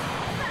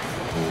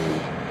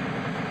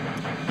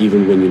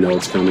 Even when you know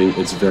it's coming,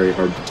 it's very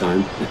hard to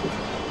time.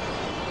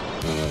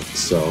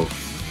 So,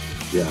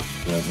 yeah,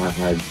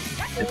 I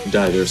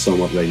die there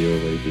somewhat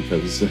regularly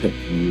because you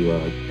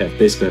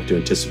basically have to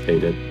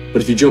anticipate it.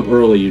 But if you jump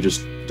early, you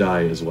just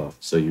die as well,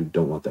 so you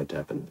don't want that to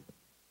happen.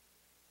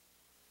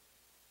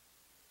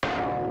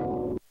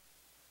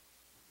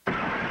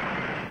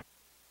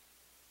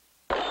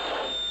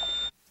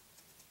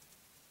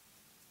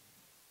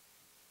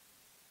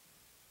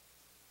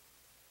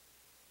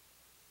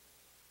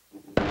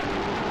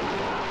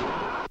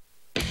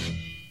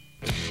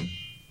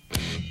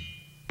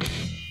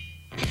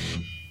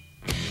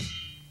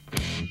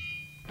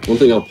 One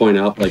thing I'll point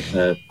out,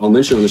 I'll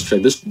mention on this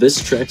track,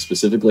 this track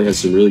specifically has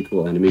some really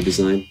cool enemy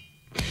design.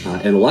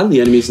 And a lot of the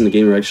enemies in the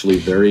game are actually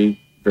very,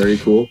 very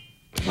cool.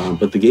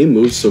 But the game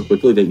moves so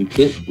quickly that you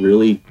can't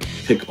really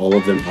pick all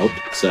of them out.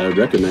 So I would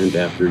recommend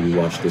after you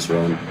watch this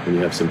run, when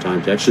you have some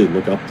time, to actually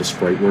look up the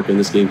sprite work in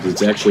this game, because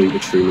it's actually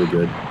extremely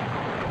good.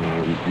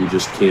 You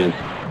just can't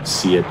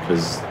see it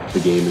because the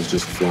game is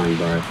just flying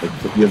by.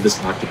 You have this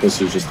octopus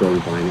who's just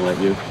throwing vinyl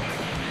at you.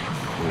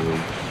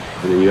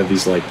 And then you have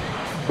these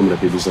coming up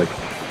here, these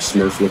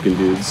Smurf-looking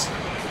dudes.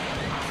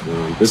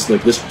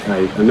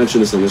 I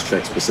mentioned this on this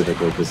track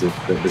specifically because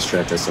this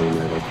track has some of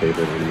my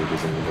favorite enemy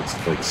design.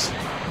 It's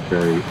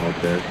very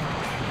out there.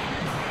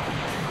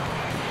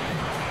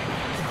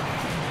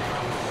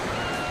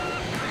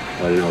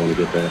 I did not want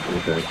to get that.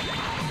 Okay,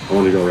 I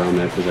want to go around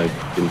that because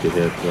I didn't get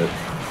hit, but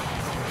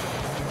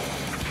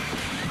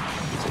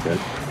it's okay.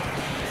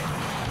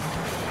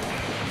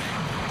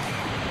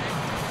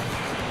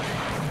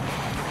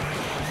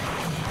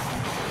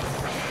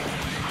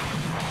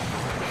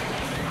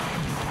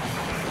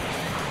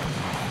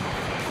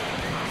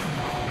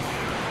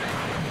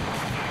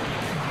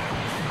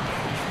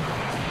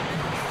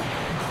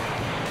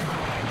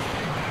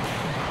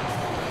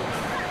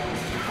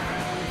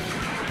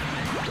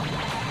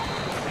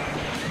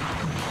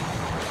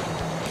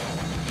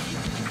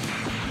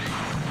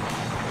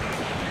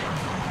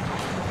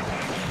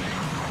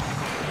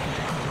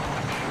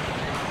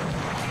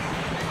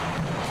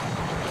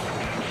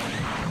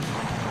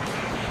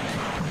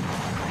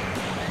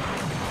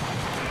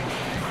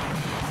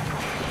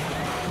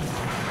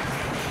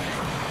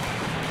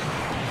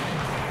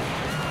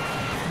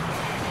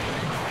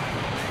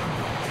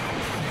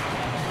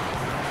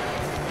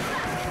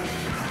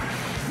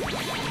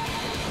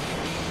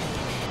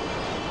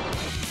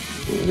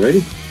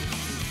 Alrighty.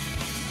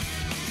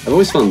 I've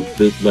always found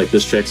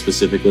this track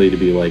specifically to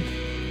be like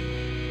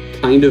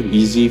kind of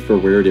easy for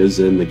where it is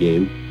in the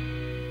game.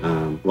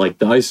 Like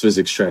the ice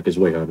physics track is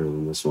way harder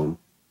than this one.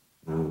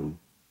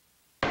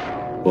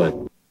 But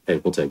hey,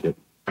 we'll take it.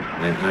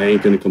 I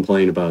ain't gonna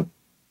complain about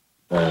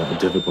a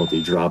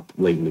difficulty drop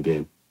late in the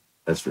game.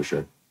 That's for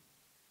sure.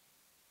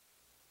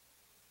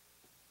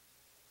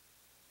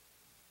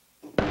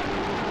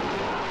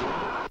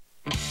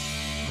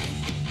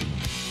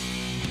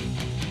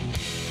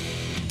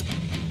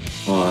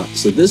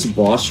 So this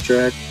boss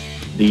track,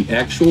 the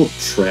actual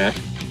track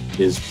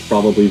is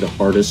probably the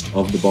hardest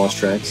of the boss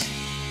tracks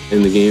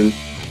in the game.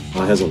 It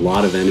has a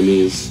lot of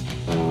enemies,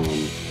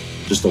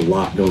 just a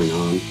lot going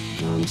on.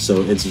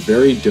 So it's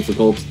very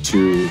difficult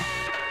to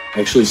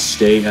actually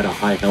stay at a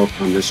high health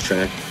on this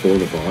track for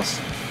the boss,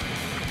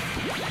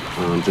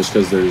 just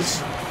because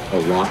there's a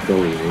lot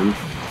going on.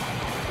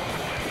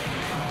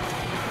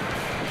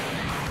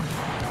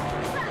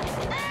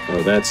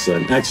 Oh, that's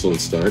an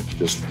excellent start.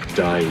 Just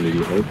die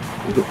immediately.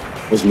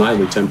 I was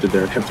mildly tempted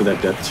there after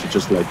that death to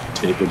just like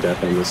tank a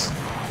death on this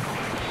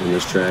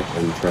track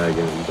and try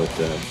again, but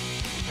I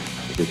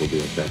think we'll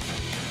be okay.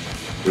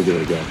 We'll give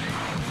it a go.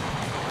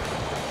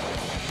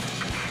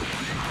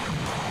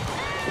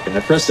 Okay, I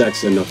pressed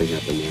X and nothing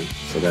happened there,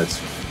 so that's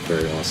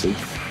very awesome.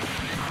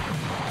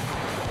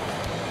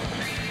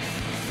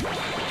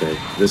 Okay,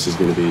 this is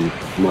going to be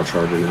much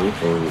harder now,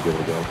 or we'll give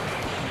it a go.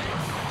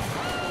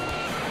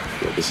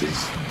 Yeah, this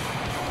is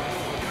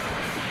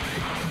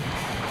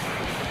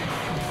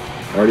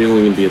already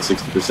only going to be at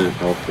 60%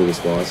 health for this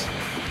boss.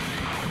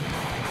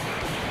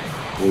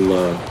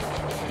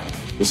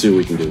 We'll see what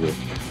we can do with it.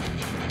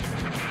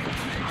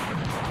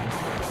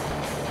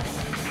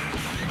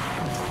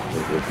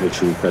 We'll make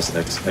sure we press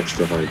X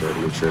extra hard there to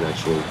make sure it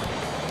actually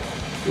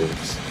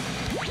works.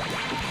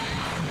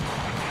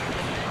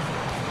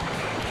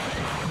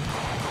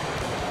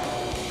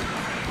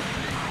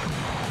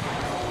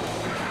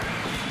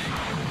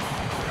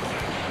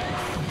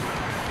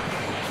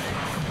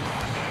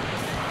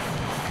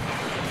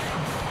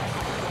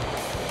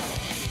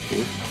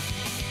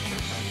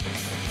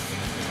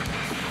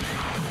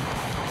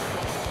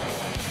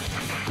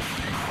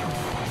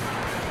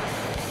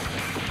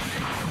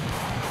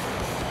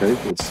 Okay,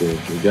 let's see.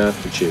 We got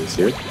the chase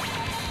here.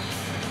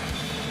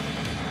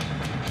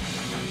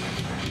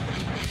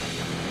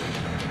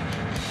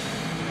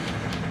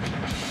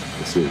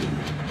 Let's see.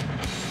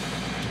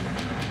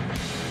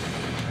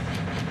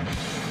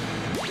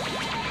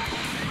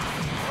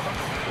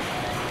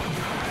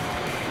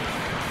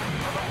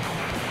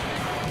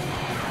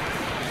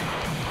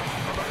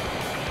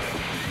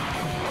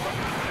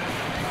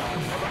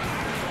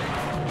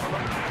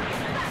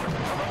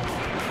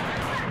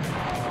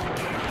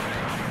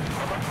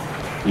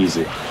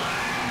 Easy.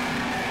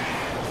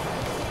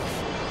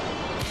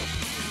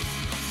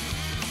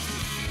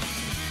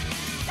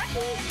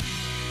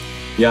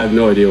 Yeah, I have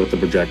no idea what the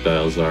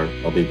projectiles are,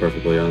 I'll be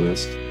perfectly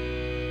honest.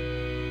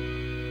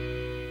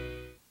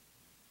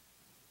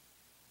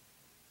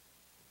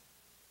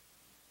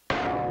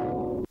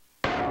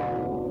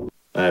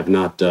 I have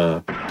not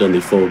done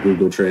the full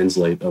Google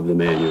Translate of the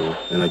manual,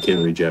 and I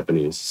can't read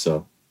Japanese,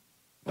 so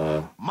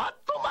I'm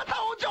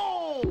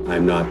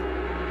not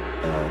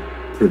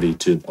privy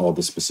to all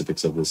the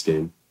specifics of this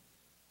game.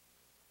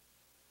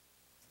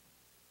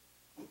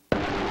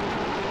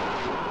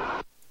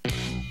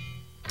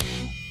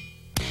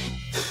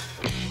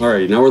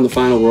 Alright, now we're in the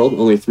final world.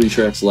 Only 3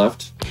 tracks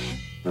left.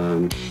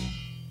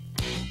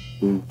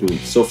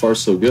 So far,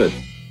 so good.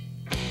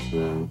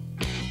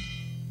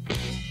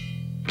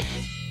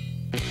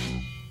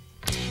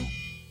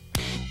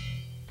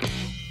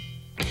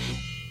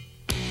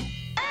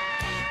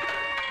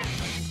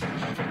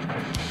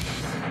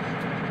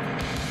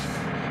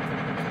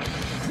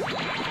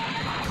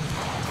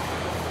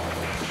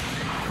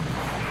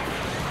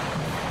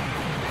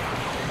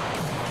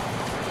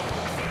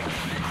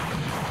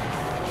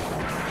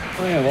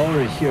 Oh yeah, while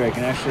we're here, I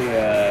can actually,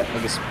 I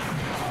guess,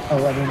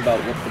 elaborate about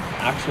what the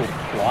actual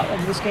plot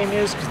of this game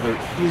is, because there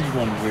is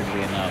one,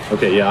 weirdly enough.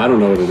 Okay, yeah, I don't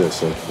know what it is,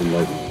 so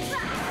enlighten me.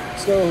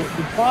 So,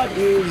 the plot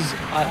is,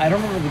 I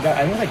don't remember the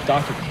guy, I think like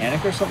Dr.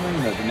 Panic or something,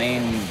 the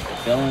main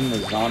villain, the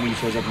zombie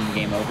shows up in the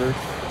game over.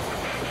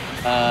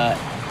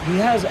 He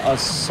has a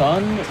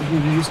son who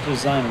he used to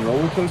design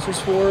roller coasters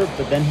for,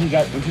 but then he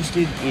got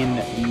interested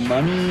in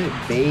money,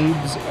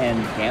 babes,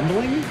 and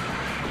gambling.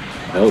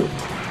 Oh.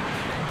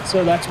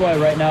 So that's why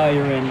right now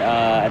you're in,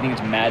 I think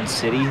it's Mad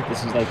City.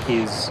 This is like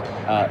his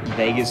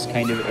Vegas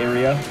kind of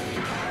area.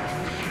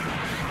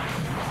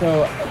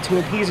 So to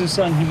appease his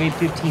son, he made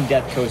 15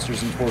 death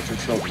coasters and tortured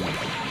children with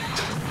them.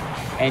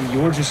 And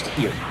you're just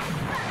here.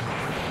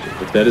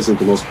 If that isn't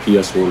the most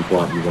PS1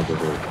 plot you've ever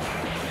heard.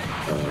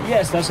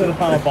 Yes, that's why the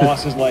final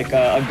boss is like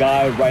a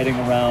guy riding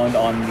around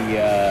on the,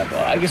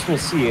 well, I guess we'll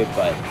see it,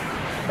 but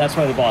that's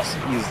why the boss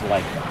is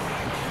like that.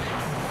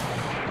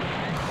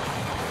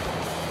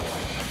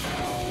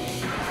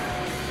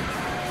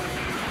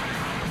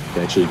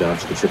 Actually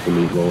dodged the triple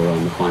meat roller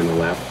on the final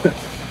lap.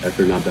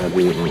 after not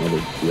dodging it on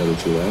the other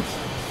 2 laps.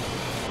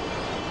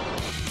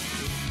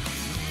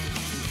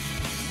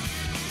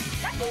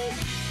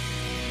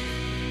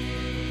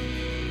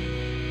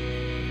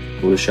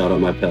 I want to shout out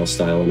my pal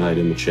Style Knight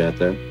in the chat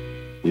there.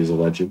 He's a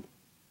legend.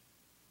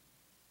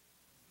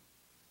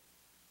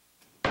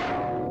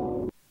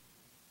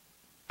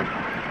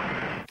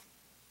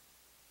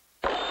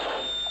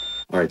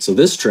 Alright, so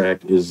this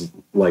track is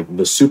like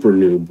the super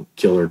noob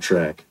killer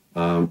track.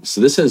 So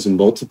this has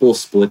multiple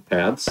split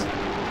paths,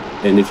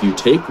 and if you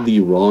take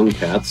the wrong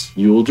paths,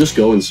 you will just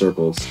go in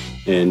circles,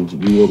 and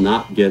you will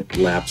not get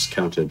laps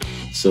counted.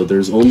 So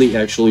there's only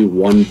actually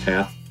one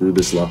path through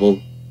this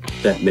level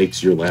that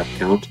makes your lap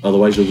count.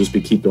 Otherwise, you'll just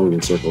keep going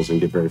in circles and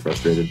get very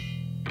frustrated.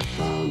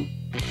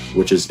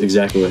 Which is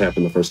exactly what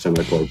happened the first time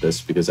I played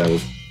this, because I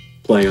was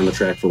playing on the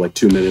track for like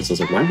 2 minutes. I was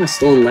like, why am I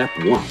still in lap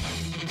 1? So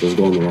I was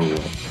going the wrong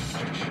way.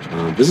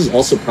 This is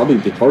also probably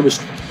the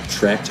hardest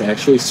track to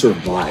actually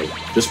survive,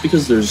 just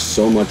because there's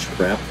so much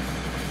crap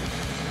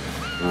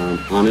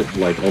on it,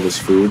 like all this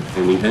food,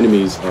 and the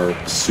enemies are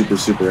super,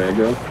 super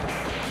aggro.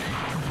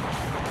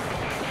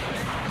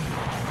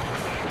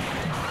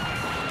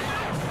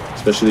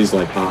 Especially these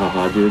like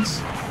ha-ha-ha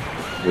dudes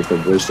with the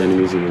worst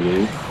enemies in the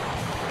game.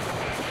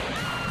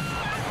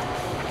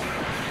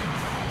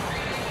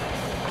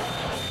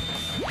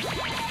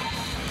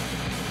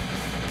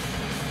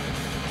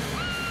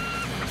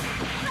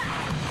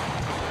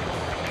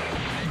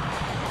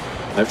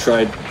 I've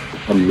tried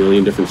a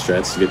million different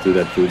strats to get through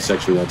that food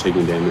section without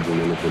taking damage, and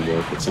none of them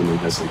work. If someone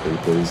has something,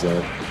 please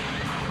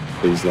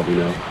let me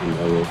know, and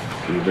I will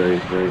be very,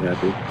 very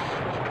happy.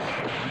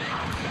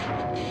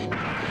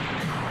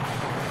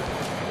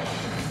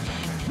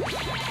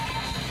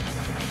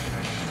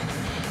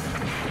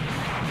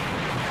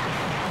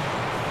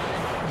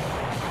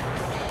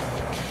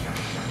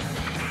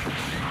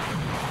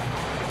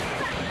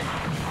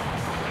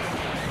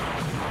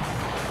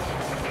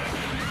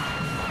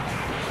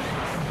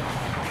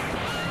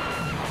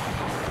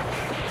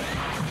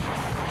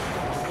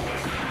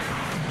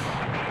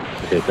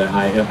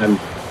 I'm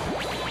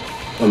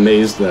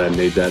amazed that I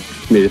made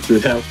it through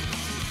that.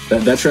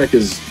 That track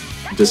is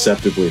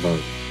deceptively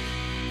hard.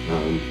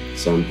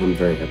 So I'm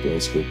very happy I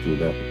scraped through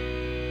that.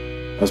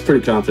 I was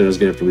pretty confident I was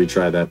gonna have to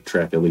retry that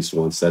track at least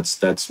once.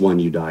 That's one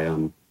you die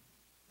on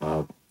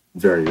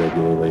very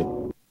regularly,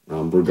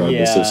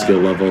 regardless of skill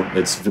level.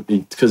 It's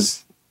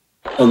because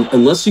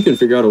unless you can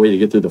figure out a way to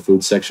get through the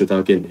food section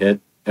without getting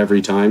hit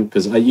every time,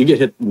 because you get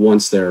hit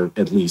once there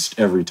at least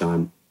every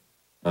time.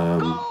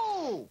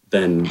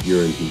 Then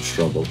you're in huge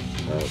trouble.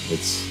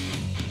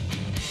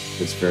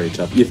 It's very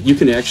tough. You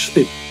can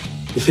actually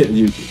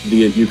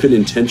you could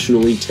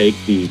intentionally take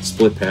the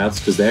split paths,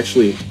 because they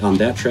actually, on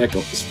that track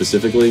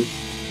specifically,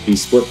 the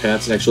split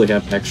paths actually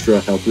have extra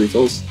health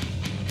refills.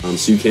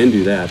 So you can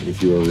do that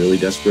if you are really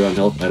desperate on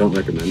health. I don't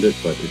recommend it,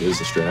 but it is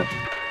a strat.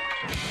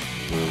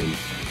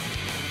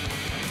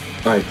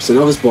 Alright, so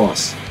now this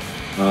boss.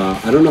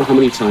 I don't know how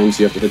many times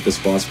you have to hit this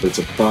boss, but it's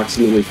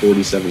approximately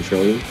 47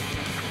 trillion.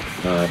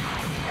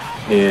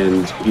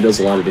 And he does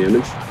a lot of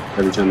damage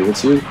every time he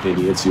hits you, and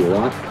he hits you a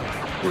lot.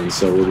 And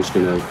so we're just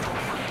gonna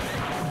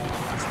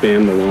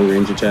spam the long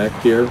range attack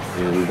here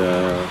and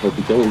hope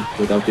we kill him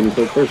without getting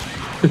killed first.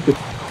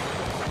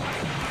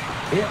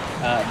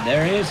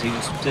 There he is.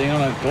 He's sitting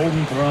on a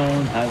golden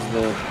throne, has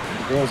the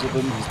girls with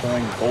him. He's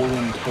throwing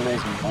golden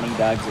turtles and money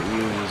bags at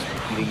you, and he's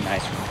eating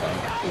ice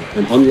cream.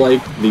 And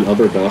unlike the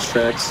other boss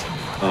tracks,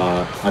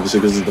 obviously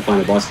this is the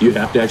final boss, you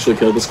have to actually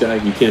kill this guy.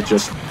 You can't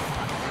just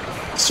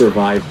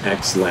survive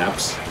X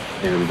laps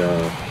and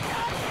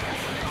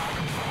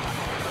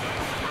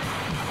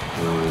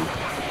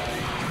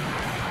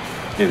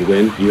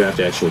win. You have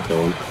to actually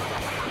kill him,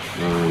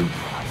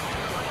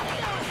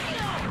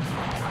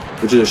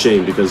 which is a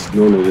shame, because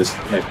normally this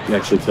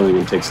actually killing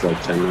him takes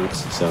like 10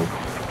 minutes. So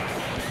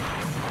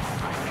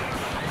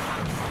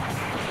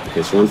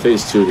okay, so we're on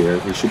phase 2 here.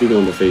 We should be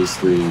going to phase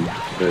 3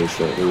 very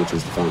shortly, which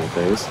is the final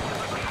phase.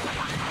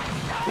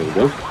 There we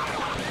go.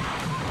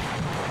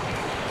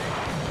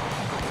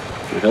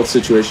 The health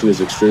situation is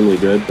extremely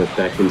good, but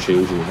that can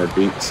change in a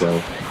heartbeat, so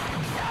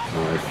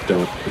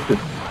don't.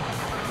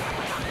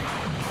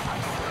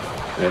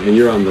 And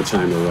you're on the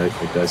timer, right?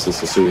 Like that's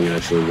just assuming you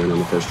actually win on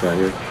the first try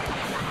here?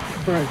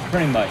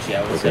 Pretty much,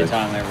 yeah. We'll say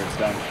time whenever it's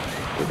done.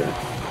 Okay.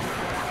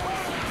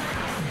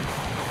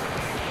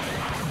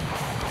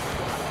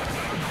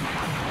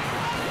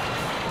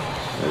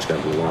 I just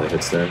got a lot of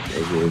hits there. That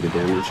was really good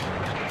damage.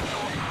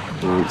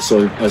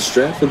 So a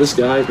strat for this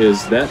guy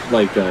is that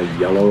like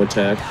yellow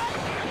attack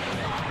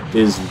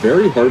is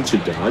very hard to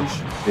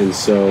dodge, and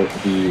so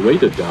the way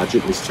to dodge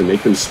it is to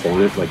make him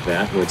spawn it like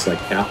that, where it's like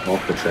half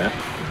off the track,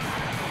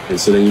 and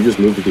so then you just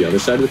move to the other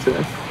side of the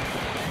track,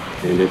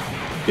 and it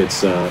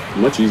gets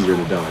much easier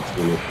to dodge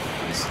when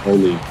it's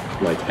only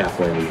like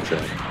halfway on the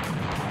track.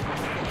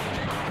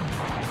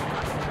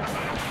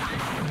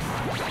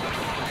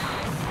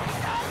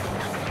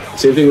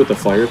 Same thing with the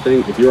fire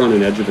thing. If you're on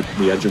the edge of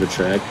a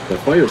track, the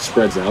fire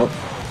spreads out,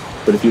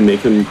 but if you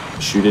make him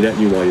shoot it at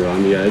you while you're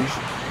on the edge,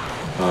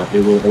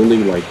 it will only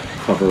like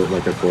cover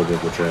like a quarter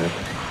of the track.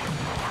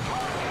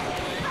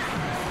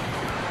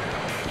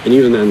 And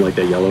even then, like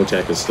that yellow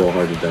attack is still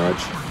hard to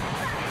dodge.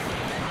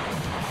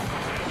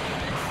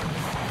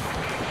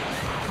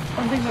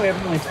 One thing that we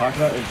haven't really talked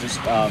about is just,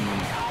 I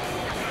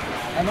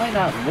might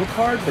not look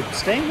hard, but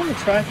staying on the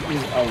track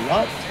is a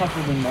lot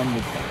tougher than one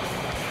would think.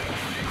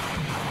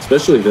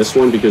 Especially this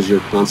one, because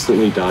you're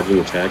constantly dodging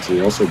attacks, and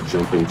you're also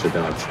jumping to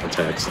dodge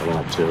attacks a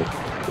lot too.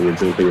 When you're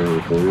jumping around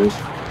the corners.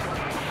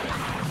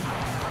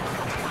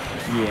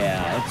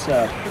 Yeah, it's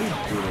pretty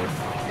brutal.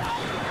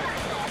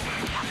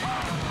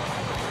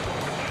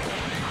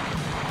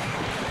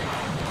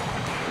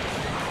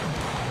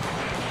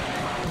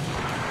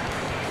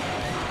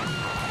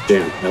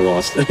 Damn, I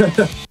lost.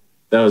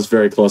 That was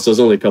very close. I was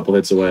only a couple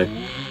hits away.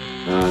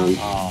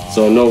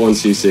 So no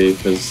 1cc,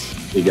 because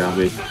he got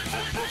me.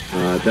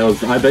 That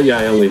was. I bet you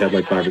I only had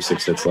like 5 or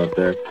 6 hits left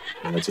there.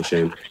 That's a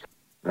shame.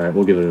 All right,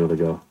 we'll give it another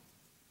go.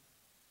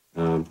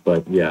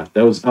 But yeah,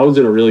 I was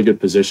in a really good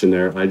position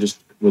there. I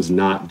just was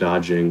not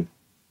dodging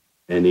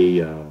any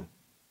of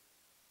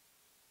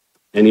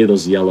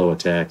those yellow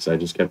attacks. I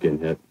just kept getting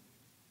hit.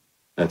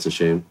 That's a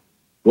shame.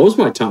 What was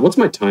my time? What's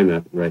my time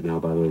at right now,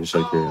 by the way, just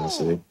out of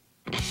curiosity?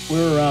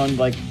 We're around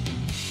like,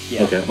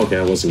 yeah. Okay,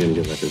 I wasn't gonna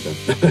get record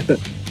then.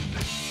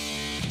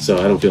 So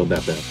I don't feel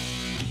that bad.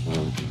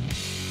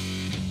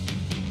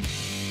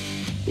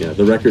 Yeah,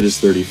 the record is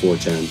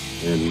 34:10,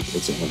 and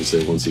it's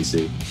obviously a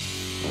 1cc.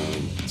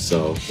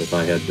 So if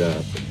I had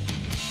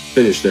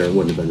finished there, it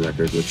wouldn't have been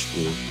record, which,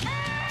 you know,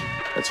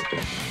 that's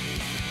okay.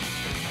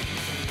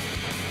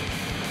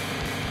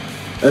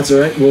 That's all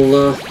right.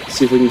 We'll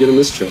see if we can get him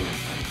this try.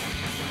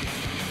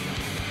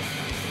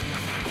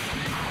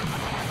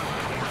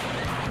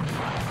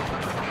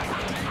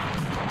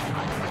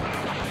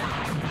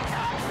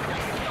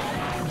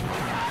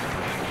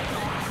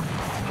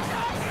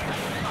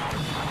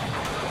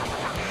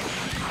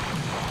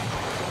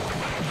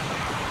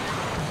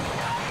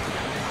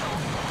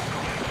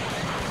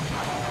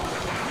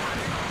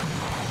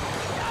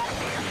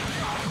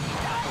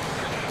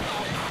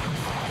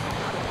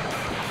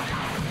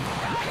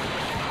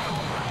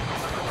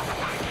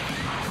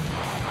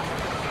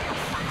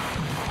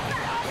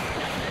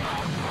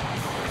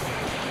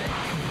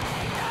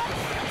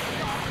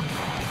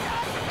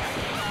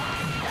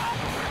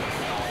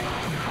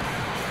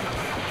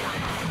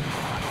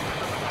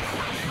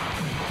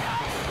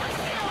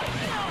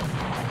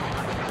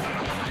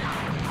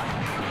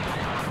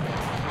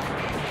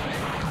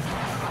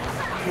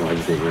 I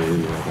just went right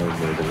into that. That was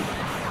very dumb.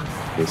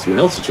 Okay, so my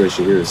health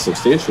situation here is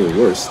substantially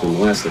worse than the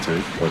last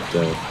attempt, but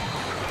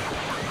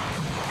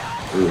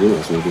who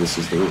knows, maybe this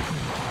is the one.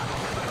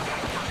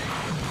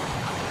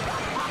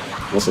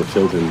 Also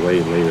killed him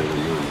way later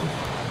than normal.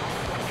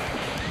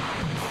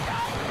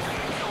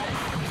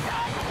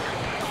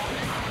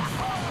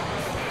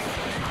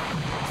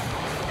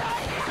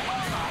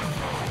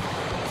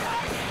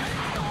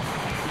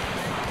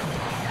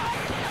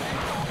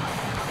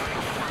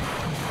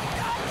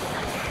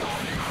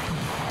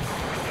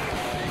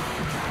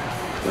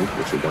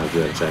 Make sure dodge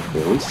that attack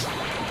once.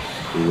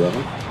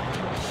 Well.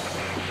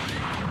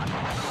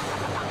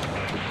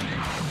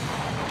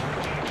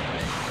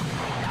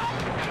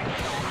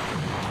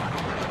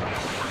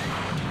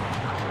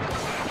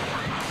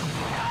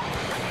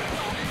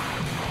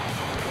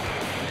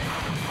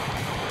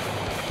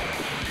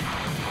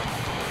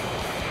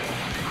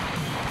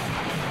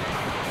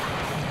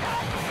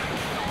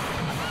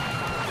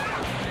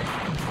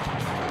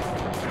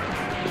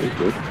 Very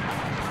good.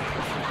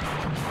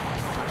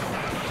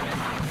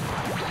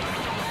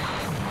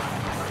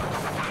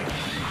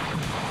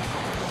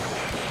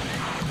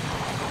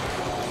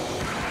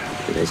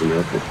 There's a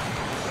miracle.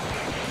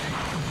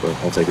 But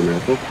I'll take a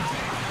miracle.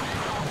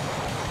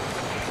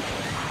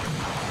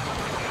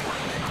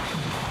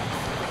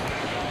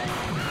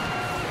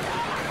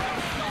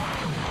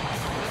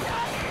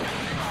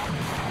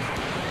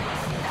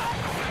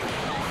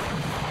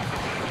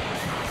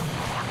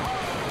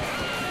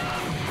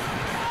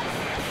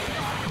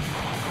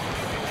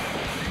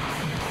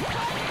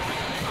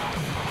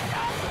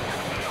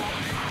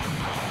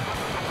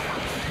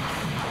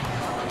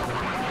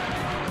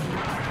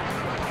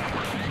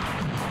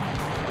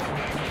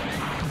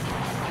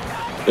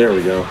 There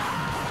we go.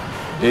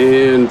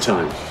 And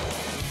time.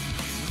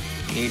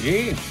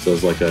 GG. So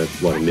it's like a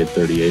mid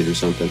 38 or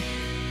something.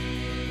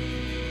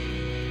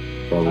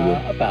 Probably.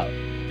 About.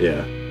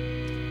 Yeah.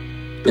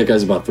 That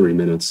guy's about 3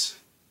 minutes,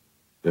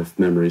 if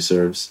memory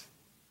serves.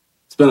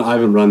 I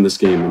haven't run this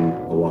game in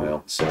a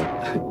while, so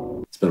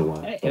it's been a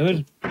while. Hey, it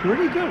was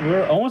pretty good. We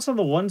were almost on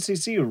the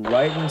 1cc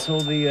right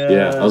until the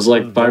yeah, I was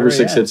like 5 or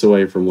 6 hits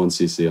away from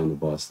 1cc on the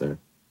boss there.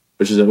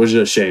 Which is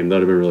a shame. That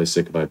would have been really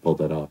sick if I pulled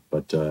that off.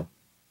 But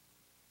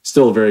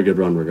still a very good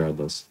run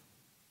regardless.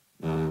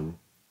 And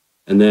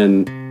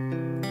then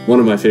one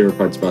of my favorite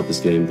parts about this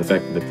game, the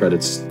fact that the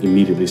credits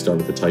immediately start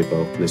with a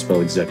typo. And they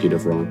spell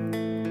executive wrong,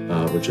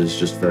 which is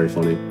just very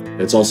funny.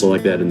 It's also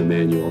like that in the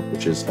manual,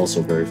 which is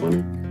also very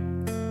funny.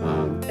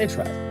 They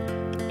tried.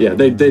 Yeah,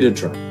 they did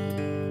try.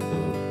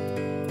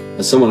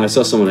 I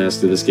saw someone ask,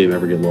 did this game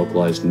ever get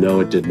localized? No,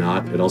 it did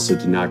not. It also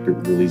did not get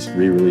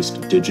re-released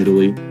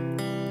digitally,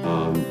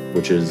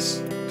 which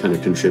has kind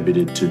of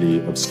contributed to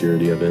the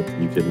obscurity of it.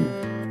 You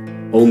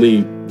can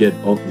only get,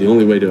 the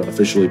only way to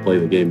officially play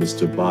the game is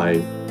to buy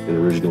an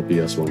original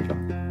PS1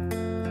 copy.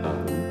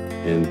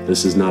 And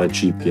this is not a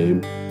cheap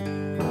game,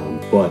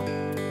 but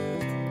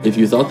if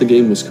you thought the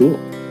game was cool,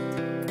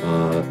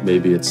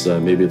 maybe it's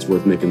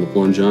worth making the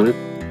plunge on it.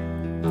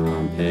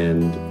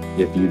 And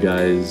if you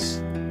guys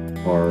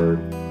are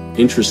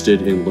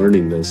interested in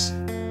learning this,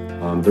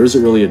 there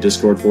isn't really a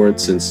Discord for it,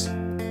 since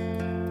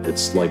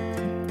it's like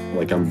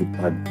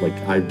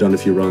I've done a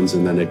few runs,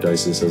 and then Nick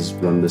Dyson has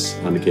run this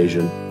on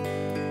occasion.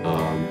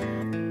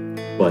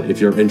 But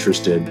if you're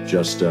interested,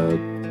 just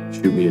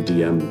shoot me a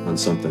DM on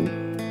something,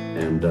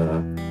 and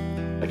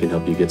I can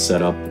help you get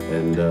set up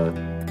and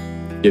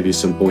give you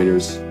some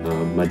pointers.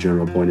 My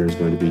general pointer is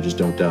going to be just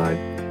don't die,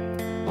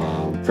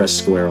 press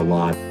square a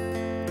lot,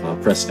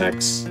 press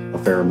X a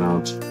fair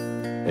amount,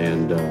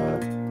 and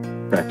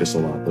practice a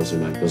lot. Those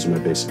are my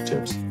basic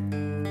tips.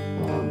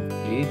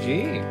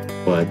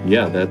 GG. But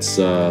yeah, that's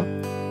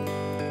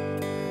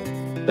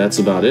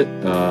about it.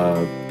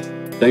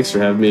 Thanks for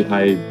having me.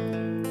 I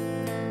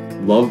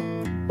love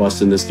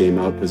busting this game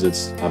out because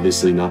it's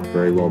obviously not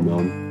very well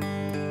known,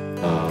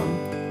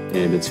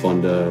 and it's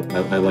fun to.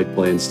 I like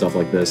playing stuff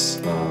like this.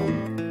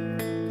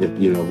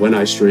 When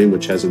I stream,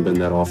 which hasn't been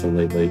that often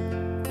lately,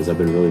 because I've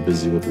been really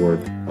busy with work,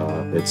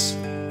 it's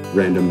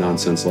random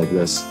nonsense like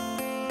this.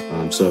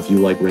 So if you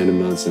like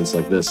random nonsense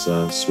like this,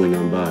 swing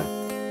on by.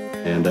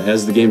 And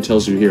as the game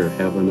tells you here,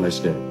 have a nice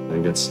day. I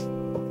think that's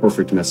a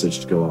perfect message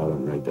to go out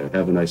on right there.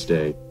 Have a nice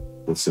day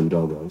with some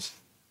doggos.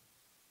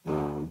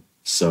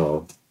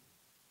 So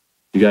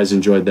if you guys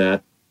enjoyed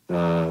that,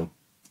 I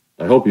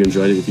hope you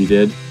enjoyed it. If you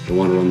did and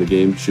want to run the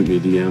game, shoot me a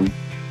DM.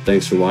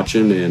 Thanks for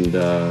watching, and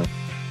I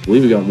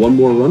believe we got one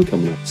more run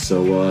coming up,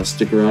 so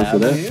stick around for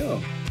that.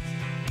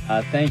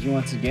 Thank you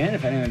once again.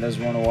 If anyone does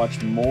want to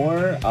watch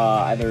more,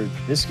 either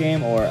this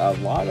game or a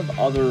lot of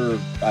other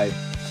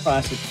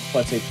classic,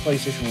 let's say,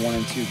 PlayStation 1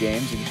 and 2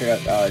 games, you can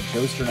check out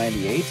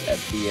Joester98 at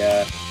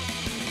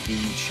the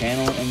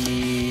channel and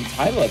the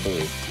title, I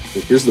believe.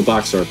 Here's the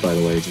box art, by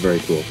the way. It's very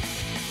cool.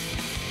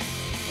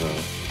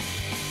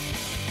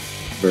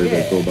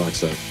 Very cool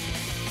box art.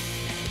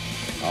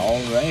 All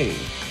right.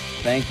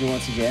 Thank you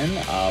once again.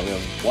 We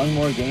have one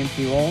more game for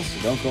you all,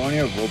 so don't go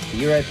anywhere. We'll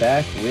be right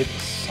back with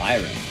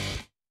Siren.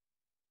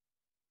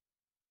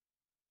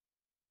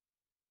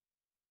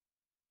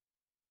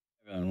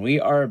 We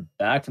are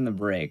back from the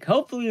break.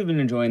 Hopefully you've been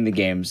enjoying the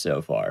game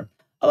so far.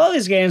 A lot of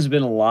these games have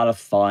been a lot of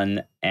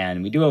fun,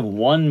 and we do have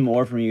one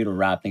more from you to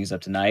wrap things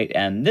up tonight,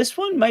 and this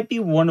one might be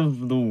one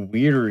of the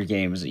weirder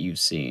games that you've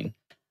seen.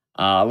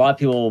 A lot of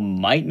people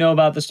might know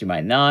about this, you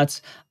might not,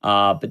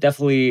 but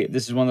definitely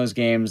this is one of those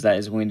games that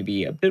is going to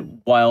be a bit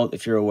wild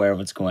if you're aware of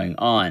what's going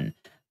on.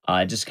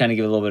 Just to kind of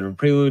give a little bit of a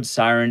prelude,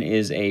 Siren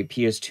is a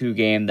PS2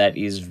 game that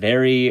is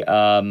very,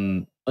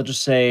 let's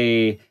just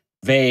say,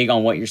 vague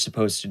on what you're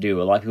supposed to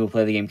do. A lot of people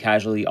play the game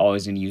casually,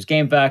 always going to use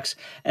game facts,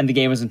 and the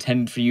game was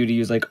intended for you to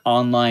use like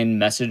online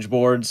message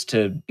boards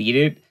to beat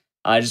it,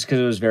 just because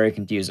it was very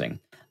confusing.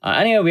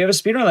 Anyway, we have a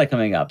speedrun that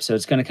coming up, so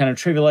it's going to kind of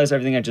trivialize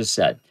everything I just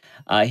said.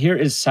 Here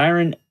is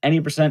Siren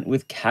any %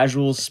 with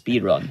casual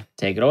speedrun.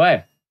 Take it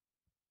away.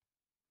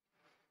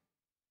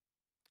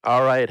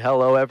 All right,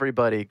 hello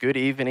everybody. Good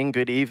evening,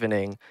 good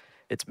evening.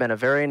 It's been a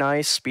very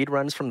nice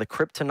Speedruns from the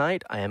Crypt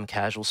tonight. I am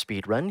Casual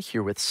Speedrun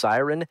here with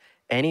Siren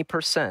any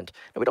 %.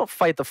 Now, we don't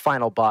fight the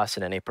final boss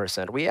in any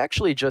 %. We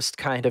actually just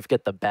kind of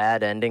get the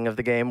bad ending of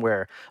the game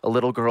where a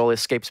little girl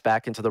escapes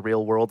back into the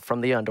real world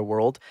from the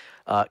underworld,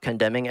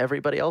 condemning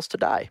everybody else to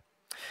die.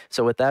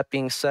 So with that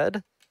being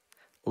said,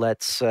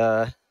 let's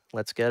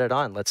get it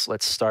on.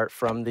 Let's start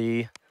from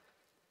the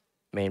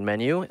main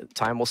menu.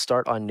 Time will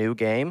start on new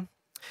game.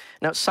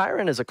 Now,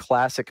 Siren is a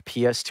classic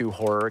PS2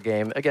 horror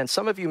game. Again,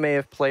 some of you may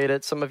have played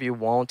it, some of you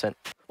won't. And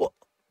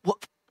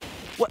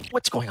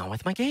what's going on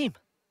with my game?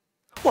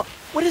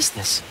 What is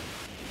this?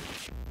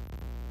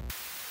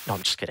 No,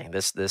 I'm just kidding.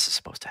 This is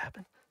supposed to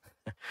happen.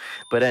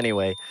 But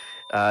anyway,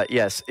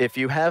 yes, if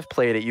you have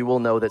played it, you will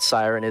know that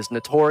Siren is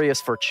notorious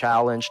for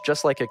challenge.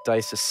 Just like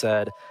Ecdysis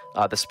said,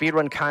 the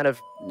speedrun kind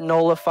of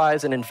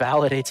nullifies and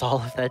invalidates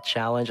all of that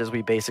challenge as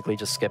we basically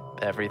just skip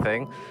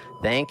everything.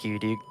 Thank you.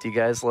 Do you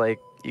guys like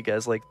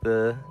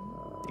the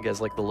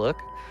look?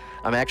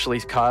 I'm actually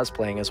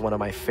cosplaying as one of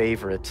my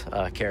favorite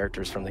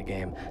characters from the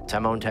game,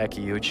 Tamon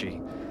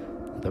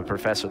Takeuchi, the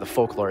professor, the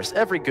folklorist.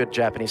 Every good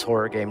Japanese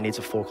horror game needs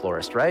a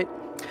folklorist, right?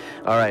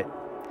 All right.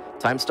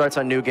 Time starts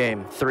on new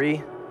game.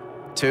 3,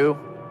 2,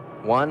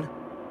 1.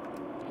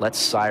 Let's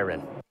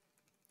Siren.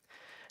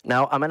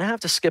 Now, I'm going to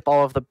have to skip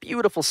all of the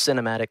beautiful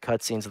cinematic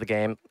cutscenes of the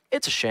game.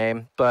 It's a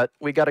shame, but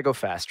we got to go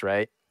fast,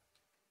 right?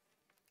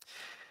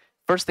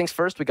 First things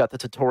first, we got the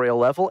tutorial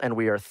level, and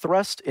we are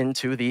thrust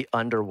into the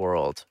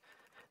underworld.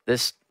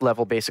 This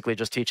level basically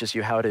just teaches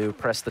you how to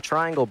press the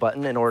triangle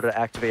button in order to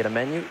activate a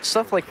menu.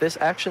 Stuff like this,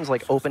 actions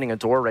like opening a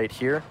door right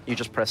here, you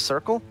just press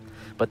circle.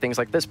 But things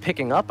like this,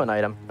 picking up an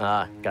item,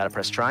 gotta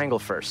press triangle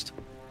first.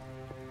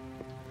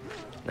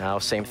 Now,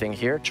 same thing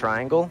here,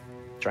 triangle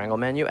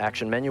menu,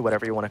 action menu,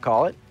 whatever you want to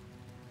call it.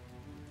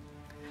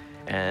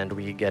 And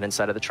we get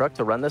inside of the truck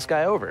to run this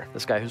guy over,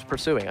 this guy who's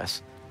pursuing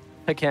us.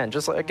 Again,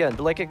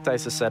 like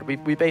Dice has said,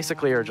 we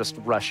basically are just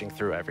rushing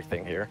through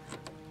everything here.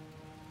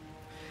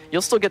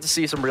 You'll still get to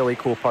see some really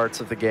cool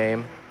parts of the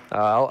game.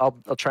 I'll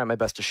try my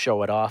best to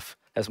show it off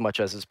as much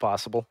as is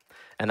possible.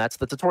 And that's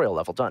the tutorial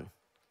level done.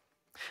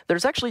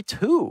 There's actually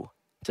 2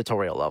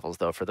 tutorial levels,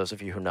 though, for those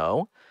of you who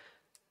know.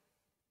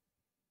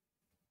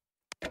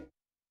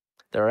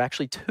 There are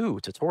actually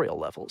 2 tutorial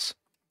levels.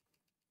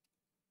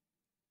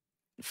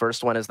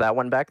 First one is that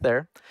one back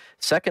there.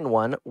 Second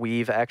one,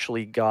 we've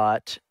actually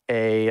got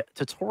a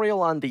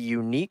tutorial on the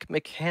unique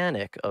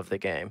mechanic of the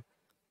game.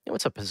 Hey,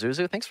 what's up,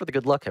 Pazuzu? Thanks for the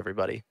good luck,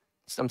 everybody.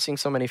 I'm seeing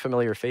so many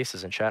familiar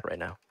faces in chat right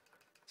now.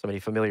 So many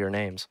familiar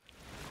names.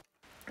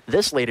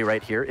 This lady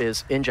right here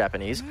is, in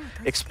Japanese,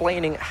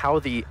 explaining how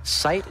the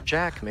sight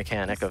jack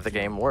mechanic of the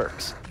game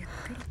works.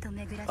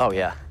 Oh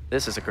yeah,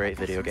 this is a great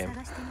video game.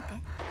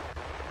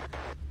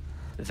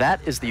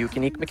 That is the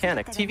unique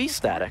mechanic. TV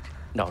static.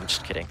 No, I'm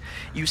just kidding.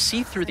 You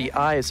see through the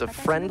eyes of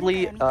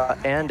friendly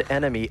and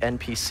enemy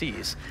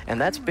NPCs,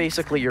 and that's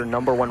basically your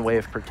 #1 way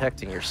of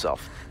protecting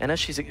yourself. And as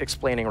she's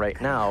explaining right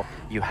now,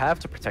 you have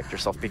to protect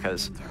yourself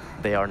because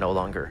they are no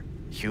longer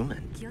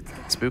human.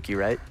 Spooky,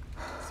 right?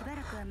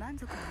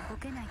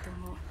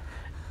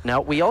 Now,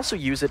 we also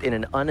use it in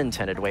an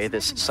unintended way,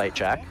 this sight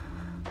jack.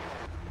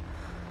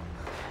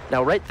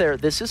 Now, right there,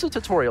 this is a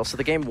tutorial, so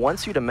the game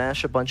wants you to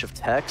mash a bunch of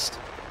text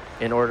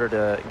in order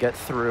to get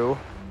through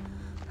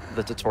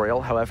the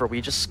tutorial. However,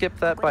 we just skip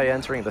that by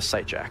entering the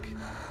sight jack.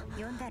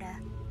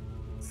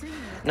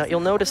 Now, you'll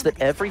notice that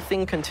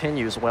everything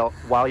continues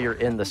while you're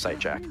in the sight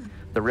jack.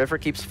 The river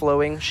keeps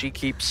flowing, she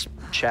keeps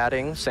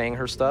chatting, saying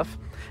her stuff.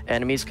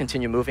 Enemies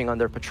continue moving on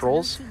their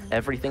patrols,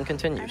 everything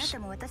continues.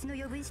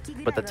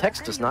 But the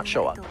text does not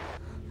show up.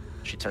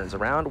 She turns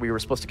around, we were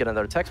supposed to get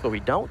another text, but we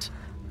don't.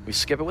 We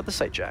skip it with the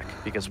sight jack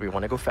because we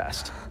want to go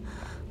fast.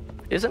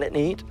 Isn't it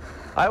neat?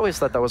 I always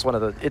thought that was one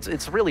of the...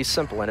 It's really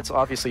simple, and it's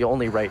obviously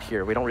only right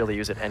here. We don't really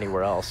use it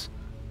anywhere else.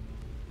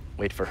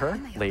 Wait for her.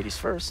 Ladies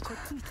first.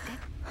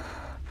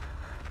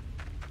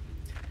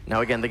 Now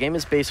again, the game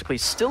is basically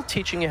still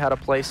teaching you how to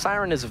play.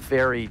 Siren is a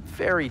very,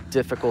 very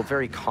difficult,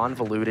 very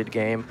convoluted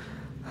game.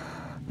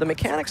 The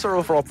mechanics are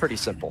overall pretty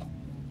simple.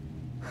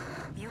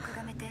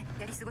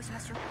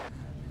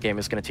 Game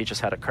is going to teach us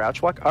how to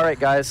crouch walk. All right,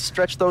 guys,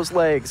 stretch those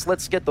legs.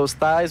 Let's get those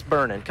thighs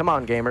burning. Come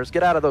on, gamers.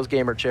 Get out of those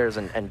gamer chairs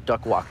and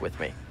duck walk with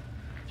me.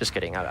 Just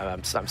kidding.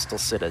 I'm still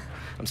seated.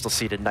 I'm still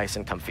seated nice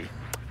and comfy.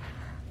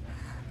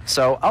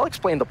 So I'll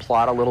explain the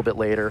plot a little bit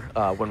later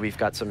when we've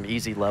got some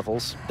easy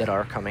levels that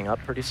are coming up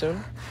pretty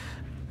soon.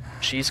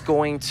 She's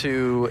going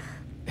to...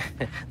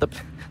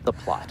 the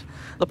plot.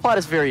 The plot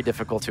is very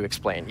difficult to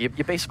explain. You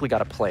basically got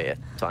to play it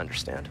to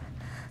understand.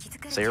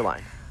 Say your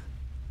line.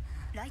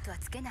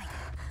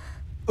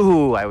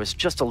 Ooh, I was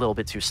just a little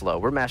bit too slow.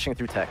 We're mashing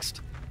through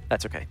text.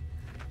 That's okay.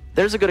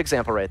 There's a good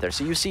example right there.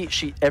 So you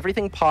see,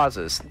 everything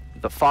pauses.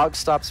 The fog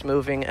stops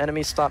moving,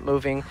 enemies stop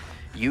moving,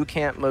 you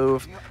can't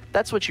move.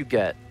 That's what you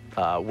get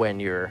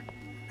when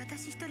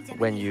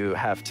you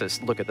have to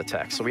look at the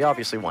text. So we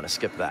obviously want to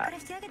skip that.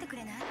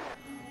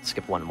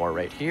 Skip one more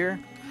right here.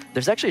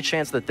 There's actually a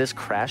chance that this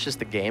crashes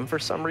the game for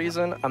some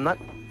reason. I'm not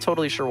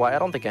totally sure why. I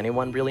don't think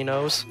anyone really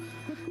knows.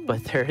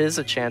 But there is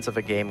a chance of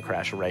a game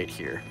crash right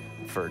here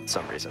for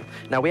some reason.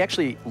 Now, we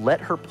actually let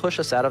her push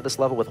us out of this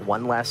level with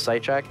one last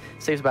sight jack.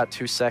 Saves about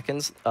 2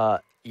 seconds.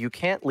 You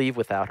can't leave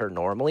without her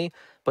normally,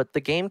 but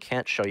the game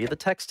can't show you the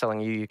text telling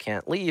you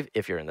can't leave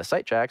if you're in the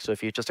sight jack, so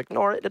if you just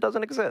ignore it, it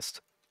doesn't exist.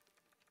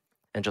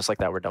 And just like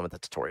that, we're done with the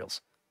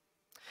tutorials.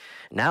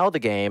 Now the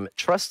game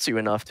trusts you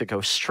enough to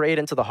go straight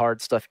into the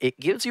hard stuff. It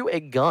gives you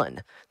a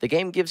gun. The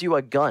game gives you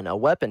a gun, a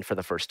weapon for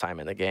the first time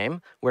in the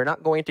game. We're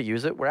not going to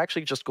use it. We're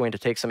actually just going to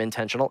take some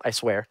intentional. I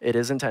swear, it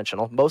is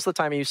intentional. Most of the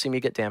time you see me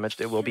get damaged,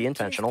 it will be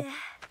intentional.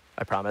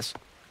 I promise.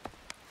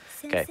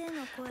 Okay,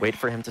 wait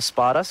for him to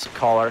spot us.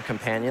 Call our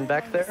companion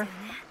back there.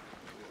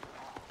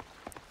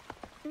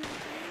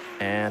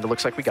 And it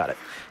looks like we got it.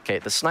 Okay,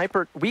 the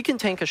sniper, we can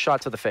tank a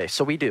shot to the face,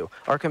 so we do.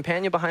 Our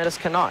companion behind us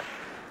cannot.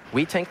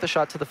 We tank the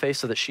shot to the face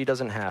so that she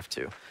doesn't have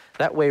to.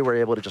 That way we're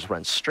able to just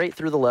run straight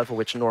through the level,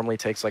 which normally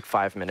takes like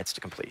 5 minutes to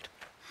complete.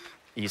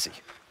 Easy.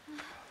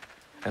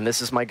 And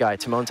this is my guy,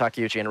 Timon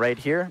Takeuchi, and right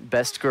here,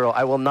 best girl.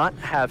 I will not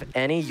have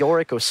any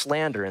Yoriko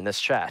slander in this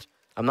chat.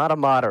 I'm not a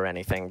mod or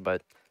anything,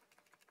 but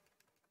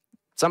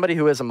somebody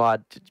who is a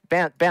mod,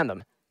 ban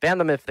them. Ban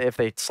them if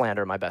they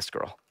slander my best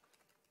girl.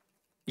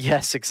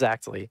 Yes,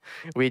 exactly.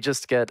 We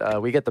just get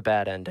we get the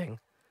bad ending,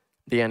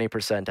 the any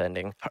 %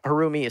 ending.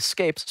 Harumi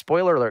escapes.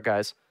 Spoiler alert,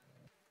 guys.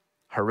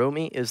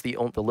 Harumi is the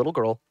little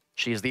girl.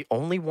 She is the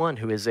only one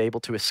who is able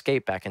to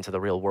escape back into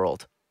the real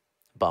world.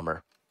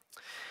 Bummer.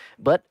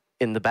 But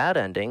in the bad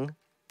ending,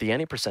 the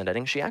any %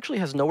 ending, she actually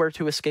has nowhere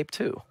to escape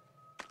to.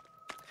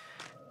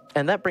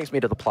 And that brings me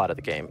to the plot of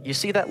the game. You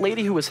see, that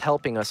lady who was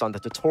helping us on the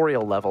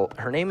tutorial level,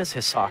 her name is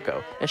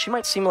Hisako, and she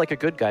might seem like a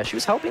good guy. She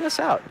was helping us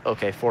out.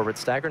 Okay, forward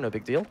stagger, no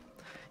big deal.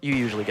 You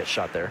usually get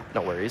shot there,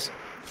 no worries.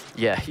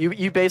 Yeah,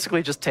 you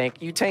basically just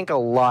tank a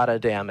lot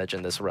of damage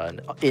in this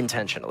run,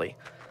 intentionally.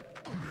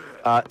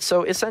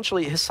 So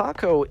essentially,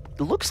 Hisako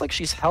looks like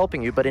she's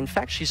helping you, but in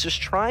fact, she's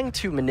just trying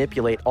to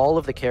manipulate all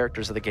of the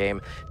characters of the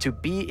game to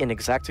be in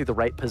exactly the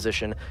right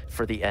position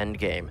for the end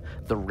game,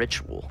 the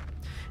ritual.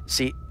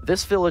 See,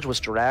 this village was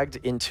dragged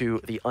into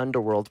the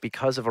underworld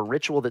because of a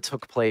ritual that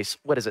took place,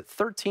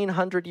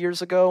 1,300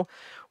 years ago?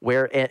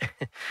 Where,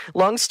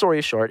 long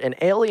story short, an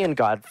alien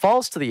god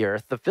falls to the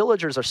earth, the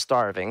villagers are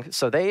starving,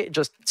 so they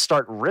just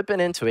start ripping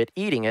into it,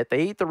 eating it.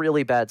 They eat the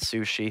really bad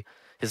sushi.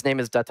 His name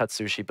is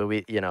Datatsushi,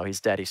 but he's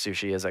Daddy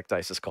Sushi, as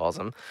Ecdysis calls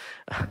him.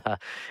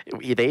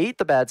 They eat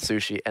the bad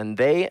sushi, and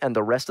they and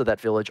the rest of that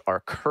village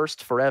are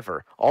cursed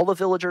forever. All the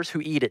villagers who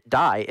eat it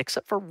die,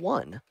 except for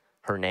one.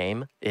 Her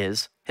name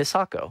is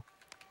Hisako.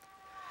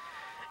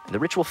 And the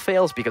ritual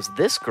fails because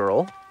this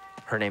girl,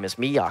 her name is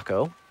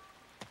Miyako,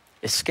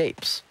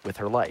 escapes with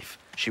her life.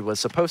 She was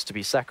supposed to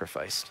be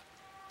sacrificed.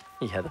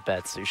 Yeah, the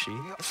bad sushi.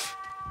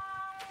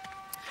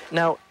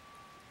 Now,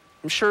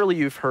 surely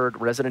you've heard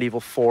Resident Evil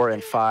 4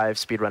 and 5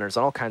 speedrunners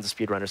and all kinds of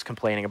speedrunners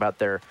complaining about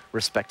their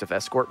respective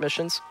escort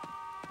missions.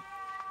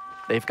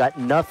 They've got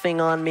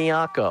nothing on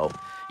Miyako.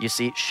 You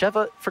see,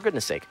 Sheva, for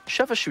goodness sake,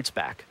 Sheva shoots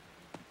back.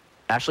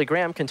 Ashley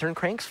Graham can turn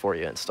cranks for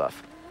you and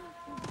stuff.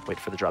 Wait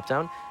for the drop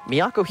down.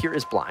 Miyako here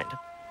is blind.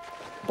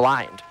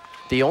 Blind.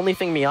 The only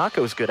thing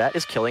Miyako is good at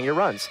is killing your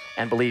runs.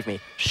 And believe me,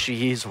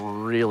 she's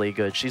really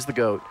good. She's the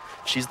GOAT.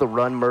 She's the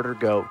run murder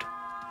GOAT.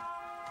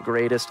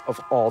 Greatest of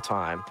all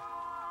time.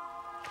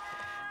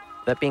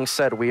 That being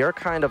said, we are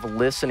kind of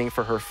listening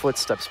for her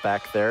footsteps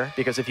back there,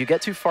 because if you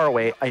get too far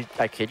away,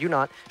 I kid you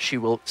not, she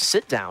will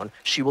sit down,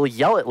 she will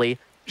yell at me,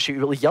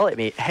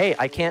 hey,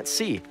 I can't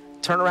see.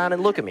 Turn around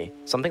and look at me.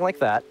 Something like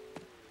that.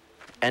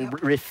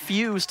 And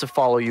refuse to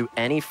follow you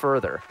any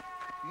further.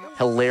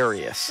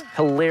 Hilarious.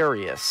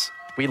 Hilarious.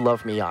 We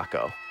love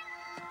Miyako.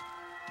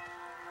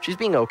 She's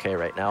being okay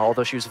right now,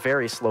 although she was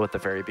very slow at the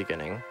very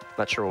beginning.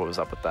 Not sure what was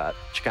up with that.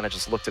 She kind of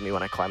just looked at me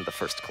when I climbed the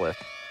first cliff.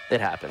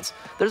 It happens.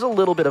 There's a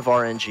little bit of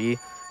RNG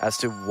as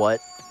to what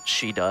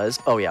she does.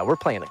 Oh yeah, we're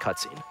playing a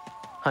cutscene.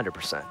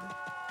 100%.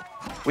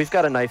 We've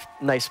got a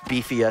nice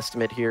beefy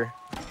estimate here.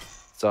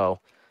 So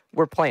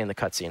we're playing the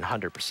cutscene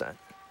 100%.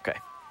 Okay.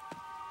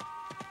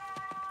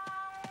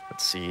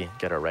 Let's see,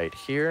 get her right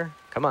here.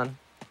 Come on.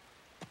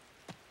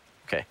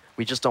 Okay,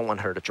 we just don't want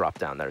her to drop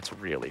down there. It's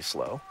really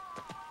slow.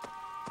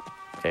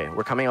 Okay,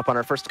 we're coming up on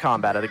our first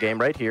combat of the game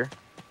right here.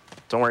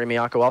 Don't worry,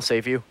 Miyako, I'll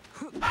save you.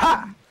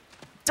 Ha!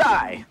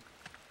 Die!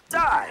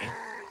 Die!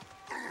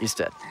 He's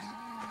dead.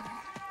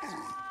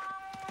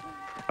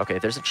 Okay,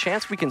 there's a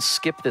chance we can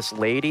skip this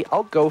lady.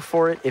 I'll go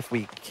for it if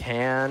we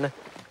can.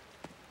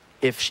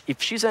 If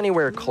she's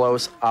anywhere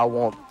close, I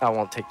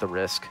won't take the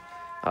risk.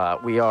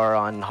 We are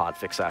on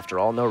hotfix after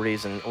all. No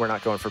reason. We're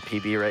not going for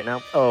PB right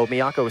now. Oh,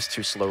 Miyako is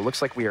too slow.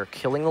 Looks like we are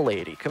killing the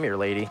lady. Come here,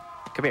 lady.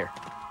 Come here.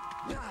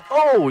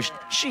 Oh,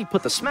 she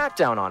put the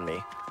smackdown on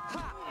me.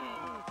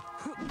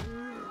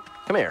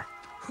 Come here.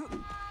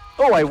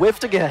 Oh, I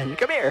whiffed again.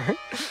 Come here.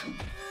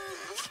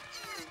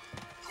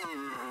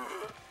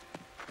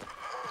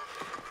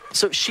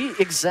 So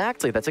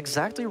that's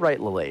exactly right,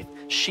 Lilith.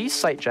 She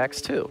sight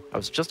jacks too. I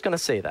was just going to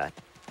say that.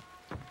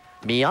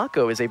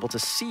 Miyako is able to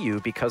see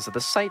you because of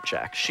the sight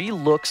jack. She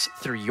looks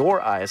through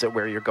your eyes at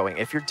where you're going.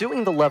 If you're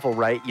doing the level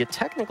right, you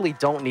technically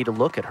don't need to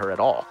look at her at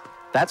all.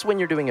 That's when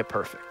you're doing it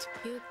perfect.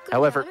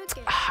 However,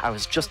 I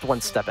was just one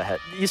step ahead.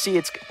 You see,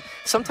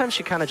 sometimes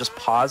she kind of just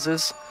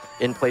pauses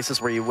in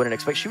places where you wouldn't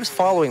expect. She was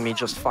following me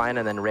just fine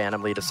and then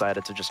randomly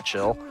decided to just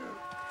chill.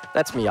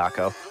 That's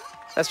Miyako.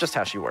 That's just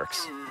how she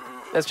works.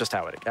 That's just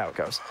how it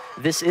goes.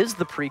 This is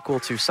the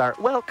prequel to Siren.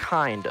 Well,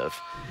 kind of.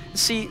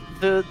 See,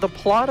 the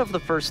plot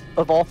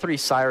of all three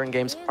Siren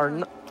games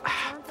are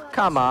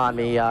come on,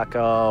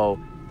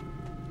 Miyako.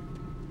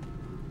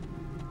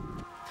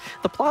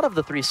 The plot of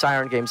the three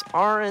Siren games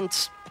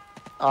aren't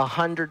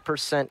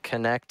 100%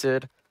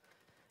 connected.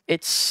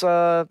 It's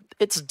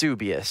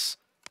dubious.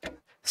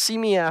 See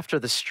me after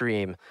the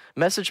stream.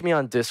 Message me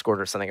on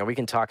Discord or something, and we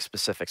can talk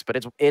specifics.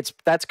 But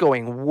that's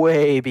going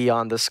way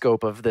beyond the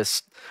scope of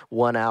this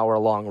 1 hour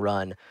long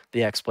run.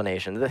 The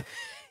explanation.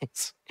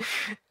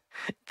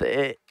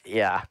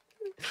 Yeah,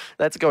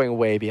 that's going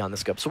way beyond the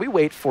scope. So we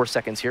wait 4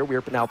 seconds here.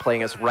 We're now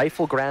playing as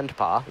Rifle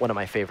Grandpa, one of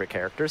my favorite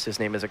characters. His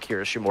name is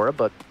Akira Shimura,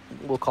 but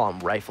we'll call him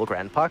Rifle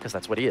Grandpa because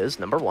that's what he is.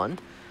 Number 1.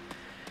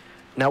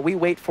 Now, we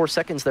wait 4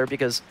 seconds there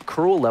because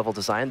cruel level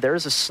design. There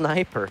is a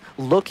sniper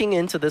looking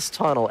into this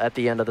tunnel at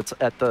the end of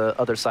at the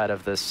other side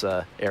of this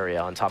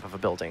area on top of a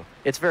building.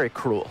 It's very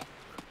cruel.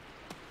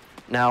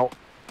 Now,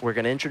 we're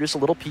going to introduce a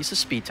little piece of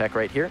speed tech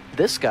right here.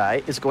 This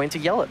guy is going to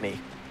yell at me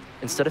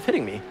instead of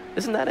hitting me.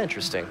 Isn't that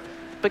interesting?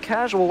 But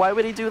casual, why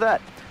would he do that?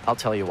 I'll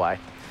tell you why.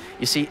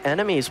 You see,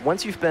 enemies,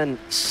 once you've been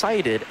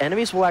sighted,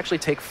 enemies will actually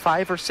take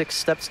 5 or 6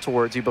 steps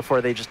towards you before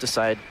they just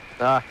decide,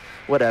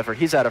 whatever,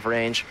 he's out of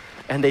range,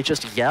 and they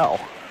just yell.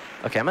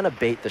 Okay, I'm gonna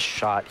bait the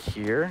shot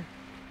here.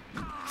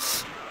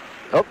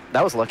 Oh,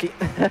 that was lucky.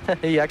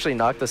 He actually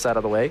knocked us out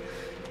of the way.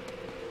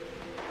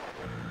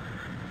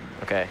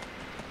 Okay.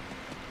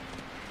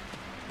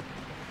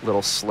 A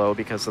little slow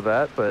because of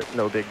that, but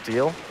no big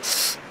deal.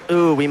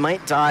 Ooh, we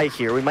might die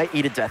here. We might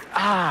eat a death.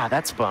 Ah,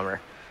 that's a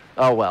bummer.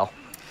 Oh, well.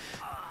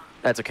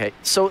 That's okay.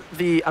 So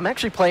I'm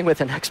actually playing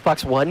with an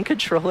Xbox One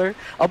controller.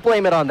 I'll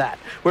blame it on that.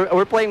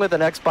 We're playing with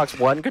an Xbox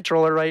One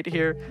controller right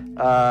here.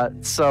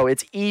 So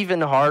it's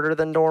even harder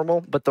than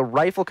normal, but the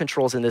rifle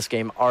controls in this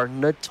game are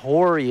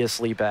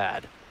notoriously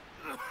bad.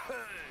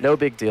 No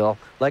big deal.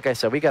 Like I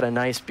said, we got a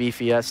nice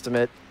beefy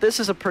estimate. This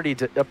is a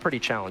pretty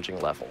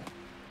challenging level.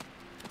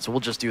 So we'll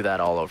just do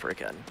that all over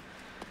again.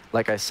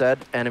 Like I said,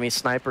 enemy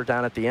sniper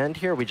down at the end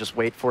here. We just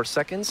wait 4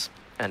 seconds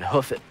and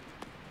hoof it.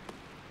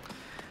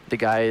 The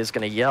guy is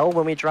going to yell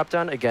when we drop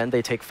down. Again,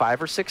 they take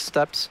 5 or 6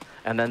 steps,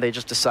 and then they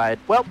just decide,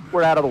 well,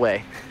 we're out of the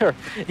way.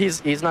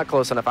 He's not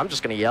close enough. I'm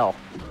just going to yell.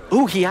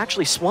 Ooh, he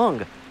actually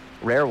swung.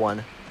 Rare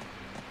one.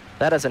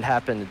 That hasn't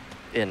happened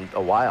in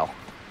a while.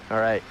 All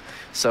right,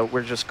 so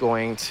we're just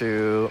going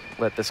to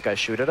let this guy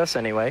shoot at us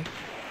anyway.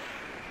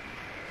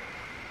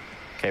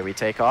 Okay, we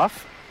take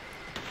off.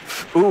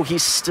 Ooh,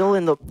 he's still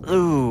in the...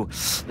 Ooh,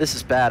 this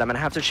is bad. I'm going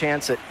to have to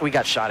chance it. We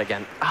got shot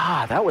again.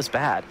 Ah, that was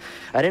bad.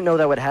 I didn't know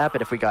that would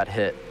happen if we got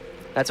hit.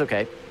 That's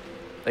okay.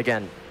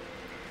 Again,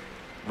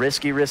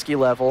 risky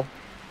level.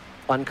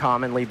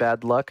 Uncommonly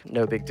bad luck.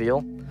 No big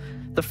deal.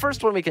 The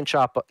first one we can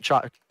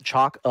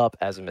chalk up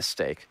as a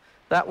mistake.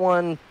 That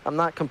one, I'm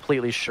not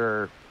completely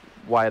sure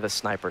why the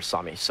sniper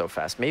saw me so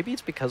fast. Maybe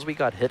it's because we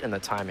got hit and the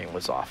timing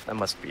was off. That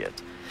must be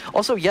it.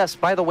 Also, yes,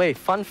 by the way,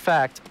 fun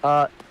fact,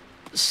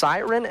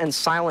 Siren and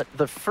Silent,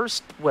 the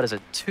first,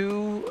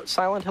 2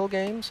 Silent Hill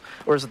games?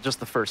 Or is it just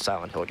the first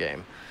Silent Hill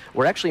game?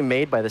 Were actually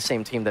made by the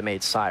same team that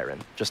made Siren,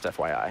 just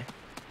FYI.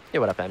 Hey,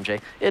 what up, MJ?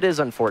 It is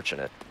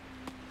unfortunate.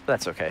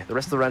 That's okay. The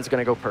rest of the run's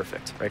gonna go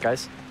perfect, right,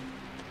 guys?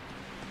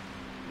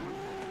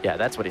 Yeah,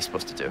 that's what he's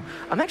supposed to do.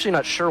 I'm actually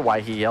not sure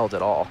why he yelled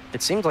at all.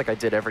 It seemed like I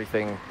did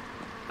everything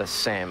the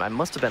same. I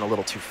must have been a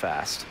little too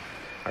fast.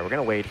 All right, we're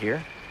gonna wait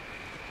here.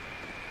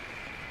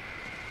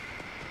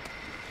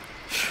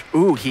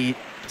 Ooh, he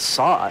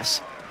saw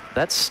us.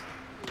 That's...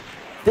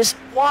 This...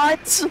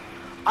 What?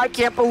 I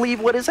can't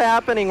believe what is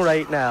happening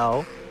right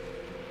now.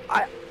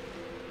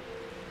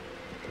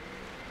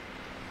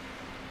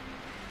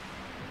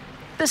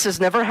 This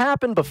has never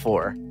happened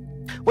before.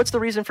 What's the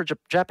reason for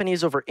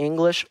Japanese over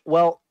English?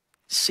 Well,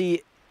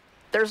 see,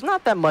 there's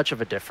not that much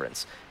of a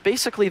difference.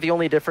 Basically, the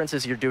only difference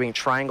is you're doing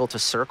triangle to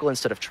circle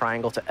instead of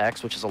triangle to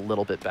X, which is a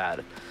little bit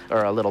bad,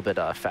 or a little bit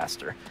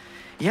faster.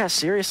 Yeah,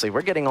 seriously,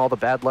 we're getting all the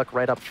bad luck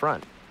right up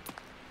front.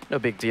 No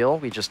big deal,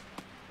 we just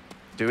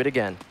do it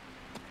again.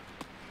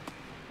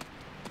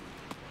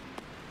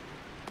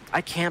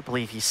 I can't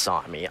believe he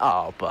saw me.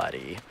 Oh,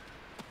 buddy.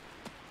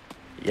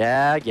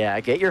 Yeah,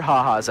 get your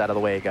ha-has out of the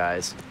way,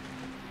 guys.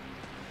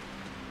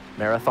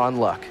 Marathon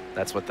luck,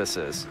 that's what this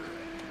is.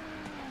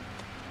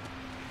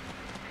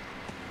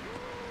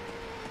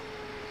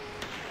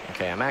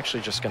 Okay, I'm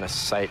actually just gonna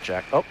sight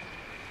jack. Oh.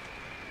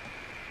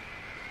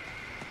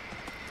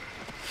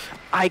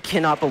 I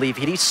cannot believe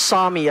it. He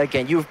saw me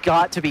again. You've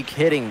got to be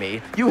kidding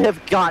me. You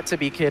have got to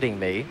be kidding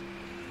me.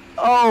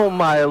 Oh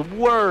my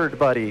word,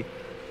 buddy.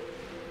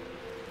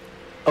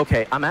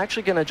 Okay, I'm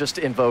actually gonna just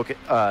invoke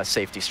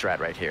safety strat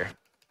right here.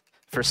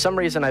 For some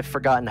reason, I've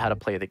forgotten how to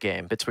play the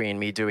game between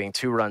me doing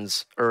 2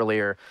 runs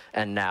earlier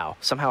and now.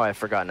 Somehow I've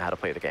forgotten how to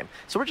play the game.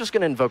 So we're just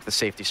gonna invoke the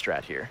safety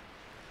strat here.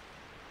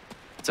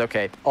 It's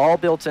okay, all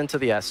built into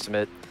the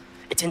estimate.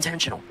 It's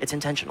intentional, it's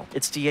intentional.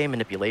 It's DA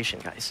manipulation,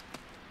 guys.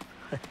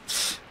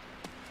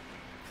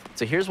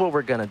 So here's what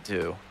we're gonna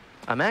do.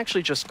 I'm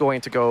actually just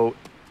going to go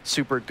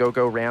super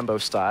go-go Rambo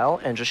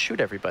style and just shoot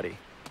everybody.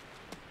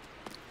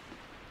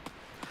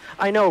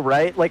 I know,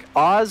 right? Like,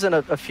 Oz and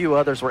a few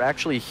others were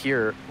actually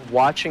here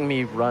watching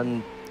me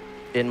run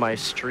in my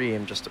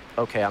stream. Just,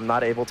 okay, I'm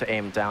not able to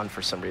aim down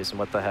for some reason.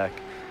 What the heck?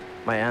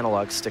 My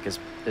analog stick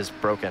is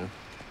broken.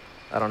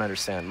 I don't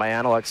understand. My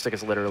analog stick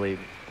is literally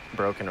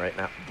broken right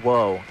now.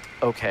 Whoa,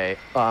 okay.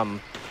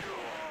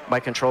 My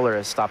controller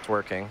has stopped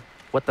working.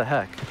 What the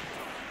heck?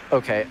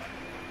 Okay.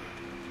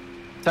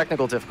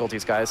 Technical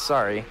difficulties, guys,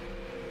 sorry.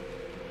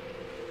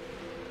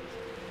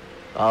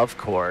 Of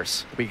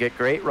course. We get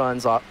great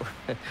runs off.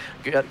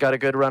 Got a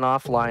good run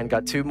offline,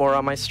 got 2 more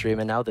on my stream,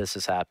 and now this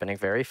is happening.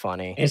 Very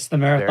funny. It's the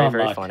marathon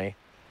very luck. Funny.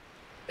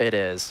 It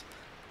is.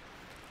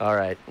 All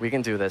right, we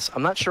can do this.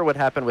 I'm not sure what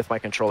happened with my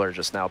controller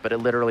just now, but it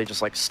literally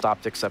just like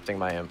stopped accepting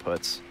my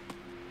inputs.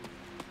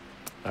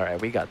 All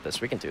right, we got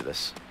this. We can do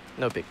this.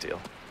 No big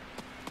deal.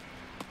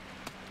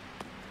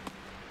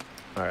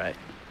 All right.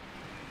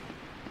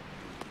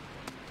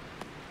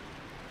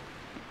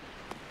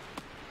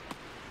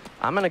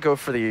 I'm going to go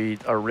for the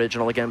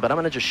original again, but I'm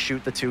going to just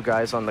shoot the 2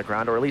 guys on the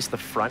ground, or at least the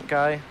front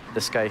guy,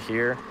 this guy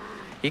here.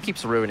 He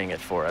keeps ruining it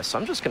for us, so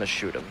I'm just going to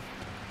shoot him.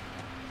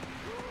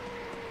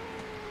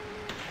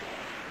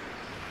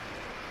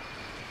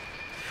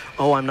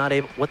 Oh, I'm not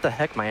able... What the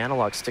heck? My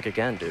analog stick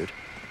again, dude.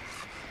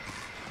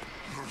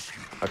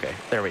 Okay,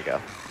 there we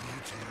go.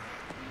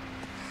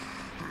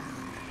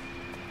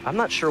 I'm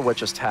not sure what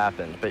just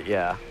happened, but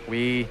yeah,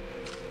 we...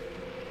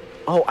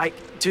 Oh,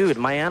 Dude,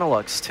 my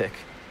analog stick.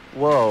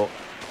 Whoa.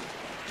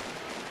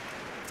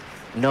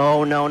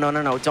 No,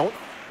 don't...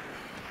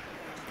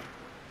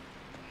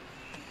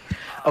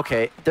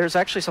 Okay, there's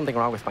actually something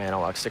wrong with my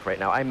analog stick right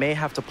now. I may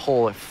have to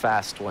pull a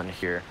fast one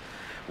here.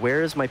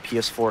 Where is my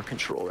PS4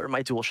 controller,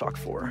 my DualShock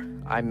 4?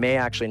 I may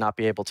actually not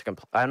be able to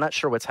I'm not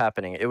sure what's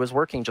happening. It was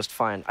working just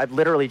fine. I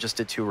literally just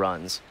did 2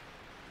 runs.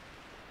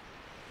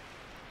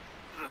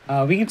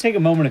 We can take a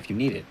moment if you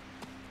need it.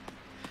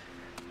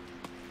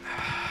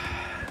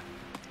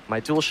 My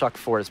DualShock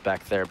 4 is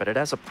back there, but it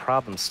has a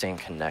problem staying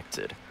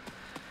connected.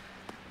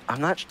 I'm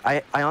not...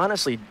 I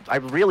honestly... I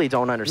really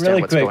don't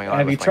understand what's going on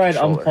have with you my tried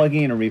controller.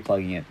 unplugging it or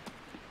replugging it?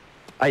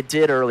 I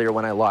did earlier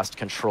when I lost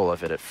control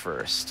of it at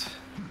first.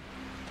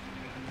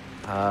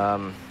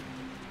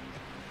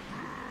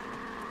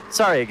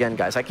 Sorry again,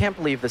 guys. I can't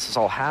believe this is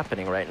all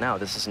happening right now.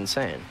 This is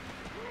insane.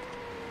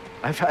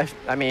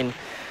 I mean,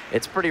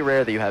 it's pretty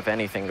rare that you have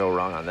anything go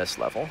wrong on this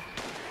level.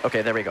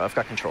 Okay, there we go. I've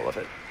got control of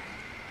it.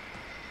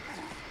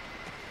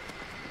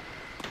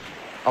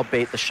 I'll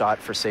bait the shot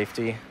for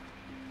safety.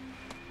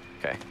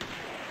 Okay.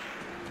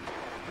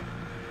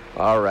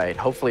 All right.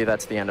 Hopefully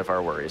that's the end of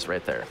our worries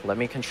right there. Let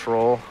me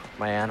control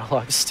my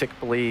analog stick,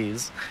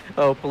 please.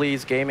 Oh,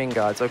 please, gaming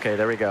gods. Okay,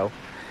 there we go.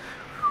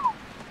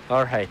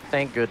 All right.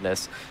 Thank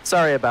goodness.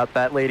 Sorry about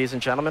that, ladies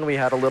and gentlemen. We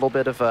had a little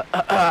bit of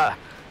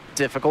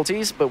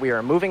difficulties, but we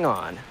are moving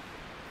on.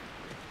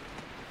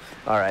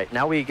 All right.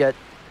 Now we get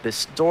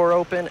this door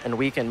open, and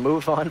we can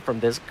move on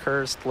from this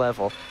cursed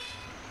level.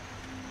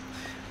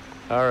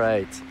 All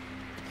right.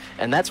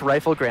 And that's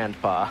Rifle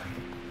Grandpa.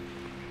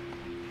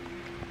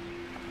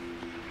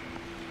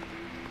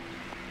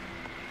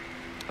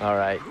 All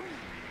right.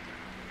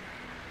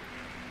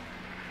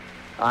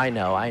 I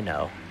know.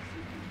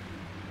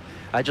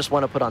 I just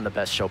want to put on the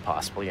best show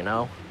possible, you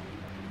know?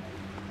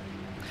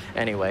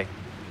 Anyway.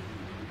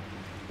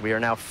 We are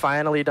now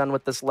finally done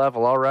with this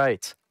level. All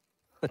right.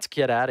 Let's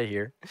get out of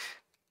here.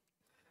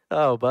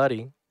 Oh,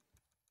 buddy.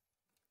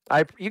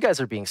 You guys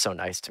are being so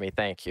nice to me.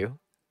 Thank you.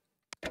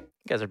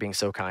 You guys are being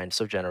so kind,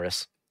 so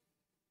generous.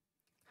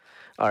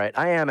 All right,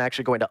 I am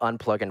actually going to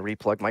unplug and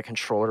replug my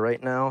controller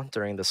right now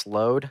during this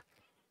load.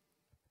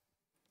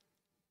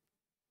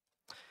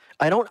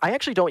 I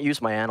actually don't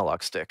use my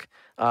analog stick.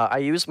 I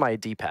use my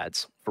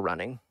D-pads for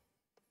running.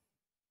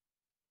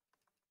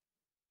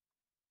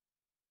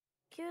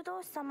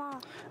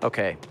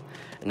 Okay,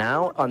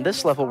 now on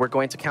this level, we're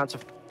going to count to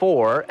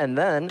 4 and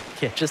then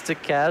get just a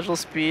casual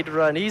speed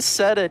run. He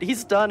said it.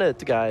 He's done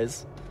it,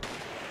 guys.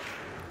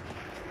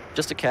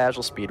 Just a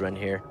casual speed run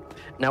here.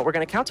 Now we're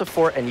going to count to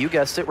 4, and you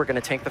guessed it, we're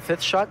going to tank the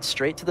 5th shot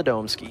straight to the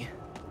dome ski.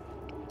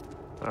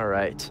 All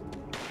right.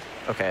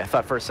 Okay, I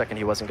thought for a second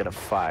he wasn't going to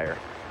fire.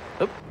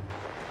 Oop.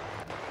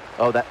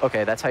 Oh,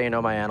 okay, that's how you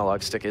know my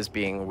analog stick is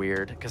being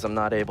weird, because I'm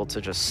not able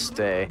to just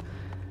stay.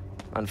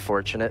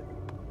 Unfortunate.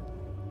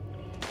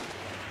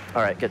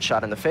 All right, get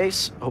shot in the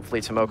face.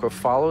 Hopefully Tomoko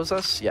follows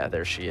us. Yeah,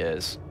 there she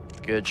is.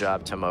 Good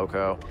job,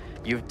 Tomoko.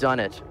 You've done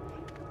it.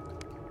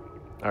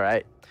 All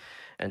right.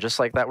 And just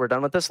like that, we're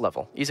done with this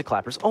level. Easy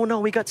clappers. Oh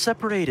no, we got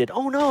separated.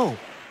 Oh no.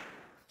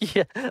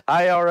 Yeah,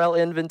 IRL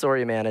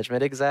inventory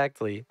management.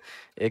 Exactly.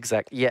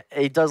 Yeah,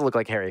 it does look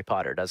like Harry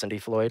Potter, doesn't he,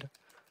 Floyd?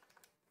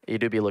 You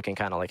do be looking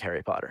kind of like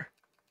Harry Potter.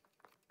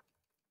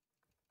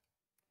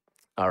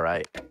 All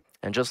right.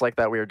 And just like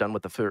that, we are done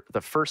with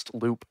the first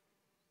loop.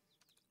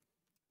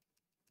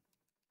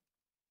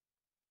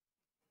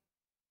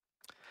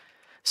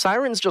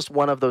 Siren's just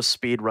one of those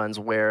speed runs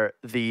where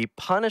the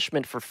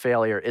punishment for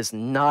failure is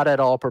not at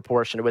all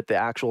proportionate with the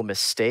actual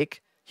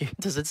mistake.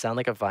 Does it sound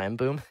like a Vine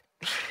boom?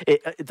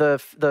 The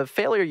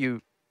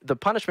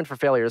punishment for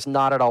failure is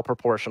not at all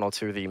proportional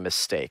to the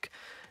mistake.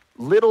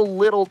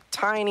 Little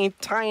tiny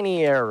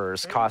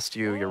errors cost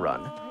you your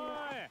run,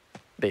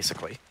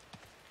 basically.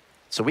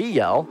 So we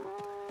yell,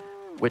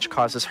 which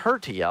causes her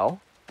to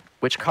yell,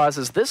 which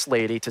causes this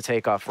lady to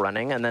take off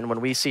running, and then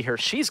when we see her,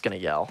 she's gonna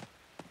yell.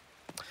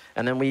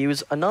 And then we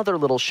use another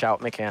little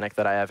shout mechanic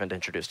that I haven't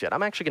introduced yet.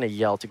 I'm actually going to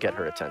yell to get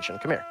her attention.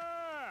 Come here.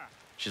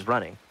 She's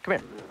running. Come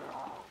here.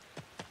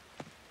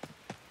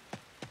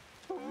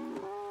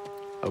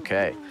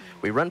 Okay.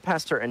 We run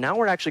past her, and now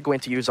we're actually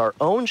going to use our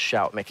own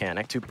shout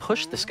mechanic to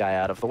push this guy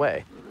out of the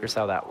way. Here's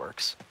how that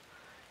works.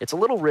 It's a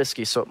little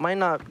risky, so it might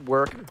not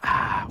work.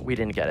 We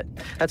didn't get it.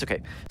 That's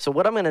okay. So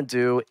what I'm going to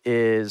do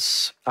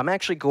is I'm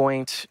actually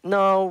going to...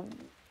 No,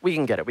 we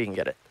can get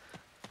it.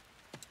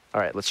 All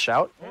right, let's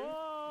shout.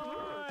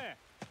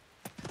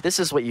 This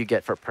is what you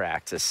get for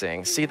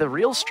practicing. See, the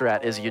real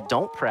strat is you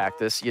don't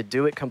practice, you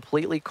do it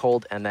completely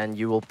cold, and then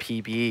you will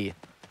PB.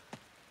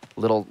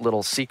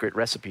 Little secret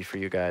recipe for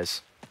you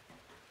guys.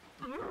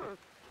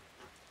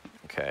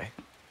 Okay.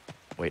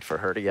 Wait for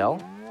her to yell.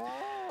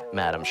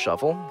 Madam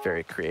Shovel,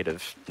 very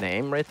creative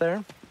name right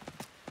there.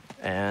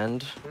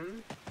 And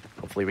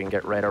hopefully we can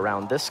get right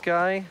around this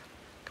guy.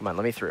 Come on,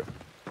 let me through.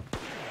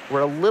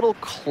 We're a little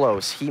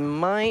close. He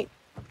might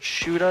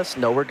shoot us.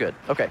 No, we're good.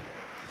 Okay.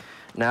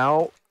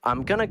 Now,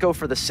 I'm going to go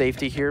for the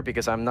safety here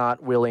because I'm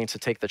not willing to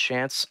take the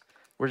chance.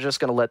 We're just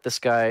going to let this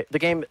guy... The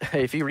game,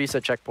 if you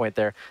reset checkpoint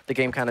there, the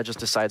game kind of just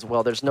decides,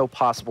 well, there's no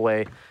possible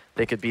way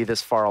they could be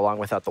this far along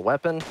without the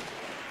weapon.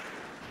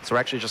 So we're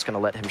actually just going to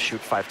let him shoot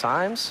 5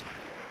 times.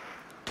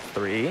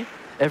 3.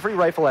 Every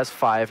rifle has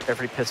 5.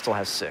 Every pistol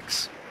has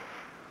 6.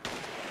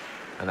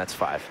 And that's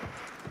 5.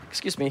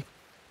 Excuse me.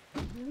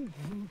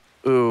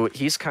 Ooh,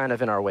 he's kind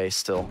of in our way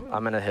still.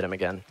 I'm going to hit him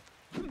again.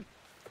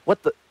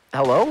 What the...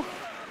 Hello?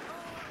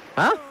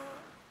 Huh?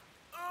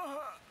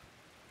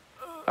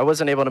 I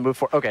wasn't able to move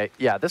forward. Okay,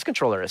 yeah, this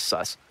controller is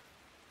sus.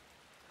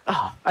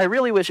 Oh, I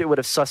really wish it would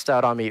have sussed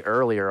out on me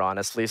earlier,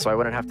 honestly, so I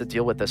wouldn't have to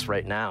deal with this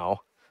right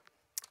now.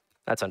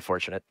 That's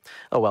unfortunate.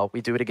 Oh well,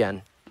 we do it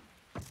again.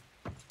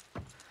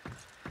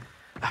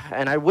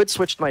 And I would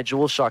switch to my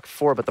DualShock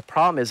 4, but the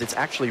problem is it's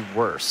actually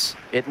worse.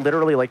 It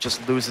literally like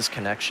just loses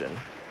connection.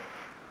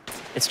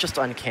 It's just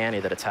uncanny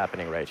that it's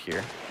happening right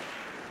here.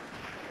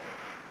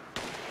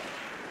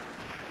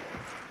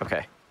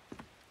 Okay.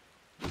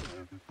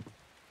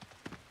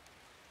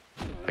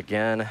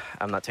 Again,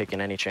 I'm not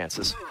taking any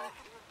chances.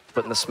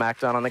 Putting the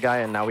smackdown on the guy,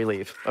 and now we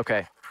leave.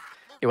 Okay.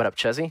 Hey, what up,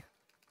 Chezzy?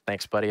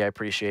 Thanks, buddy. I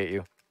appreciate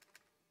you.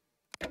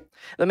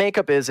 The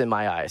makeup is in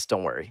my eyes.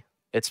 Don't worry.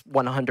 It's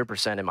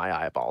 100% in my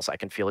eyeballs. I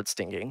can feel it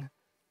stinging.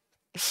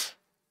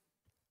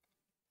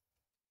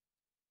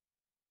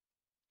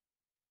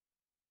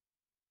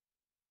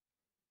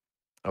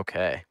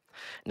 Okay.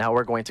 Now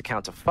we're going to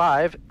count to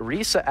 5.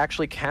 Risa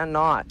actually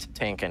cannot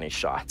tank any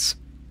shots.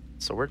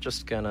 So we're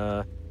just going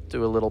to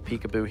do a little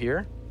peekaboo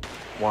here.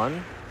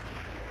 1,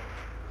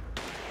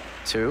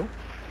 2,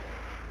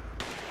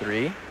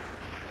 3,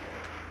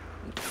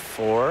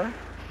 4,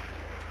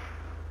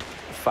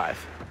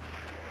 5.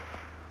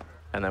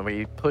 And then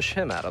we push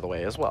him out of the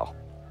way as well.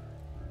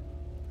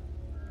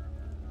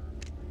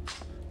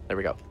 There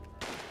we go.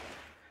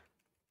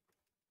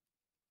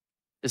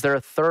 Is there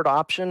a third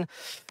option?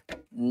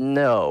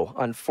 No,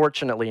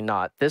 unfortunately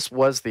not. This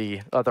was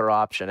the other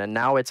option, and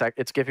now it's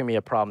giving me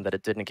a problem that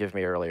it didn't give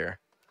me earlier,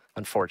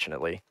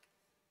 unfortunately.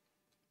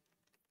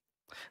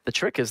 The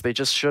trick is they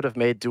just should have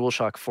made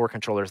DualShock 4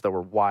 controllers that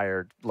were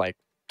wired, like,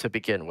 to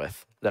begin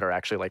with, that are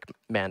actually, like,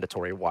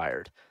 mandatory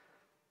wired.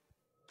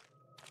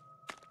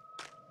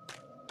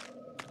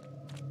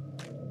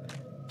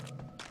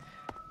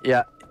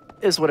 Yeah,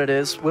 is what it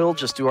is. We'll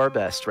just do our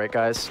best, right,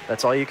 guys?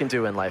 That's all you can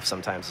do in life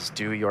sometimes, is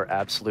do your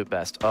absolute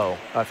best. Oh,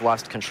 I've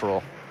lost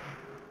control.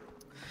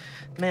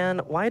 Man,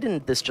 why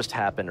didn't this just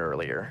happen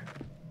earlier?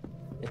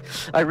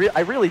 I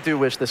really do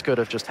wish this could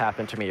have just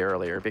happened to me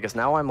earlier, because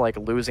now I'm, like,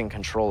 losing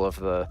control of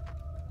the...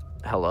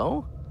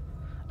 Hello?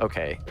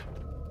 Okay.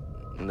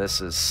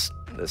 This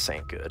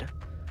ain't good.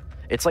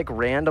 It's, like,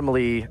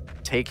 randomly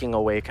taking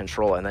away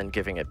control and then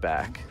giving it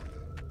back.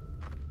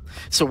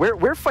 So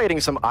we're fighting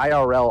some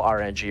IRL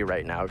RNG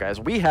right now, guys.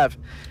 We have...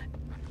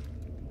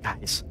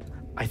 Guys,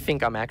 I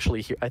think I'm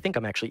actually here. I think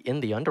I'm actually in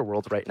the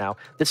underworld right now.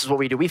 This is what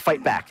we do. We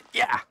fight back.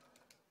 Yeah!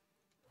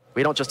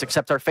 We don't just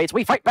accept our fates.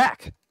 We fight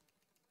back!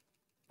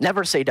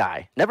 Never say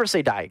die. Never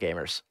say die,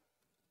 gamers.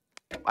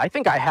 I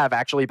think I have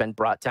actually been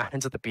brought down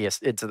into the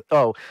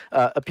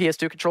a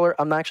PS2 controller.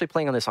 I'm actually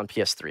playing on this on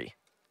PS3.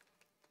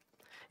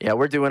 Yeah,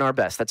 we're doing our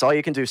best. That's all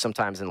you can do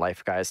sometimes in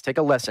life, guys. Take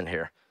a lesson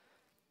here.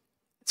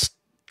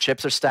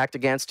 Chips are stacked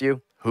against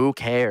you. Who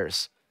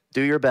cares?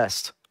 Do your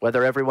best.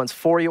 Whether everyone's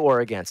for you or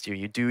against you,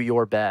 you do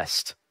your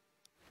best.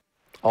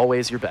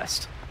 Always your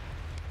best.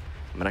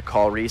 I'm going to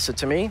call Risa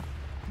to me.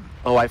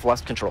 Oh, I've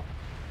lost control.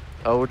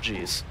 Oh,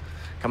 geez.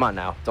 Come on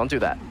now. Don't do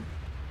that.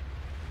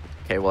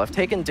 Okay, well, I've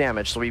taken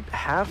damage, so we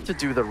have to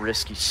do the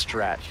risky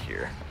strat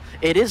here.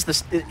 It is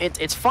this.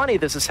 It's funny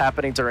this is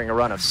happening during a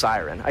run of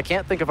Siren. I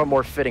can't think of a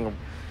more fitting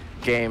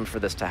game for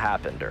this to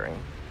happen during.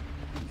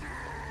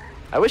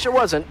 I wish it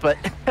wasn't, but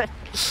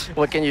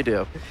what can you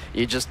do?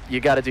 You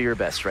got to do your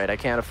best, right? I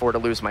can't afford to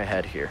lose my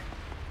head here.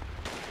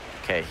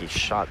 Okay, he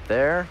shot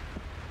there.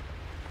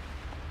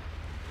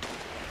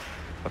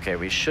 Okay,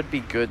 we should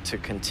be good to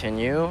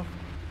continue.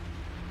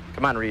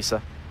 Come on,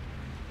 Risa.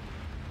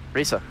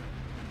 Risa,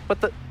 what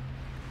the?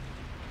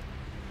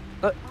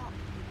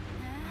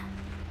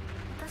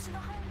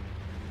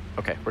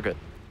 Okay, we're good.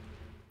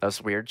 That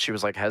was weird. She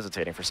was like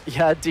hesitating for.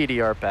 Yeah,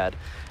 DDR pad.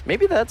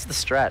 Maybe that's the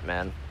strat,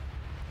 man.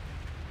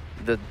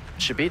 The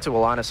Shibita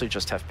will honestly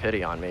just have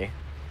pity on me.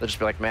 They'll just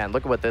be like, man,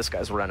 look at what this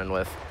guy's running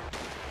with.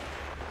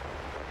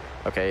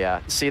 Okay,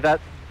 yeah. See,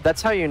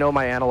 that's how you know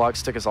my analog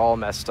stick is all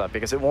messed up,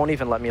 because it won't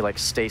even let me, like,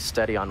 stay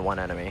steady on one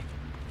enemy.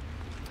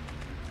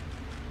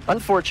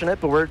 Unfortunate,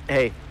 but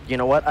hey, you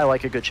know what? I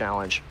like a good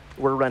challenge.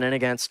 We're running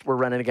against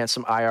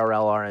some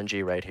IRL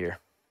RNG right here.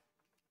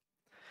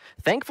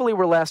 Thankfully,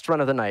 we're last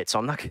run of the night, so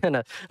I'm not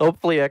gonna,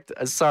 hopefully,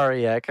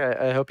 sorry, Ek,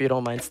 I hope you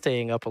don't mind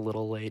staying up a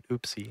little late.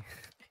 Oopsie.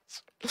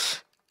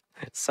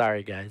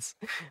 Sorry, guys.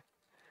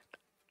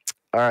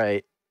 All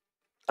right.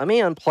 Let me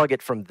unplug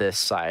it from this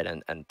side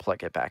and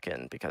plug it back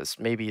in, because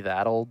maybe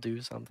that'll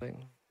do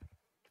something.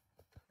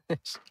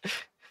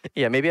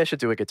 Yeah, maybe I should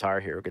do a guitar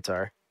hero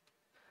guitar.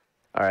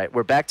 All right,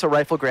 we're back to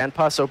Rifle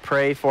Grandpa, so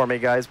pray for me,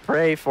 guys.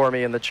 Pray for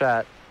me in the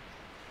chat.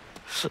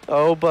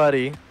 Oh,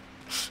 buddy.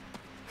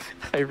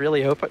 I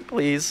really hope,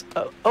 please.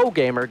 Oh,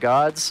 gamer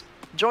gods,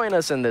 join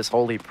us in this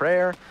holy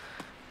prayer.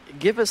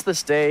 Give us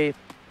this day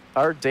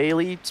our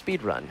daily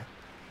speedrun.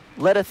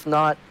 Letteth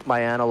not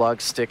my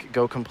analog stick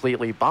go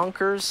completely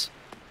bonkers.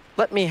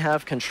 Let me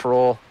have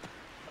control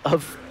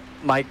of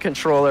my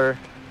controller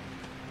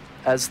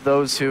as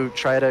those who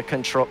try to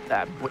control...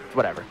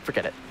 whatever,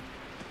 forget it.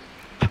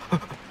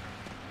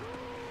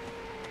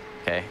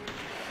 Okay.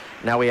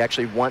 Now we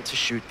actually want to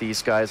shoot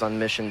these guys on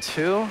mission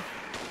 2.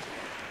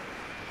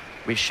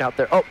 We shout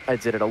there. Oh, I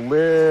did it a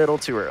little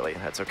too early.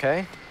 That's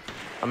okay.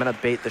 I'm going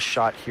to bait the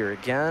shot here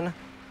again.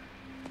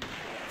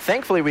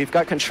 Thankfully, we've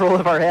got control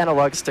of our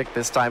analog stick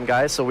this time,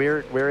 guys, so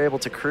we're able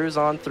to cruise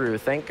on through.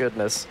 Thank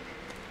goodness.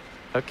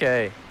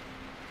 Okay.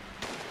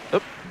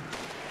 Oop.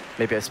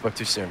 Maybe I spoke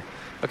too soon.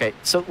 Okay,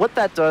 so what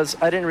that does,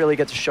 I didn't really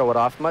get to show it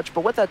off much,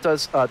 but what that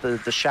does,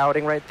 the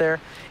shouting right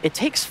there, it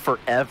takes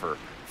forever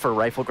for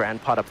Rifle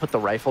Grandpa to put the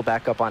rifle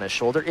back up on his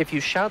shoulder. If you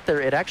shout there,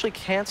 it actually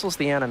cancels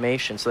the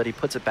animation so that he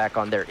puts it back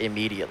on there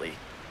immediately.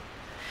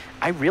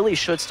 I really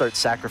should start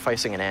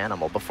sacrificing an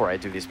animal before I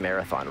do these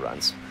marathon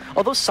runs.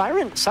 Although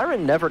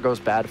Siren never goes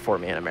bad for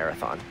me in a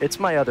marathon. It's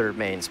my other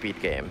main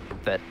speed game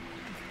that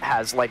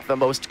has like the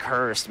most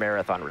cursed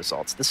marathon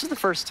results. This is the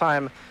first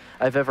time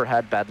I've ever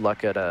had bad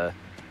luck at a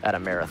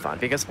marathon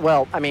because,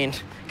 well, I mean,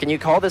 can you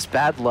call this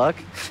bad luck?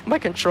 My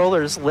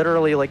controller's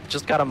literally like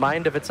just got a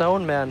mind of its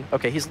own, man.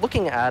 Okay, he's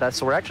looking at us,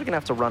 so we're actually gonna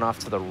have to run off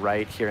to the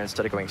right here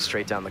instead of going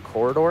straight down the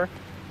corridor.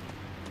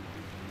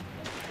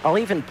 I'll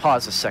even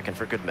pause a second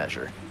for good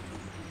measure.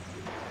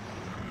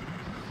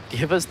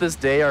 Give us this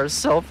day our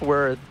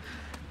self-worth.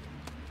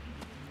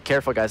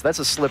 Careful, guys, that's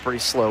a slippery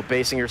slope,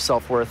 basing your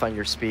self-worth on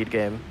your speed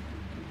game.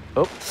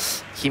 Oh,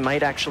 he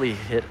might actually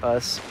hit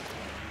us.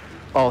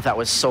 Oh, that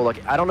was so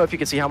lucky. I don't know if you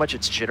can see how much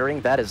it's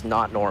jittering. That is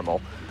not normal.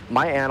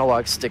 My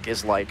analog stick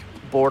is like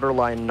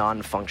borderline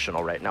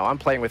non-functional right now. I'm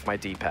playing with my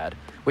D-pad,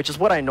 which is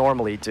what I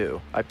normally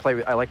do. I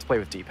like to play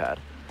with D-pad.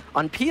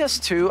 On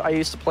PS2, I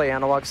used to play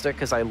analog stick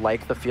because I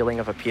like the feeling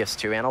of a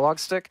PS2 analog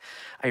stick.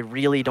 I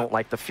really don't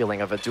like the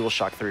feeling of a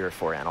DualShock 3 or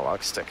 4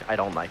 analog stick. I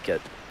don't like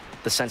it.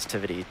 The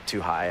sensitivity too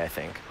high, I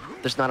think.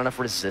 There's not enough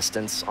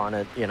resistance on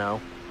it, you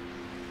know?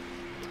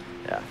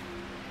 Yeah.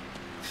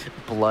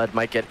 Blood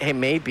might get... Hey,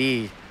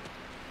 maybe...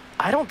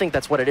 I don't think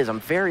that's what it is. I'm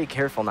very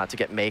careful not to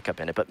get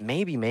makeup in it, but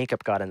maybe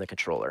makeup got in the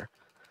controller.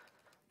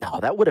 No,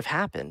 that would have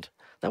happened.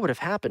 That would have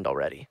happened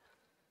already.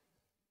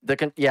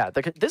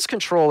 This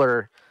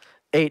controller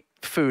ate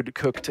food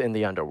cooked in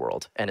the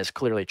underworld and is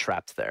clearly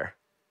trapped there.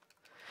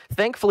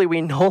 Thankfully,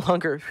 we no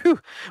longer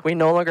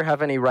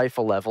have any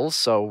rifle levels,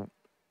 so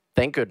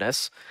thank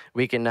goodness.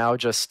 We can now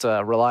just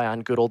rely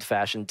on good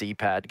old-fashioned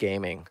D-pad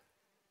gaming.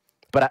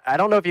 But I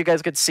don't know if you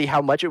guys could see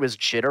how much it was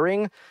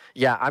jittering.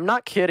 Yeah, I'm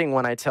not kidding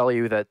when I tell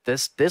you that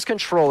this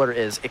controller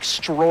is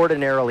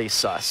extraordinarily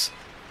sus.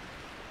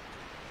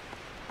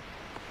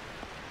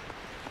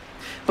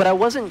 But I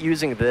wasn't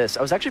using this.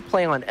 I was actually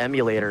playing on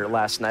emulator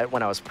last night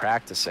when I was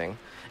practicing.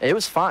 It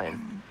was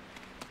fine.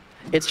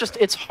 It's just,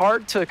 it's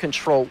hard to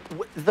control.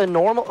 The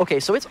normal, okay,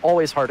 so it's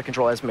always hard to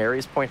control, as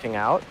Mary's pointing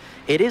out.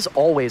 It is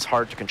always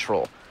hard to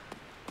control.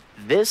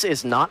 This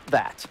is not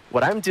that.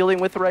 What I'm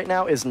dealing with right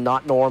now is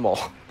not normal.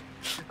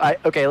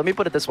 Okay, let me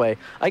put it this way.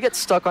 I get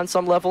stuck on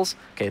some levels.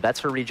 Okay,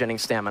 that's for regenerating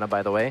stamina,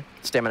 by the way.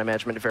 Stamina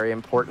management, very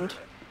important.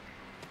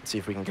 Let's see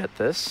if we can get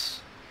this.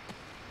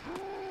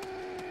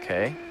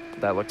 Okay,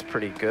 that looked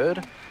pretty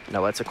good.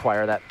 Now let's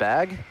acquire that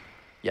bag.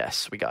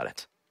 Yes, we got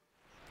it.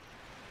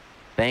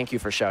 Thank you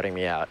for shouting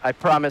me out. I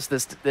promise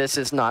this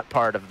is not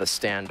part of the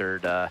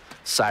standard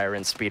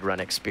Siren speedrun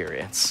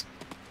experience.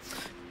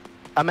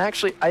 I'm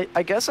actually,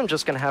 I guess I'm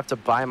just going to have to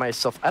buy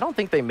myself... I don't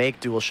think they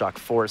make DualShock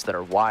 4s that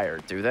are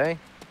wired, do they?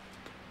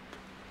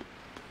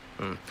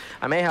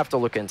 I may have to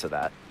look into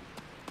that.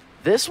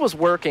 This was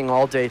working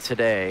all day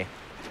today,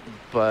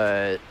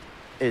 but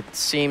it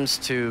seems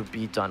to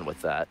be done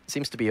with that. It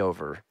seems to be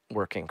over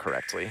working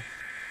correctly.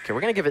 Okay,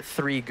 we're going to give it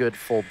 3 good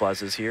full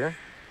buzzes here.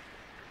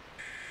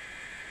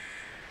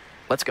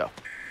 Let's go.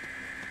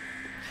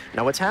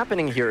 Now what's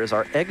happening here is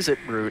our exit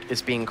route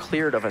is being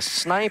cleared of a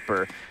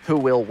sniper who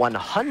will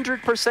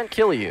 100%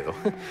 kill you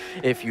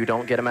if you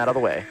don't get him out of the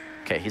way.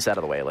 Okay, he's out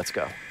of the way. Let's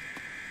go.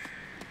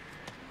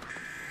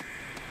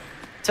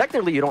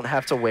 Technically, you don't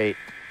have to wait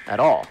at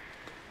all.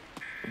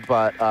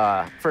 But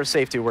for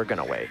safety, we're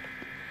going to wait.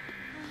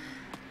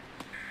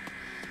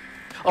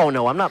 Oh,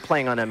 no, I'm not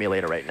playing on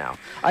emulator right now.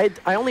 I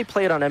only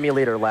played on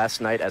emulator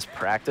last night as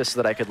practice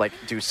so that I could like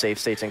do save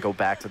states and go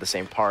back to the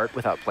same part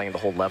without playing the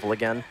whole level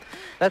again.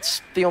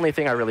 That's the only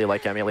thing I really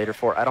like emulator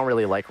for. I don't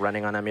really like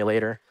running on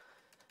emulator.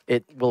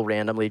 It will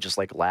randomly just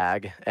like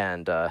lag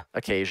and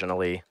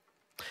occasionally...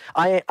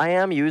 I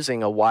am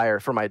using a wire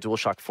for my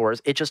DualShock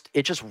 4s.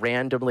 It just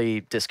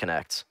randomly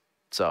disconnects.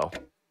 So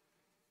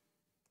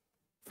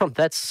from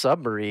that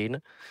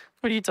submarine,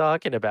 what are you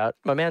talking about?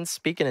 My man's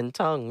speaking in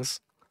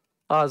tongues.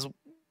 Oz,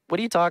 what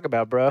are you talking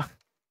about, bro?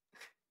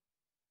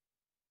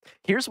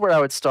 Here's where I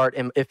would start.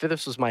 If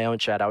this was my own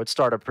chat, I would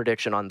start a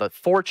prediction on the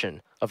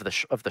fortune of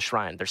the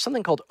shrine. There's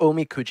something called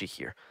omikuji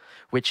here,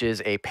 which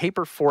is a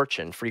paper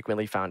fortune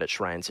frequently found at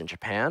shrines in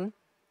Japan.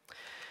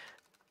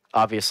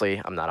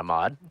 Obviously, I'm not a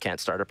mod, can't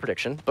start a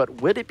prediction,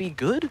 but would it be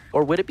good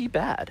or would it be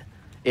bad?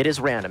 It is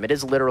random. It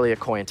is literally a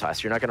coin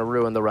toss. You're not going to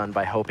ruin the run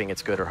by hoping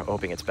it's good or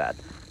hoping it's bad.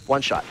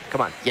 One shot. Come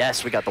on.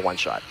 Yes, we got the one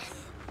shot.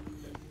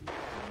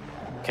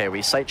 Okay, we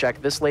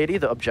sightjack this lady.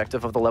 The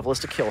objective of the level is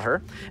to kill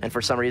her. And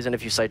for some reason,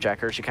 if you sightjack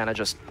her, she kind of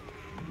just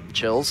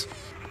chills.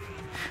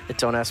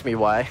 Don't ask me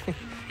why.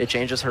 It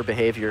changes her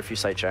behavior if you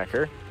sightjack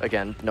her.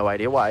 Again, no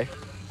idea why.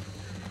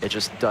 It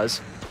just does.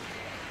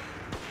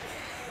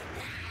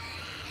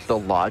 The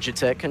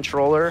Logitech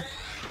controller.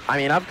 I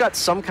mean, I've got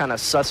some kind of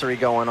sussery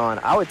going on.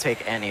 I would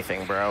take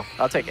anything, bro.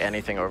 I'll take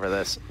anything over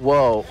this.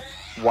 Whoa,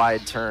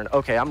 wide turn.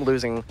 Okay, I'm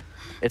losing.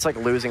 It's like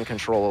losing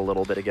control a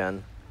little bit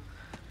again.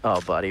 Oh,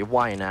 buddy,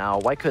 why now?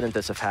 Why couldn't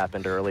this have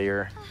happened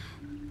earlier?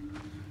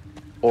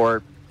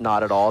 Or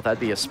not at all. That'd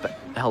be a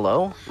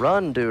hello?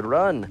 Run, dude,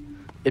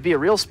 run. It'd be a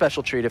real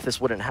special treat if this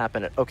wouldn't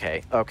happen.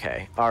 Okay,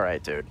 okay. All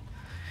right, dude.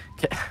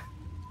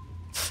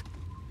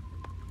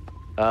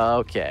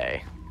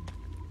 Okay.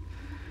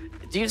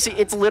 Do you see?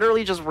 It's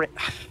literally just...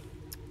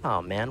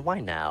 Oh, man,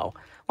 why now?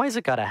 Why has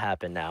it got to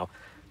happen now?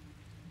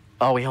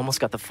 Oh, we almost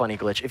got the funny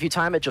glitch. If you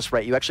time it just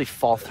right, you actually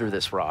fall through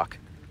this rock.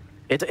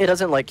 It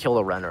doesn't, like, kill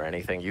the run or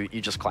anything. You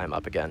just climb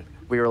up again.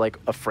 We were, like,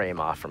 a frame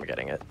off from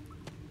getting it.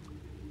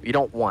 You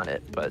don't want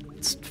it, but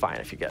it's fine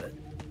if you get it.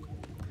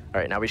 All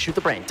right, now we shoot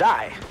the brain.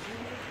 Die!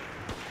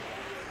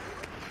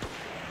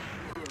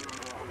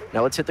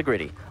 Now let's hit the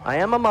gritty. I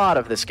am a mod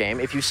of this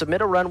game. If you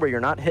submit a run where you're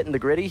not hitting the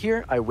gritty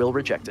here, I will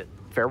reject it.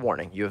 Fair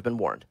warning. You have been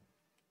warned.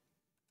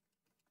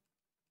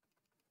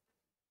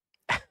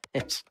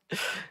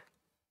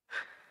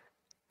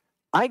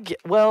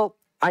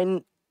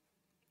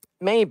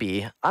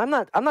 Maybe. I'm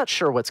not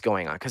sure what's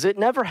going on because it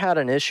never had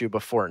an issue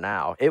before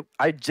now.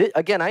 I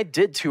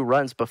did 2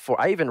 runs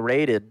before. I even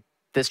rated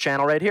this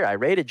channel right here. I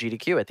rated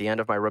GDQ at the end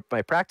of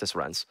my practice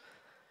runs.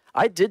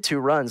 I did 2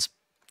 runs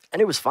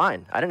and it was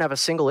fine. I didn't have a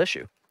single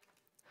issue.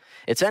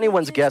 It's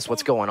anyone's guess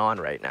what's going on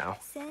right now.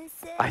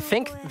 I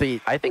think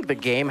the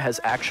game has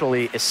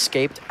actually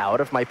escaped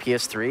out of my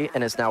PS3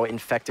 and is now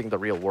infecting the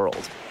real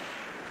world.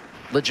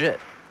 Legit.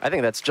 I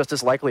think that's just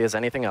as likely as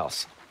anything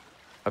else.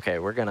 Okay,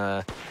 we're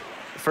gonna...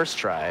 First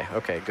try.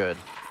 Okay, good.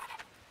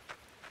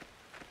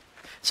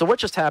 So what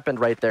just happened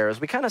right there is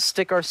we kind of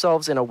stick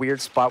ourselves in a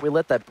weird spot. We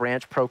let that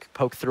branch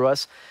poke through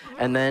us,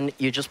 and then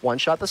you just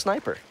one-shot the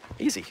sniper.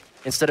 Easy.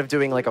 Instead of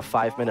doing like a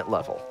 5-minute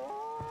level.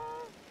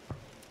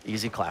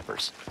 Easy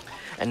clappers.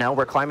 And now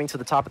we're climbing to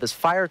the top of this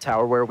fire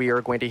tower where we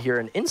are going to hear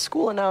an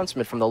in-school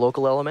announcement from the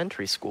local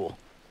elementary school.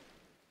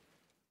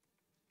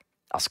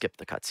 I'll skip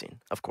the cutscene,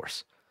 of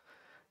course.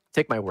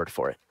 Take my word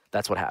for it.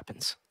 That's what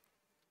happens.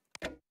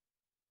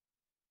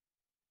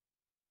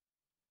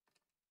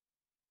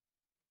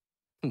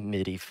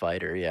 MIDI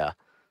fighter, yeah.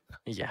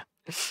 Yeah.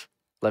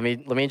 Let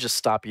me just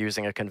stop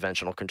using a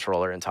conventional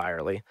controller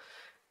entirely.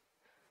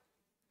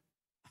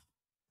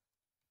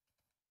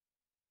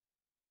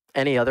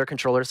 Any other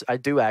controllers, I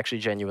do actually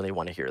genuinely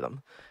want to hear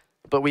them.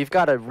 But we've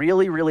got a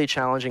really, really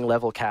challenging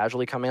level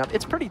casually coming up.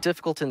 It's pretty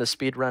difficult in the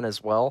speedrun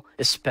as well,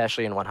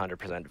 especially in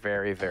 100%.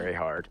 Very, very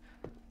hard.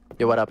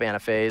 Yo, what up,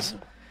 Anaphase?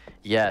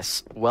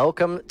 Yes,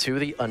 welcome to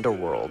the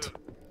underworld.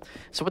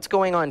 So what's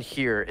going on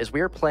here is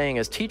we are playing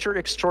as teacher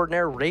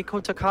extraordinaire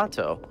Reiko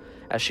Takato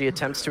as she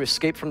attempts to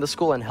escape from the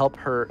school and help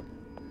her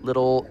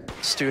little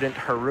student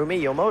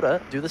Harumi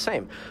Yomoda do the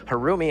same.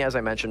 Harumi, as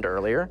I mentioned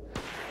earlier,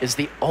 is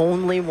the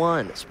only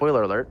one,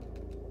 spoiler alert,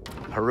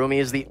 Harumi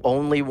is the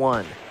only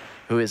one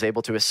who is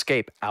able to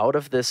escape out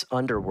of this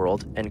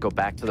underworld and go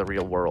back to the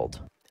real world.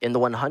 In the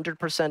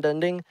 100%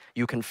 ending,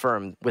 you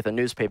confirm with a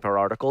newspaper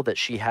article that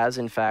she has,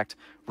 in fact,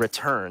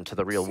 returned to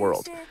the real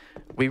world.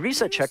 We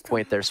reset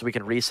checkpoint there so we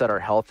can reset our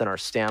health and our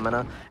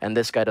stamina, and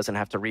this guy doesn't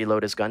have to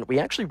reload his gun. We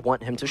actually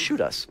want him to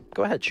shoot us.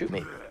 Go ahead, shoot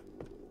me.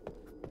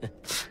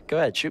 Go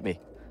ahead, shoot me.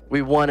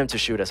 We want him to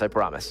shoot us, I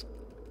promise.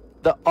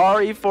 The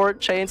RE4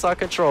 chainsaw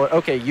controller.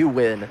 Okay, you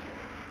win.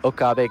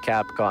 Okabe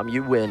Capcom,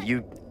 you win.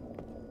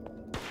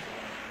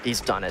 He's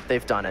done it.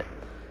 They've done it.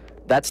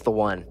 That's the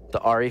one. The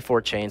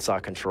RE4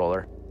 chainsaw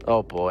controller.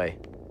 Oh boy.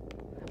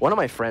 One of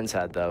my friends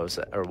had those,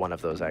 or one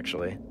of those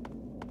actually.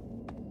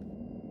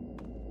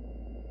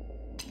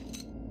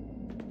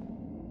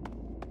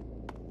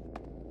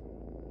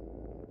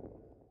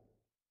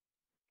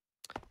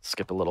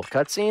 Skip a little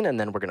cutscene, and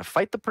then we're going to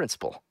fight the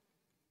principal.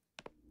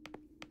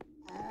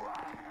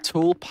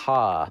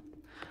 Tulpa.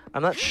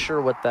 I'm not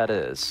sure what that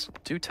is.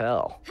 Do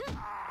tell.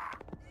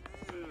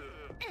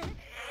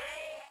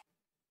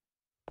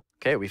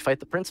 Okay, we fight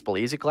the principal.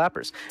 Easy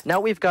clappers. Now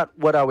we've got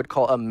what I would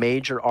call a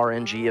major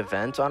RNG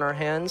event on our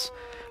hands.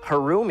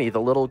 Harumi, the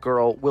little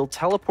girl, will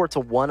teleport to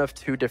one of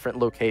 2 different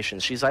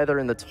locations. She's either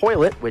in the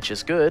toilet, which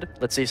is good.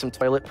 Let's see some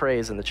toilet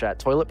praise in the chat.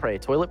 Toilet pray,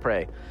 toilet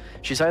pray.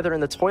 She's either in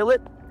the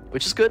toilet,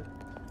 which is good,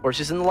 or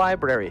she's in the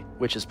library,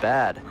 which is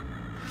bad.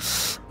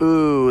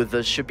 Ooh, the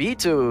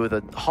Shibitu,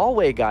 the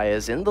hallway guy,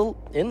 is in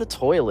the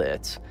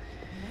toilet.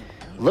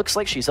 Looks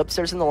like she's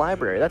upstairs in the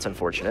library. That's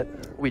unfortunate.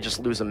 We just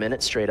lose a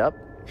minute straight up.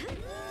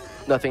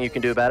 Nothing you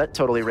can do about it.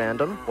 Totally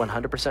random.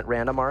 100%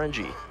 random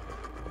RNG.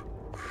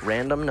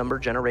 Random number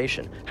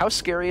generation. How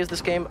scary is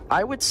this game?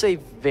 I would say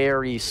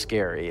very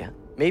scary.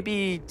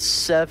 Maybe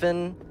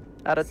 7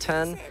 out of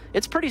 10.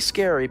 It's pretty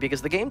scary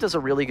because the game does a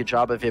really good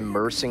job of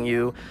immersing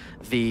you.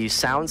 The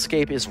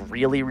soundscape is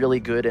really, really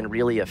good and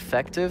really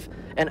effective.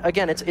 And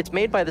again, it's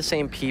made by the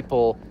same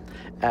people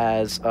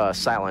as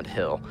Silent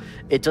Hill.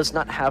 It does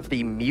not have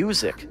the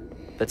music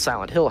that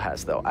Silent Hill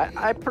has, though.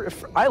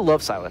 I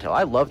love Silent Hill.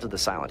 I loved the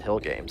Silent Hill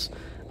games.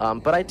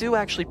 But I do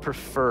actually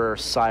prefer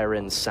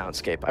Siren's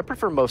soundscape. I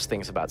prefer most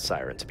things about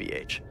Siren to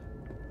BH.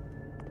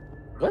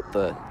 What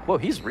the? Whoa,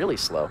 he's really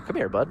slow. Come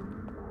here, bud.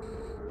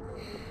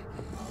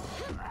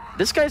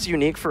 This guy's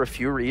unique for a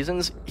few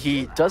reasons.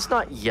 He does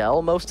not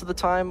yell most of the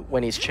time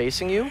when he's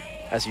chasing you,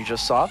 as you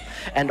just saw.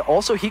 And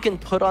also, he can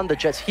put on the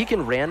jets. He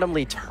can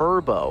randomly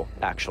turbo,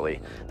 actually.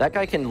 That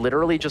guy can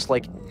literally just,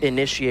 like,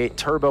 initiate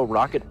turbo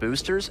rocket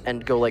boosters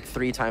and go, like,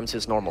 3 times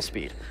his normal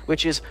speed,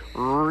 which is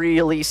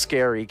really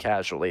scary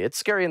casually. It's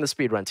scary in the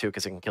speedrun, too,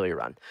 because it can kill your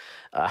run.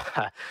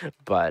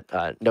 But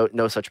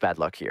no such bad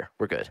luck here.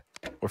 We're good.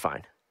 We're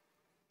fine.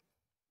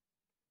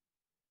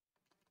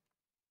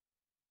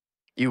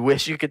 You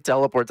wish you could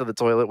teleport to the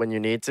toilet when you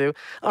need to?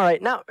 All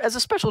right, now, as a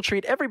special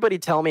treat, everybody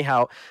tell me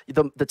how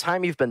the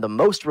time you've been the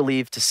most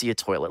relieved to see a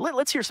toilet.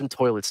 Let's hear some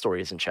toilet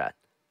stories in chat.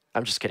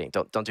 I'm just kidding.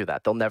 Don't do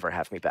that. They'll never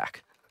have me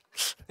back.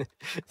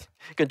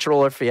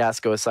 Controller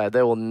fiasco aside,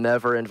 they will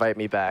never invite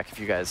me back if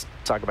you guys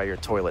talk about your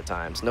toilet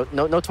times. No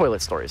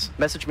toilet stories.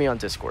 Message me on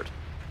Discord.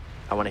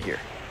 I want to hear.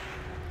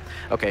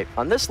 Okay,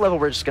 on this level,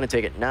 we're just going to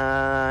take it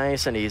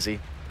nice and easy.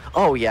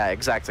 Oh, yeah,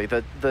 exactly.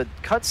 The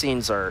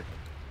cutscenes are...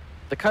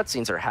 The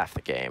cutscenes are half the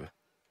game,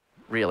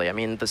 really. I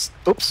mean, this...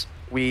 Oops,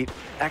 we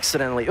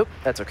accidentally... Oop,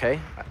 that's okay.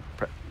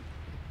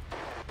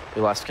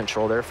 We lost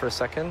control there for a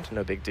second.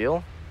 No big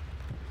deal.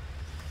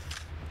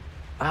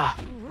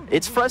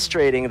 It's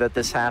frustrating that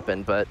this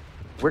happened, but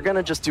we're going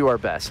to just do our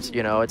best.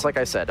 You know, it's like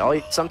I said,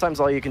 sometimes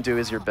all you can do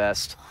is your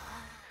best,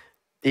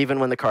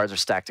 even when the cards are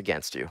stacked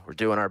against you. We're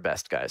doing our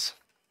best, guys.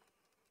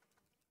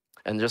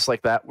 And just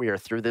like that, we are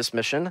through this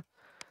mission.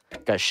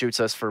 Guy shoots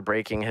us for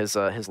breaking his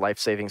life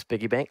savings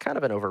piggy bank. Kind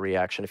of an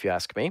overreaction, if you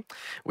ask me.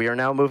 We are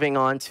now moving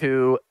on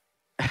to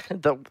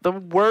the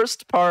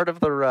worst part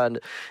of the run.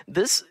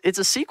 It's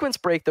a sequence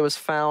break that was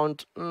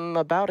found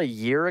about a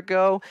year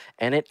ago,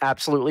 and it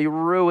absolutely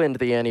ruined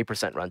the any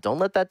percent run. Don't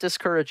let that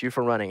discourage you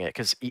from running it,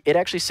 because it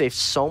actually saves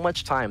so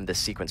much time, this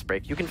sequence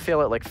break. You can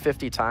fail it like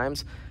 50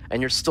 times,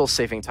 and you're still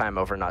saving time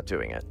over not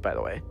doing it, by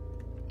the way.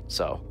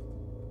 So,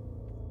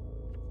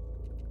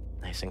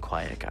 nice and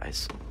quiet,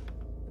 guys.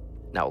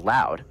 Now,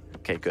 loud.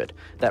 Okay, good.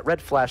 That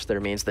red flash there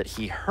means that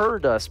he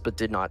heard us but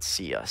did not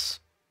see us,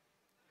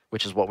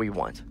 which is what we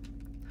want.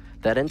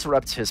 That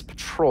interrupts his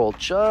patrol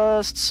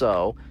just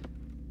so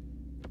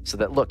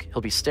that, look,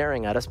 he'll be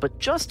staring at us, but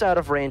just out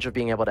of range of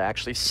being able to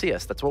actually see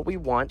us. That's what we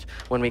want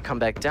when we come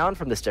back down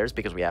from the stairs,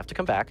 because we have to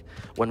come back.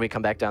 When we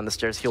come back down the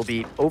stairs, he'll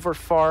be over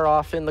far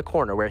off in the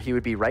corner where he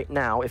would be right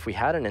now if we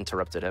hadn't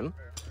interrupted him.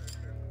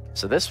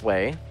 So this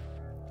way...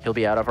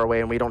 he'll be out of our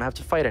way and we don't have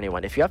to fight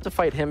anyone. If you have to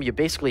fight him, you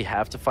basically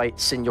have to fight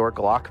Senor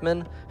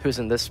Glockman, who's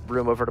in this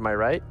room over to my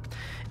right.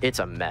 It's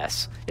a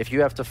mess. If you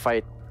have to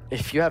fight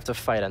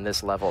on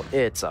this level,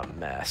 it's a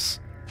mess.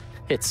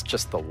 It's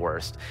just the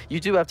worst. You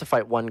do have to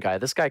fight one guy.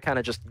 This guy kind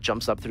of just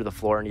jumps up through the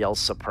floor and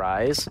yells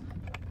surprise.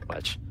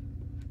 Watch.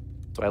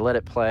 Do I let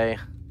it play?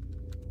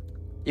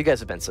 You guys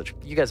have been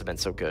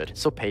so good.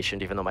 So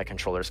patient, even though my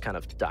controller's kind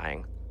of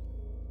dying.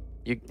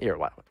 Here,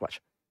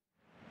 watch.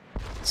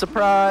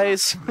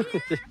 Surprise!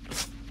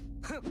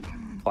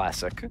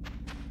 Classic.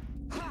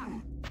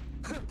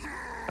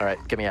 Alright,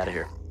 get me out of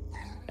here.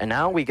 And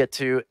now we get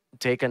to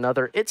take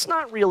another... It's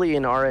not really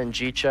an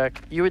RNG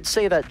check. You would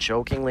say that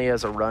jokingly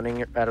as a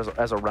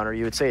runner.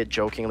 You would say it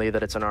jokingly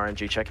that it's an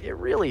RNG check. It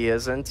really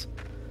isn't.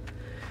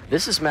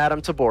 This is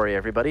Madame Tabori,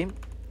 everybody.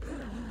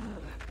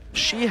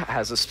 She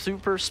has a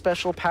super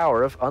special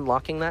power of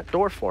unlocking that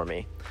door for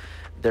me,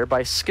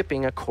 thereby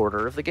skipping a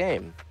quarter of the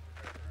game.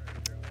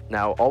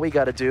 Now, all we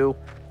got to do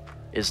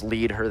is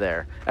lead her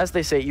there. As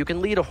they say, you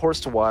can lead a horse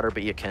to water,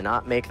 but you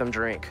cannot make them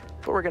drink.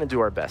 But we're going to do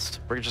our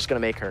best. We're just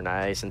going to make her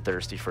nice and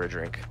thirsty for a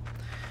drink.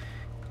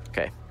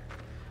 Okay.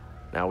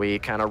 Now we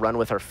kind of run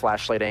with our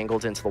flashlight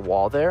angled into the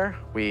wall there.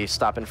 We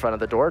stop in front of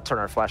the door, turn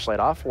our flashlight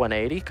off,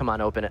 180. Come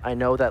on, open it. I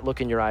know that look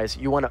in your eyes.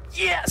 You want to...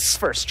 Yes!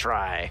 First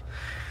try.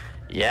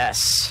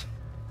 Yes.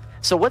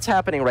 So what's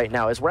happening right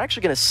now is we're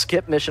actually going to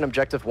skip Mission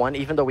Objective 1,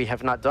 even though we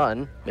have not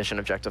done Mission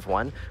Objective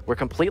 1. We're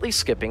completely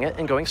skipping it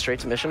and going straight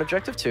to Mission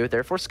Objective 2,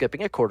 therefore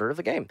skipping a quarter of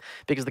the game.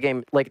 Because the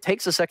game, like,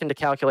 takes a second to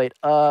calculate,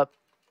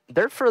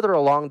 they're further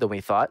along than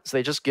we thought, so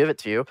they just give it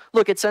to you.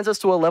 Look, it sends us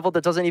to a level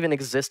that doesn't even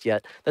exist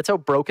yet. That's how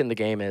broken the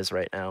game is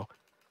right now.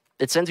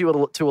 It sends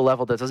you to a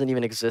level that doesn't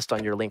even exist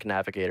on your Link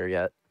Navigator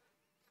yet.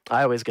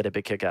 I always get a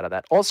big kick out of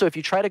that. Also, if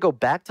you try to go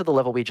back to the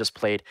level we just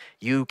played,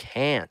 you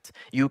can't.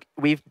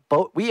 We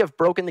have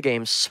broken the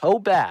game so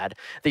bad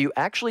that you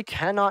actually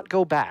cannot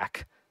go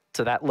back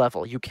to that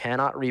level. You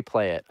cannot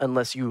replay it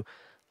unless you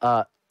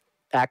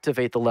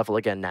activate the level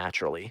again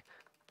naturally.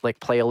 Like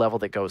play a level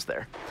that goes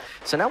there.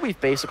 So now we've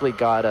basically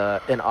got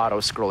an auto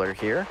scroller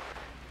here.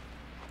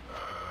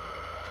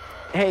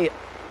 Hey,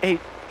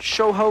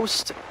 show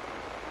host,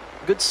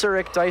 good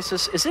Sir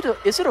Ecdysis,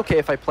 is it okay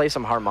if I play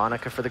some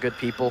harmonica for the good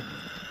people?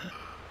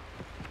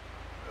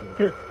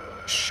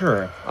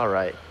 Sure. All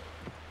right,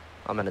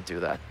 I'm gonna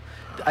do that.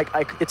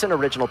 It's an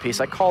original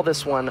piece. I call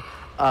this one.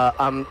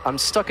 I'm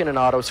stuck in an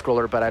auto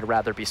scroller, but I'd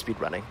rather be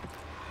speedrunning.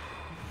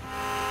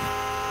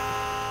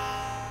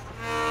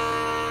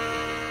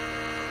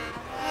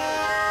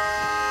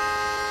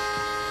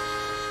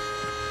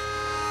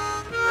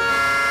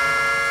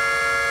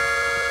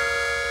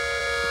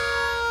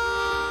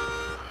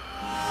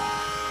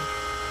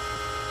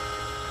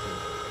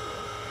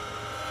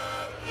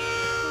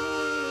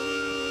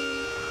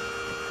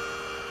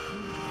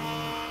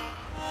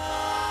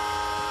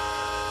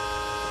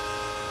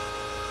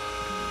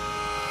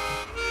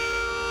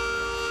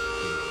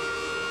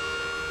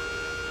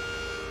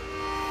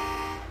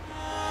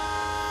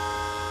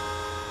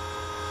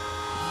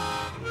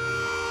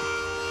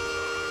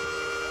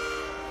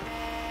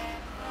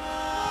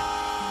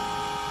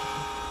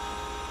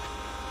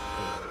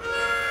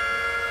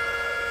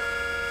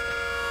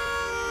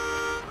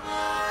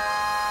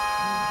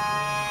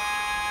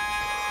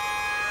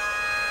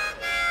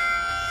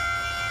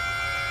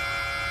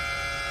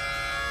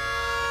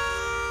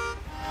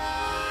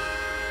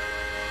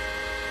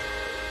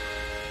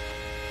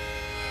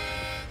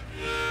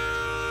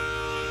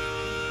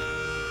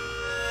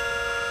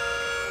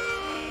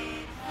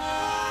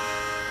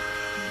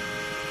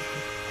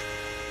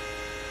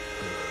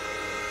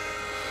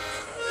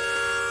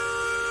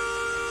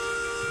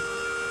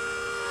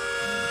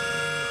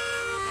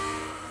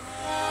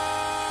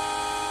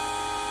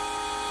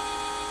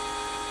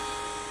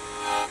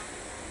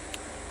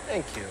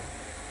 Thank you.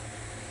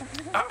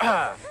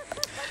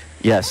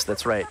 Yes,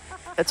 that's right.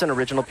 That's an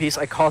original piece.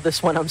 I call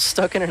this one I'm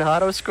stuck in an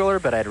auto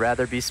scroller, but I'd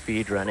rather be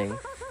speedrunning.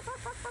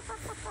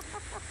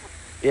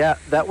 Yeah,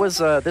 that was,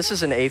 this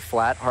is an A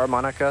flat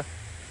harmonica.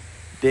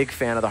 Big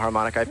fan of the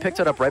harmonica. I picked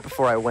it up right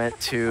before I went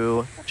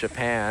to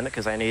Japan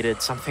because I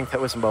needed something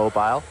that was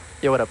mobile.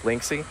 Yo, what up,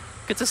 Linksy?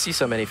 Good to see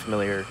so many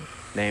familiar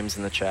names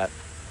in the chat.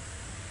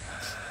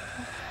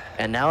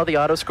 And now the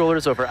auto scroller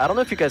is over. I don't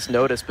know if you guys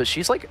noticed, but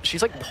she's like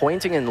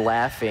pointing and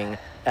laughing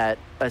at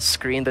a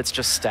screen that's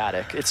just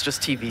static. It's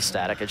just TV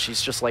static, and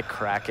she's just like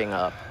cracking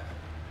up.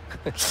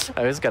 I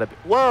always gotta be.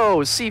 Whoa,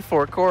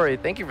 C4 Corey,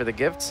 thank you for the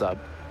gift sub.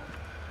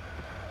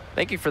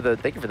 Thank you for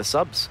the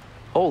subs.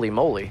 Holy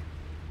moly!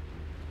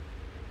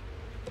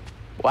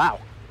 Wow.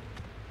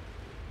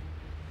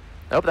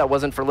 I hope that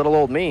wasn't for little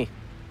old me.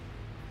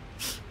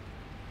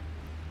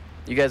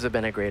 You guys have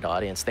been a great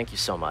audience. Thank you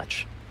so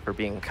much for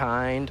being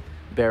kind,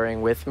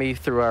 bearing with me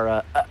through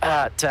our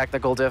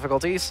technical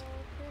difficulties.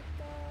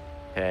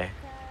 Okay,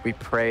 we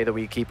pray that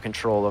we keep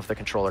control of the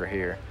controller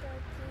here.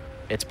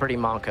 It's pretty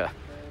monka.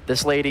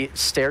 This lady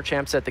stair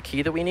champs at the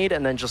key that we need,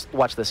 and then just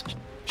watch this.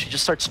 She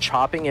just starts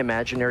chopping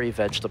imaginary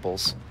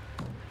vegetables.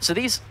 So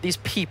these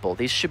people,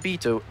 these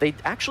Shibito, they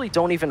actually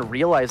don't even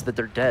realize that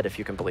they're dead, if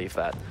you can believe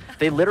that.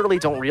 They literally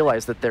don't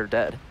realize that they're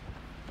dead.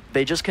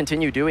 They just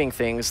continue doing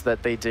things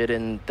that they did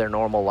in their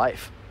normal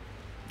life.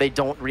 They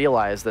don't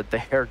realize that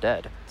they're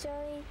dead.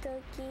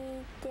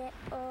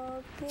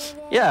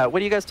 Yeah,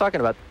 what are you guys talking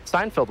about?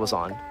 Seinfeld was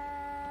on.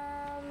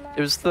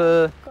 It was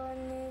the...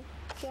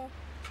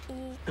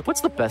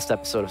 What's the best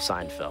episode of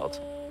Seinfeld?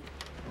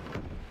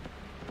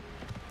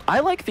 I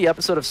like the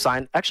episode of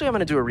Seinfeld... Actually, I'm going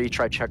to do a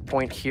retry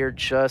checkpoint here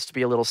just to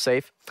be a little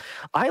safe.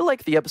 I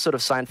like the episode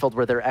of Seinfeld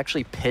where they're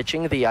actually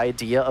pitching the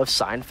idea of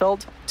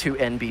Seinfeld to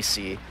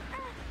NBC.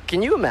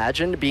 Can you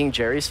imagine being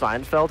Jerry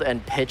Seinfeld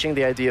and pitching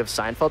the idea of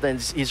Seinfeld,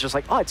 and he's just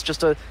like, oh,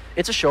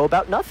 it's a show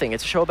about nothing.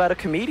 It's a show about a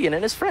comedian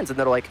and his friends. And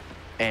they're like,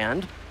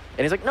 and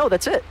he's like, no,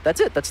 that's it.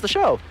 That's the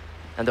show.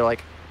 And they're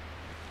like,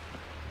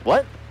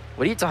 what?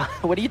 What are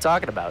you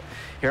talking about?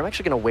 Here, I'm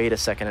actually going to wait a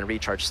second and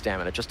recharge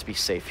stamina just to be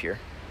safe here.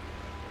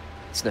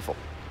 Sniffle.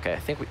 Okay, I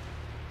think we...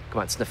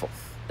 Come on, sniffle.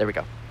 There we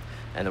go.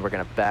 And then we're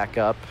going to back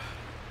up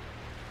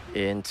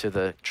into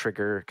the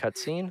trigger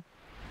cutscene.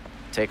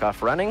 Take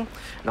off running.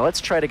 Now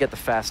let's try to get the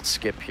fast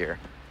skip here.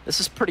 This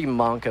is pretty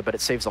monka, but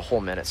it saves a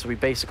whole minute, so we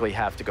basically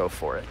have to go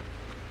for it.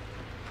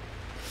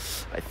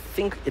 I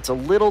think it's a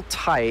little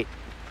tight.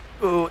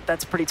 Ooh,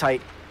 that's pretty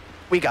tight.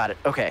 We got it.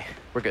 Okay,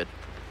 we're good.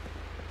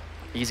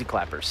 Easy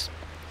clappers.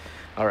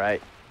 All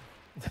right.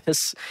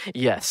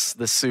 Yes,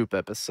 the soup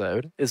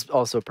episode is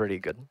also pretty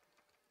good.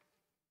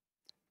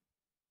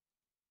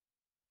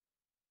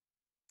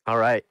 All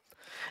right.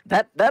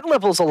 That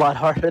level's a lot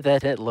harder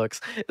than it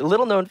looks. A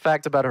little known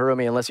fact about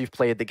Harumi, unless you've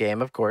played the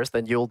game, of course,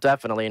 then you'll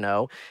definitely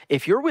know.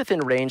 If you're within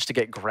range to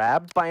get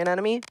grabbed by an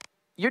enemy,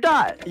 you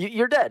die.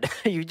 You're dead.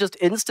 You just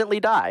instantly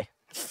die.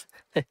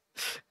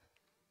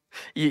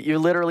 You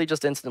literally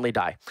just instantly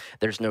die.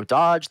 There's no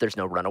dodge, there's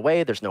no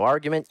runaway, there's no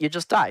argument. You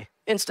just die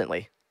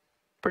instantly.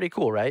 Pretty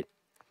cool, right?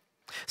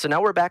 So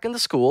now we're back in the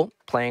school,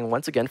 playing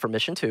once again for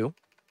Mission 2.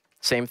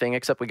 Same thing,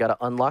 except we got to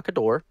unlock a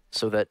door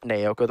so that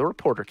Naoko, the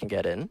reporter, can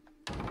get in.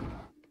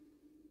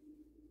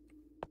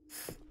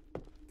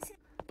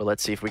 But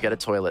let's see if we get a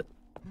toilet.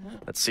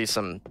 Let's see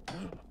some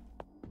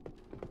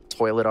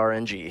toilet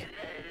RNG.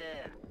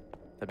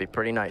 That'd be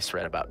pretty nice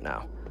right about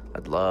now.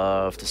 I'd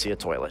love to see a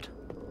toilet.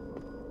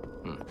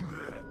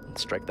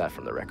 Let's strike that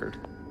from the record.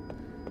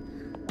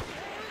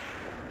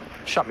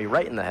 Shot me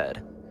right in the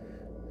head.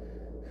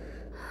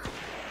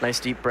 Nice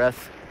deep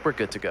breath. We're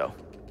good to go.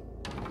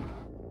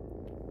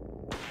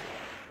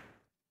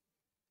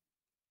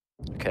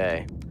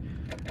 Okay.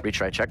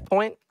 Retry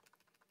checkpoint.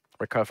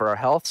 Recover our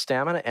health,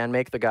 stamina, and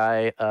make the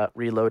guy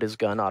reload his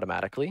gun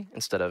automatically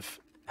instead of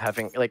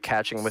having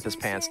catching him with his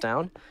pants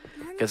down.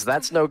 Because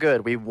that's no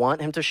good. We want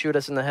him to shoot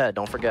us in the head,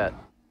 don't forget.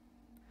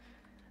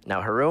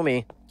 Now,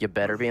 Harumi, you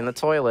better be in the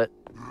toilet.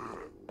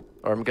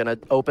 Or I'm going to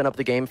open up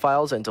the game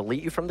files and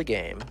delete you from the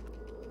game.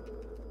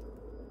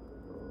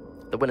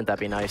 Wouldn't that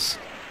be nice?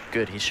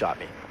 Good, he shot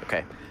me.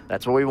 Okay,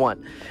 that's what we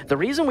want. The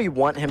reason we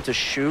want him to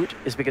shoot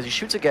is because he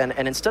shoots again,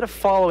 and instead of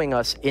following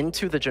us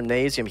into the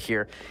gymnasium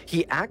here,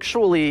 he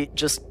actually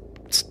just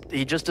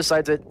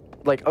decides that,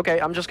 okay,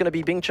 I'm just going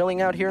to be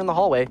chilling out here in the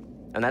hallway,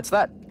 and that's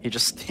that. He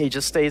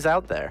just stays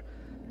out there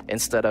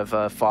instead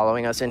of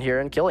following us in here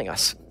and killing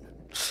us.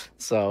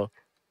 So,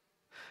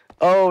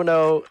 oh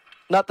no,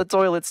 not the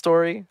toilet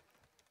story.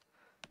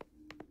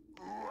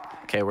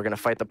 Okay, we're going to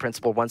fight the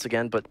principal once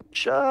again, but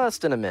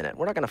just in a minute.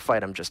 We're not going to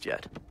fight him just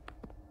yet.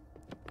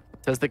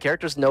 Does the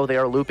characters know they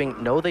are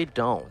looping? No, they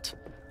don't.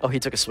 Oh, he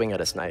took a swing at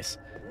us. Nice.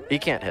 He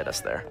can't hit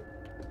us there.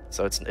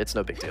 So it's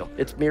no big deal.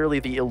 It's merely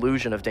the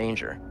illusion of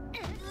danger.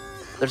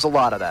 There's a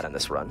lot of that in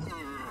this run.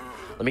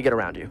 Let me get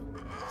around you.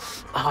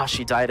 Ah,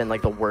 she died in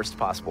the worst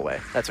possible way.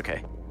 That's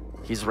okay.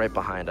 He's right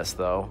behind us,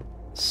 though.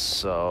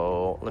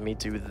 So let me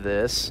do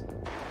this.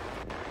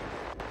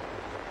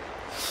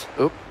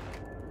 Oop.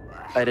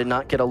 I did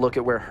not get a look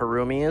at where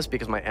Harumi is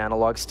because my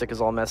analog stick is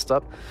all messed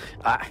up.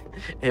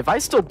 If I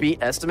still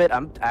beat Estimate,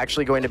 I'm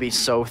actually going to be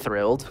so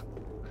thrilled.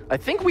 I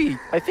think we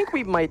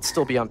might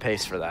still be on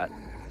pace for that.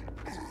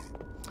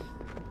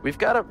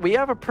 We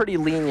have a pretty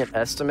lenient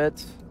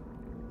Estimate,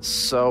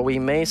 so we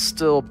may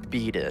still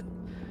beat it,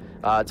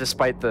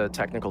 despite the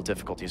technical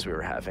difficulties we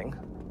were having.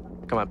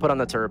 Come on, put on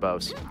the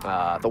turbos.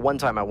 The one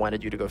time I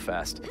wanted you to go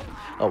fast.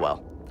 Oh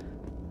well.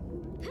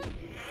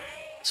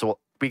 So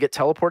we get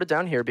teleported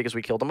down here because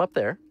we killed him up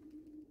there.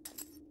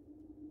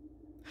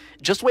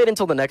 Just wait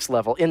until the next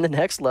level. In the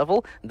next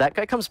level, that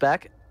guy comes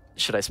back.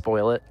 Should I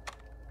spoil it?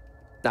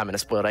 No, I'm going to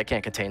spoil it. I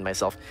can't contain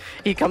myself.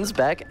 He comes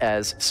back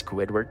as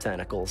Squidward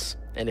Tentacles.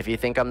 And if you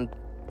think I'm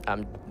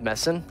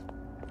messing,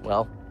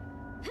 well,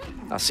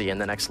 I'll see you in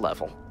the next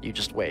level. You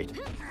just wait.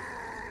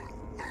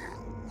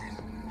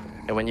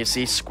 And when you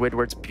see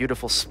Squidward's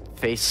beautiful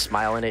face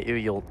smiling at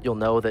you, you'll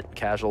know that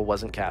Casual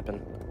wasn't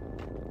capping.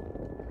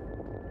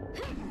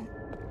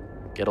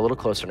 Get a little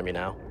closer to me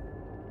now.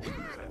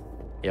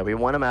 Yeah, we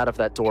want him out of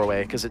that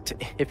doorway, because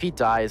if he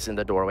dies in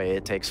the doorway,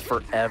 it takes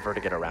forever to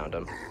get around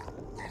him.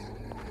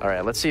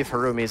 Alright, let's see if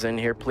Harumi's in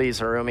here. Please,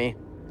 Harumi.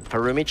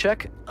 Harumi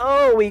check?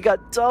 Oh, we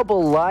got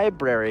double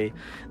library.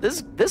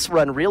 This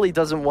run really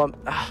doesn't want...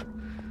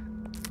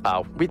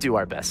 Oh, we do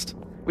our best.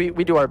 We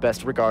do our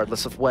best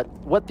regardless of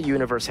what the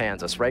universe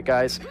hands us, right,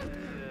 guys?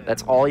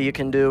 That's all you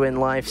can do in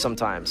life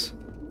sometimes.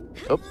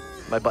 Oh,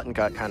 my button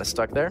got kind of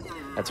stuck there.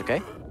 That's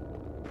okay.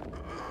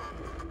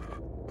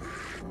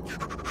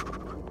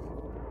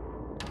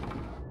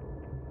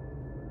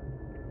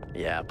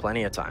 Yeah,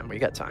 plenty of time. We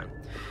got time.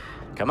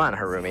 Come on,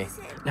 Harumi.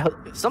 Now,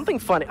 something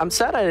funny. I'm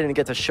sad I didn't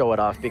get to show it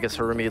off because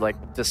Harumi,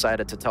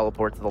 decided to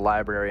teleport to the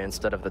library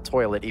instead of the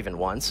toilet even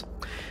once.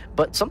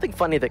 But something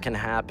funny that can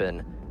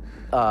happen...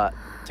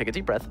 take a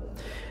deep breath.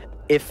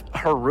 If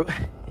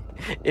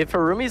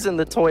Harumi's in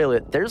the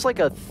toilet, there's a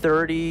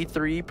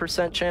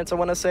 33% chance, I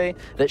want to say,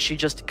 that she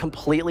just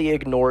completely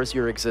ignores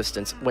your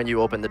existence when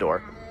you open the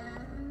door.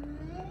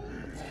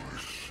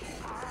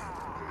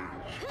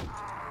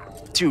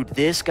 Dude,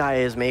 this guy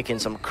is making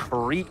some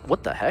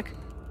what the heck?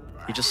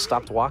 He just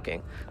stopped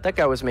walking. That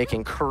guy was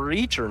making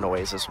creature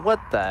noises. What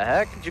the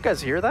heck? Did you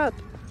guys hear that?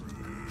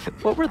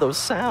 What were those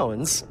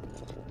sounds?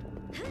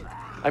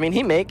 I mean,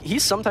 he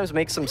sometimes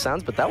makes some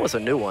sounds, but that was a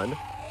new one.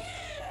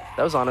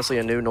 That was honestly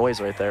a new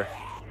noise right there.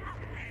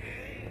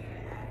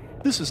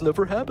 This has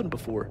never happened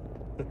before.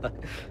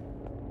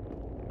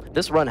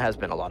 This run has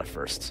been a lot of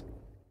firsts.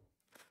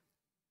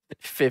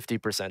 50%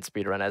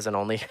 speedrun, as in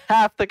only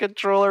half the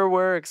controller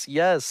works.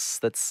 Yes,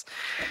 that's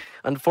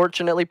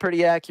unfortunately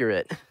pretty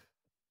accurate.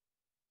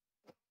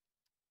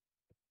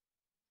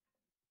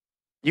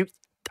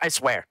 I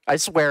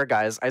swear,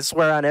 guys, I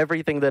swear on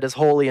everything that is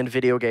holy and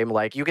video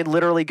game-like. You can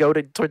literally go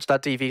to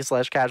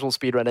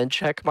twitch.tv/casualspeedrun and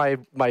check my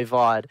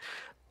VOD.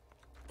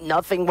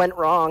 Nothing went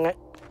wrong.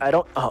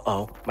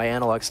 Uh-oh, my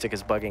analog stick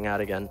is bugging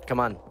out again. Come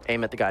on,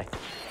 aim at the guy.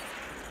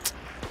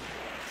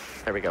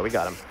 There we go, we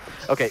got him.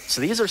 Okay,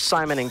 so these are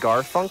Simon and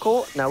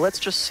Garfunkel. Now let's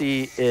just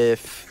see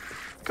if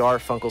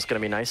Garfunkel's gonna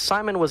be nice.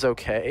 Simon was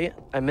okay.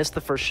 I missed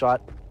the first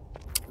shot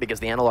because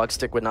the analog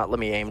stick would not let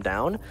me aim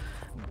down,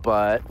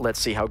 but let's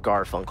see how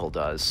Garfunkel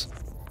does.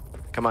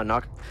 Come on,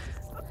 knock.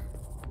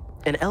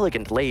 An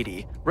elegant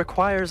lady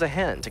requires a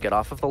hand to get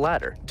off of the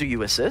ladder. Do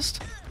you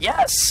assist?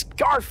 Yes,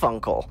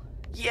 Garfunkel.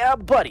 Yeah,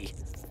 buddy.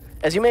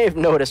 As you may have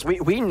noticed,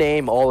 we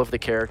name all of the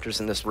characters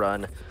in this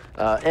run.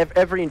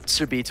 Every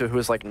Subito who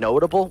is like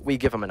notable, we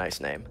give him a nice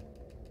name.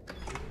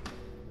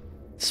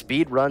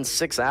 Speed run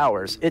 6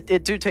 hours.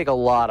 It do take a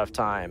lot of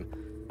time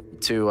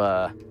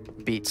to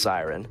beat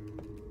Siren.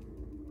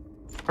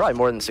 Probably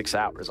more than 6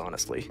 hours,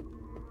 honestly.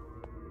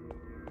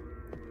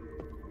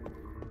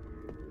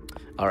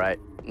 All right.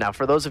 Now,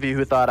 for those of you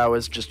who thought I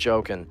was just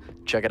joking,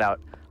 check it out.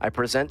 I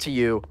present to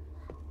you,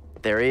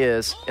 there he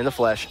is, in the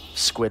flesh,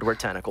 Squidward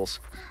tentacles.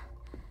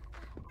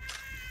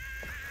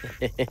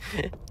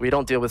 We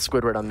don't deal with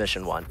Squidward on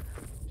mission 1.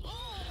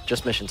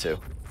 Just mission 2.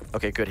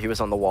 Okay, good, he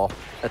was on the wall.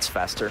 That's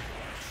faster.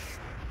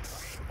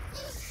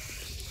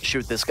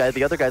 Shoot this guy.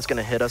 The other guy's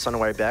gonna hit us on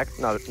our way back.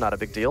 Not a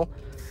big deal.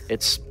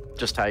 It's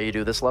just how you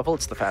do this level.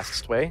 It's the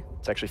fastest way.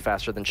 It's actually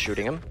faster than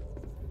shooting him.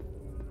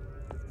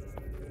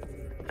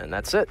 And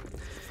that's it.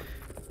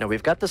 Now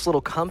we've got this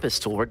little compass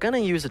tool. We're gonna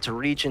use it to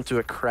reach into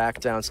a crack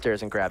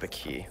downstairs and grab a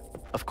key.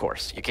 Of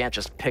course, you can't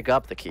just pick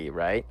up the key,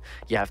 right?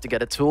 You have to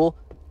get a tool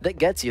that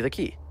gets you the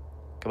key.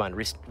 Come on,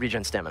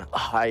 regen stamina.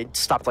 Oh, I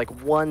stopped like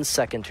 1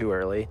 second too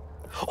early.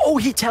 Oh,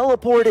 he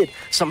teleported!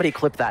 Somebody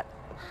clip that.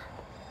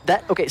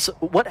 Okay, so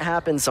what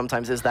happens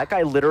sometimes is that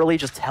guy literally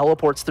just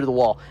teleports through the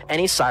wall.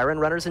 Any Siren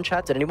runners in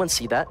chat? Did anyone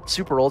see that?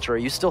 Super Ultra, are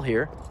you still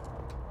here?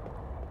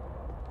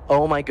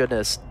 Oh my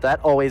goodness, it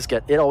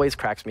always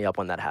cracks me up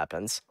when that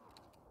happens.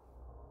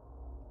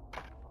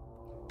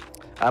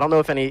 I don't know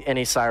if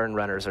any Siren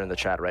runners are in the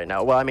chat right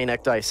now. Well, I mean,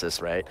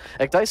 Ecdysis, right?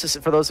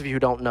 Ecdysis, for those of you who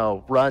don't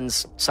know,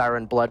 runs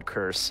Siren Blood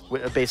Curse,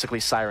 basically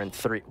Siren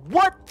 3.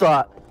 What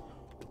the?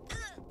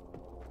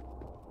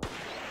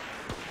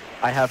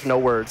 I have no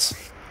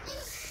words.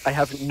 I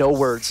have no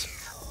words.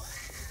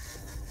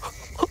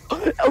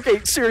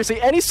 Okay,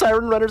 seriously, any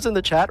Siren runners in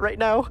the chat right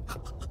now?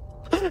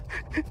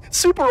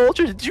 Super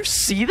Ultra, did you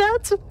see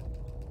that?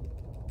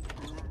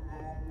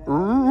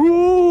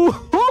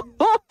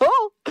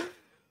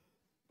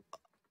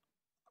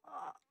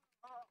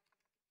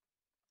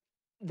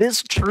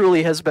 This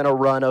truly has been a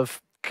run of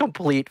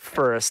complete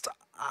first.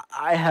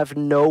 I have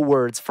no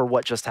words for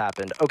what just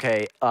happened.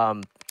 Okay,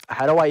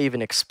 how do I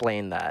even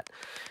explain that?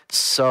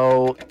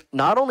 So,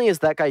 not only is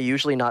that guy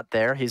usually not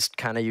there, he's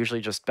kind of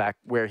usually just back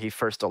where he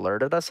first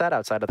alerted us at,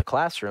 outside of the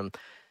classroom.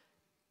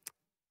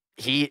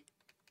 It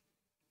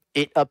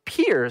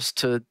appears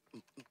to,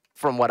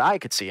 from what I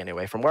could see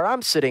anyway, from where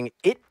I'm sitting,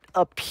 it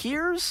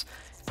appears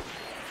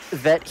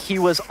that he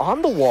was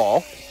on the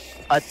wall,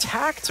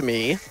 attacked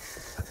me.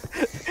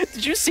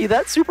 Did you see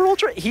that, Super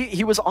Ultra?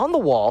 He was on the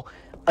wall,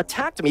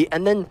 attacked me,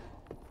 and then,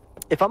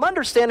 if I'm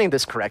understanding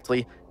this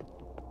correctly,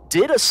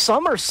 did a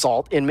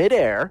somersault in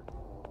midair,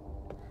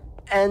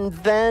 and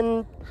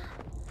then,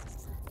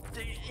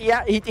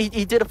 yeah,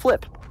 he did a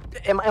flip.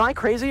 Am I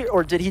crazy,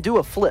 or did he do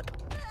a flip?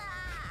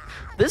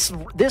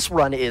 This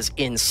run is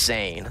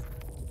insane.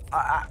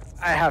 I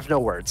have no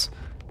words.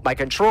 My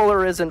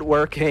controller isn't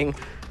working.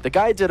 The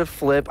guy did a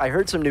flip. I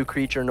heard some new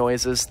creature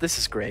noises. This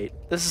is great.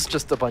 This is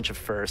just a bunch of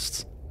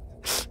firsts.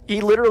 He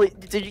literally,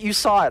 you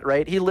saw it,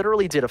 right? He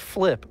literally did a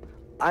flip.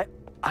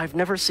 I've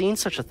never seen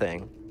such a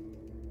thing.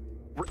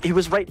 He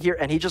was right here,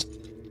 and he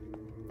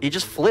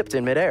just flipped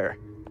in midair.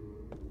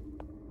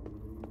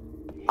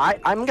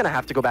 I'm gonna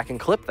have to go back and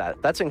clip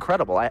that. That's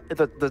incredible. I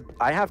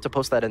have to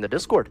post that in the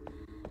Discord.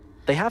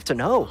 They have to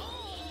know.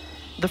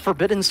 The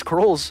Forbidden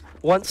Scrolls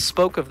once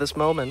spoke of this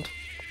moment.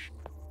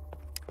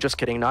 Just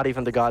kidding. Not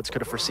even the gods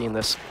could have foreseen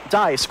this.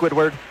 Die,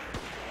 Squidward.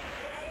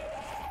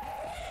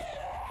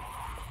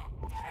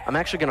 I'm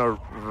actually gonna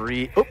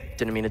oh,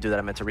 didn't mean to do that.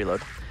 I meant to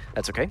reload.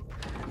 That's okay.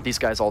 These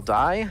guys all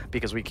die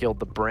because we killed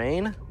the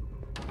brain.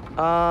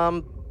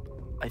 I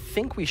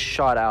think we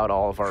shot out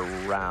all of our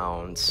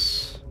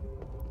rounds.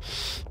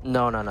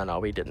 No,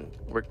 we didn't.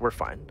 We're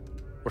fine.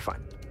 We're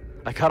fine.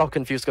 I got all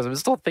confused because I'm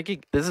still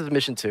thinking this is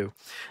mission 2.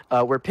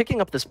 We're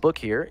picking up this book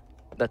here.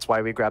 That's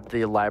why we grabbed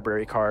the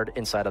library card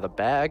inside of the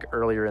bag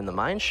earlier in the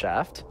mine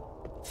shaft.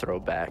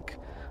 Throwback.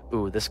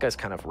 Ooh, this guy's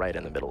kind of right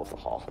in the middle of the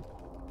hall.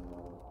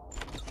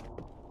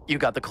 You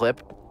got the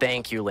clip.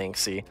 Thank you,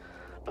 Linksy.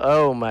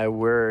 Oh my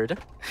word.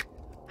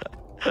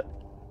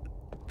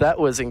 That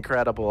was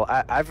incredible.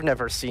 I've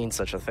never seen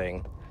such a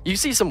thing. You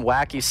see some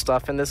wacky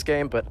stuff in this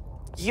game, but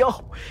yo,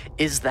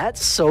 is that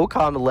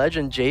SOCOM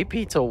legend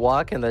JP to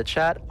walk in the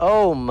chat?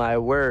 Oh my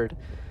word.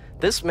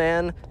 This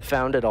man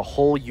founded a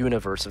whole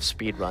universe of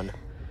speedrun.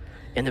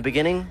 In the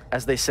beginning,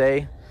 as they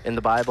say in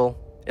the Bible,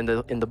 in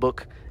the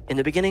book, in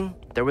the beginning,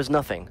 there was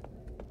nothing.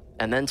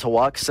 And then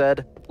Tawak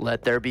said,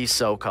 "Let there be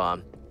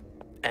SOCOM."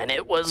 And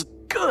it was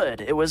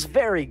good. It was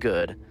very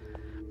good.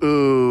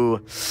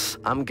 Ooh,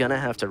 I'm gonna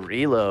have to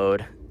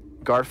reload.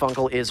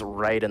 Garfunkel is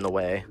right in the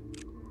way.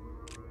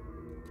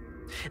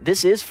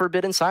 This is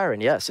Forbidden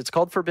Siren, yes. It's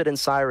called Forbidden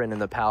Siren in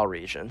the PAL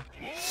region.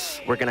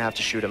 We're going to have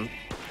to shoot him.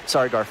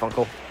 Sorry,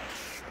 Garfunkel.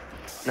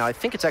 Now, I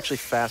think it's actually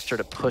faster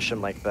to push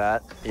him like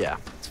that. Yeah,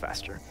 it's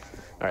faster.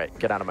 All right,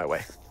 get out of my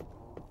way.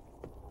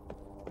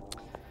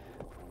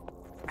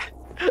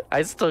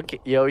 I still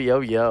can't. Yo, yo,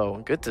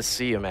 yo. Good to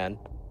see you, man.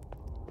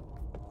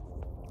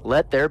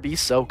 Let there be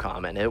so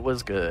common. It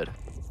was good.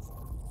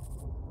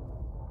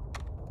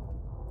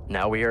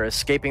 Now we are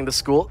escaping the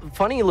school.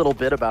 Funny little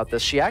bit about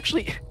this. She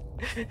actually...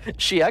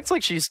 she acts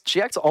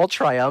all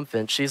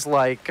triumphant. She's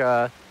like,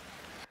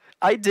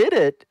 I did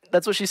it.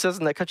 That's what she says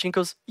in that cutscene.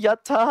 Goes,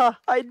 Yatta,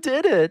 I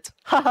did it.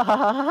 Ha ha ha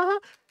ha ha.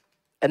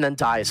 And then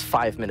dies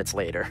 5 minutes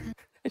later.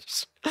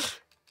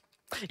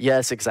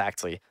 Yes,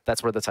 exactly.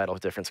 That's where the title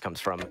difference comes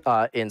from.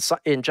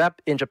 In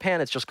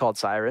Japan, it's just called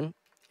Siren.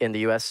 In the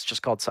US, it's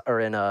just called, or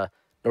in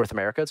North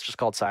America, it's just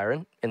called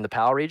Siren. In the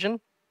PAL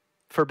region,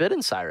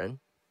 Forbidden Siren.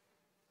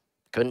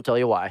 Couldn't tell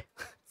you why.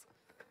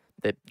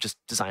 They just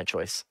design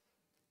choice.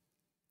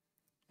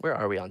 Where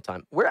are we on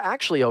time? We're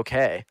actually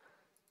okay.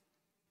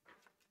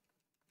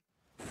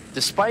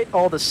 Despite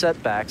all the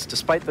setbacks,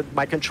 despite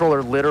my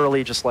controller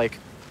literally just like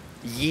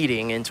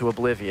yeeting into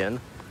oblivion,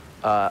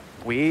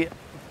 we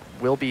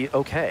will be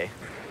okay.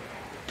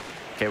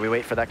 Okay, we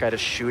wait for that guy to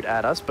shoot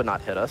at us, but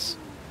not hit us.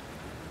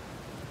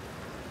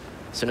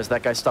 As soon as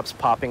that guy stops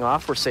popping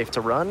off, we're safe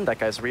to run. That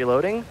guy's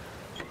reloading.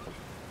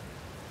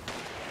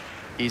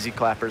 Easy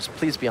clappers,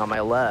 please be on my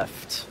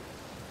left.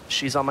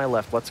 She's on my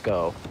left, let's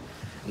go.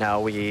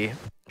 Now we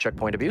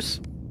checkpoint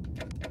abuse.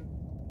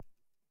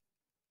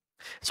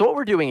 So what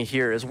we're doing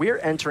here is we're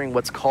entering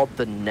what's called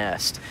the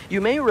nest.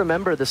 You may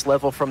remember this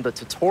level from the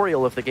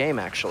tutorial of the game,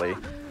 actually.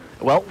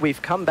 Well,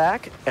 we've come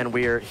back, and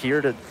we're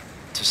here to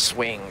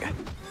swing.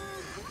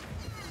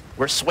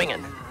 We're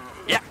swinging.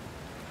 Yeah.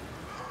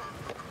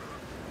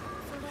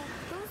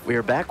 We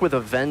are back with a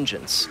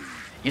vengeance.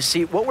 You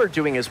see, what we're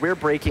doing is we're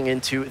breaking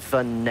into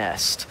the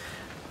nest.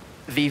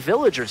 The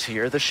villagers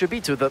here, the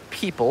Shibitu, the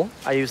people,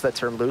 I use that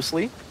term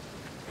loosely.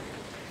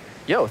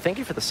 Yo, thank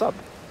you for the sub.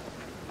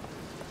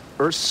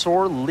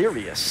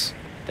 Ursorlirius,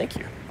 thank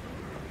you.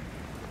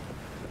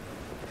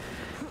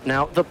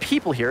 Now, the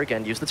people here,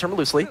 again, use the term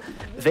loosely,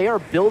 they are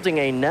building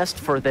a nest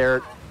for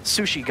their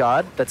sushi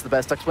god. That's the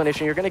best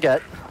explanation you're going to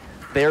get.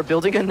 They are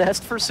building a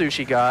nest for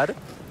sushi god,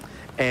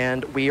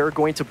 and we are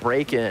going to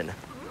break in.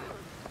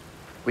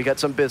 We got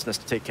some business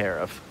to take care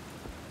of.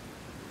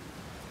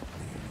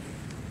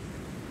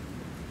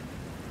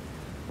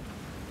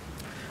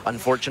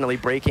 Unfortunately,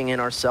 breaking in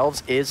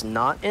ourselves is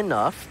not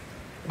enough.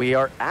 We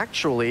are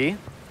actually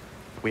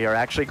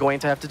going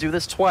to have to do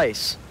this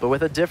twice, but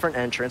with a different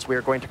entrance. We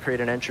are going to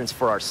create an entrance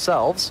for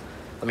ourselves.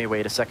 Let me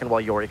wait a second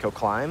while Yoriko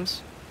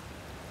climbs.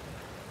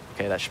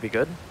 Okay, that should be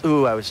good.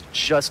 Ooh, I was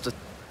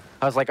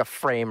like a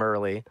frame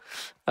early.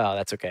 Oh,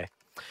 that's okay.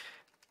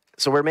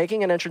 So we're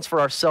making an entrance for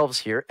ourselves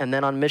here, and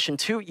then on mission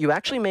 2, you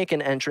actually make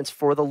an entrance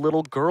for the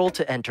little girl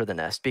to enter the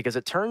nest, because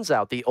it turns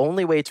out the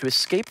only way to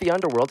escape the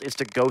underworld is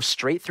to go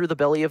straight through the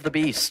belly of the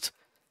beast.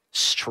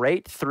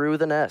 Straight through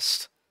the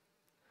nest.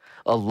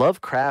 A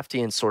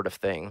Lovecraftian sort of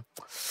thing.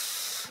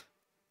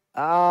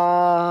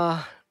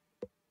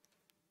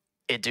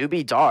 It do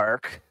be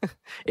dark.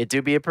 It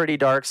do be a pretty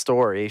dark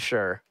story,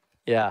 sure.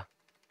 Yeah.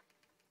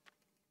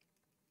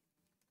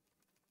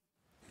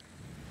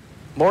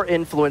 More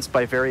influenced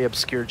by very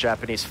obscure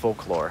Japanese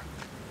folklore.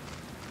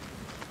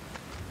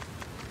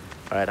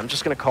 All right, I'm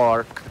just going to call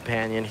our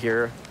companion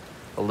here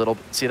a little.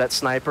 See that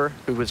sniper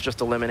who was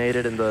just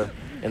eliminated in the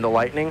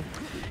lightning?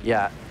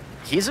 Yeah,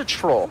 he's a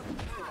troll.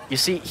 You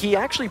see, he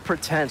actually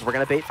pretends, we're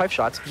going to bait 5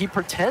 shots. He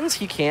pretends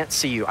he can't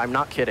see you, I'm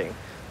not kidding,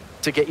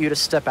 to get you to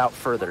step out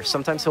further.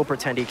 Sometimes he'll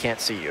pretend he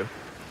can't see you.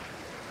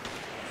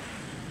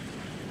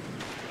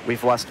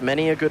 We've lost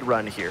many a good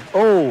run here.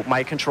 Oh,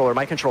 my controller,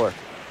 my controller.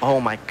 Oh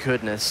my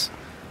goodness.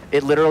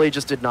 It literally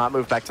just did not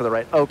move back to the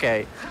right.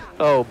 Okay.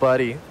 Oh,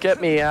 buddy,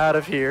 get me out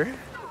of here.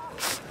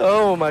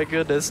 Oh my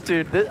goodness,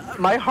 dude.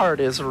 My heart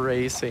is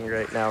racing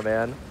right now,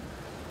 man.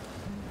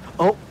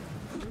 Oh,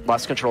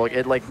 lost control.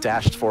 It like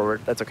dashed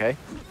forward. That's okay.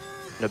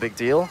 No big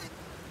deal.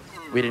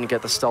 We didn't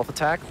get the stealth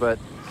attack, but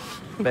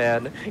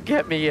man,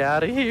 get me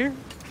out of here.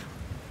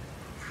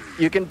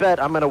 You can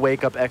bet I'm going to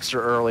wake up extra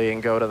early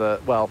and go to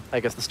the, well, I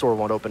guess the store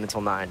won't open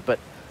until 9, but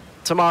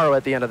tomorrow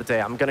at the end of the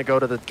day, I'm going to go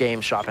to the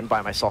game shop and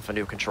buy myself a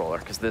new controller,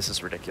 because this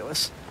is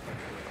ridiculous.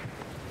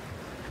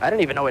 I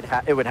didn't even know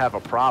it would have a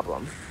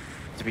problem,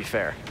 to be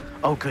fair.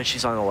 Oh, good,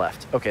 she's on the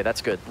left. Okay,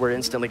 that's good. We're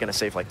instantly going to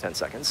save like 10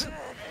 seconds.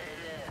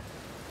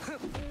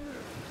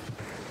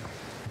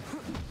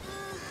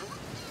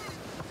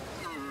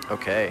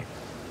 Okay.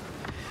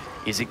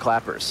 Easy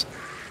clappers.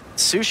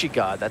 Sushi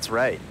God, that's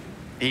right.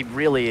 He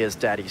really is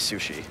Daddy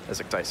Sushi, as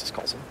Ecdysis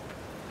calls him.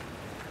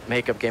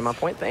 Makeup game on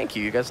point. Thank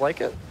you. You guys like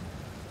it?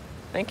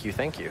 Thank you,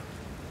 thank you.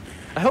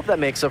 I hope that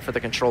makes up for the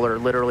controller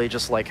literally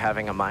just like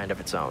having a mind of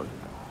its own.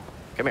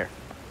 Come here.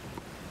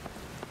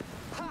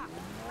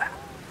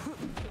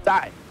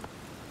 Die!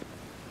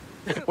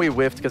 We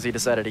whiffed because he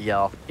decided to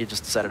yell. He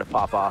just decided to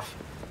pop off.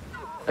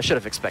 I should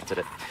have expected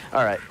it.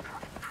 All right.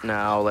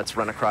 Now let's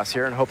run across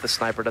here and hope the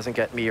sniper doesn't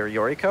get me or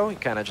Yoriko. You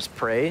kind of just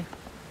pray.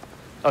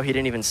 Oh, he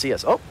didn't even see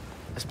us. Oh,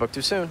 I spoke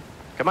too soon.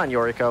 Come on,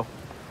 Yoriko.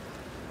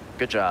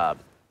 Good job.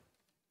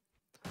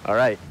 All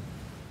right.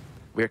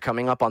 We're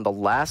coming up on the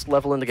last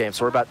level in the game,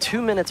 so we're about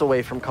 2 minutes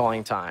away from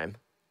calling time.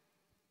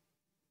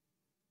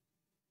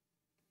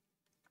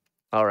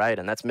 All right,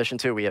 and that's mission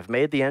 2. We have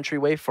made the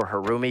entryway for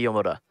Harumi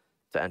Yomura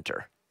to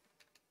enter.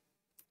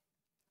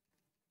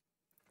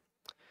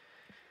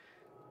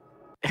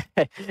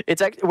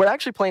 We're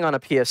actually playing on a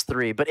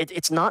PS3, but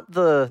it's not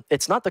the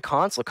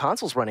console.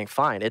 Console's running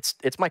fine.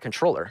 It's my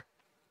controller,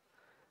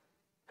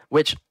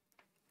 which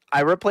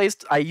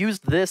I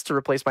used this to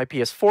replace my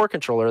PS4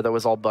 controller that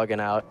was all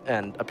bugging out,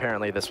 and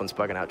apparently this one's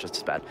bugging out just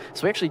as bad.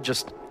 So we actually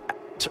just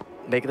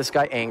make this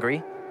guy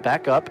angry,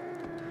 back up,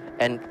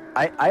 and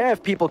I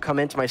have people come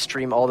into my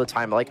stream all the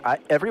time. Like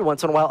every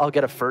once in a while, I'll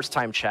get a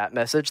first-time chat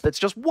message that's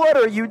just, "What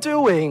are you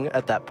doing?"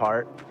 at that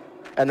part,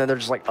 and then they're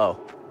just like, "Oh."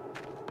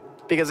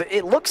 Because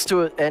it looks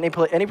to any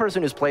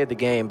person who's played the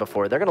game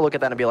before, they're going to look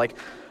at that and be like,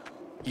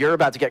 you're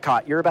about to get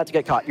caught, you're about to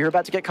get caught, you're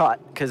about to get caught.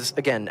 Because,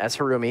 again, as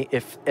Harumi,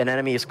 if an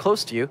enemy is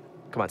close to you,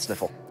 come on,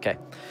 sniffle. Okay.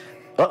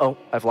 Uh-oh,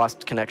 I've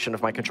lost connection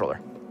of my controller.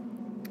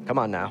 Come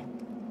on now.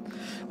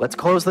 Let's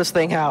close this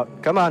thing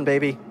out. Come on,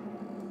 baby.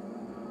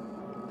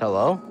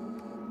 Hello?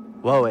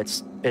 Whoa,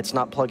 it's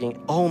not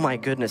plugging. Oh, my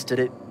goodness, did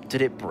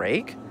it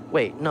break?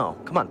 Wait, no,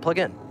 come on, plug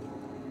in.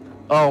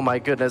 Oh my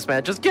goodness,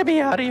 man. Just get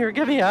me out of here.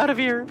 Get me out of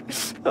here.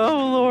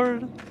 Oh,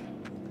 Lord.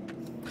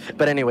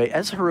 But anyway,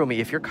 as Harumi,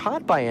 if you're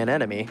caught by an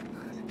enemy,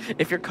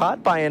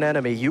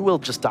 you will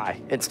just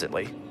die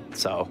instantly.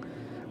 So,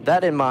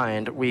 that in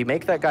mind, we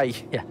make that guy...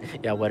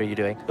 Yeah, what are you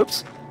doing?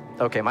 Oops.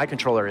 Okay, my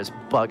controller is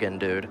bugging,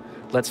 dude.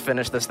 Let's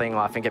finish this thing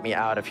off and get me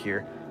out of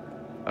here.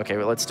 Okay,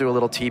 well, let's do a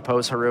little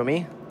T-pose,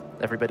 Harumi.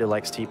 Everybody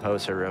likes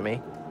T-pose,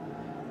 Harumi.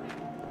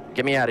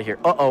 Get me out of here.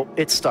 Uh-oh,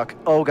 it's stuck.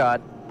 Oh,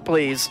 God.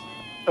 Please.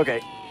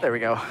 Okay. There we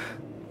go.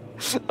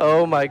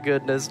 Oh my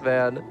goodness,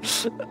 man.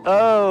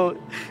 Oh.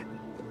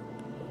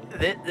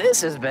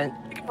 This has been...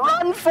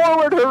 Run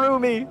forward,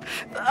 Harumi!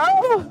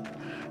 Oh!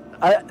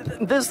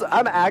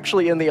 I'm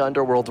actually in the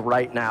underworld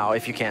right now,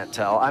 if you can't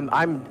tell.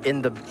 I'm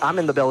in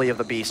the belly of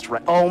the beast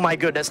right... Oh my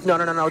goodness. No,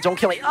 don't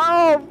kill me.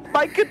 Oh,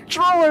 my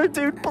controller,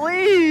 dude,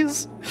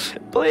 please.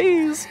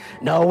 Please.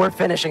 No, we're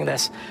finishing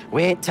this.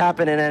 We ain't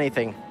tapping in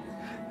anything.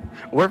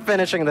 We're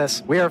finishing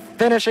this. We are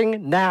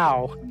finishing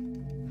now.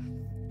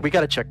 We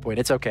got a checkpoint.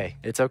 It's okay.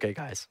 It's okay,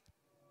 guys.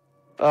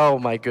 Oh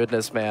my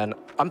goodness, man.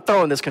 I'm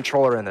throwing this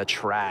controller in the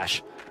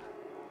trash.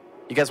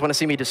 You guys want to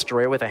see me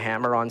destroy it with a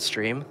hammer on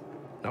stream?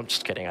 No, I'm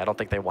just kidding. I don't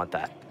think they want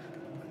that.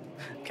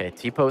 Okay,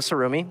 T-pose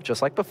Harumi,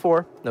 just like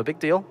before. No big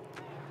deal.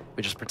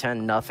 We just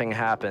pretend nothing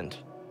happened.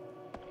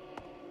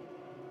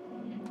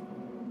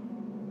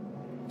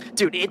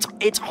 Dude, it's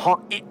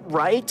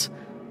right?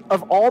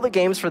 Of all the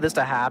games for this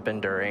to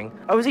happen during,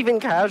 I was even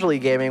casually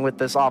gaming with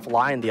this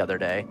offline the other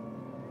day.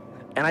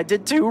 And I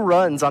did 2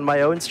 runs on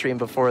my own stream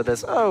before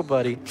this. Oh,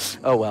 buddy.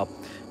 Oh, well.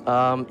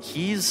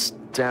 He's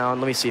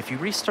down. Let me see. If you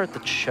restart the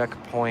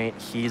checkpoint,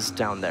 he's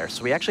down there.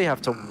 So we actually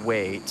have to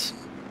wait.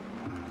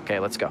 Okay,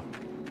 let's go.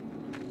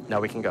 Now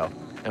we can go.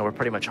 And we're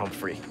pretty much home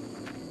free.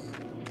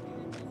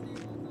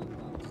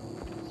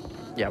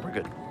 Yeah, we're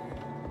good.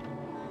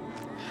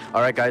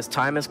 All right, guys.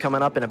 Time is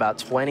coming up in about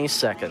 20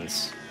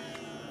 seconds.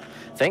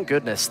 Thank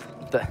goodness.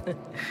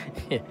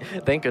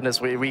 Thank goodness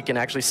we can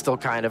actually still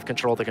kind of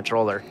control the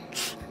controller.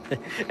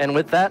 And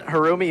with that,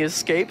 Harumi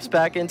escapes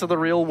back into the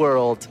real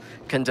world,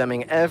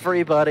 condemning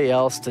everybody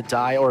else to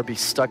die or be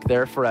stuck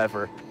there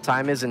forever.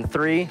 Time is in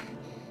 3,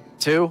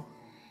 2,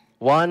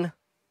 1,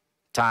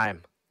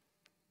 time.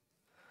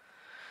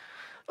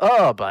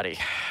 Oh, buddy.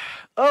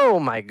 Oh,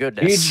 my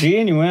goodness. PG,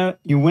 and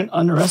you went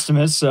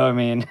underestimate, so I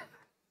mean...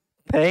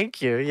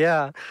 Thank you,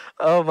 yeah.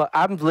 Oh,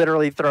 I'm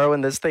literally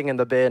throwing this thing in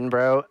the bin,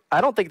 bro. I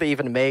don't think they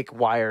even make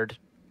wired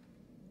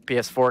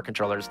PS4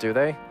 controllers, do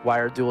they?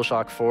 Wired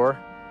DualShock 4?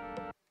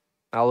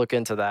 I'll look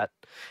into that.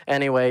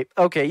 Anyway,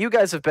 okay, you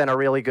guys have been a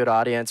really good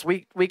audience.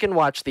 We can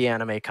watch the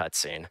anime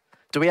cutscene.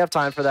 Do we have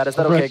time for that? Is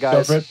that okay,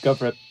 guys? Go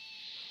for it.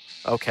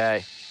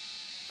 Okay.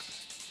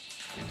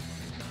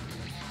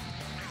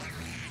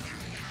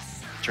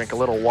 Drink a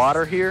little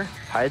water here.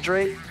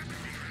 Hydrate.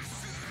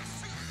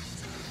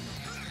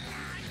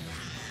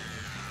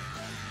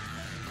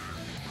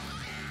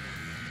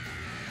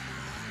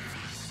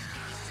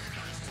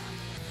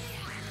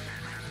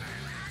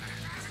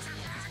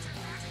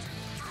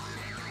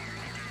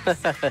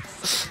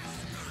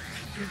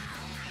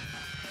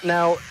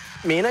 Now,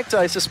 me and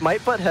Ecdysis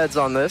might butt heads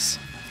on this.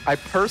 I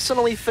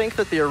personally think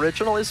that the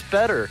original is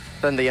better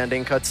than the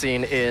ending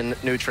cutscene in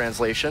New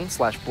Translation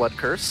 / Blood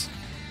Curse.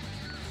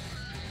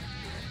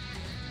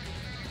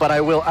 But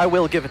I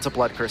will give it to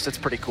Blood Curse. It's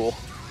pretty cool.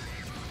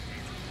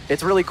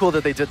 It's really cool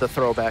that they did the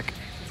throwback.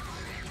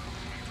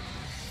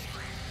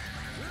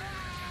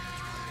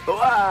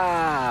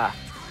 Ah!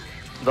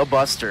 The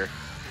Buster.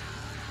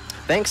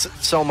 Thanks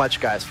so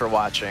much, guys, for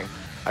watching.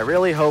 I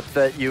really hope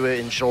that you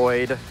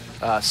enjoyed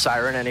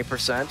Siren any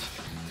 %.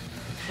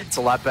 It's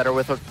a lot better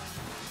with a...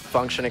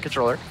 functioning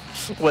controller.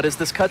 What is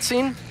this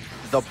cutscene?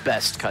 The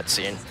best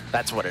cutscene.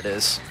 That's what it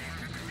is.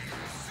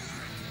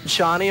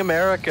 Johnny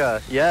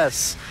America.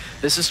 Yes,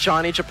 this is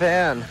Johnny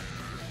Japan.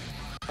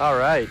 All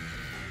right.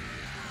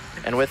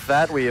 And with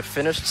that, we have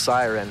finished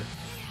Siren.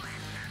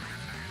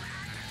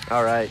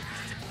 All right.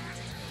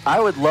 I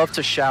would love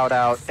to shout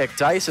out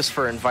Ecdysis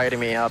for inviting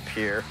me up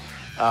here.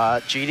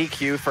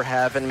 GDQ for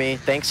having me.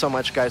 Thanks so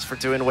much, guys, for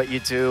doing what you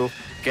do,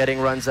 getting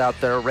runs out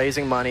there,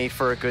 raising money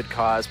for a good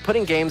cause,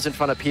 putting games in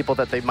front of people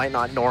that they might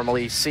not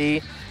normally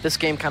see. This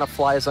game kind of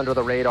flies under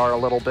the radar a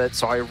little bit,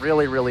 so I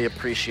really, really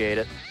appreciate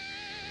it.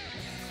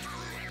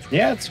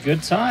 Yeah, it's a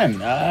good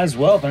time. As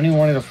well, if anyone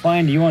wanted to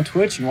find you on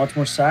Twitch and watch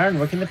more Siren,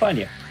 where can they find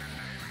you?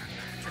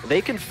 They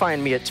can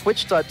find me at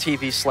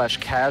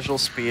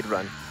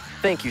twitch.tv/casualspeedrun.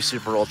 Thank you,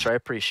 Super Ultra. I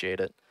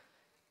appreciate it.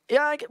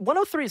 Yeah,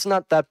 103 is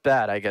not that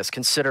bad, I guess,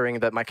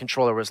 considering that my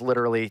controller was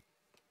literally,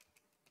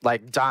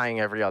 like, dying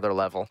every other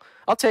level.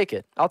 I'll take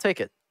it. I'll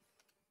take it.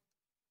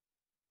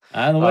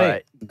 By the way,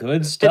 right.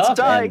 Good stuff. It's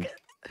dying.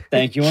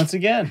 Thank you once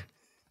again.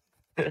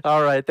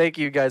 All right. Thank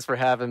you guys for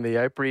having me.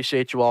 I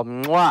appreciate you all.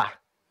 Mwah.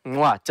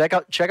 Mwah.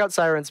 Check out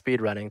Siren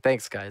Speedrunning.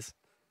 Thanks, guys.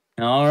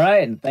 All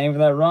right. And thank you for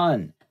that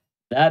run.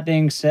 That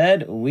being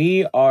said,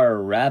 we are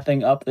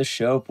wrapping up the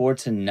show for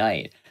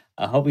tonight.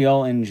 I hope you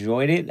all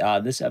enjoyed it.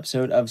 This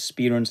episode of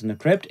Speedruns from the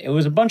Crypt. It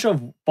was a bunch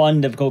of fun,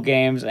 difficult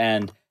games,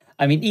 and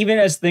I mean, even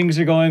as things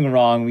are going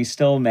wrong, we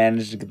still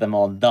managed to get them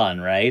all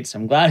done, right? So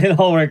I'm glad it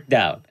all worked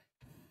out.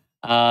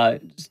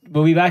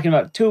 We'll be back in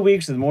about 2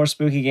 weeks with more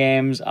spooky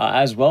games.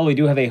 As well, we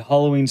do have a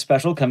Halloween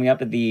special coming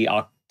up at the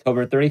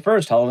October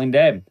 31st, Halloween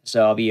Day.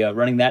 So I'll be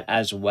running that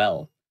as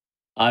well.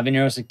 I've been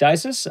your host,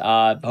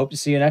 Ecdysis. Hope to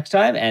see you next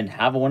time, and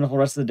have a wonderful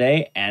rest of the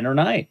day and or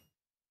night.